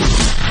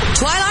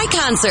 Twilight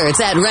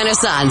Concerts at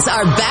Renaissance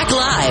are back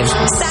live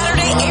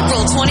Saturday,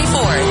 April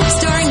 24th,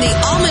 starring the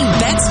Almond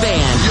Betts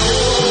Band.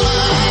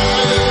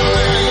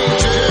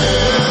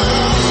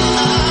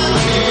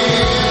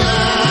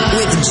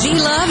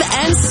 G-Love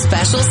and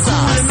Special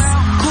Sauce.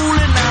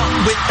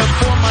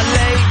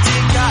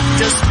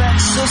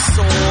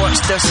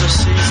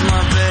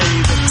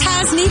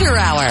 Taz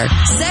Niederauer,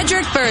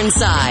 Cedric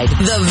Burnside,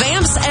 The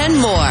Vamps, and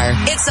more.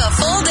 It's a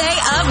full day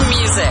of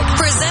music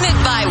presented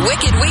by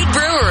Wicked Wheat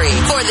Brewery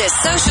for this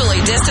socially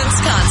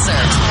distanced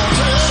concert.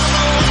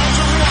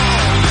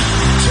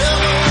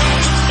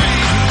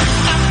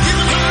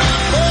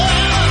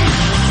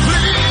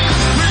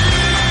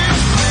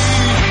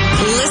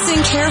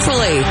 Listen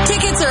carefully.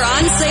 Tickets are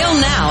on sale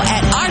now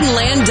at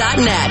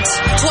ardenland.net.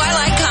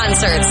 Twilight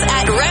Concerts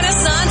at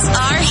Renaissance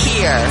are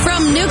here.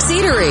 From Nuke's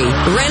Eatery,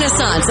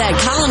 Renaissance at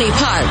Colony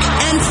Park,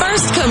 and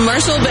First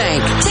Commercial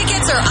Bank.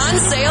 Tickets are on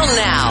sale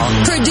now.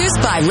 Produced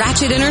by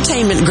Ratchet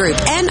Entertainment Group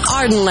and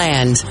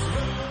Ardenland.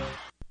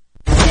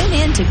 Tune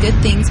in to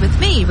Good Things with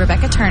me,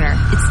 Rebecca Turner.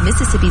 It's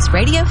Mississippi's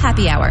Radio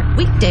Happy Hour,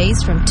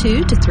 weekdays from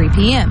 2 to 3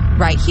 p.m.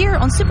 right here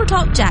on Super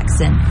Talk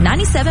Jackson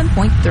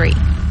 97.3.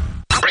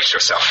 Brace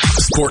yourself.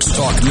 Sports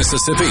Talk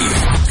Mississippi,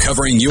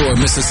 covering your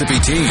Mississippi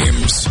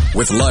teams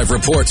with live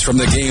reports from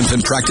the games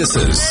and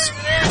practices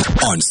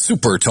on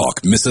Super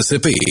Talk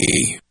Mississippi.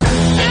 You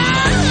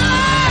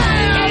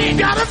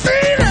gotta feel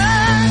it.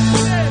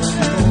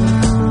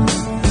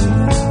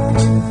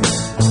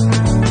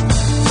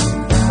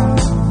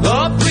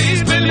 Oh,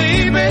 please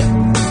believe me,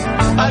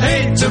 I'd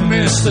hate to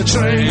miss the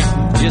train.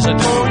 Yes, I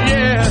do. Oh,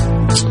 yeah.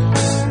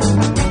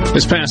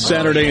 This past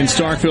Saturday in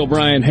Starkville,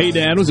 Brian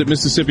Haydad was at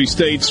Mississippi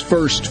State's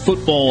first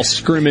football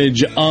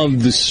scrimmage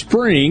of the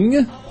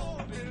spring.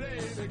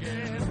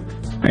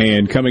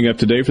 And coming up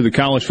today for the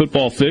College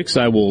Football Fix,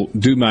 I will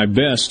do my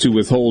best to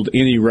withhold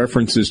any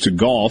references to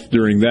golf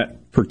during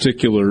that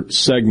particular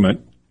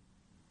segment.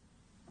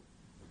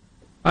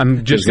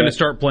 I'm just going to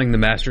start playing the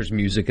Masters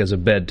music as a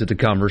bed to the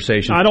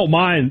conversation. I don't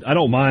mind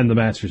the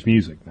Masters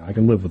music. I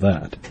can live with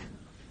that.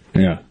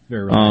 Yeah.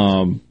 Very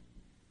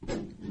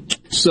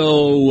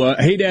So,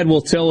 Hey Dad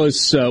will tell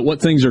us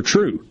what things are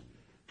true.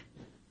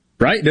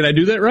 Right? Did I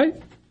do that right?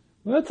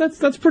 Well,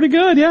 that's pretty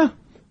good, yeah.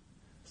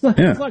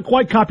 It's not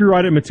quite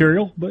copyrighted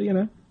material, but, you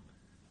know.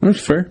 That's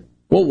fair.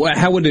 Well,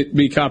 how would it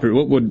be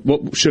copyrighted?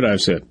 What should I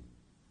have said?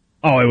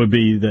 Oh, it would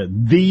be that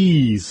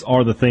these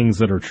are the things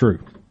that are true.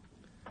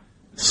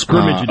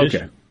 Scrimmage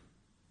edition.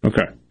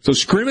 Okay. So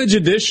Scrimmage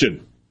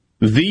edition.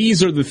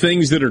 These are the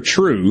things that are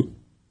true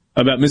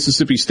about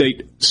Mississippi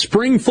State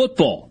spring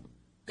football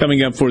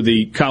coming up for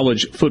the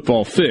college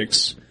football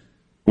fix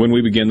when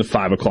we begin the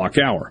 5 o'clock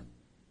hour.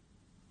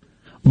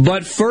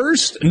 But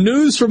first,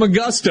 news from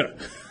Augusta.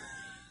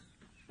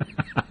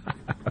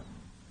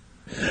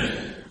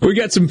 We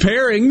got some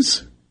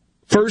pairings.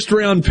 First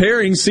round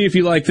pairings. See if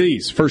you like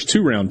these. First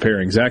 2 round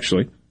pairings,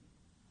 actually.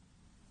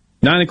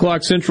 9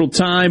 o'clock Central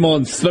Time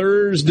on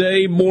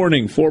Thursday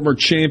morning. Former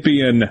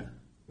champion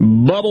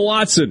Bubba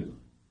Watson.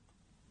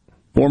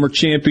 Former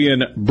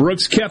champion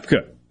Brooks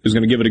Koepka, who's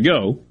going to give it a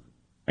go.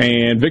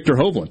 And Victor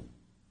Hovland.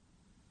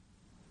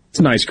 It's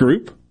a nice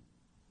group.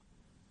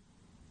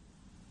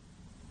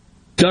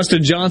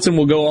 Dustin Johnson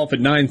will go off at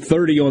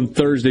 9:30 on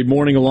Thursday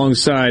morning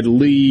alongside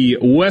Lee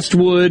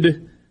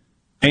Westwood.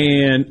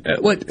 And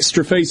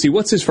Strafacey,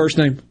 what's his first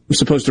name? I'm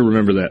supposed to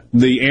remember that.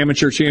 The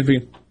amateur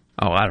champion?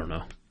 Oh, I don't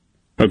know.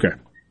 Okay.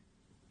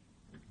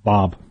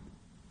 Bob.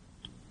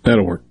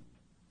 That'll work.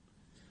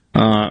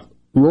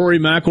 Rory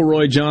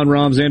McIlroy, John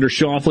Rahm, Xander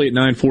Schauffele at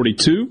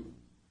 9:42.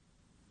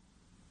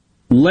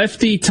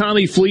 Lefty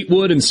Tommy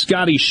Fleetwood and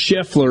Scotty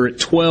Scheffler at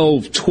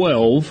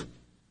 12:12.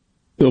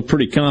 Feel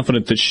pretty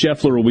confident that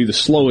Scheffler will be the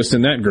slowest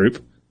in that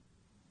group.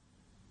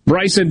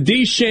 Bryson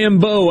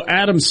DeChambeau,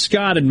 Adam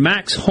Scott, and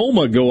Max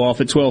Homa go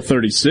off at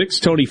 12:36.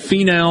 Tony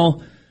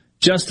Finau,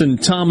 Justin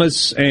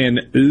Thomas, and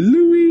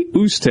Louis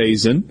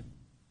Oosthuizen.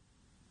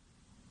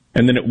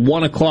 And then at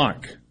 1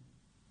 o'clock,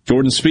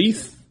 Jordan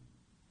Spieth,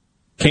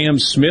 Cam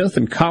Smith,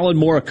 and Colin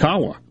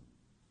Morikawa.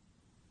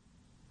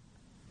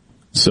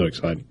 So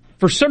exciting.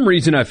 For some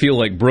reason, I feel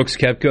like Brooks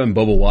Koepka and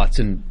Bubba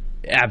Watson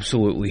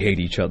absolutely hate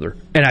each other.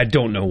 And I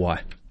don't know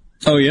why.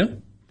 Oh, yeah?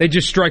 They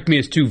just strike me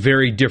as two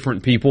very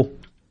different people.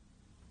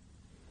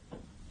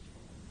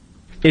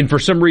 And for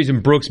some reason,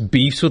 Brooks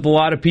beefs with a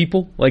lot of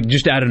people, like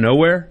just out of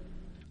nowhere.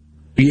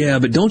 Yeah,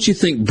 but don't you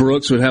think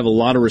Brooks would have a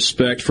lot of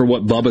respect for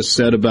what Bubba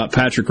said about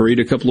Patrick Reed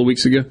a couple of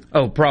weeks ago?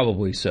 Oh,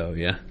 probably so,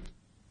 yeah.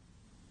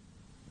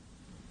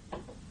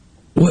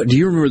 What? Do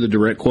you remember the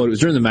direct quote? It was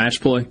during the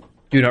match play?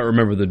 Do not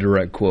remember the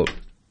direct quote.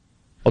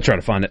 I'll try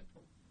to find it.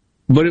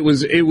 But it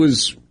was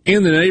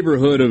in the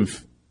neighborhood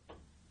of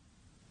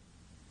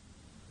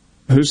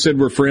who said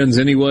we're friends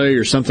anyway,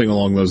 or something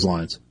along those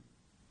lines.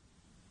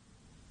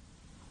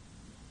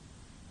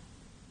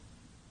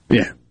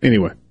 Yeah,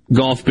 anyway.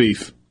 Golf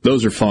beef.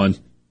 Those are fun.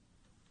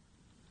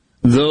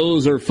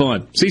 Those are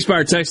fun.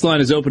 C-Spire text line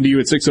is open to you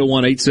at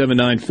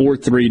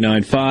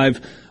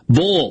 601-879-4395.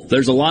 Bull,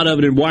 there's a lot of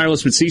it in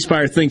wireless, but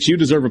C-Spire thinks you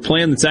deserve a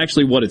plan that's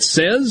actually what it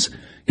says.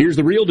 Here's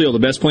the real deal. The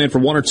best plan for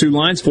 1 or 2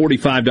 lines,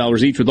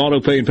 $45 each with auto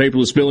pay and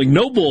paperless billing.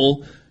 No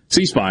bull,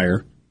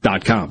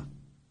 cspire.com.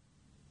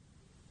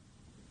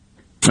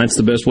 That's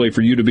the best way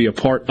for you to be a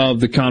part of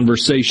the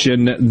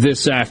conversation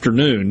this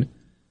afternoon.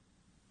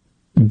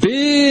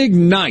 Big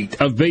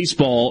night of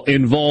baseball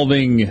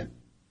involving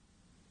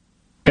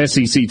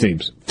SEC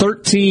teams.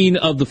 13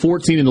 of the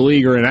 14 in the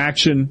league are in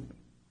action.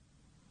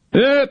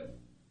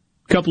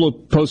 Couple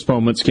of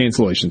postponements,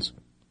 cancellations.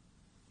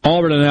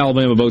 Auburn and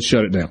Alabama both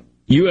shut it down.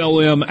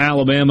 ULM,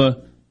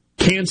 Alabama,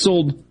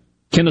 canceled.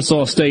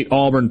 Kennesaw State,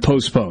 Auburn,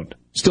 postponed.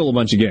 Still a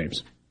bunch of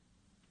games.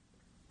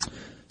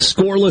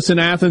 Scoreless in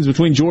Athens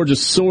between Georgia.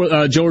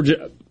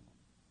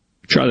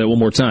 Try that one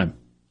more time.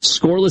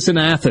 Scoreless in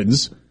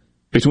Athens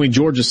between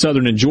Georgia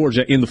Southern and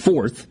Georgia in the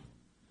 4th.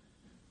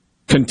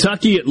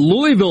 Kentucky at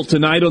Louisville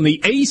tonight on the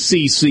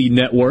ACC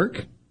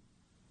network.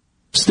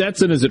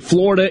 Stetson is at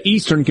Florida.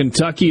 Eastern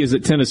Kentucky is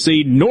at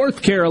Tennessee.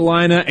 North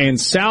Carolina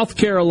and South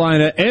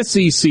Carolina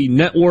SEC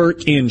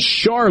network in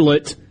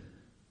Charlotte.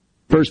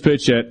 First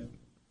pitch at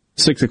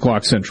 6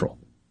 o'clock Central.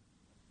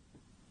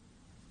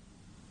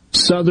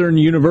 Southern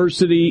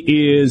University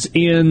is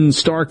in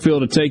Starkville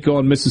to take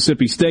on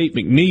Mississippi State.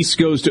 McNeese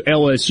goes to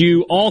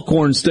LSU.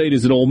 Alcorn State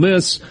is at Ole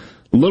Miss.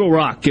 Little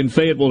Rock in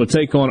Fayetteville to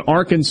take on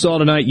Arkansas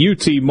tonight.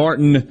 UT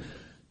Martin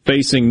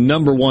facing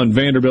number 1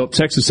 Vanderbilt.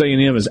 Texas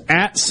A&M is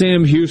at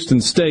Sam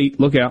Houston State.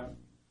 Look out.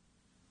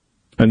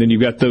 And then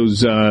you've got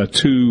those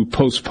 2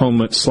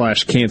 postponements /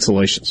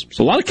 cancellations.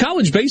 So a lot of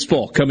college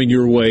baseball coming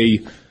your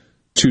way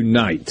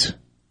tonight.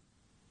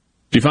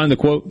 Did you find the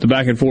quote, the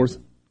back and forth?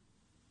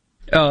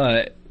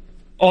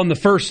 On the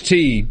first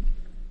tee,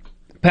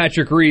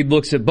 Patrick Reed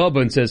looks at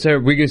Bubba and says, hey,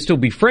 we can still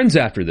be friends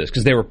after this,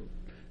 because they were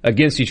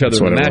against each other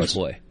in the match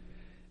play.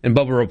 And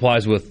Bubba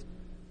replies with,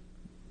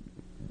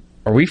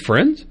 are we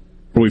friends?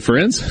 Are we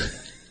friends?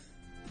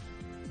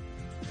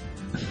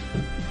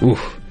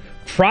 Oof.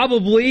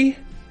 Probably.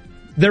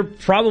 They're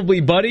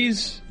probably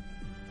buddies,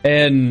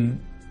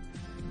 and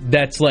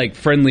that's like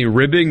friendly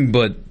ribbing,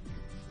 but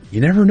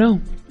you never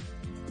know.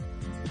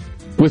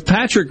 With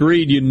Patrick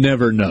Reed, you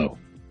never know.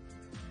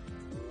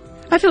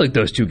 I feel like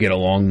those two get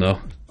along, though.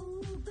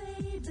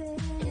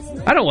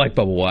 I don't like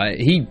Bubba White.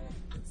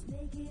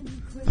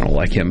 I don't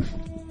like him.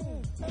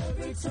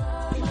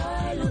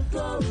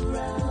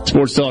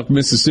 Sports Talk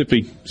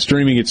Mississippi,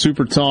 streaming at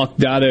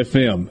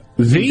supertalk.fm.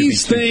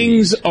 These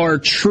things are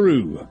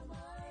true.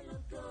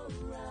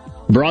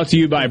 Brought to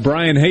you by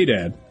Brian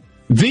Haydad.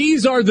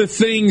 These are the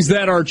things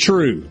that are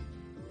true.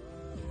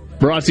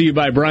 Brought to you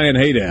by Brian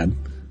Haydad.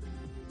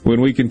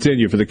 When we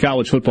continue for the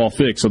College Football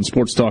Fix on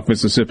Sports Talk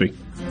Mississippi.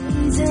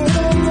 Every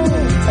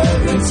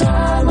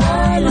time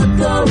I look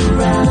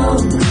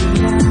around,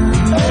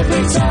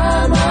 every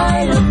time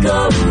I look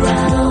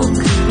around,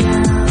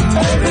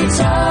 every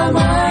time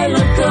I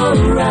look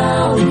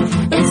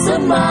around, it's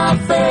in my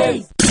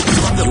face.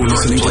 The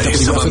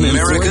birthplace of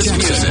America's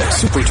music.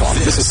 Super Talk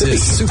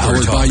Mississippi.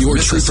 Powered by your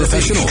tree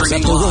professionals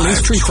at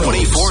Baroni's Tree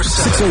Pros.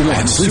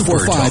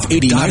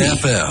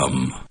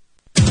 601-345-89FM.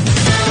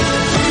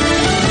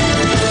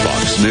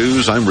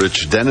 News, I'm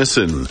Rich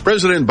Dennison.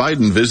 President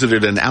Biden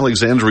visited an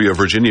Alexandria,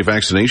 Virginia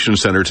vaccination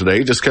center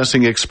today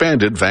discussing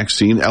expanded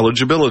vaccine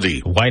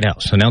eligibility. The White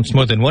House announced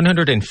more than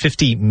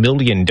 150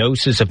 million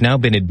doses have now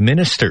been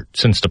administered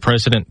since the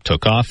president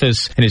took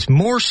office, and as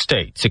more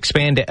states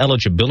expand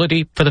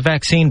eligibility for the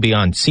vaccine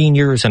beyond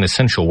seniors and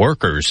essential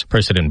workers,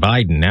 President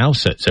Biden now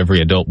says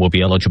every adult will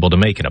be eligible to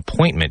make an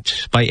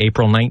appointment by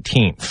April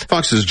 19th.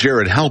 Fox's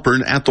Jared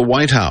Halpern at the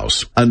White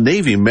House. A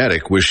Navy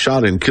medic was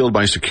shot and killed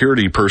by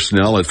security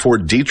personnel at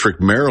Fort Detrick,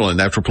 Maryland,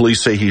 after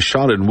police say he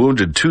shot and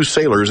wounded 2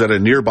 sailors at a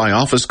nearby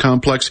office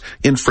complex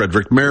in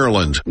Frederick,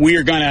 Maryland. We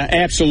are going to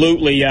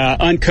absolutely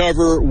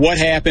uncover what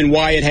happened,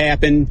 why it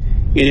happened,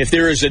 and if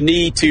there is a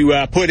need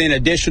to put in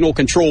additional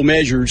control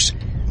measures,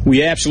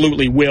 we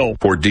absolutely will.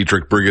 Fort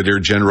Detrick Brigadier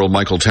General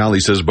Michael Talley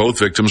says both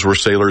victims were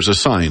sailors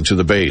assigned to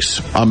the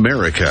base.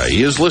 America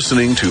is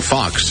listening to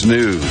Fox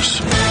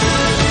News.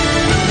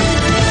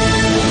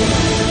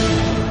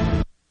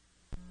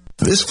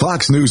 This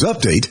Fox News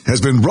update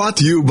has been brought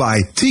to you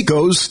by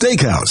Tico's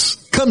Steakhouse.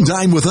 Come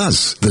dine with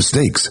us. The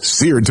steaks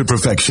seared to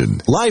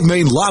perfection. Live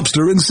Maine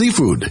lobster and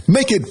seafood.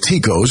 Make it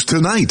Tico's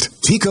tonight.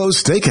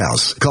 Tico's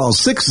Steakhouse. Call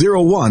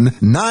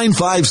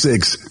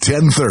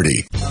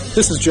 601-956-1030.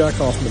 This is Jack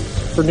Hoffman.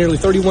 For nearly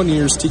 31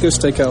 years, Tico's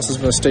Steakhouse has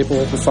been a staple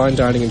of fine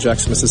dining in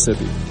Jackson,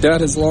 Mississippi. Dad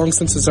has long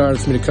since desired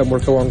for me to come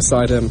work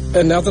alongside him.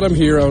 And now that I'm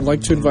here, I would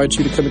like to invite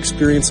you to come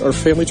experience our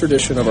family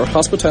tradition of our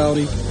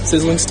hospitality,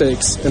 sizzling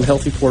steaks, and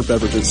healthy poured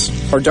beverages.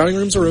 Our dining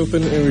rooms are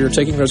open and we are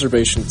taking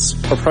reservations.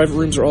 Our private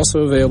rooms are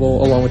also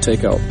available along with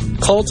takeout.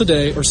 Call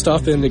today or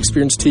stop in to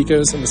experience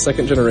Tico's in the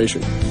second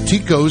generation.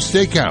 Tico's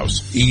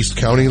Steakhouse, East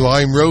County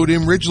Line Road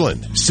in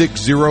Ridgeland,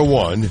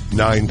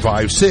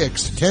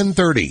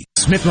 601-956-1030.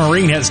 Smith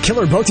Marine has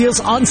killer boat deals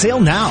on sale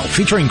now,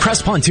 featuring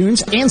Crest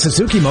pontoons and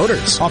Suzuki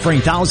motors, offering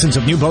thousands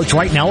of new boats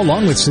right now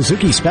along with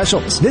Suzuki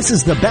specials. This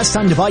is the best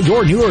time to buy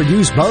your new or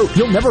used boat.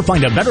 You'll never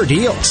find a better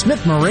deal.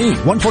 Smith Marine,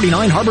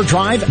 149 Harbor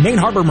Drive, Main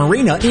Harbor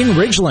Marina in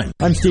Ridgeland.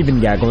 I'm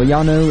Stephen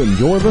Gagliano, and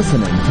you're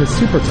listening to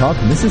Super Talk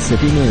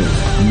Mississippi News.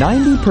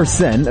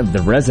 90% of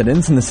the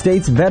residents in the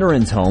state's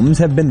veterans' homes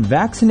have been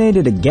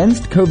vaccinated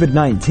against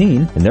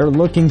COVID-19, and they're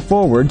looking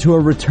forward to a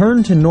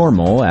return to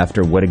normal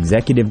after what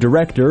Executive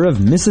Director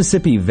of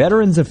Mississippi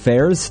Veterans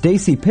Affairs,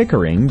 Stacey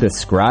Pickering,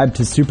 described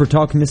to Super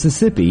Talk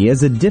Mississippi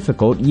as a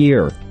difficult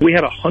year. We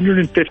had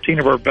 115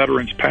 of our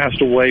veterans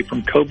passed away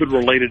from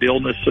COVID-related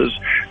illnesses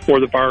or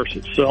the virus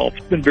itself.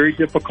 It's been very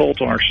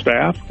difficult on our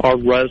staff, our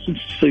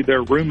residents, to see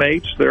their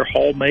roommates, their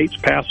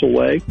hallmates pass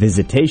away.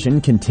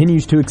 Visitation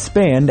continues to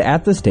expand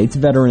at the state's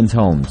veterans'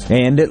 homes,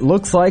 and it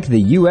looks like the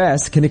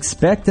U.S. can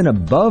expect an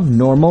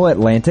above-normal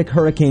Atlantic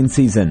hurricane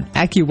season.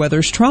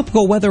 AccuWeather's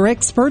tropical weather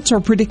experts are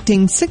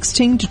predicting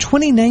 16 to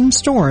 20 named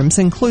storms,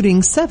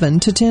 including 7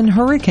 to 10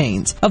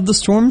 hurricanes. Of the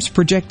storms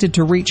projected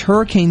to reach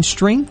hurricane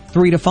strength,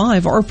 3 to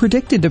 5 are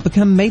predicted to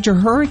become major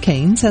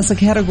hurricanes as a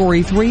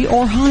Category 3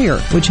 or higher,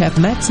 which have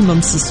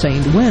maximum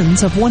sustained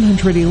winds of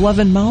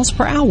 111 miles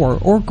per hour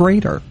or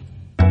greater.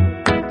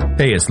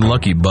 Hey, it's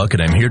Lucky Buck,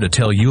 and I'm here to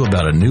tell you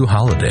about a new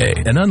holiday.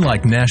 And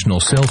unlike National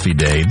Selfie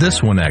Day,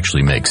 this one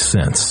actually makes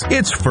sense.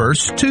 It's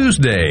First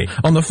Tuesday.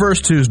 On the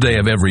first Tuesday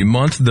of every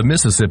month, the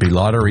Mississippi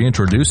Lottery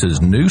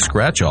introduces new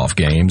scratch-off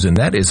games, and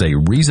that is a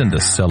reason to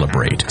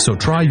celebrate. So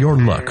try your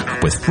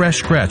luck with fresh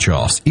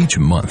scratch-offs each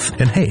month.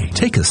 And hey,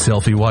 take a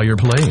selfie while you're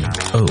playing.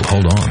 Oh,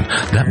 hold on.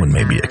 That one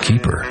may be a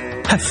keeper.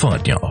 Have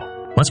fun, y'all.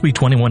 Must be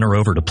 21 or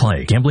over to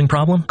play. Gambling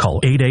problem?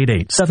 Call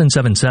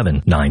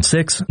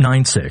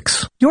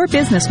 888-777-9696. Your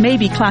business may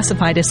be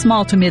classified as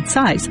small to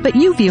mid-size, but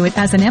you view it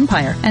as an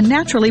empire and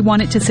naturally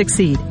want it to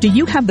succeed. Do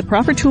you have the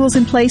proper tools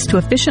in place to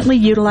efficiently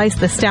utilize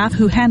the staff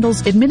who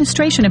handles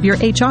administration of your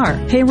HR,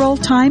 payroll,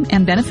 time,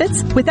 and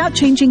benefits? Without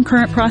changing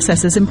current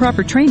processes and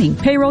proper training,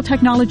 payroll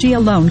technology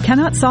alone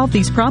cannot solve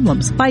these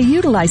problems. By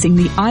utilizing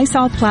the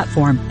iSolve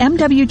platform,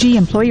 MWG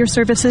Employer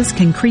Services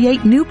can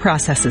create new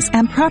processes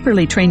and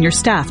properly train your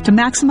staff to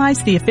match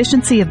maximize the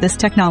efficiency of this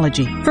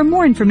technology. For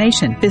more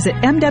information, visit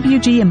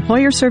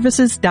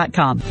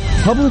mwgemployerservices.com.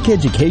 Public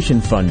education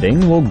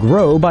funding will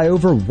grow by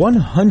over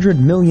 $100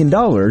 million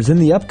in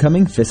the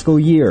upcoming fiscal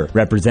year.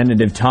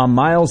 Representative Tom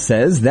Miles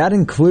says that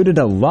included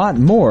a lot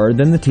more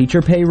than the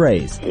teacher pay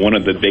raise. One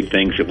of the big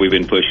things that we've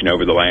been pushing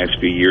over the last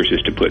few years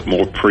is to put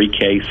more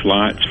pre-K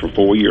slots for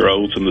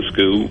 4-year-olds in the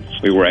schools.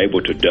 We were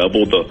able to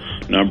double the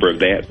number of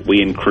that.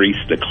 We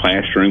increased the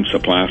classroom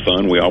supply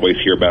fund. We always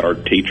hear about our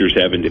teachers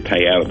having to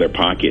pay out of their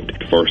pocket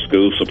for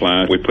school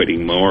supplies. We're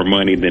putting more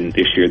money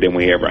this year than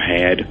we ever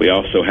had. We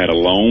also had a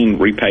loan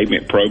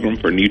repayment program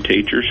for new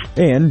teachers.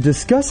 And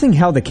discussing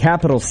how the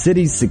capital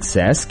city's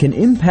success can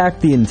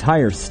impact the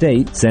entire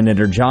state,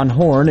 Senator John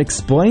Horn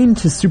explained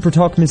to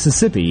SuperTalk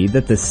Mississippi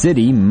that the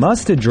city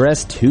must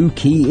address 2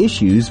 key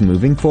issues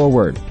moving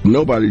forward.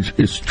 Nobody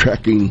is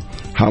tracking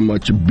how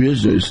much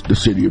business the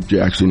city of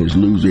Jackson is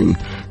losing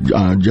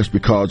just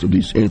because of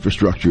these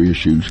infrastructure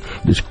issues,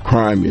 this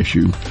crime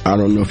issue. I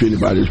don't know if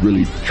anybody's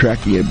really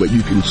tracking it, but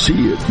you can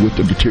see it with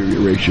the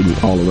deterioration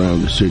all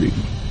around the city.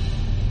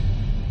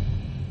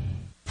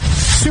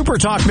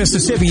 SuperTalk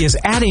Mississippi is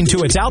adding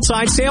to its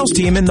outside sales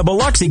team in the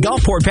Biloxi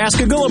Gulfport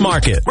Pascagoula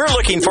market. We're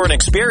looking for an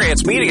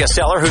experienced media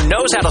seller who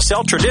knows how to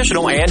sell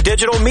traditional and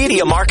digital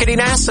media marketing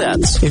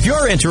assets. If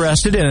you're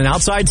interested in an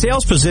outside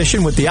sales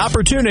position with the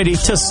opportunity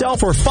to sell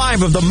for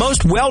 5 of the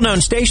most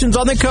well-known stations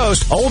on the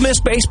coast, Ole Miss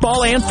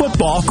baseball and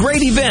football,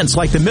 great events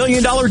like the $1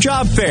 Million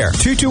Job Fair,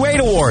 228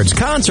 Awards,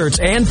 concerts,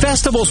 and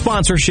festival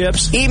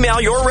sponsorships,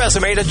 email your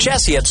resume to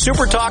Jesse at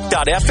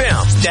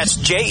supertalk.fm. That's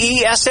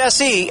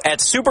JESSE at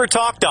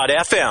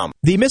supertalk.fm.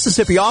 The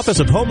Mississippi Office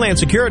of Homeland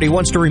Security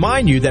wants to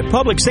remind you that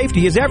public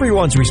safety is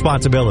everyone's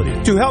responsibility.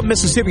 To help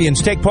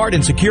Mississippians take part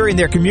in securing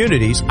their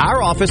communities,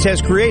 our office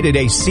has created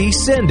a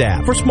CSend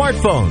app for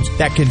smartphones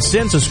that can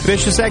send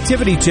suspicious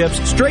activity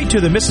tips straight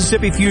to the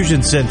Mississippi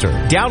Fusion Center.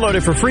 Download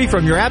it for free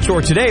from your app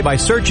store today by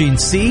searching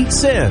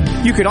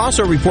CSend. You can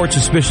also report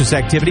suspicious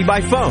activity by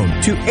phone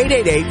to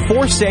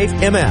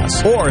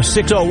 888-4SAFE-MS or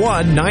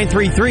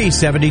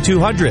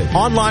 601-933-7200.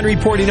 Online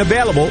reporting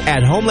available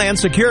at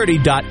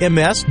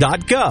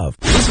homelandsecurity.ms.gov.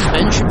 This is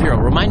Ben Shapiro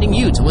reminding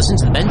you to listen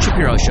to The Ben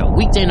Shapiro Show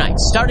weekday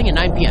nights starting at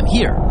 9 p.m.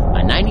 here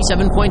on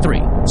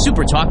 97.3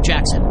 Super Talk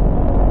Jackson.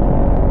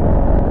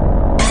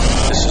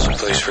 This is a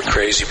place for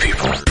crazy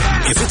people.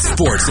 If it's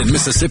sports in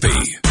Mississippi,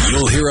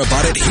 you'll hear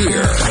about it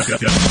here.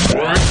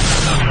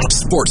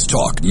 Sports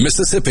Talk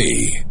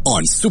Mississippi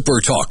on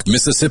Super Talk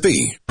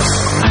Mississippi.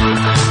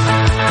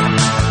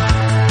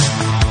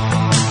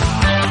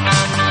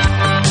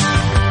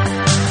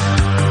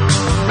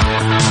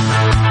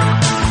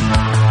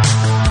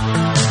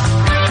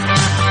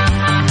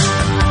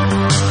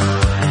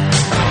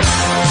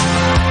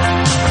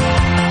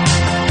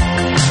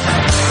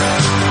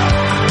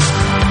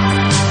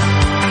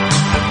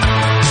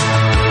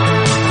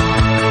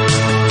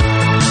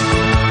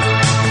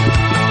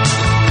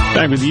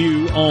 Back with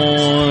you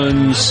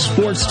on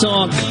Sports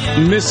Talk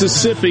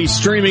Mississippi,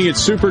 streaming at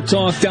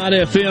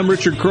supertalk.fm.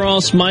 Richard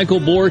Cross, Michael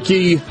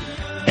Borky,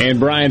 and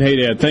Brian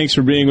Haydad. Thanks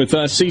for being with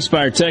us.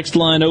 C-Spire text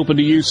line open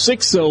to you,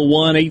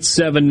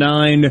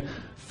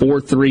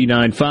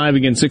 601-879-4395.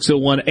 Again,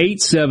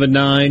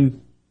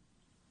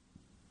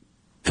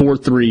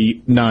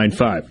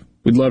 601-879-4395.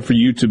 We'd love for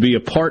you to be a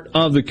part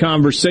of the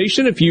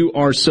conversation if you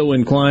are so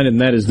inclined,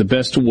 and that is the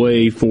best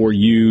way for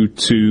you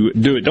to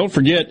do it. Don't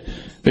forget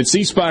that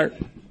C-Spire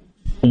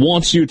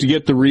wants you to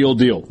get the real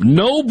deal.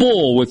 No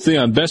bull with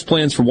them. Best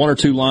plans for 1 or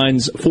 2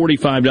 lines,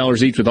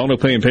 $45 each with auto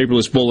pay and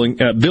paperless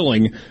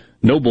billing.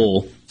 No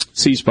bull,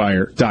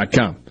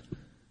 cspire.com.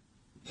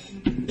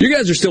 You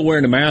guys are still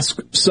wearing a mask,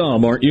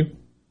 some, aren't you?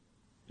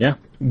 Yeah.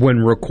 When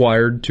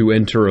required to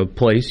enter a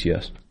place,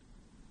 yes.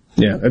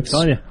 Yeah, I'm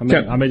telling you,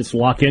 I may just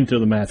lock into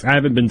the mask. I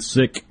haven't been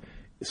sick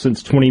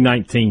since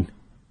 2019.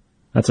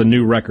 That's a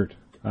new record.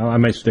 I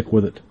may stick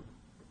with it.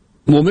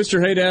 Well,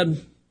 Mr.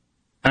 Haydad,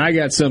 I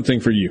got something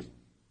for you.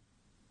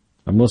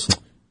 I'm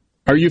listening.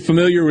 Are you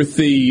familiar with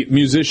the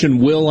musician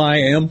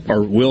will.i.am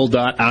or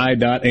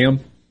will.i.am?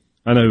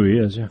 I know who he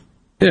is, yeah.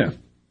 Yeah.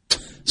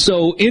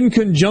 So, in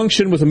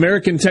conjunction with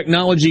American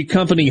technology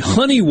company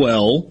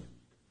Honeywell,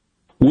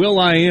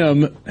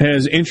 will.i.am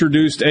has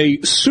introduced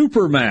a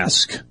super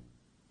mask,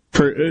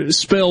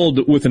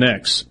 spelled with an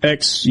X,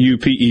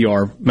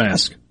 X-U-P-E-R,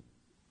 mask.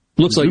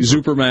 Looks like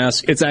Super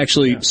Mask. It's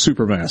actually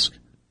Super Mask.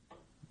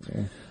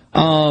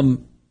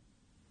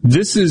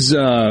 This is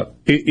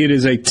it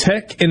is a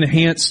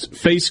tech-enhanced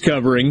face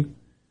covering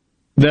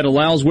that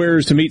allows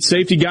wearers to meet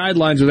safety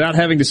guidelines without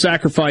having to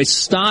sacrifice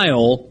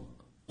style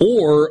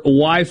or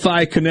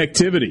Wi-Fi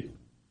connectivity.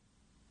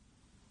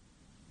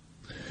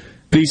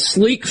 The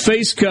sleek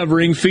face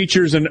covering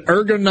features an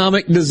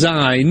ergonomic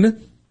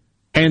design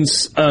and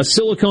a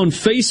silicone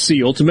face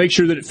seal to make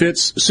sure that it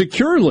fits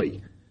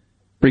securely,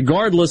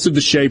 regardless of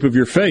the shape of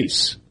your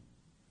face.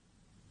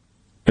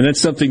 And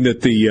that's something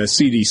that the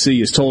CDC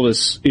has told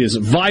us is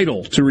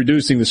vital to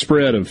reducing the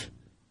spread of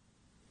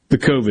the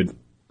COVID.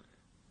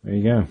 There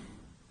you go.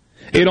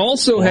 It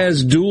also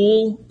has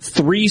dual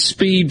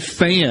 3-speed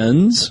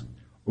fans.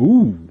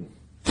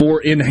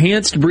 for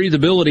enhanced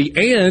breathability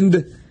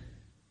and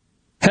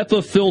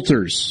HEPA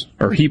filters,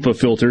 or HEPA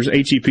filters,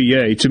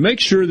 HEPA, to make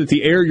sure that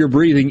the air you're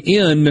breathing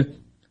in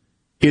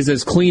is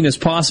as clean as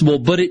possible,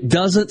 but it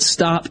doesn't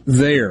stop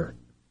there.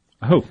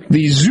 Oh.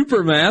 The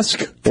Super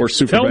Mask, or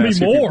Super Tell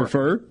Mask me if you more.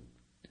 prefer,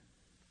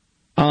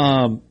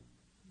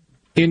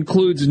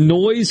 includes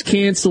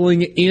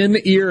noise-canceling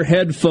in-ear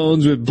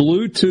headphones with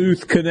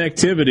Bluetooth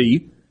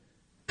connectivity,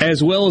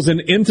 as well as an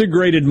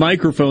integrated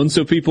microphone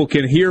so people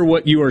can hear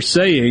what you are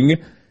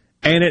saying,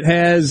 and it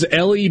has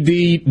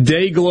LED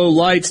day-glow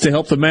lights to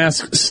help the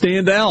mask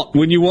stand out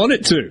when you want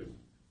it to.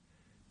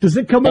 Does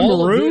it come in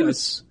maroon?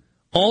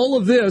 All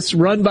of this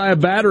run by a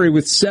battery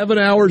with 7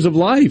 hours of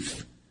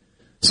life.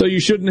 So you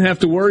shouldn't have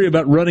to worry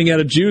about running out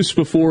of juice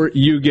before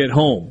you get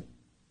home.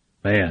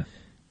 Man.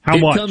 How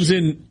much?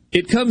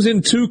 It comes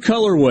in 2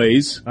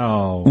 colorways.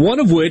 Oh. One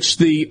of which,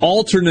 the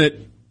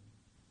alternate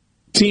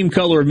team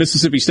color of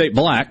Mississippi State,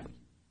 black.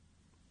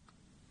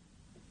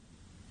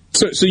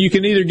 So you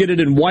can either get it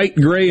in white,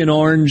 gray, and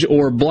orange,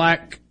 or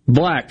black,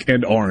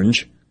 and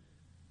orange,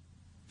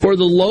 for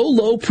the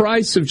low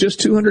price of just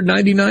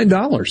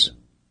 $299.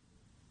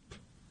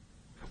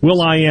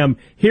 Will.i.am,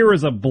 here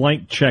is a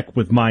blank check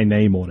with my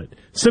name on it.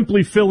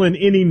 Simply fill in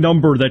any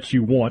number that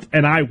you want,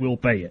 and I will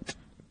pay it.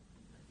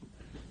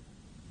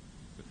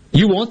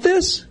 You want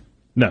this?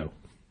 No.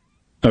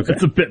 Okay.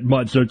 It's a bit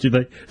much, don't you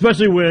think?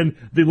 Especially when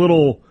the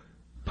little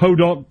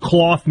podunk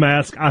cloth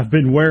mask I've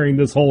been wearing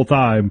this whole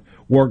time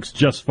works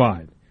just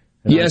fine.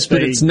 And yes,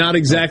 but it's not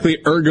exactly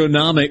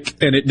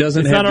ergonomic, and it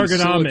doesn't have the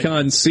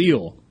silicone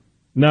seal.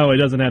 No, it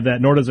doesn't have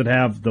that, nor does it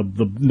have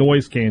the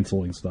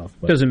noise-canceling stuff.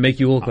 It doesn't make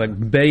you look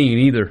like Bane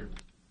either.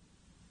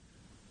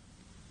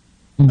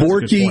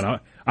 Borky,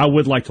 I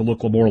would like to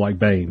look more like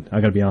Bane,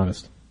 I gotta be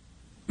honest.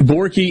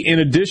 Borky, in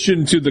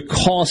addition to the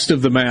cost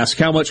of the mask,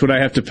 how much would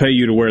I have to pay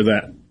you to wear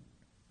that?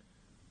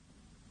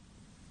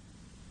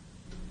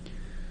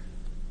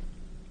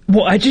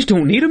 Well, I just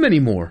don't need them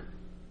anymore.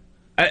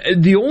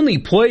 The only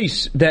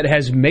place that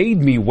has made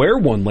me wear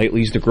one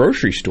lately is the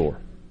grocery store.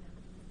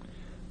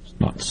 It's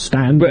not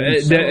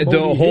standard.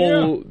 The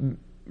whole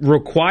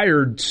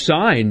required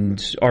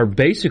signs are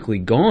basically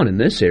gone in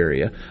this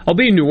area. I'll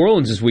be in New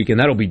Orleans this weekend.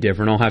 That'll be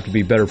different. I'll have to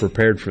be better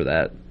prepared for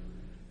that.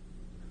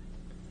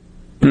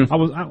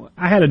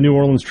 I had a New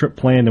Orleans trip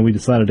planned, and we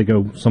decided to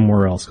go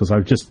somewhere else because I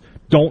just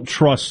don't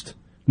trust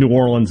New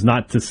Orleans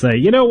not to say,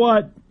 you know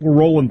what, we're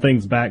rolling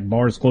things back.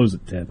 Bars close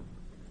at 10.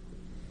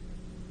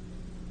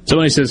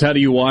 Somebody says, how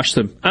do you wash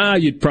them?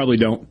 You probably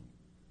don't.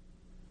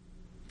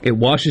 It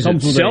washes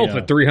itself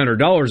at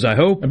 $300, I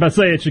hope. I'm about to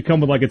say it should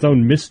come with like its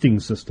own misting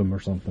system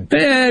or something.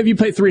 If you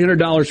pay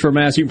 $300 for a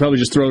mask, you can probably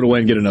just throw it away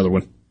and get another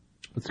one.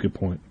 That's a good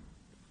point.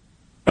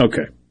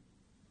 Okay.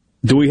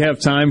 Do we have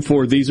time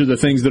for These Are the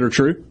Things That Are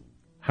True?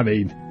 I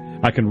mean,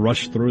 I can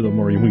rush through them,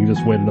 or we can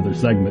just wait another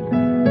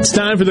segment. It's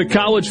time for the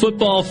college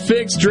football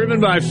fix, driven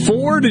by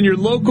Ford and your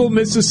local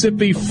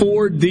Mississippi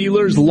Ford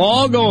dealers.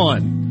 Log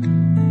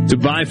on to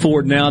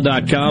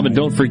buyfordnow.com, and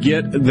don't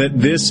forget that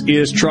this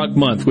is Truck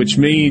Month, which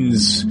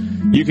means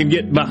you can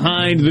get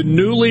behind the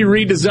newly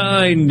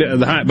redesigned,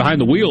 behind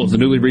the wheels, the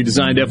newly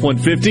redesigned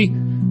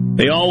F-150,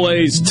 the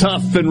always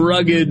tough and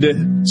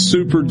rugged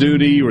Super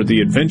Duty, or the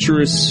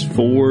adventurous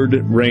Ford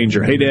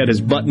Ranger. Hey, Dad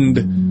has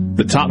buttoned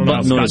the top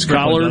button on his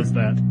collar.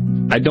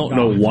 I don't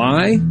know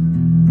why.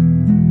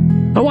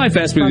 My wife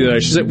asked me the other day,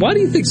 she said, why do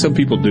you think some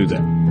people do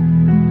that?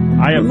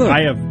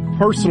 I have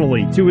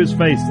personally, to his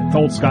face,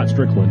 told Scott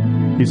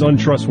Strickland he's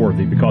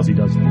untrustworthy because he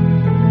does that.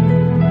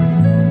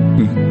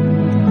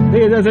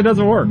 It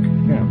doesn't work.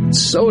 Yeah.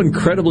 It's so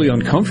incredibly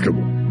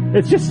uncomfortable.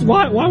 It's just,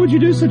 why would you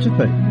do such a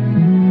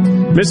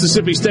thing?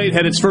 Mississippi State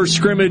had its first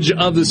scrimmage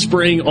of the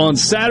spring on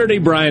Saturday.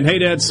 Brian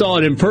Haydad saw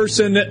it in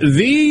person.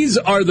 These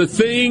are the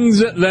things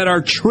that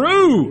are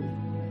true.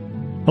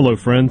 Hello,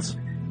 friends.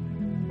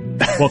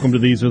 Welcome to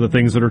These Are the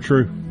Things That Are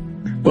True.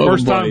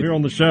 First time here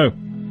on the show.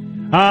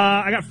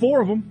 I got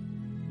 4 of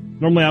them.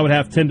 Normally I would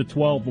have 10 to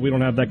 12, but we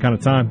don't have that kind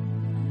of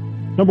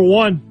time. Number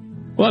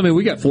 1. Well, I mean,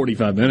 we got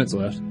 45 minutes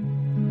left.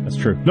 That's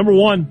true. Number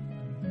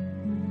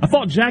 1. I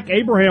thought Jack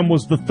Abraham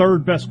was the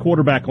 3rd best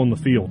quarterback on the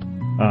field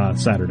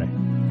Saturday.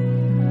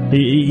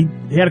 He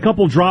had a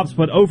couple drops,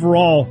 but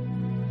overall,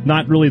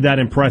 not really that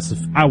impressive.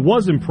 I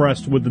was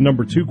impressed with the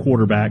number 2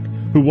 quarterback,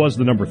 who was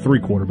the number 3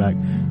 quarterback,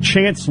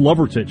 Chance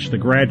Lovertich, the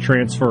grad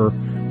transfer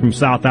from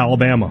South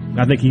Alabama.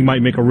 I think he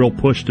might make a real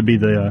push to be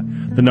the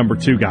number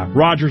 2 guy.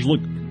 Rodgers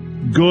looked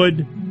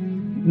good,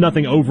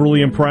 nothing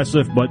overly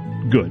impressive, but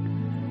good.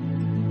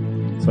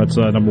 So that's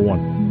number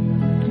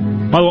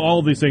 1. By the way, all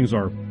of these things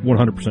are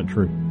 100%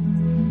 true.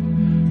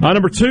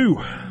 Number 2.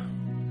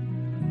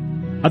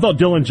 I thought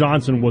Dylan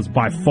Johnson was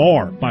by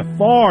far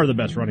the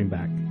best running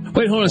back.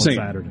 Wait, hold on a second.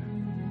 Saturday.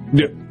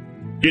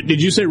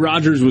 Did you say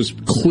Rodgers was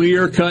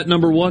clear-cut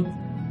number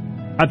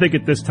 1? I think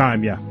at this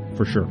time, yeah,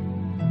 for sure.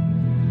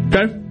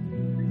 Okay.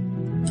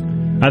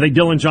 I think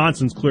Dylan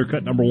Johnson's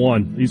clear-cut number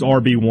 1. He's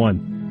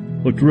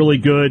RB1. Looked really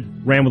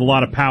good, ran with a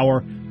lot of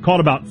power, caught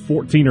about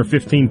 14 or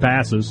 15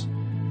 passes.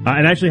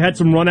 and actually had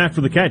some run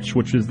after the catch,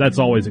 that's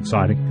always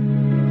exciting.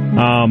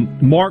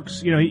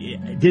 Marks, he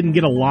didn't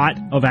get a lot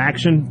of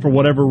action for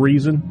whatever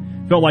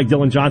reason. Felt like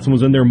Dylan Johnson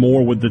was in there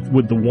more with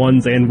the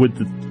ones and with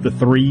the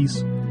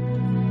threes,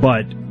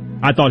 but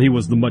I thought he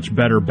was the much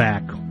better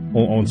back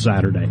on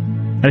Saturday.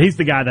 And he's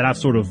the guy that I've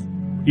sort of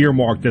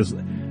earmarked as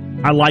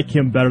I like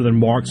him better than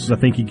Marks because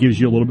I think he gives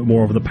you a little bit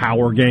more of the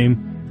power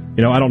game.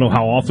 I don't know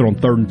how often on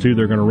 3rd and 2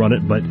 they're going to run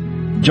it, but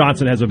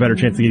Johnson has a better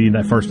chance of getting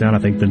that first down, I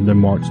think, than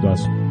Marks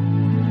does.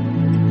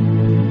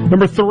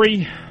 Number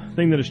 3,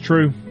 thing that is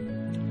true,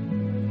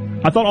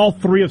 I thought all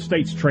 3 of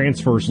State's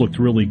transfers looked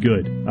really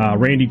good.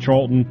 Randy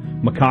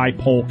Charlton, Mekhi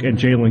Polk, and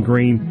Jalen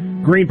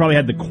Green. Green probably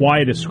had the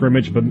quietest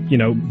scrimmage, but,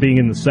 being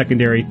in the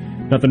secondary,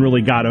 nothing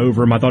really got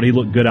over him. I thought he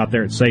looked good out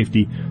there at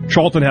safety.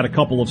 Charlton had a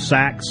couple of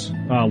sacks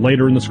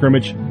later in the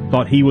scrimmage.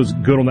 Thought he was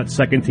good on that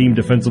second-team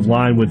defensive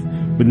line with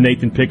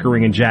Nathan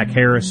Pickering and Jack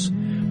Harris.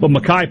 But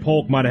Mekhi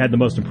Polk might have had the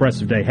most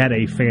impressive day. Had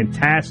a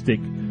fantastic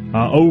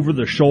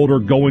over-the-shoulder,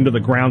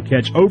 going-to-the-ground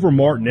catch over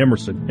Martin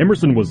Emerson.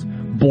 Emerson was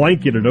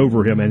blanketed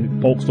over him,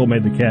 and Polk still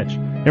made the catch.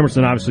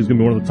 Emerson obviously is going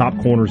to be one of the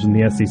top corners in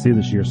the SEC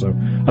this year, so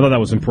I thought that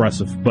was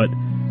impressive. But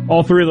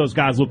all 3 of those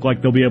guys look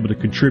like they'll be able to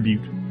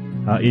contribute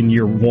in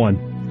year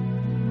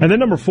 1. And then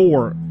number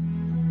 4,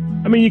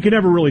 you can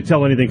never really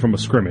tell anything from a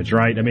scrimmage,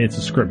 right? It's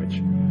a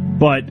scrimmage.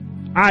 But,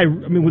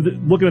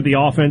 looking at the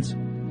offense,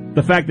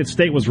 the fact that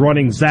State was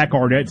running Zach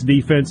Arnett's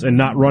defense and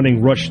not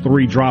running rush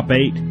 3, drop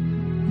 8,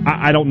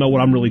 I don't know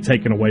what I'm really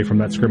taking away from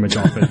that scrimmage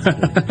offense.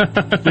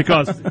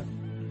 Because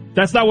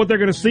that's not what they're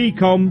going to see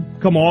come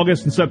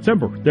August and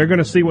September. They're going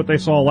to see what they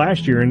saw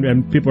last year,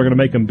 and people are going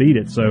to make them beat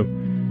it. So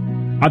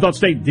I thought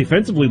State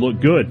defensively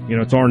looked good.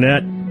 It's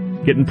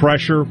Arnett getting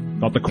pressure.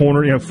 Thought the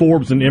corner,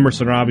 Forbes and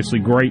Emerson are obviously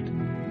great.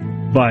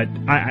 But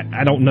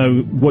I don't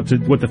know what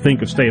to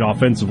think of State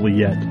offensively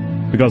yet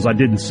because I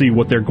didn't see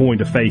what they're going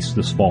to face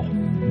this fall.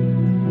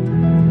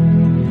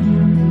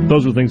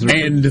 Those are things that are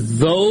true. And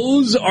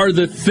those are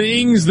the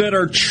things that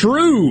are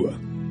true.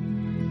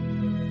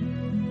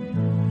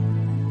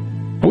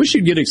 I wish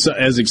you'd get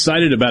as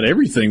excited about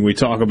everything we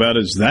talk about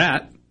as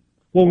that.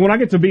 Well, when I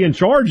get to be in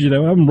charge,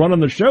 I'm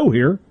running the show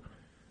here.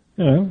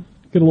 Get a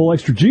little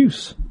extra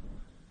juice.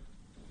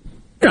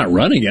 You're not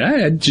running it.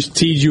 I just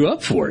teed you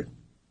up for it.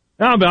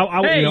 No, but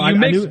you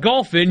mixed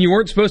golf in. You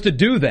weren't supposed to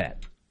do that.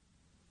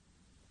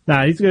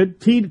 Nah, he's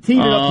good. Teed it up to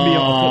be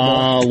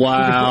on football. Oh,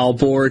 wow,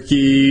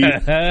 Borky.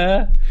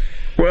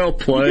 Well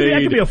played.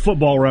 That could be a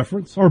football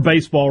reference or a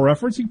baseball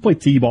reference. You can play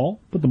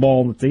T-ball. Put the ball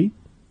on the tee.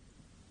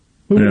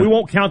 We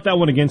won't count that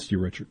one against you,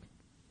 Richard.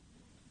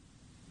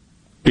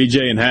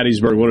 BJ in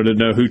Hattiesburg wanted to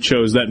know who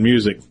chose that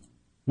music.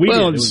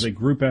 It was a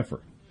group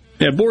effort.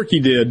 Yeah,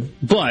 Borky did,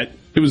 but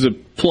it was a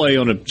play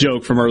on a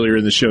joke from earlier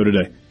in the show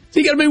today. So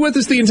you got to be with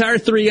us the entire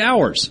 3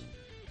 hours.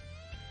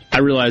 I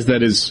realize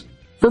that is,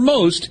 for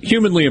most,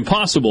 humanly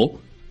impossible.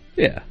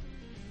 Yeah.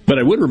 But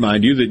I would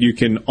remind you that you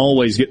can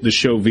always get the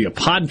show via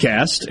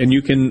podcast, and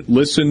you can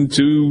listen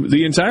to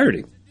the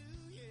entirety.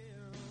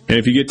 And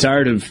if you get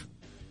tired of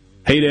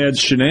Hey Dad's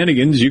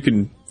shenanigans, you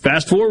can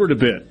fast forward a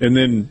bit and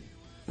then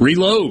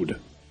reload.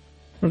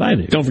 What I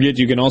do. Don't forget,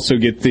 you can also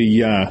get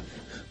the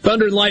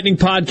Thunder and Lightning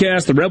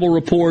podcast, the Rebel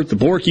Report, the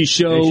Borky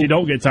Show. In case you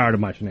don't get tired of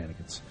my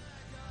shenanigans.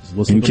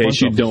 In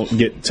case you don't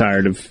get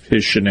tired of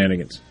his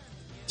shenanigans.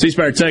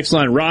 C-Spire text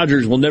line,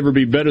 Rogers will never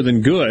be better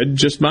than good,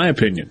 just my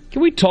opinion.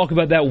 Can we talk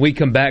about that when we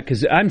come back?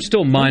 Because I'm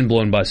still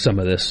mind-blown by some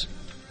of this.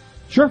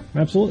 Sure,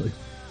 absolutely.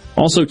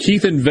 Also,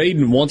 Keith and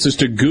Vaden wants us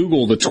to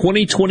Google the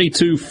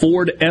 2022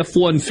 Ford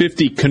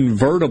F-150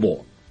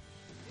 convertible.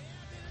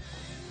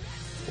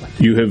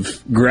 You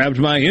have grabbed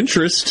my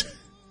interest.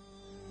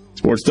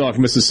 Sports Talk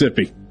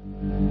Mississippi.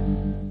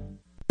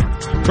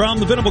 From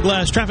the Venable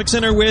Glass Traffic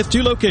Center with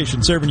 2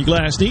 locations serving your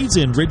glass needs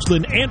in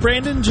Ridgeland and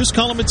Brandon. Just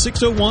call them at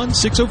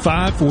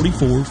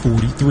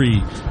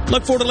 601-605-4443.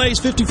 Look for delays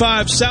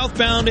 55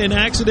 southbound. An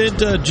accident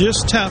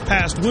just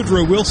past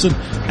Woodrow Wilson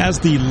has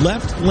the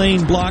left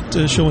lane blocked,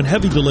 showing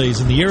heavy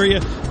delays in the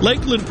area.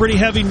 Lakeland pretty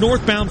heavy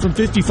northbound from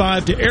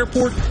 55 to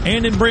Airport,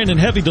 and in Brandon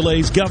heavy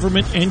delays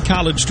Government and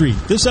College Street.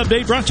 This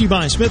update brought to you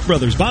by Smith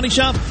Brothers Body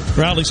Shop,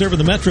 proudly serving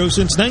the Metro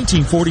since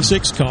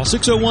 1946. Call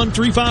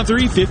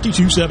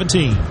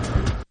 601-353-5217.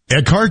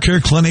 At Car Care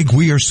Clinic,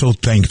 we are so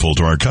thankful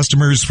to our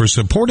customers for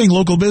supporting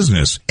local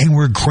business, and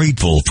we're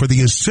grateful for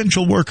the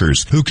essential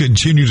workers who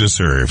continue to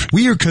serve.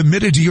 We are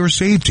committed to your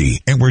safety,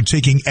 and we're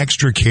taking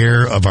extra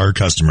care of our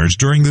customers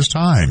during this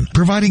time,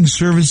 providing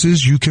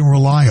services you can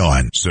rely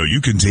on so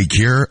you can take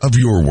care of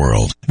your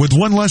world. With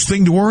one less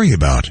thing to worry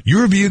about,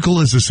 your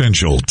vehicle is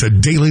essential to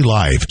daily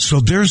life, so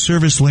their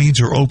service lanes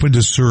are open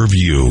to serve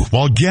you,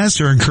 while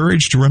guests are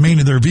encouraged to remain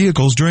in their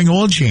vehicles during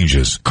oil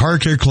changes. Car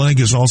Care Clinic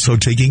is also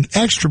taking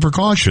extra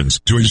precautions technicians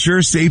to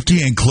ensure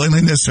safety and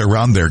cleanliness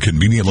around their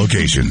convenient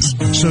locations,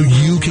 so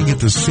you can get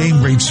the same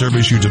great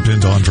service you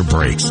depend on for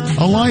brakes,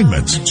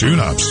 alignments,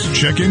 tune-ups,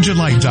 check engine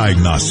light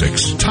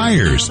diagnostics,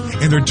 tires,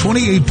 and their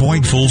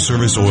 28-point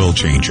full-service oil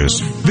changes.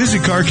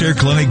 Visit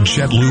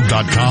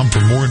CarCareClinicJetLube.com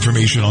for more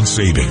information on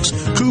savings,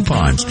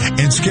 coupons,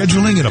 and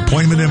scheduling an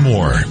appointment and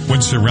more.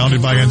 When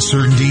surrounded by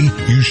uncertainty,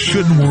 you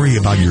shouldn't worry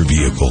about your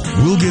vehicle.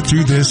 We'll get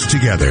through this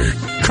together.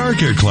 Car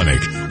Care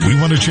Clinic. We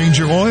want to change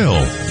your oil,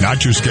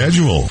 not your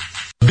schedule.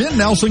 Ben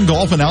Nelson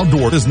Golf and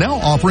Outdoor is now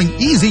offering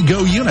Easy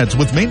Go units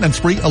with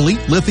maintenance-free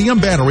elite lithium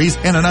batteries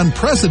and an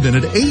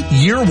unprecedented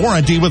 8-year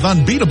warranty with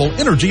unbeatable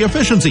energy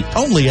efficiency.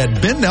 Only at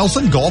Ben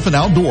Nelson Golf and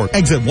Outdoor,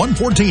 exit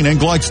 114 in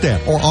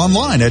Gluckstadt, or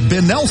online at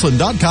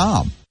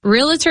bennelson.com.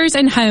 Realtors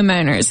and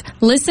homeowners,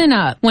 listen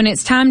up. When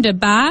it's time to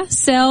buy,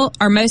 sell,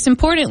 or most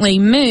importantly,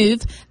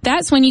 move,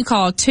 that's when you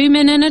call Two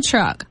Men in a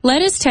Truck.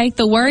 Let us take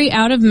the worry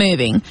out of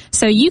moving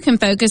so you can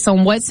focus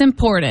on what's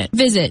important.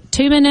 Visit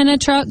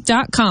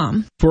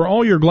twomeninatruck.com. For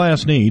all your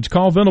glass needs,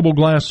 call Venable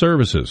Glass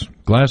Services.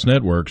 Glass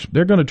Networks,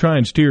 they're going to try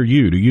and steer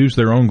you to use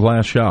their own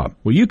glass shop.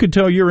 Well, you could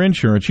tell your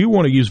insurance you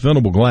want to use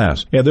Venable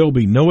Glass, and there will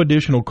be no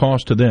additional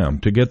cost to them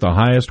to get the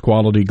highest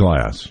quality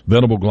glass.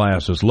 Venable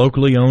Glass is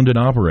locally owned and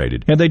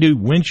operated, and they do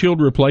windshield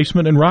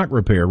replacement and rock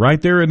repair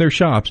right there in their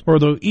shops, or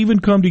they'll even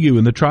come to you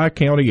in the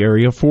Tri-County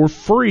area for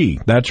free.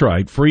 That's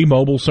right, free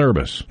mobile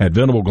service. At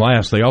Venable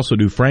Glass, they also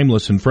do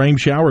frameless and frame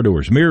shower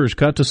doors, mirrors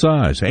cut to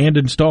size and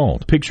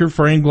installed, picture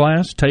frame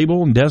glass,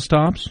 table and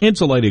desktops,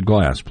 insulated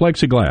glass,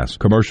 plexiglass,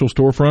 commercial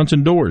storefronts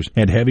and doors,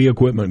 and heavy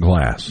equipment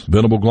glass.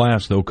 Venable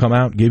Glass, they'll come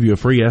out and give you a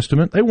free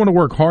estimate. They want to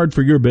work hard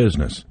for your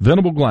business.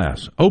 Venable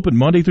Glass, open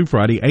Monday through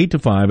Friday, 8 to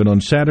 5, and on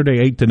Saturday,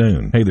 8 to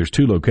noon. Hey, there's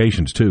 2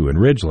 locations, too, in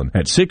Ridgeland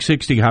at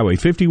 660 Highway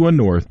 51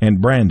 North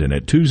and Brandon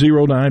at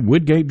 209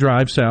 Woodgate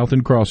Drive South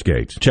in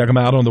Crossgates. Check them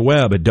out on the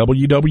web at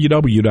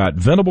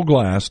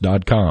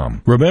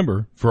www.venableglass.com.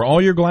 Remember, for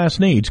all your glass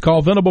needs,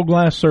 call Venable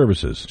Glass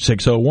Services,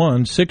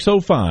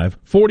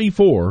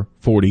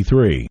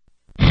 601-605-4443.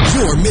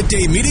 Your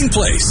midday meeting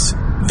place.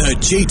 The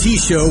JT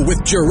Show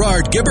with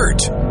Gerard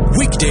Gibbert.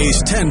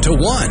 Weekdays 10 to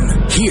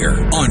 1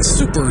 here on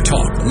Super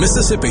Talk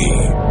Mississippi.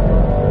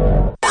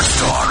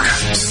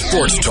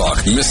 Sports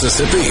Talk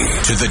Mississippi.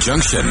 To the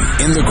junction,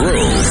 in the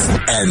groove,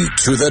 and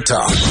to the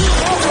top.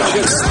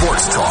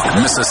 Sports Talk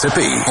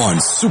Mississippi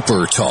on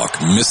Super Talk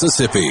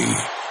Mississippi.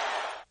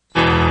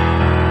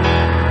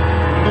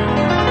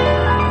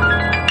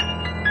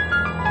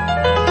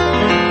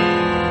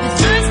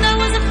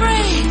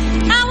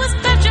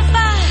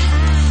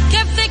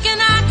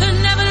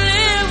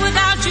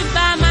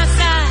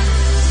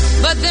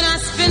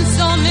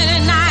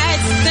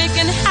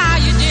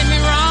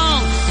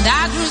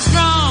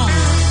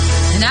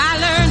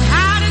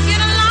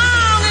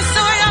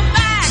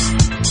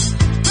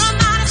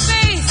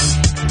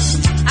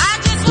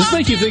 Does this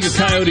make you think of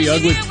Coyote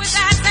Ugly?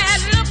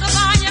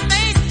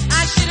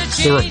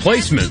 The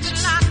Replacements.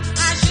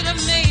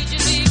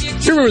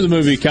 You remember the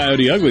movie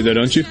Coyote Ugly, though,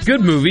 don't you? Good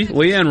movie.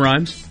 Leanne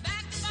Rimes.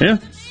 Yeah.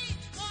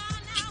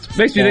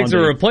 Makes me think The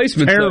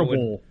Replacements.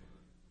 Terrible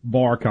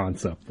bar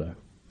concept, though.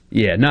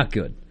 Yeah, not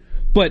good.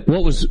 But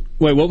what was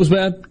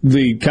bad?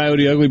 The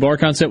Coyote Ugly bar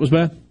concept was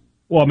bad?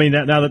 Well, I mean,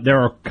 now that there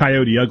are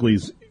Coyote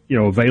Uglies,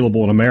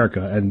 available in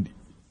America, and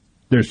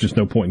there's just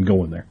no point in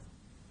going there.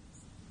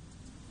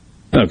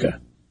 Okay.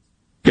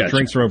 Gotcha.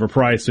 Drinks are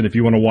overpriced, and if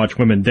you want to watch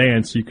women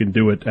dance, you can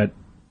do it at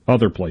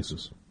other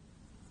places.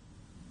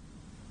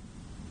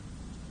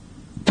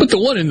 But the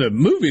one in the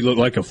movie looked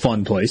like a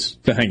fun place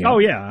to hang out. Oh,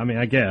 yeah. I mean,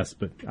 I guess,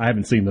 but I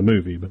haven't seen the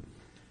movie. But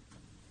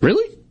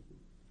really?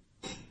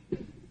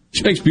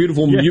 She makes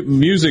beautiful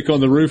music on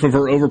the roof of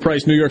her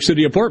overpriced New York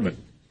City apartment.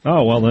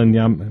 Oh, well, then,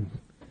 yeah.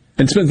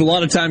 And spends a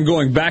lot of time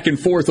going back and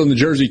forth on the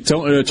Jersey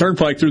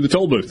Turnpike through the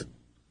toll booth.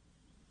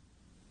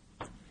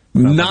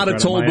 Not a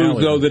toll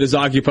booth, though, that is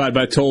occupied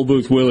by Toll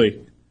Booth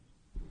Willie.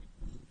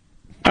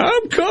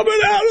 I'm coming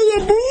out of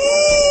the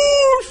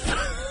booth!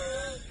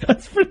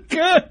 That's pretty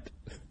good.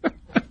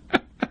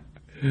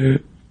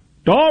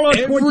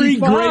 Every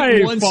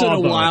great once in a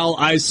while,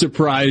 I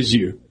surprise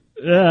you.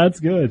 Yeah, that's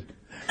good.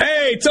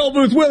 Hey, Toll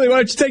Booth Willie, why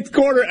don't you take the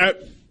corner?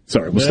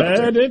 Sorry, we'll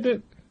stop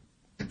there.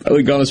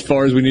 Probably gone as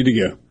far as we need to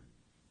go.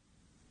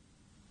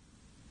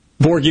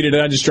 Borky, did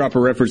I just drop a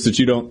reference that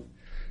you don't?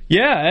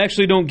 Yeah, I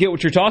actually don't get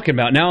what you're talking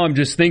about. Now I'm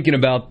just thinking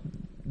about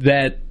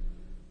that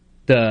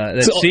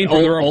scene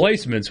from The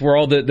Replacements where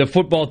all the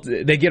football,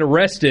 they get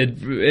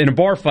arrested in a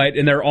bar fight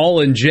and they're all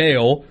in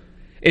jail,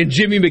 and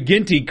Jimmy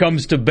McGinty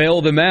comes to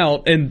bail them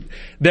out, and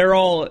they're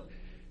all,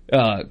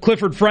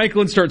 Clifford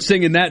Franklin starts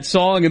singing that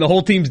song, and the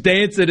whole team's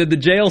dancing in the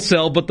jail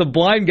cell, but the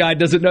blind guy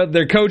doesn't know that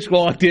their coach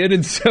walked in,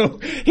 and so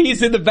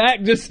he's in the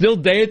back just still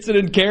dancing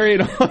and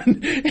carrying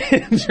on.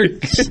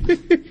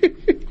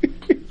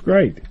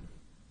 Great.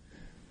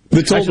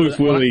 The Toll Booth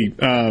Willie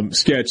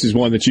sketch is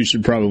one that you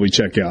should probably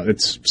check out.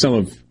 It's some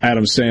of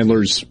Adam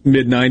Sandler's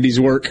mid-'90s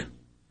work.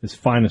 His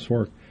finest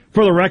work.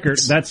 For the record,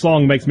 that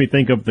song makes me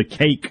think of the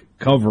Cake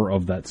cover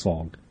of that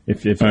song,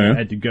 if I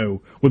had to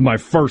go with my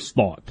first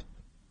thought.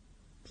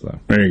 So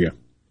there you go.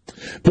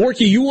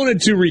 Borky, you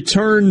wanted to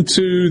return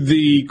to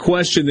the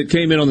question that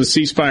came in on the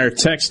C Spire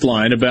text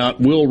line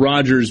about Will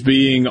Rogers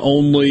being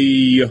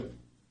only...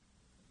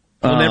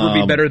 Will never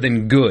be better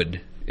than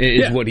good,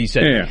 is what he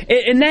said. Yeah.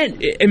 And that,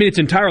 I mean, it's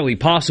entirely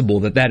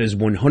possible that is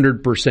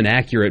 100%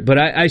 accurate, but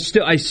I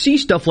see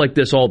stuff like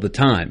this all the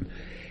time.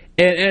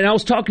 And I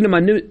was talking to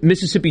my new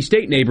Mississippi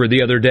State neighbor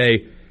the other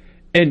day,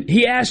 and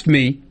he asked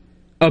me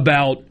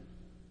about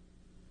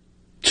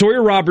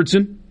Sawyer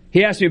Robertson.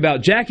 He asked me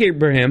about Jack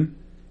Abraham,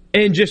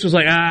 and just was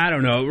like, I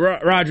don't know,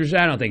 Rogers,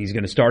 I don't think he's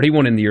going to start. He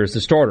went in the year as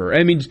the starter.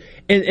 I mean,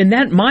 and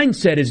that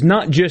mindset is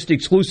not just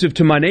exclusive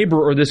to my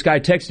neighbor or this guy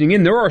texting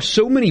in. There are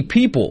so many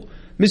people,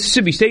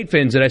 Mississippi State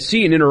fans, that I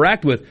see and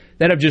interact with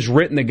that have just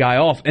written the guy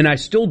off, and I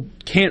still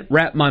can't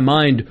wrap my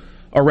mind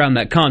around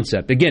that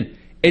concept. Again,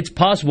 it's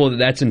possible that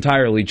that's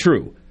entirely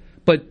true,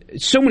 but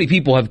so many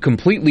people have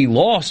completely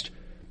lost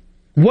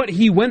what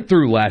he went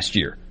through last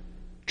year.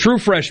 True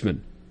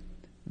freshman.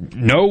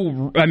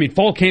 No, I mean,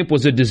 fall camp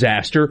was a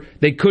disaster.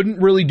 They couldn't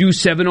really do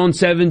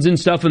 7-on-7s and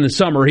stuff in the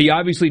summer. He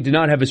obviously did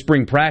not have a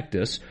spring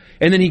practice.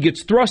 And then he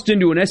gets thrust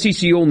into an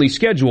SEC-only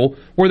schedule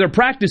where their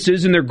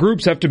practices and their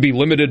groups have to be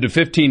limited to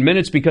 15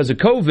 minutes because of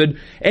COVID.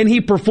 And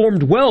he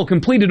performed well,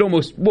 completed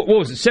almost, what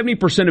was it,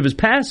 70% of his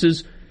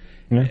passes.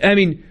 Yeah. I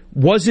mean,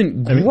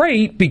 wasn't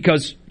great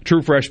because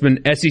true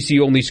freshman,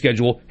 SEC-only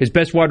schedule. His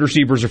best wide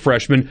receivers are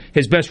freshmen.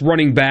 His best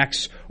running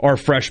backs are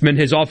freshmen.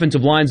 His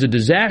offensive line's a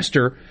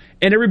disaster.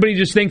 And everybody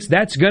just thinks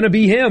that's going to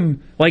be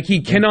him. Like, he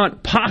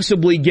cannot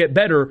possibly get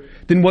better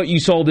than what you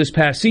saw this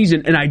past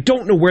season. And I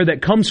don't know where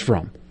that comes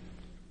from.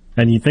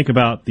 And you think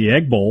about the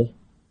Egg Bowl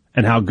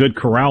and how good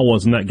Corral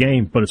was in that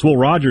game, but it's Will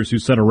Rogers who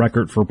set a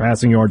record for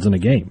passing yards in a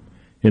game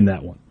in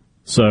that one.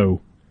 So,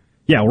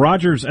 yeah,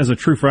 Rogers as a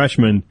true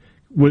freshman,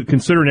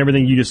 considering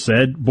everything you just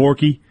said,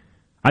 Borky,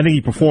 I think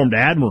he performed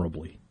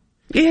admirably.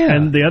 Yeah.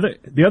 And the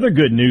other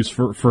good news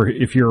for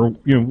if you're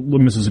a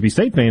Mississippi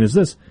State fan is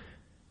this.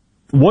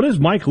 What is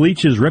Mike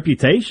Leach's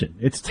reputation?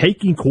 It's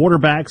taking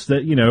quarterbacks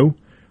that,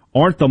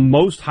 aren't the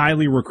most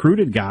highly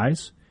recruited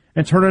guys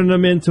and turning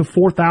them into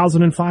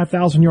 4,000 and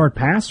 5,000 yard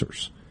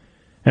passers.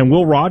 And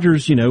Will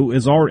Rogers,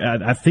 is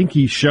already, I think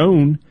he's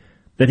shown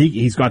that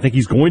I think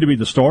he's going to be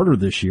the starter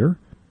this year.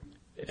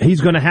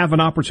 He's going to have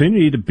an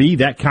opportunity to be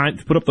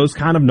to put up those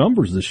kind of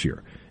numbers this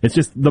year. It's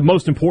just the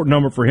most important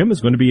number for him is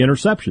going to be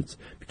interceptions.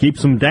 If he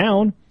keeps them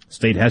down,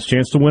 State has a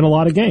chance to win a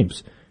lot of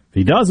games. If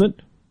he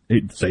doesn't,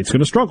 State's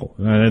going to struggle.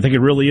 I think it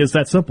really is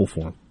that simple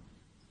for him.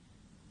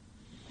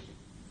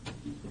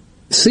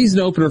 Season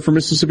opener for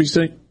Mississippi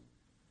State?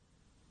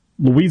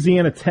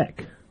 Louisiana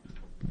Tech.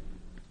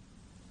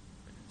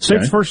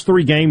 State's first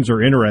three games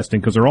are interesting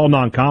because they're all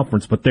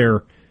non-conference, but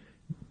they're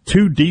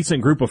two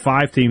decent group of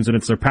five teams, and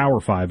it's their Power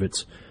Five.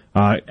 It's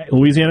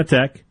Louisiana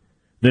Tech,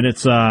 then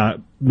it's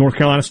North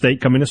Carolina State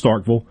coming to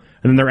Starkville,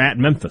 and then they're at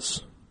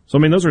Memphis. So,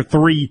 I mean, those are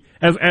three,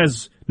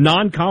 as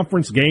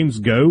non-conference games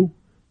go,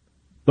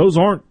 those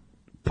aren't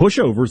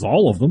pushovers,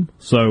 all of them.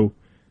 So,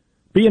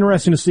 be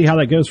interesting to see how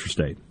that goes for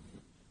State.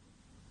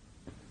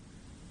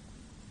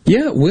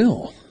 Yeah, it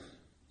will.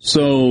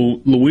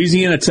 So,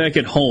 Louisiana Tech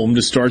at home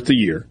to start the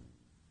year.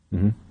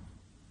 Mm-hmm.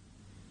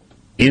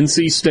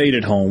 NC State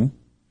at home.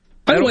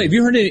 By the way,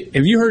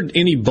 have you heard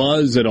any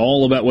buzz at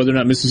all about whether or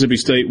not Mississippi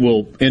State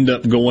will end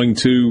up going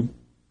to?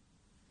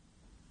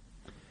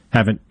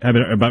 Haven't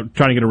about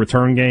trying to get a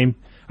return game.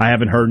 I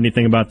haven't heard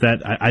anything about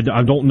that. I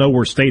don't know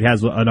where State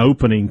has an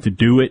opening to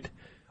do it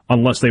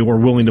unless they were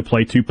willing to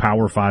play two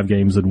Power 5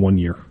 games in 1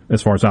 year,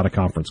 as far as out of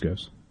conference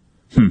goes.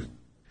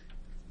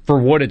 For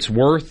what it's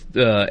worth,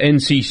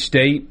 NC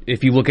State,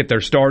 if you look at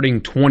their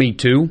starting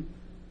 22,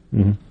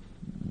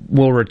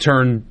 will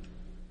return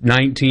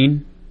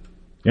 19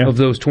 of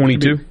those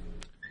 22.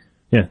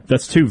 Yeah,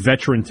 that's two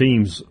veteran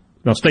teams.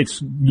 Now,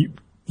 State's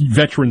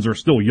veterans are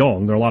still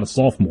young. There are a lot of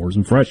sophomores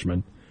and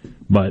freshmen,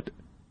 but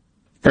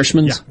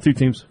freshmen, yeah, two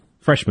teams,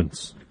 freshmen.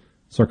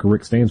 Circa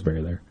Rick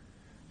Stansberry there.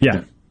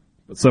 Yeah,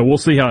 so we'll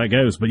see how it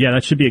goes. But yeah,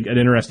 that should be an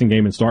interesting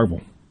game in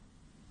Starkville.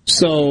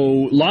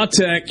 So, La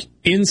Tech,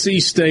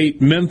 NC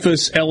State,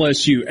 Memphis,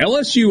 LSU.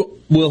 LSU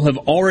will have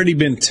already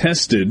been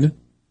tested.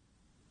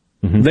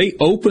 They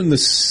open the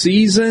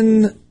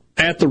season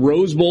at the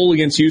Rose Bowl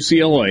against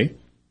UCLA.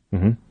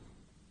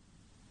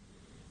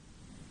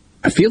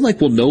 I feel like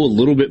we'll know a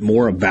little bit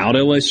more about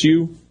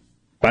LSU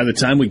by the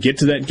time we get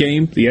to that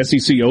game, the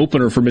SEC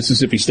opener for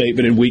Mississippi State,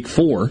 but in week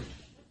 4.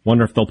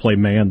 Wonder if they'll play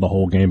man the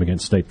whole game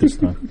against State this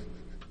time.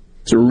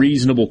 It's a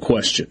reasonable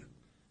question.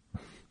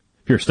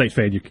 If you're a State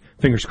fan, you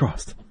fingers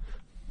crossed.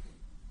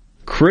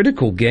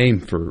 Critical game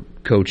for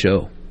Coach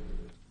O.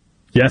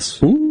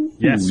 Yes.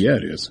 Yes. Yeah,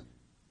 it is.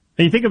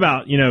 And you think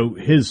about,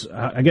 his,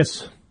 I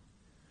guess,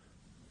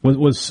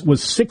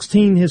 was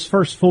 16 his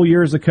first full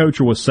year as a coach,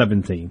 or was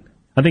 17?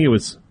 I think it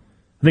was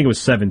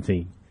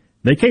 17.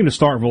 They came to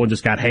Starkville and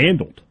just got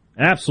handled.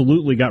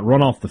 Absolutely got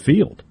run off the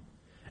field.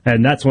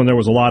 And that's when there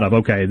was a lot of,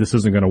 okay, this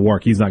isn't going to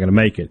work. He's not going to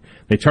make it.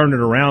 They turned it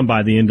around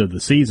by the end of the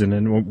season,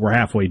 and we're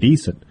halfway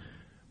decent.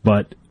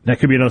 But that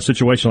could be another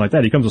situation like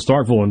that. He comes to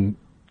Starkville and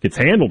gets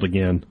handled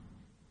again.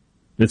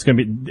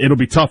 It'll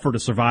be tougher to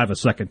survive a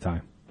second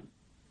time.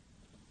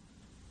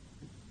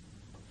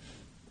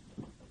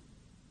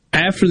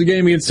 After the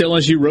game against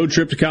LSU, road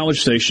trip to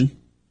College Station.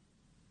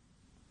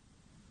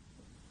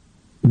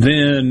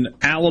 Then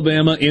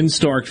Alabama in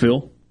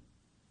Starkville.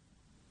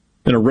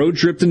 Then a road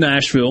trip to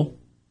Nashville.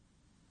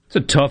 It's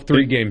a tough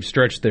 3-game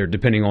stretch there,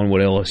 depending on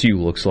what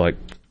LSU looks like.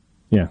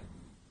 Yeah.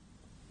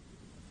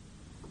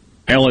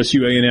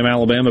 LSU, A&M,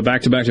 Alabama,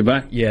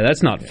 back-to-back-to-back. Yeah,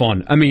 that's not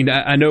fun. I mean,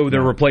 I know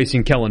they're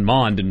replacing Kellen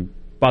Mond, and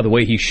by the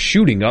way, he's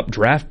shooting up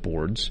draft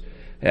boards.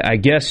 I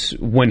guess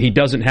when he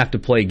doesn't have to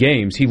play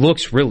games, he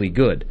looks really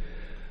good.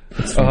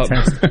 That's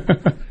fantastic.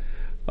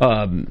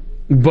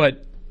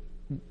 But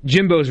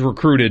Jimbo's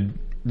recruited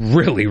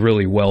really,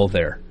 really well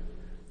there.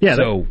 Yeah,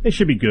 so they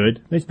should be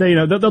good.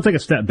 They'll take a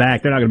step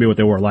back. They're not going to be what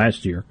they were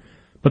last year,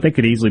 but they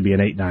could easily be an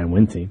 8-9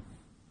 win team.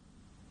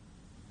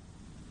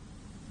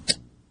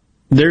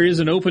 There is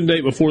an open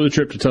date before the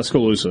trip to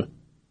Tuscaloosa,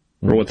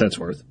 for what that's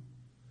worth.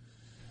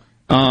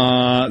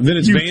 Then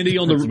it's Vandy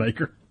on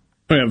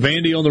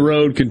Vandy on the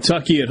road,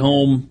 Kentucky at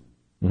home.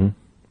 Mm-hmm.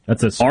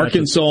 That's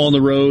Arkansas on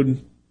the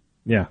road.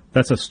 Yeah,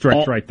 that's a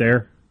stretch right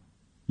there.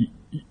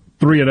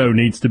 3-0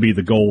 needs to be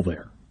the goal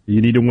there.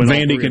 You need to win.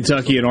 Vandy,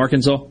 Kentucky, and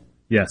Arkansas.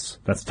 Yes,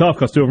 that's tough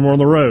because 2 of them are on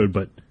the road.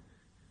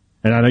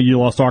 And I know you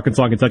lost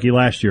Arkansas and Kentucky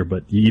last year,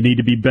 but you need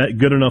to be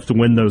good enough to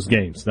win those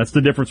games. That's the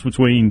difference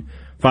between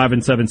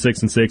 5-7,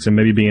 6-6, and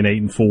maybe being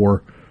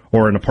 8-4,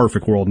 or in a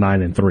perfect world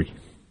 9-3.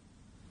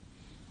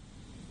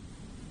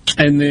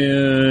 And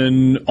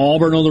then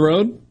Auburn on the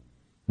road,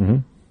 mm-hmm.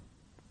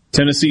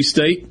 Tennessee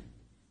State,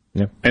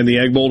 and the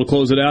Egg Bowl to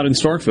close it out in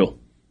Starkville.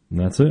 And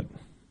that's it.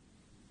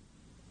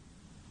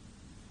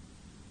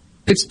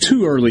 It's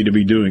too early to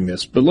be doing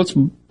this, but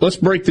let's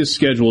break this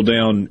schedule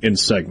down in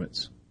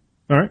segments.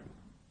 All right.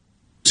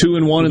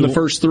 2-1 in the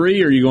first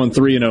 3, or are you going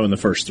 3-0 in the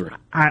first 3?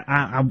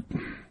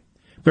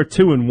 If they're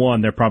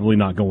 2-1, they're probably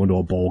not going to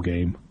a bowl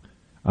game.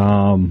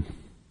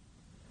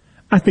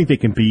 I think they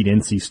can beat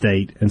NC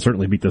State and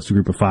certainly beat this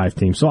Group of 5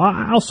 team. So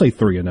I'll say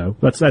 3-0.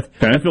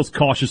 That feels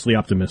cautiously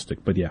optimistic,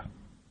 but yeah.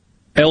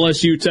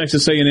 LSU,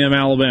 Texas A&M,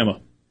 Alabama.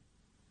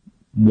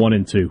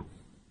 1-2.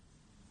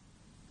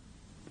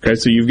 Okay,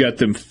 so you've got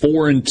them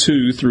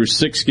 4-2 through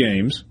 6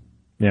 games.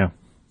 Yeah.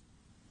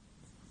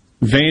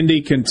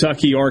 Vandy,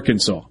 Kentucky,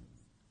 Arkansas.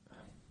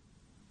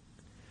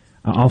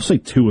 I'll say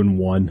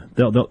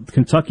 2-1.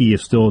 Kentucky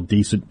is still a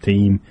decent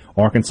team.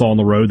 Arkansas on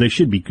the road, they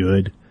should be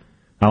good.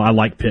 I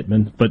like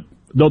Pittman, but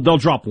they'll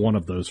drop one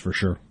of those for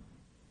sure.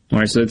 All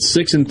right, so it's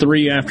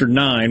 6-3 after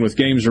 9, with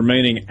games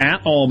remaining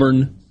at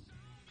Auburn,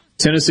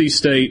 Tennessee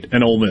State,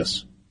 and Ole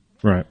Miss.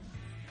 Right.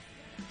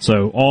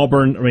 So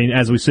Auburn, I mean,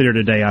 as we sit here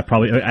today, at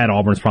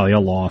Auburn's probably a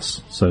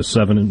loss. So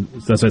 7-4.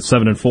 Is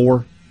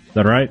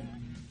that right?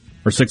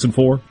 Or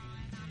 6-4?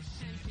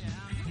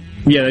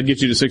 Yeah, that'd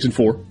get you to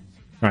 6-4.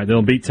 All right,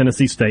 they'll beat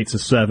Tennessee State to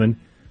 7.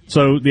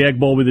 So the Egg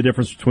Bowl will be the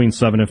difference between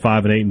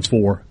 7-5 and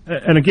 8-4.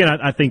 And again,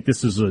 I think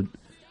this is an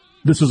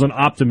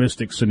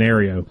optimistic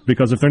scenario,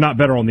 because if they're not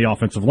better on the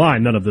offensive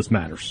line, none of this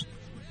matters.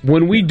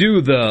 When we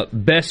do the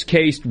best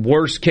case,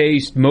 worst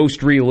case,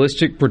 most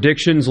realistic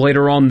predictions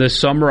later on this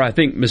summer, I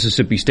think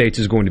Mississippi State's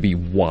is going to be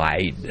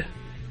wide.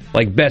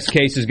 Like, best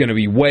case is going to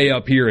be way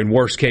up here, and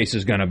worst case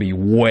is going to be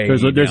way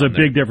down There's a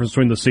there. big difference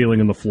between the ceiling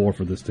and the floor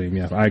for this team.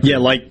 Yeah, I agree. Yeah,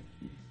 like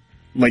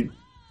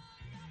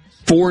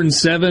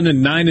 4-7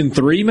 and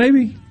 9-3,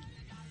 maybe.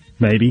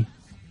 Maybe,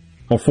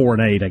 or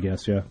 4-8, I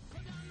guess. Yeah.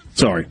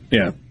 Sorry.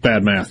 Yeah,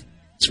 bad math.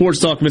 Sports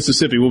Talk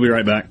Mississippi. We'll be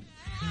right back.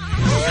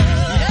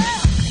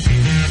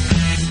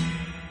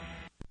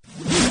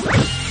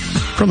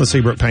 From the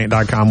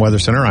SeabrookPaint.com Weather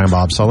Center, I'm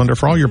Bob Sullender.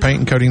 For all your paint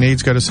and coating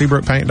needs, go to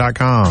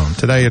SeabrookPaint.com.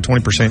 Today, a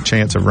 20%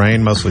 chance of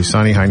rain, mostly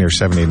sunny, high near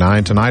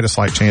 79. Tonight, a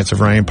slight chance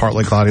of rain,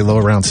 partly cloudy, low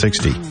around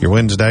 60. Your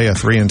Wednesday, a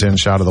 3 in 10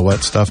 shot of the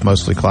wet stuff,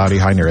 mostly cloudy,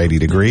 high near 80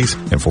 degrees.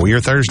 And for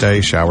your Thursday,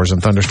 showers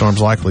and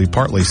thunderstorms likely,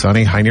 partly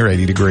sunny, high near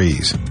 80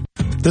 degrees.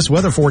 This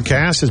weather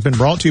forecast has been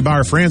brought to you by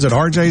our friends at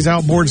RJ's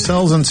Outboard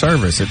Sales and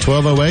Service at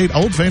 1208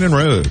 Old Fannin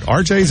Road.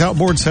 RJ's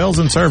Outboard Sales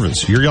and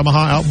Service, your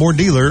Yamaha outboard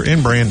dealer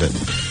in Brandon.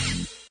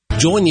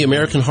 Join the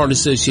American Heart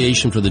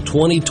Association for the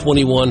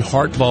 2021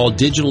 Heartball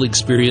Digital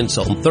Experience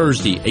on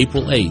Thursday,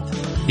 April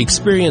 8th.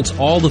 Experience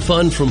all the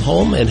fun from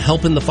home and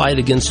help in the fight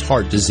against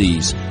heart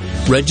disease.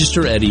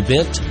 Register at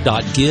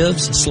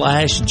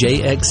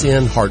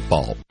event.gives/JXN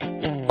Heartball.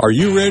 Are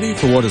you ready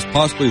for what is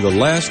possibly the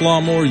last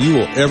lawnmower you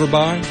will ever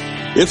buy?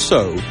 If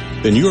so,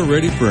 then you are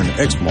ready for an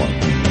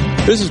Exmark.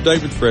 This is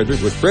David Frederick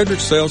with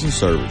Frederick Sales and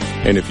Service.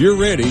 And if you're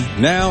ready,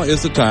 now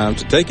is the time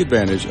to take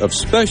advantage of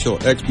special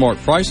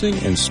Exmark pricing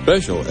and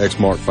special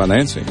Exmark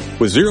financing.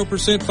 With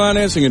 0%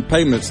 financing and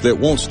payments that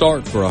won't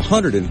start for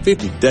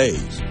 150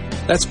 days.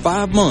 That's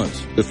 5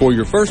 months before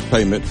your first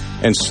payment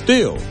and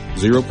still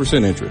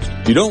 0% interest.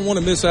 You don't want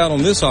to miss out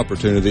on this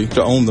opportunity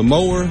to own the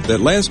mower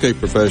that landscape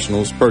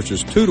professionals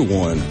purchase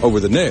 2-to-1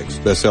 over the next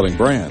best-selling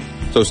brand.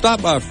 So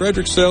stop by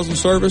Frederick Sales and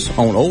Service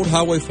on Old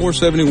Highway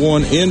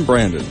 471 in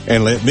Brandon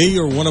and let me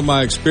or one of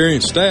my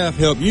experienced staff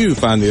help you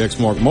find the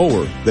Exmark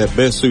mower that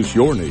best suits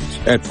your needs.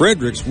 At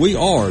Fredericks, we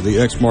are the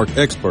Exmark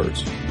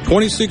experts.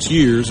 26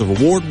 years of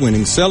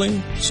award-winning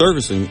selling,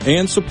 servicing,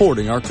 and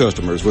supporting our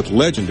customers with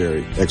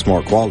legendary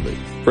Exmark quality.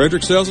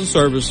 Frederick Sales and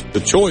Service,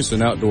 the choice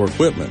in outdoor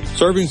equipment,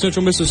 serving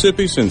Central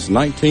Mississippi since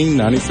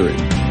 1993.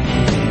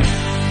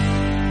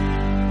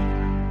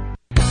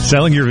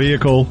 Selling your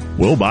vehicle?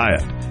 We'll buy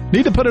it.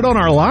 Need to put it on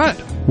our lot?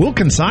 We'll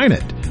consign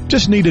it.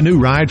 Just need a new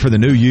ride for the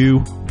new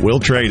you? We'll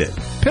trade it.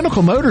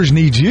 Pinnacle Motors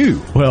needs you.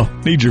 Well,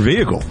 needs your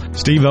vehicle.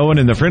 Steve Owen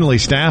and the friendly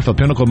staff of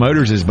Pinnacle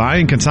Motors is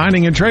buying,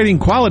 consigning, and trading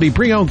quality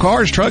pre-owned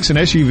cars, trucks, and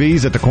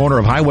SUVs at the corner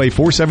of Highway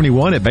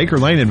 471 at Baker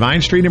Lane and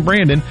Vine Street in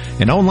Brandon,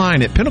 and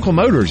online at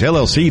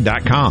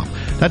PinnacleMotorsLLC.com.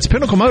 That's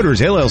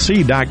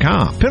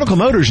PinnacleMotorsLLC.com. Pinnacle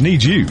Motors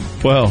needs you.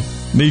 Well,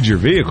 needs your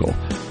vehicle.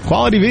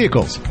 Quality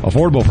vehicles.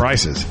 Affordable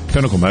prices.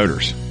 Pinnacle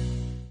Motors.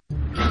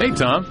 Hey,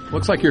 Tom.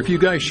 Looks like you're a few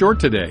guys short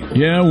today.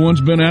 Yeah,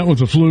 one's been out with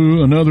the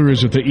flu, another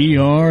is at the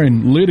ER,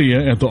 and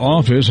Lydia at the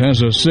office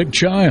has a sick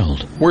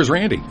child. Where's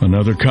Randy?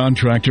 Another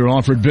contractor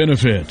offered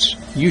benefits.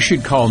 You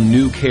should call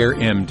New Care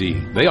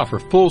MD. They offer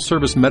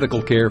full-service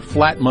medical care,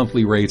 flat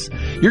monthly rates.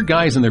 Your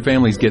guys and their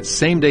families get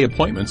same-day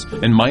appointments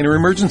and minor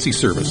emergency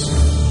service.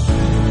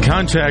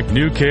 Contact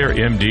New Care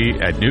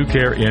MD at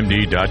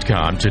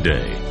newcaremd.com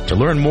today to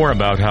learn more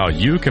about how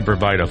you can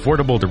provide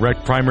affordable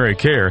direct primary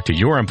care to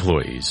your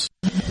employees.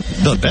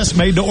 The best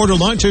made-to-order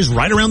lunch is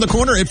right around the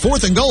corner at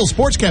 4th and Gold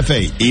Sports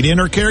Cafe. Eat in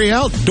or carry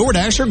out,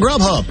 DoorDash or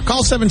Grubhub.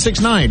 Call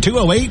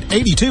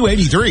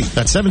 769-208-8283.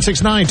 That's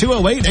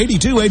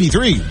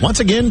 769-208-8283. Once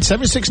again,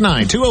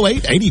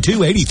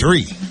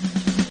 769-208-8283.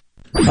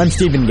 I'm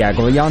Stephen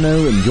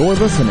Gagliano, and you're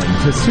listening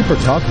to Super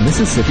Talk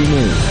Mississippi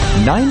News.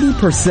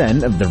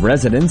 90% of the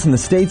residents in the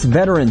state's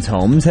veterans'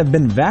 homes have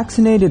been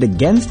vaccinated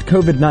against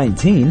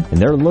COVID-19,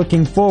 and they're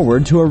looking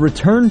forward to a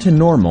return to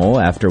normal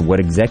after what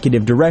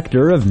Executive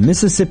Director of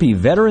Mississippi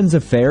Veterans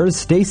Affairs,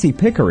 Stacey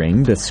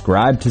Pickering,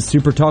 described to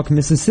Super Talk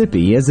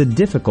Mississippi as a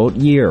difficult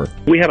year.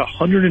 We had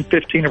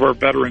 115 of our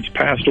veterans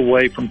passed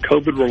away from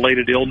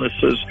COVID-related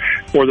illnesses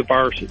or the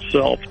virus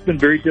itself. It's been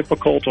very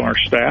difficult on our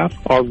staff,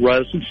 our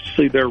residents, to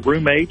see their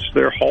roommates,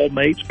 their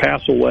hallmates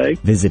pass away.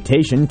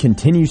 Visitation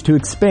continues to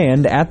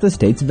expand at the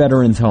state's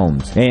veterans'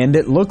 homes, and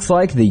it looks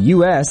like the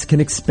U.S.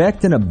 can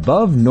expect an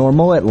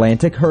above-normal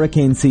Atlantic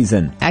hurricane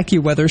season.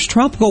 AccuWeather's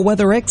tropical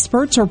weather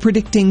experts are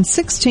predicting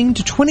 16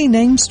 to 20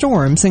 named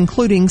storms,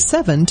 including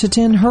 7 to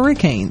 10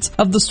 hurricanes.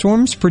 Of the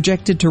storms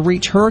projected to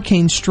reach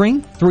hurricane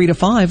strength, 3 to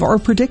 5 are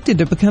predicted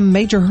to become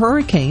major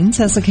hurricanes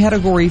as a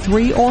Category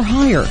 3 or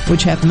higher,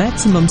 which have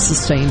maximum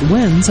sustained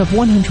winds of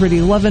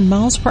 111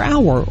 miles per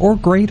hour or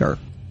greater.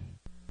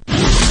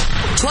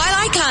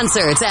 Twilight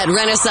Concerts at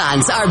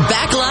Renaissance are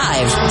back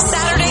live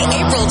Saturday,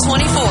 April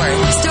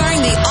 24th,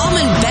 starring the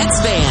Almond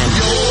Betts Band.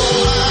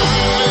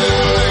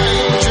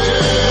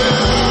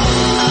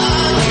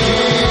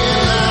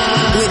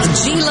 With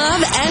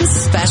G-Love and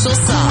Special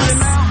Sauce.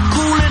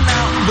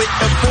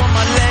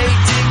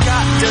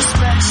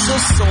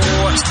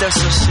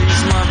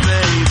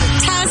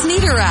 Taz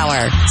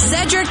Niederauer,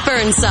 Cedric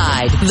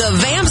Burnside, The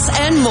Vamps,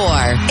 and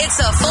more. It's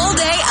a full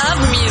day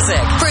of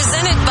music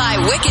presented by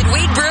Wicked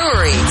Wheat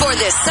Brewery for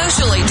this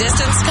socially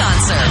distanced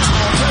concert.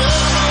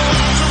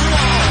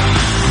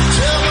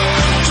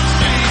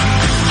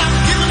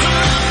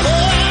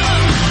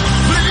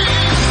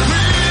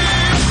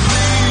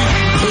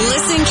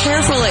 Listen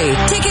carefully.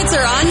 Tickets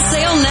are on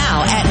sale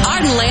now at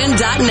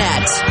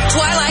ardenland.net.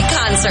 Twilight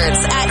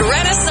Concerts at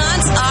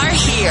Renaissance are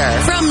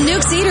here. From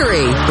Nuke's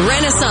Eatery,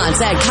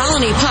 Renaissance at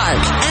Colony Park,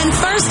 and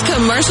First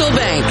Commercial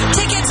Bank.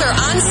 Tickets are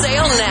on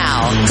sale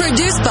now.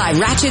 Produced by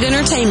Ratchet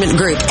Entertainment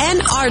Group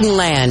and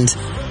Ardenland.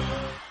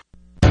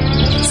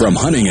 From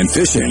hunting and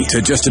fishing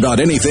to just about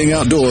anything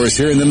outdoors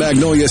here in the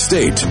Magnolia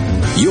State,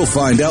 you'll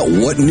find out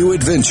what new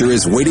adventure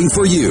is waiting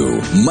for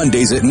you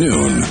Mondays at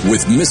noon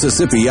with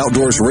Mississippi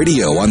Outdoors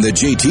Radio on the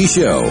JT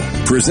Show,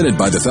 presented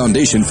by the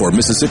Foundation for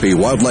Mississippi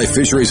Wildlife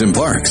Fisheries and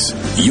Parks.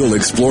 You'll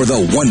explore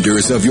the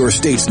wonders of your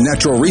state's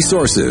natural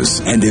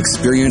resources and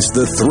experience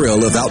the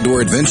thrill of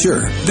outdoor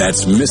adventure.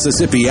 That's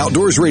Mississippi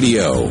Outdoors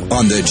Radio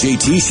on the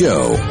JT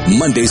Show,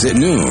 Mondays at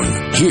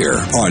noon,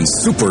 here on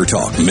Super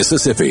Talk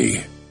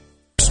Mississippi.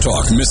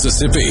 Talk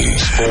Mississippi.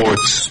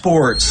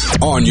 Sports.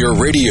 On your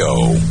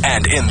radio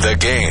and in the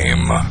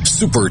game.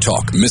 Super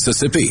Talk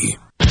Mississippi.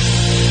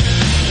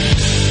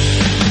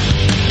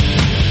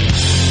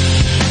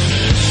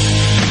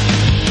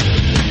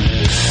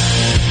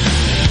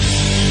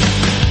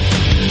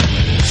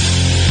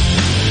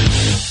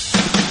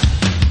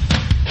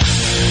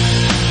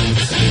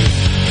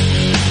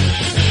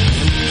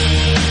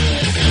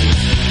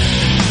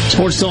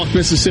 Sports Talk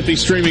Mississippi,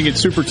 streaming at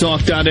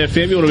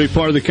supertalk.fm. You want to be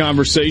part of the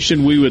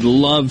conversation? We would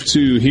love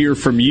to hear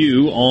from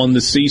you on the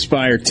C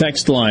Spire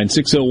text line,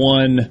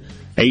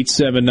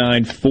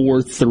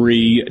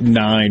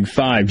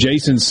 601-879-4395.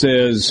 Jason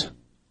says,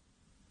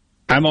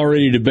 I'm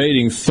already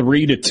debating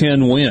 3 to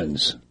 10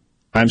 wins.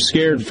 I'm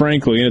scared,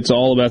 frankly, and it's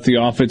all about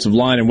the offensive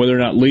line and whether or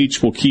not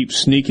Leach will keep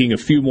sneaking a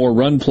few more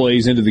run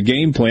plays into the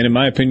game plan. In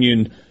my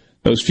opinion,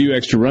 those few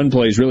extra run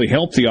plays really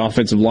helped the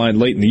offensive line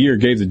late in the year,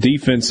 gave the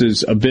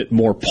defenses a bit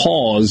more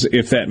pause,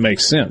 if that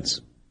makes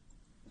sense.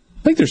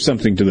 I think there's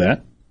something to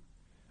that.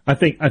 I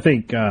think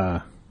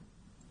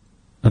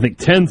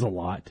 10's a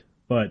lot,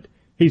 but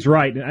he's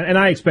right, and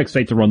I expect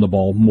State to run the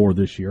ball more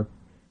this year.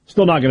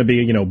 Still not going to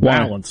be,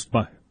 balanced,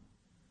 but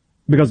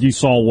because you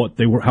saw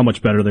how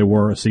much better they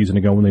were a season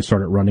ago when they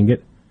started running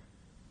it,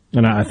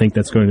 and I think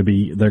that's going to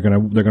be they're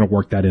going to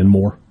work that in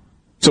more.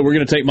 So we're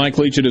going to take Mike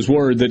Leach at his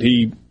word that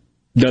he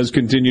does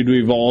continue to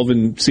evolve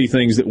and see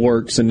things that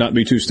works and not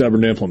be too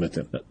stubborn to implement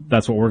them.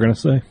 That's what we're going to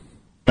say.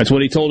 That's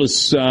what he told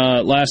us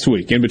last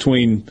week, in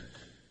between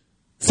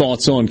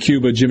thoughts on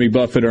Cuba, Jimmy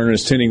Buffett,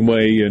 Ernest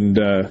Hemingway, and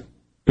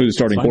who the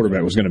starting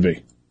quarterback was going to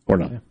be, or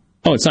not. Yeah.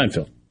 Oh, it's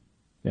Seinfeld.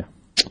 Yeah.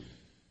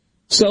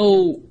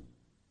 So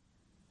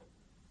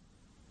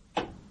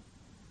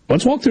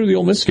let's walk through the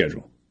Ole Miss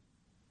schedule.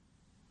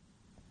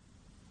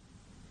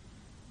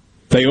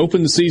 They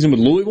open the season with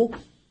Louisville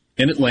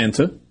in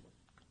Atlanta.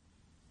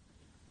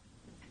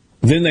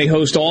 Then they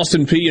host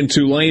Austin Peay and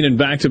Tulane in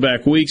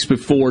back-to-back weeks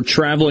before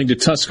traveling to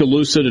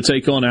Tuscaloosa to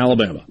take on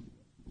Alabama.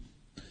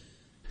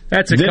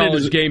 That's a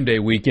college game day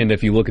weekend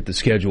if you look at the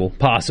schedule,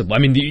 possibly. I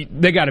mean,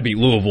 they got to beat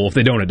Louisville. If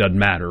they don't, it doesn't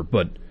matter.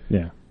 But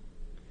yeah.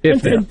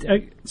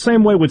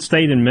 Same way with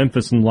State and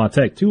Memphis and La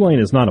Tech. Tulane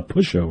is not a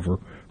pushover,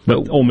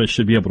 but Ole Miss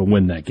should be able to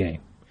win that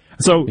game.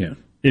 So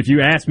if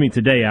you ask me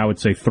today, I would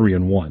say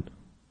 3-1.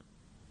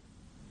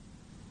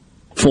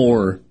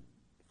 For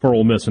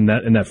Ole Miss in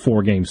that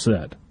 4-game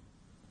set.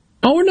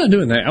 Oh, we're not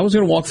doing that. I was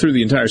going to walk through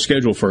the entire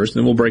schedule first,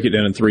 then we'll break it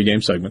down in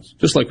 3-game segments,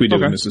 just like we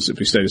did with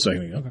Mississippi State a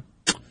second ago. Okay.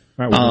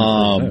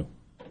 All right,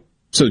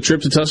 so the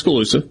trip to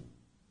Tuscaloosa,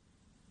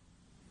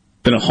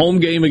 then a home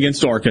game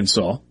against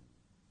Arkansas,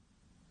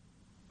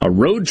 a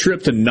road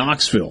trip to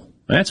Knoxville.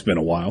 That's been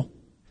a while.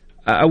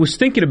 I was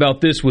thinking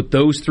about this with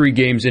those 3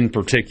 games in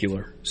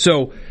particular.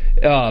 So,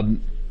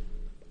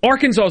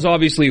 Arkansas is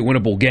obviously a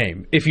winnable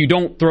game. If you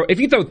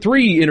throw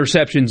 3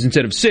 interceptions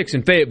instead of 6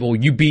 in Fayetteville,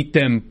 you beat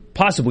them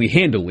possibly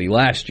handily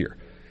last year.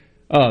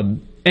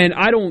 And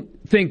I don't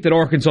think that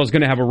Arkansas is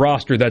going to have a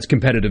roster that's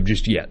competitive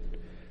just yet.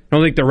 I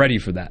don't think they're ready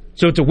for that.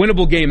 So it's a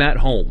winnable game at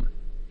home.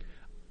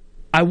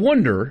 I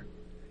wonder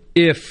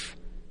if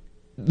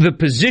the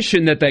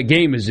position that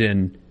game is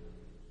in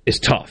is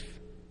tough,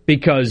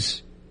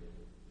 because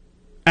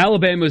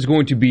Alabama is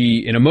going to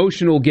be an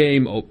emotional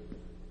game.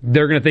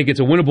 They're going to think it's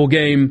a winnable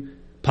game,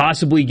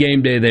 possibly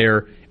game day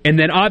there. And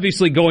then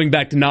obviously going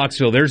back to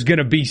Knoxville, there's going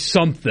to be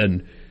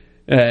something,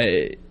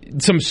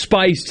 some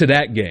spice to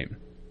that game.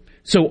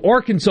 So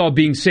Arkansas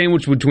being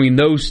sandwiched between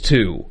those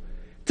two,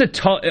 it's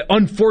a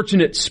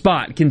unfortunate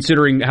spot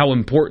considering how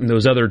important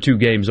those other 2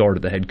 games are to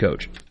the head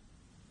coach.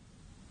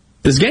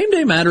 Does game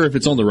day matter if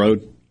it's on the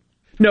road?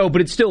 No,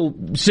 but it still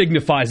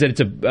signifies that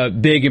it's a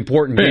big,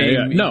 important game.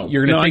 Yeah. No,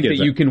 you're going to think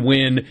that you can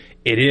win.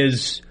 It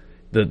is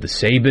the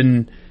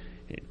Saban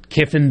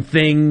Kiffin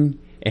thing,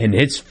 and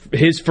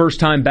his first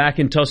time back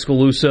in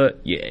Tuscaloosa.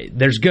 Yeah,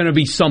 there's going to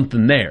be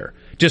something there.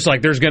 Just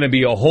like there's going to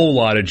be a whole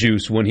lot of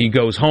juice when he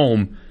goes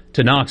home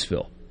to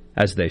Knoxville,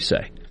 as they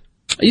say.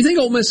 You think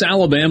Ole Miss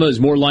Alabama is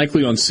more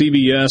likely on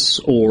CBS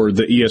or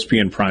the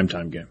ESPN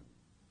primetime game?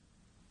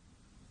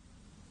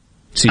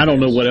 CBS. I don't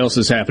know what else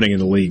is happening in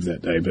the league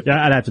that day, but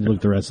I'd have to look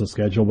at the rest of the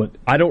schedule. But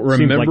I don't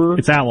remember. Like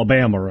it's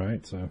Alabama,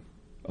 right? So,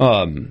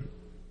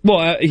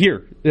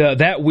 here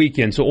that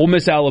weekend. So Ole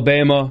Miss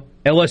Alabama,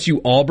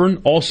 LSU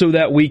Auburn also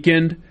that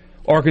weekend.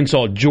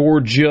 Arkansas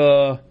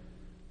Georgia,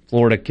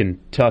 Florida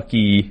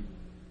Kentucky,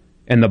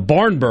 and the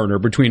barn burner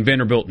between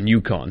Vanderbilt and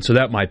UConn. So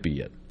that might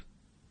be it.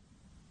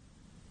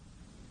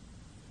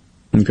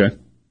 Okay.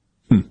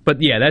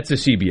 But, yeah, that's a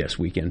CBS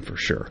weekend for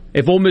sure.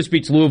 If Ole Miss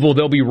beats Louisville,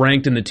 they'll be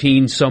ranked in the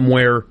teens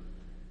somewhere.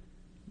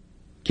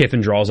 Kiffin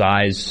draws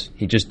eyes.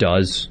 He just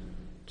does.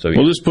 So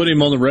We'll just put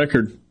him on the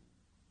record.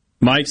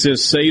 Mike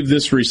says, save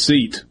this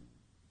receipt.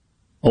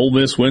 Ole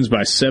Miss wins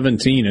by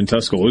 17 in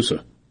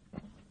Tuscaloosa.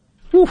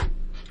 Whew.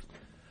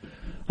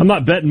 I'm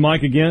not betting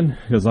Mike again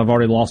because I've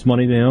already lost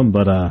money to him,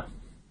 but I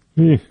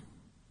mean,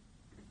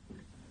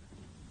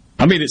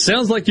 it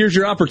sounds like here's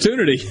your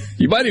opportunity.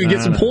 You might even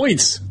get some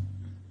points.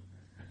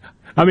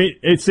 I mean,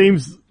 it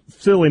seems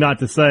silly not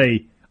to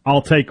say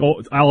I'll take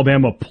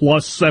Alabama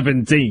plus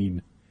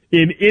 17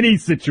 in any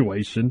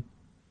situation.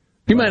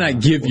 He might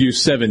not give you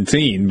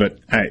 17, but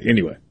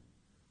anyway.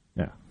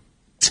 Yeah.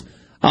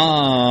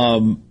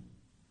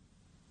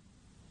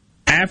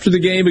 After the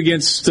game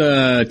against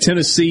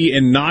Tennessee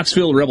and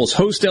Knoxville, the Rebels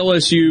host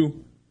LSU,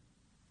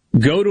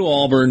 go to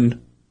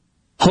Auburn,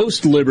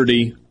 host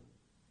Liberty,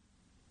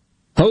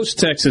 host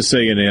Texas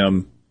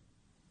A&M,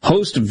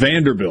 host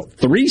Vanderbilt.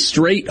 3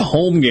 straight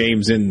home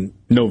games in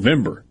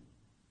November.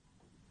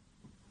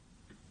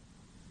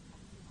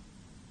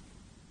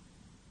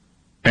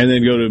 And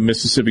then go to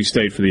Mississippi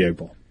State for the Egg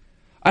Bowl.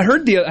 I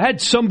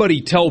had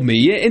somebody tell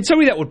me, and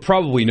somebody that would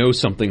probably know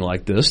something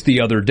like this the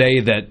other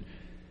day, that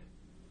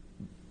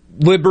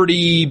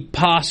Liberty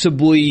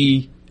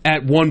possibly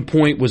at one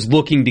point was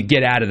looking to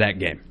get out of that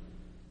game.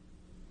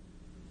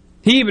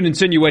 He even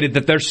insinuated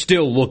that they're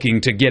still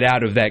looking to get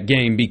out of that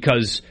game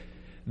because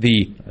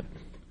the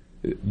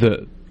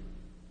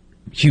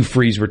Hugh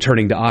Freeze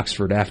returning to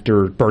Oxford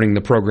after burning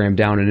the program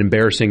down and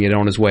embarrassing it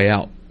on his way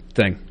out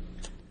thing.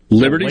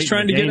 Liberty's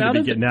trying to get out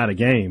of it? Getting out of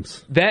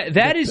games.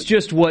 That is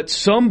just what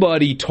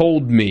somebody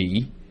told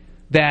me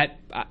that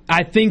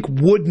I think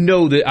would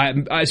know that.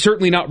 I'm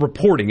certainly not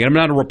reporting it. I'm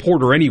not a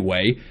reporter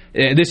anyway.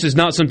 This is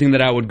not something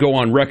that I would go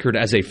on record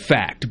as a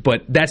fact,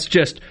 but that's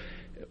just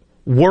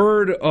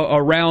word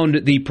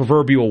around the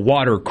proverbial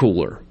water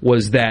cooler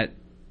was that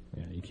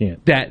you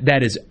can't.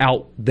 That is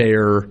out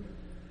there.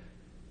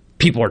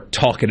 People are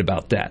talking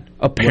about that,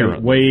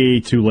 apparently. Way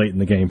too late in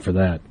the game for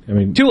that. I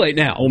mean, too late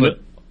now.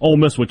 Ole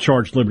Miss would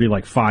charge Liberty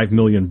like $5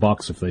 million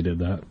if they did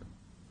that.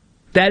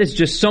 That is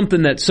just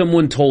something that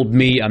someone told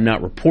me. I'm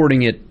not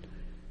reporting it.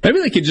 Maybe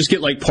they could just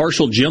get like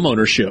partial gym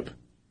ownership.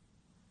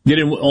 Get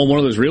in on one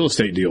of those real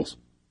estate deals.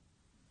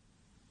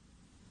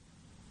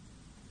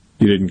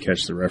 You didn't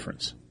catch the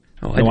reference.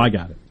 I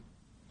got it.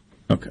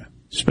 Okay.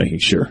 Just making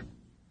sure.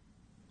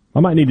 I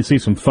might need to see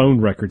some phone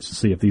records to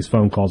see if these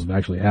phone calls have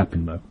actually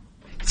happened, though.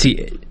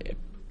 See,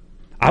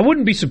 I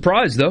wouldn't be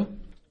surprised, though.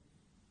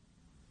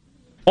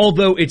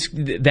 Although it's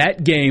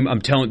that game,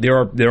 I'm telling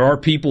you, there are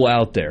people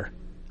out there,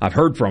 I've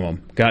heard from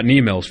them, gotten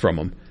emails from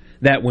them,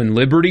 that when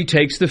Liberty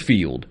takes the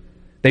field,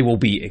 they will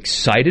be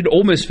excited,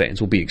 Ole Miss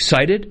fans will be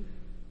excited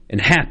and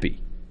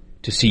happy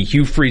to see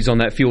Hugh Freeze on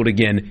that field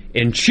again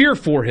and cheer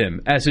for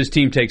him as his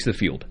team takes the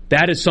field.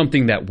 That is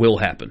something that will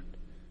happen.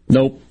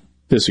 Nope.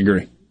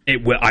 Disagree.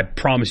 It will. I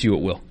promise you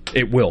it will.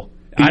 It will.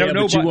 Yeah, I don't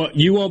know. But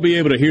you won't be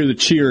able to hear the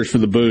cheers for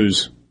the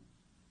boos.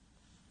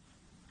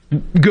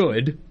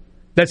 Good.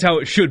 That's how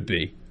it should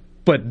be.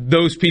 But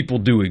those people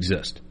do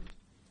exist.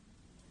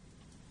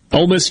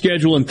 Ole Miss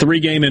schedule in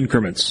 3-game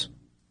increments.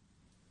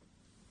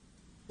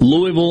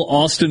 Louisville,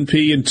 Austin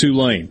Peay, and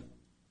Tulane.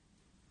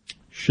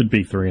 Should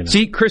be 3-0.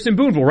 See, Chris in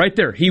Boonville right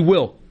there. He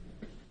will.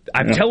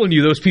 I'm telling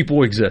you, those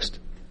people exist.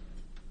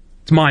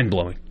 It's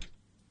mind-blowing.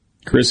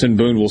 Chris in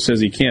Boonville says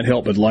he can't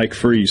help but like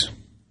Freeze.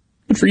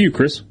 Good for you,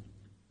 Chris.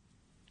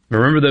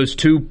 Remember those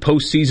 2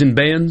 postseason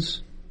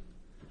bans?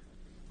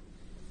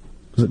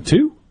 Was it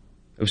 2?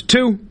 It was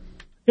 2.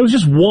 It was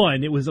just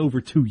 1. It was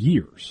over 2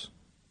 years.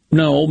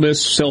 No, Ole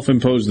Miss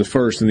self-imposed the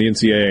first, and the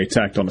NCAA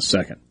tacked on a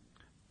second.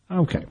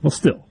 Okay, well,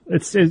 still,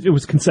 it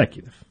was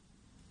consecutive.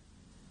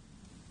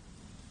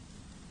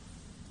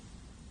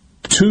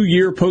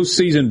 2-year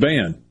postseason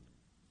ban.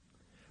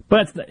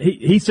 But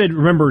he said,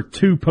 remember,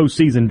 2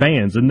 postseason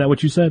bans. Isn't that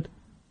what you said?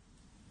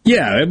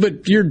 Yeah,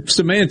 but your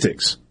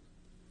semantics.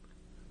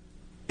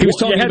 He was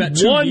talking about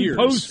 2 years.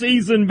 One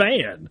postseason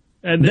ban.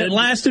 And that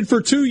lasted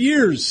for 2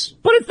 years.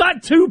 But it's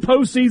not 2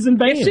 postseason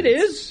bans. Yes, it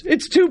is.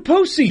 It's 2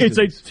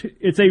 postseasons.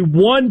 It's a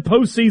 1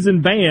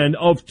 postseason ban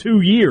of 2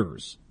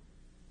 years.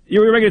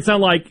 You're making it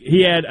sound like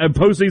he had a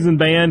postseason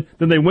ban,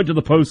 then they went to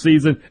the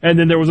postseason, and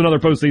then there was another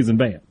postseason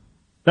ban.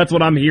 That's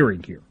what I'm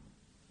hearing here.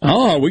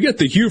 Oh, we got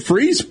the Hugh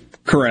Freeze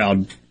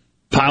crowd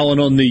piling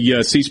on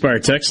the C-Spire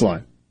text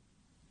line.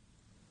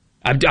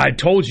 I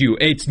told you,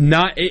 it's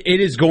not.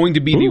 It is going to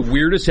be the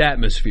weirdest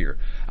atmosphere.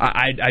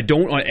 I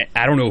don't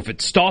know if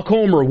it's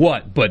Stockholm or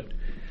what, but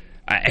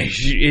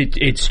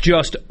it's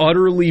just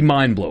utterly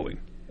mind blowing.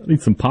 I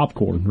need some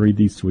popcorn. Read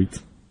these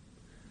tweets.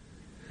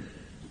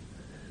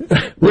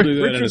 We'll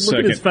do that in a second.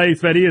 Look at his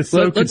face, man. He is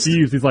so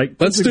confused. He's like,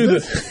 let's do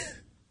this.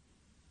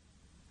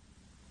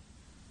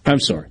 I'm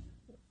sorry.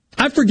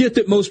 I forget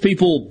that most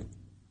people,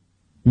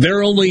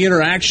 their only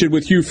interaction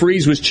with Hugh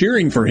Freeze was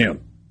cheering for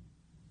him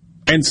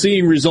and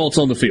seeing results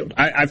on the field.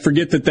 I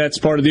forget that that's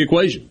part of the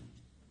equation.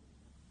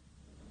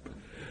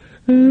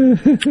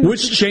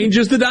 Which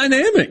changes the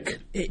dynamic.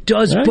 It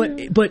does, but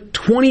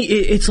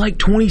it's like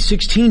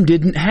 2016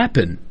 didn't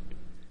happen.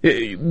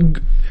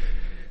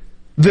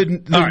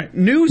 The all right.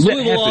 News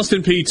Louisville,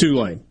 Austin Peay,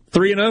 Tulane.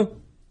 3-0?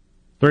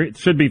 It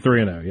should be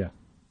 3-0, yeah.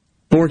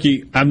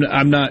 Borky,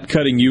 I'm not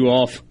cutting you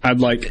off. I'd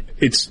like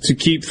it's to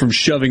keep from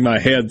shoving my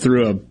head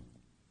through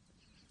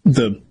what's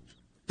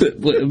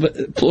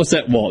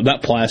that wall?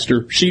 Not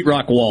plaster,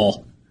 sheetrock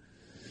wall.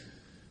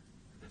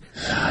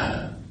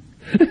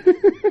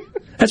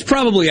 That's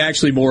probably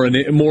actually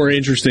more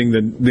interesting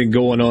than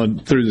going on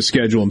through the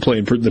schedule and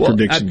playing the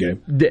prediction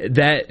game.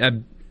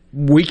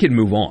 We can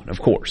move on,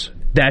 of course.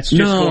 That's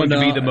just going to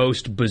be the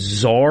most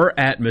bizarre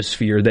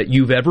atmosphere that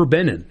you've ever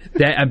been in.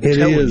 That I'm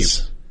telling you.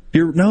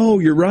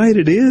 You're right.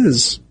 It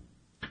is.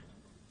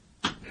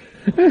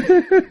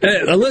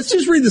 Let's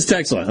just read this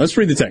text line. Let's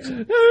read the text.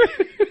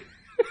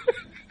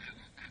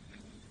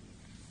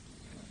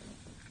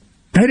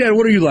 Hey, Dad,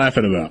 what are you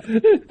laughing about?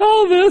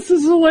 All this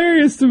is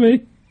hilarious to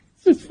me.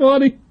 It's just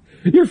funny.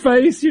 Your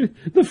face,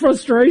 the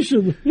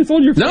frustration. It's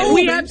on your face. No,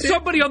 we had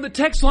somebody on the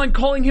text line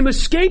calling him a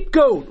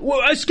scapegoat.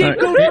 A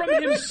scapegoat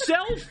from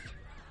himself.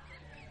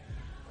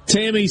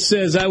 Tammy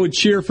says, I would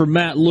cheer for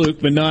Matt Luke,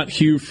 but not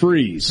Hugh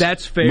Freeze.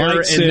 That's fair,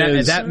 Mike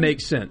and that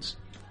makes sense.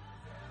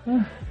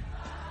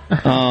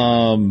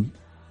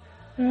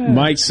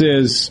 Mike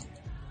says,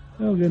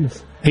 "Oh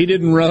goodness, he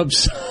didn't rub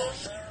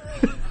salt."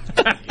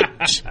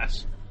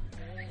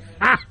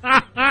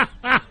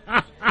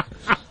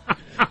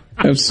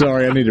 I'm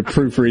sorry, I need to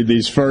proofread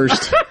these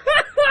first.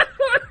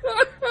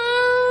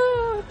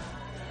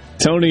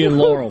 Tony and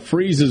Laurel,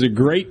 Freeze is a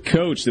great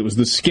coach that was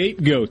the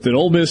scapegoat that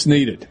Ole Miss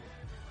needed.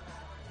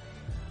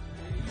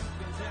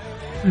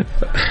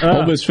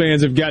 Ole Miss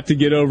fans have got to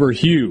get over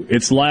Hugh.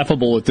 It's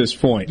laughable at this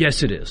point.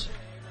 Yes, it is.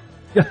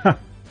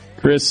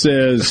 Chris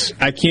says,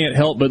 I can't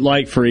help but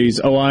like Freeze.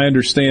 Oh, I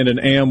understand, and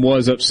Am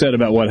was upset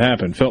about what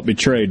happened. Felt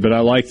betrayed, but I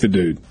like the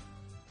dude.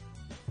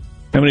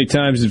 How many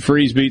times did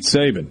Freeze beat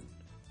Saban?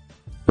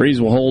 Freeze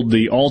will hold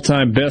the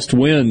all-time best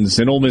wins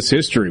in Ole Miss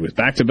history with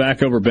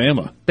back-to-back over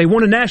Bama. They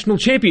won a national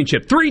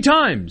championship 3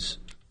 times.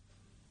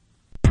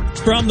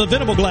 From the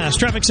Venable Glass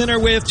Traffic Center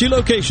with 2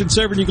 locations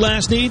serving your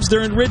glass needs.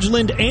 They're in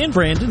Ridgeland and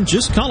Brandon.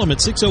 Just call them at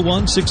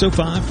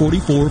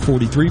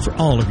 601-605-4443 for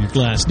all of your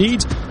glass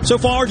needs. So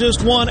far,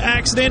 just 1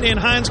 accident in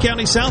Hinds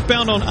County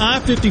southbound on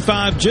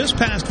I-55 just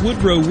past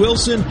Woodrow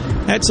Wilson.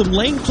 Had some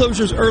lane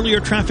closures earlier.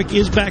 Traffic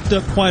is backed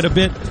up quite a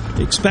bit.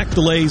 Expect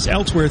delays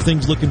elsewhere.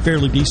 Things looking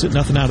fairly decent.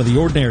 Nothing out of the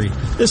ordinary.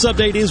 This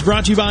update is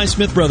brought to you by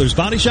Smith Brothers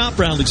Body Shop.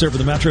 Proudly serving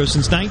the Metro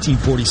since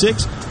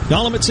 1946.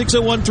 Call them at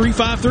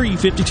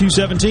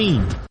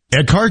 601-353-5217.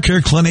 At Car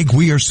Care Clinic,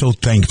 we are so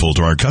thankful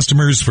to our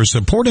customers for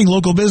supporting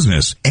local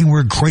business, and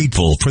we're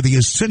grateful for the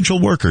essential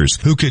workers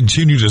who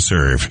continue to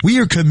serve. We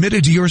are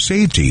committed to your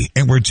safety,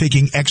 and we're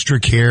taking extra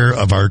care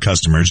of our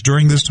customers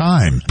during this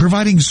time,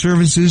 providing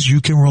services you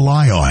can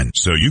rely on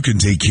so you can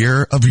take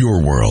care of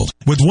your world.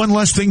 With one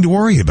less thing to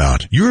worry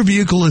about, your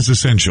vehicle is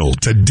essential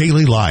to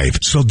daily life,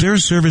 so their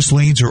service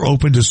lanes are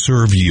open to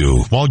serve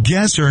you, while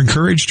guests are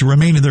encouraged to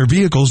remain in their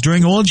vehicles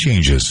during oil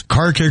changes.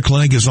 Car Care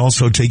Clinic is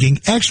also taking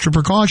extra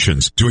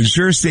precautions to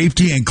ensure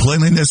safety and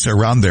cleanliness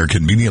around their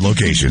convenient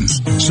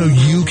locations, so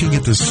you can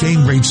get the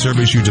same great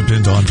service you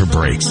depend on for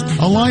brakes,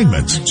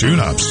 alignments,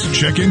 tune-ups,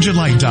 check engine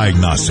light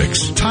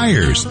diagnostics,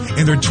 tires,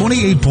 and their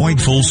 28-point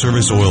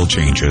full-service oil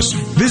changes.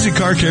 Visit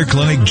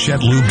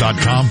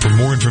CarCareClinicJetLube.com for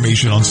more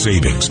information on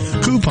savings,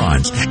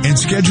 coupons, and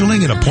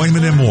scheduling an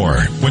appointment and more.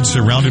 When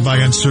surrounded by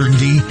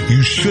uncertainty,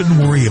 you shouldn't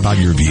worry about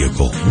your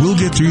vehicle. We'll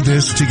get through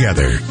this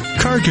together.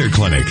 Car Care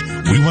Clinic.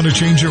 We want to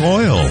change your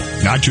oil,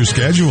 not your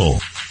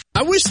schedule.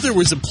 I wish there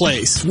was a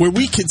place where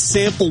we could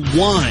sample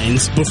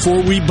wines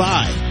before we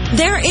buy.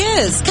 There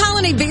is.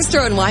 Colony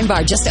Bistro and Wine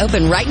Bar just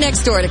opened right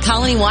next door to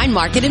Colony Wine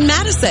Market in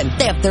Madison.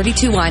 They have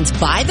 32 wines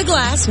by the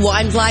glass,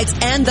 wine flights,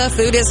 and the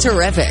food is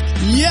terrific.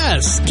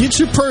 Yes. Get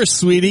your purse,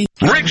 sweetie.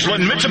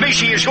 Ridgeland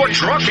Mitsubishi is your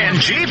truck and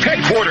Jeep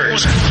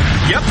headquarters.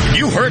 Yep,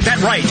 you heard that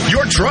right.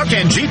 Your truck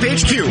and Jeep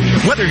HQ.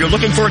 Whether you're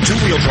looking for a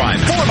 2-wheel drive,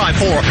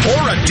 4x4,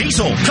 or a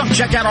diesel, come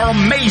check out our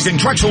amazing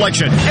truck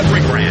selection.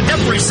 Every brand,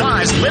 every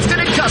size, lifted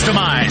and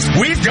customized.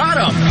 We've got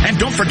them. And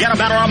don't forget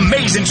about our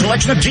amazing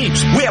selection of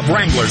Jeeps. We have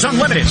Wranglers,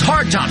 Unlimiteds,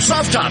 hardtops,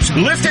 soft tops,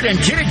 lifted and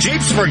kitted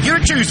Jeeps for you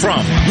to choose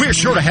from. We're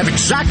sure to have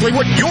exactly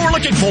what you're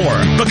looking for,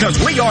 because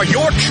we are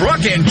your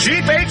truck and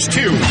Jeep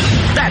HQ.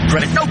 That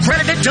credit, no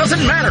credit, it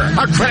doesn't matter.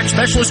 Our credit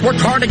specialists work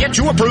hard to get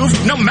you approved,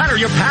 no matter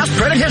your past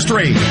credit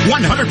history.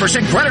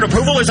 100% credit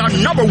approval is our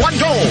 #1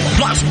 goal.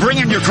 Plus, bring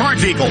in your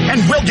current vehicle,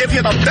 and we'll give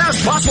you the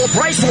best possible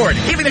price for it,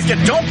 even if you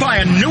don't buy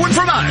a new one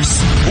from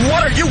us.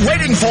 What are you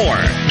waiting for?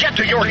 Get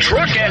to your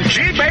truck and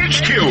Jeep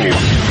HQ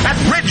at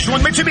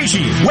Ridgeland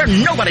Mitsubishi, where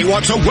nobody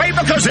walks away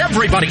because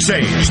everybody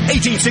saves.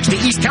 1860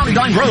 East County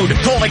Line Road.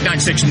 Call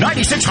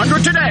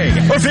 896-9600 today,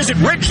 or visit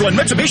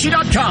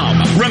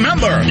RidgelandMitsubishi.com.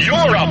 Remember,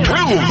 you're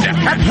approved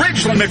at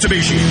Ridgeland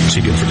Mitsubishi.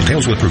 See deal for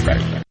details with proof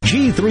credit.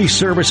 G3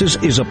 Services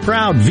is a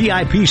proud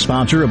VIP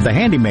sponsor of the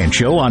Handyman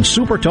Show on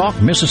Super Talk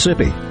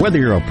Mississippi. Whether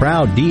you're a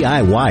proud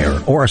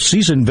DIYer or a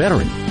seasoned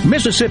veteran,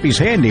 Mississippi's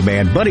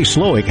handyman Buddy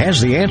Slowick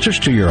has the answers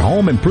to your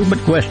home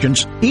improvement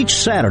questions each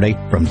Saturday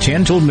from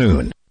 10 till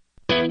noon.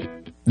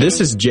 This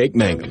is Jake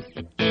Mangum,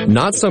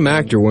 not some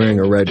actor wearing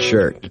a red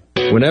shirt.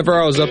 Whenever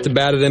I was up to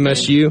bat at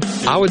MSU,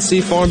 I would see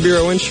Farm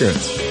Bureau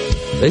Insurance.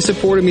 They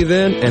supported me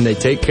then, and they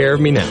take care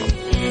of me now.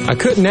 I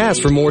couldn't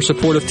ask for more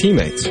supportive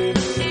teammates.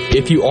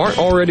 If you aren't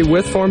already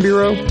with Farm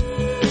Bureau,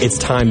 it's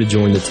time to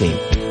join the team.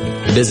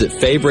 Visit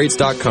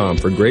favrates.com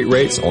for great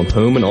rates on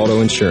home and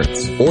auto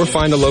insurance, or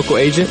find a local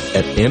agent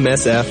at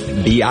msfbins.com.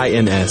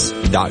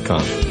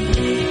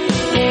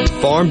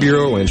 Farm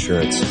Bureau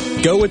Insurance.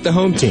 Go with the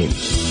home team.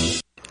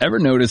 Ever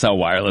notice how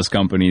wireless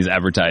companies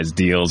advertise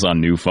deals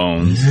on new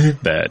phones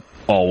that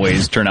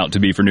always turn out to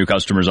be for new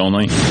customers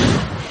only?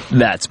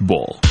 That's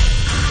bull.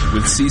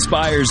 With C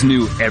Spire's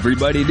new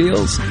Everybody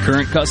deals,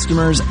 current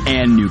customers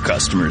and new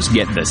customers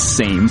get the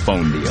same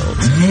phone deals.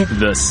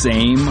 The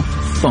same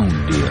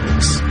phone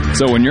deals.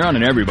 So when you're on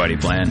an Everybody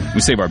plan,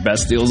 we save our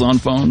best deals on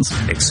phones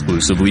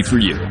exclusively for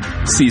you.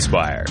 C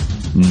Spire.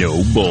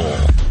 No bull.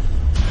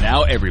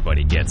 Now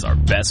everybody gets our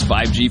best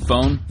 5G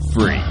phone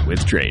free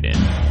with trade-in.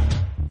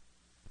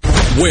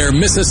 Where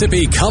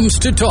Mississippi comes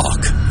to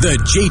talk. The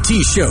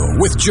JT Show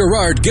with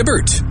Gerard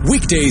Gibbert.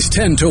 Weekdays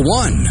 10 to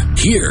 1.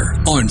 Here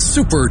on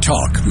Super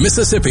Talk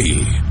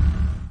Mississippi.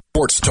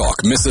 Sports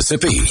Talk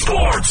Mississippi.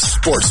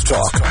 Sports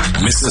Talk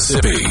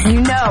Mississippi.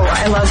 You know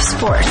I love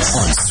sports.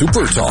 On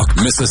Super Talk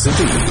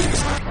Mississippi.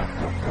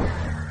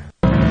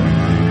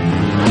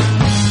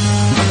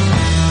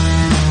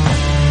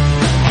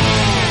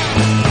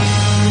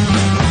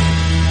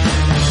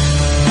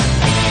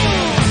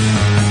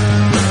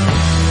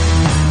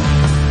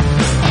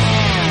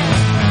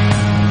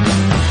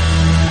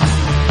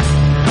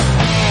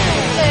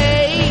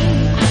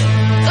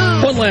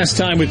 Last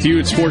time with you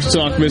at Sports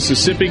Talk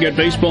Mississippi. Got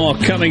baseball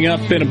coming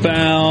up in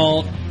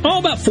about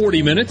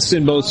 40 minutes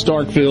in both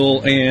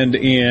Starkville and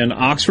in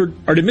Oxford.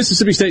 Or did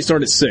Mississippi State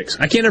start at 6?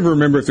 I can't ever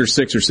remember if they're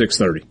 6 or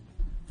 6:30.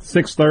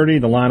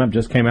 6:30. The lineup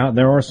just came out.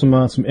 There are some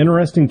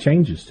interesting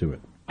changes to it.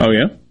 Oh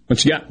yeah,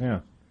 what you got? Yeah,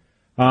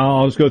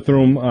 I'll just go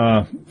through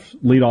them.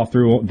 Lead off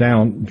through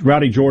down.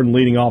 Rowdy Jordan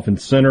leading off in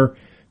center.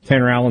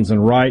 Tanner Allen's in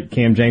right.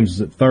 Cam James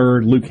is at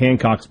third. Luke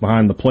Hancock's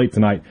behind the plate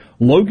tonight.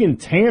 Logan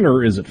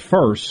Tanner is at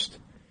first.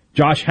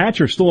 Josh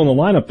Hatcher's still in the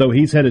lineup, though.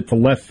 He's headed to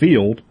left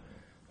field.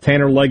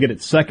 Tanner Leggett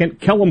at second.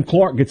 Kellum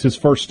Clark gets his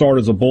first start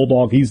as a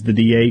Bulldog. He's the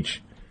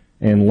DH.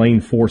 And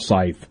Lane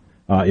Forsythe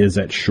is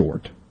at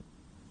short.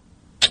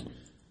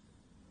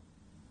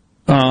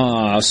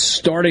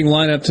 Starting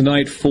lineup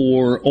tonight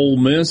for Ole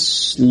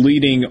Miss.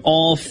 Leading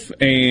off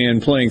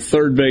and playing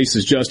third base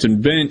is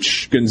Justin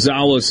Bench.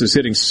 Gonzalez is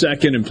hitting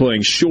second and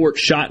playing short.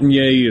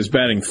 Chatagnier is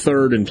batting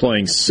third and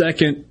playing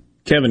second.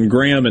 Kevin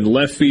Graham in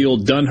left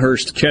field.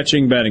 Dunhurst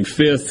catching, batting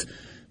fifth.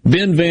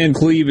 Ben Van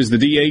Cleve is the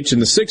DH in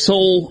the sixth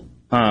hole.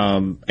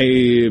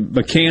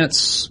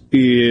 McCants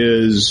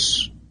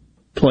is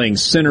playing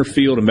center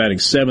field and batting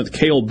seventh.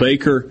 Cale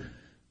Baker,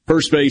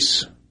 first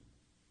base,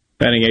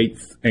 batting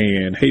eighth.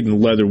 And Hayden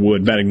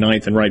Leatherwood batting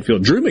ninth in right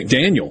field. Drew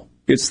McDaniel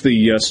gets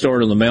the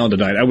start on the mound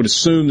tonight. I would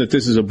assume that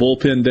this is a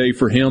bullpen day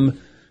for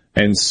him.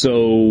 And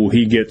so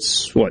he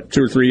gets, 2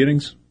 or 3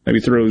 innings?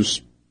 Maybe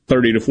throws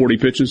 30 to 40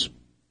 pitches.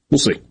 We'll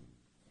see.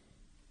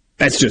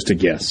 That's just a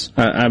guess.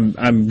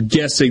 I'm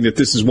guessing that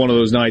this is one of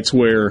those nights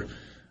where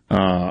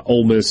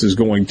Ole Miss is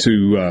going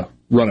to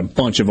run a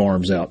bunch of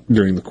arms out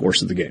during the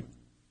course of the game.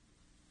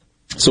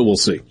 So we'll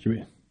see.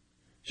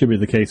 Should be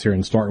the case here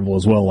in Starkville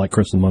as well, like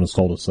Chris Lamonis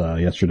told us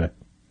yesterday.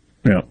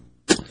 Yeah.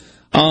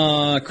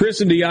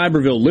 Chris and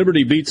D'Iberville,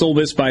 Liberty beats Ole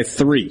Miss by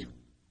 3.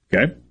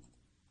 Okay.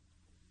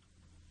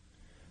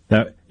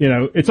 That,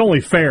 it's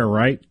only fair,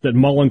 right, that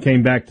Mullen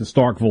came back to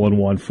Starkville and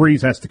won.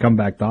 Freeze has to come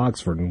back to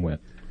Oxford and win.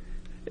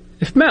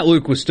 If Matt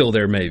Luke was still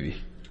there, maybe.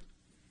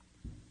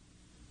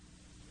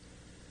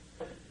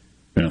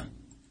 Yeah.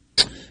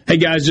 Hey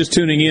guys, just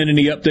tuning in.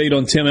 Any update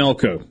on Tim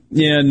Elko?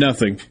 Yeah,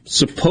 nothing. Was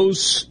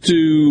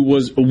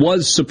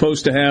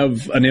supposed to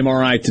have an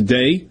MRI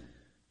today.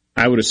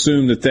 I would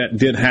assume that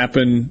did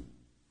happen.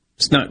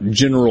 It's not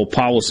general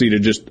policy to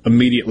just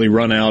immediately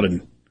run out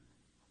and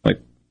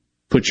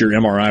put your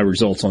MRI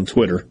results on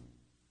Twitter.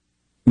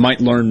 Might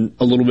learn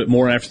a little bit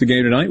more after the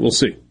game tonight. We'll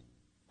see.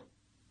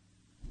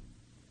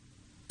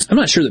 I'm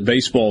not sure that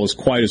baseball is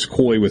quite as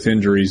coy with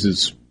injuries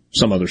as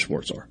some other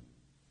sports are.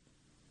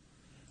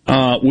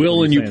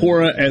 Will in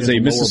Eupora as a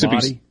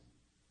Mississippi.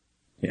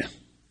 Yeah.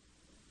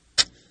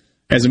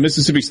 As a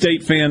Mississippi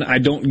State fan, I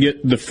don't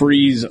get the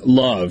Freeze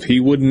love. He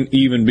wouldn't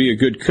even be a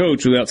good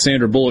coach without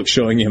Sandra Bullock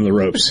showing him the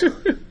ropes.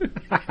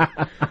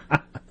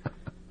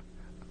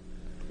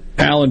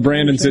 Alan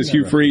Brandon says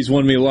Hugh Freeze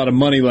won me a lot of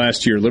money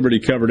last year. Liberty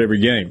covered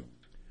every game.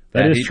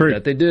 That is true.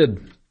 That they did.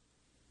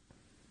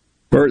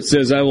 Bert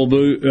says, I will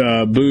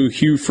boo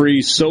Hugh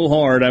Freeze so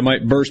hard I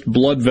might burst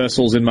blood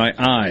vessels in my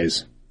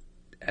eyes.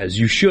 As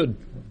you should.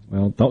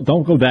 Well,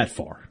 don't go that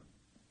far.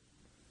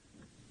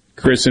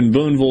 Chris in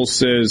Boonville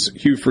says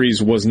Hugh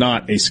Freeze was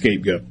not a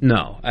scapegoat.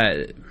 No.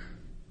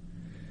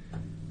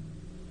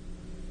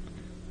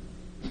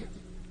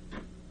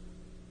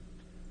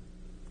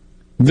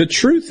 The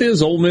truth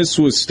is Ole Miss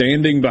was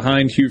standing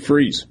behind Hugh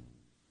Freeze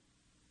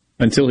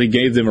until he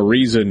gave them a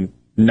reason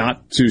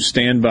not to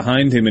stand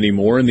behind him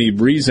anymore, and the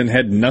reason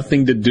had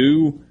nothing to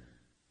do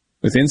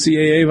with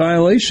NCAA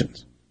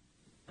violations.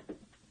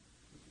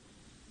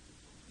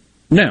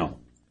 Now,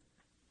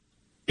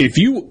 if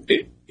you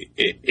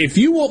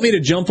want me to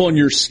jump on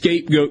your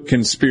scapegoat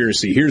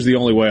conspiracy, here's the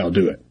only way I'll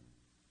do it.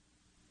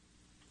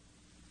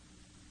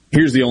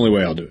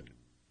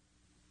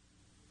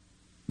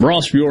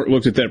 Ross Bjork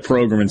looked at that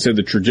program and said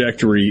the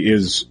trajectory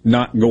is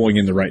not going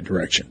in the right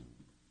direction.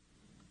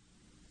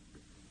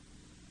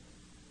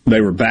 They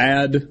were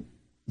bad.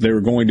 They were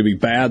going to be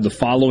bad the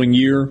following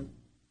year.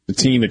 The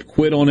team had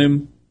quit on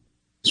him.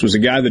 This was a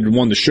guy that had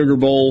won the Sugar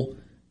Bowl.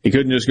 He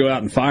couldn't just go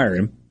out and fire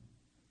him.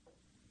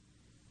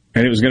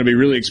 And it was going to be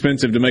really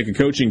expensive to make a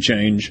coaching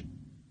change.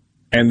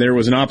 And there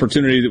was an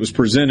opportunity that was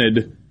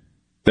presented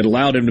that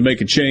allowed him to make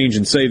a change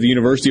and save the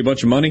university a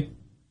bunch of money.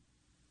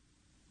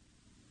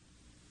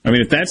 I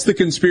mean, if that's the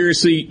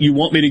conspiracy you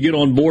want me to get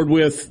on board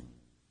with,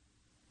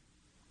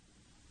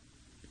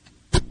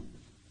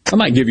 I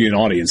might give you an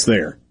audience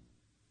there.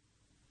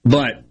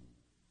 But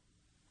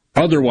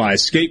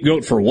otherwise,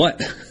 scapegoat for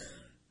what?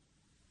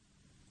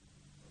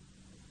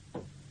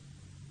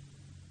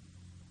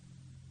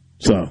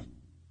 So,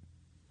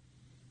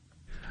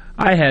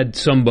 I had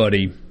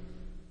somebody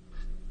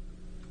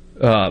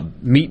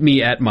meet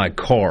me at my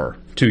car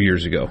 3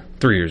 years ago,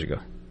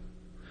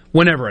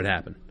 whenever it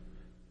happened.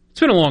 It's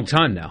been a long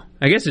time now.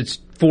 I guess it's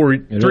 4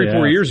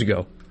 years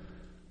ago.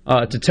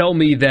 To tell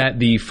me that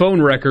the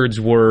phone records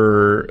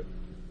were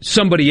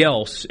somebody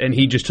else, and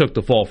he just took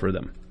the fall for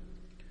them.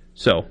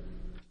 So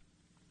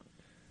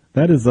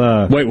that is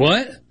wait,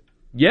 what?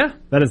 Yeah,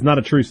 that is not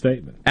a true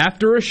statement.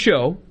 After a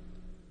show,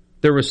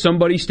 there was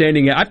somebody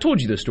standing at, I've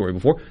told you this story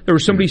before, there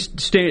was somebody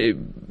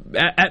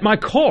at my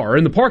car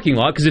in the parking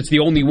lot, because it's the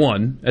only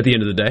one at the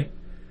end of the day,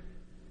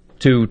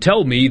 to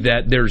tell me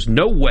that there's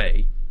no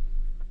way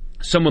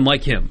someone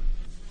like him,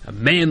 a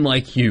man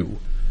like you,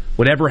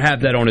 would ever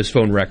have that on his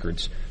phone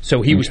records.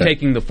 So he was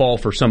taking the fall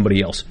for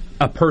somebody else.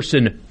 A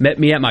person met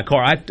me at my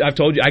car. I've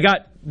told you, I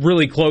got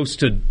really close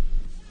to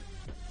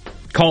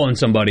calling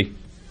somebody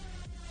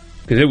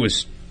because it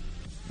was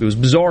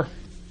bizarre.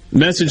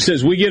 Message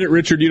says, we get it,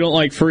 Richard, you don't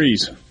like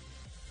Freeze. I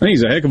think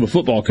he's a heck of a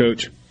football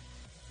coach.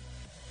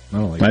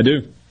 I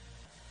do.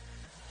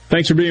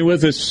 Thanks for being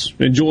with us.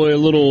 Enjoy a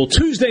little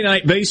Tuesday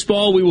night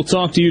baseball. We will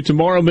talk to you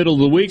tomorrow, middle of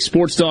the week.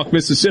 Sports Talk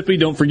Mississippi.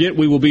 Don't forget,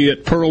 we will be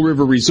at Pearl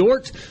River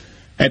Resort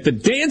at the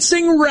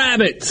Dancing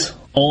Rabbit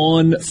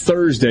on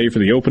Thursday for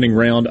the opening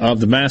round of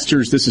the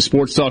Masters. This is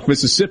Sports Talk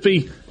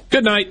Mississippi.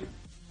 Good night.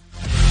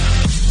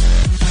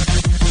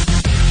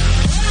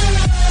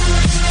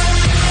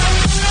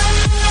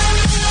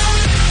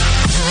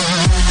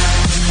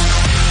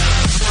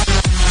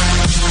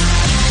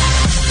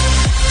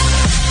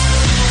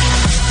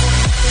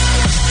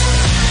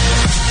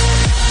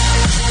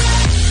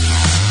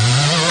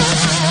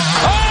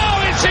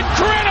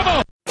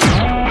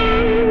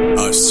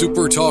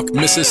 Super Talk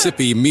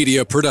Mississippi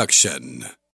Media Production.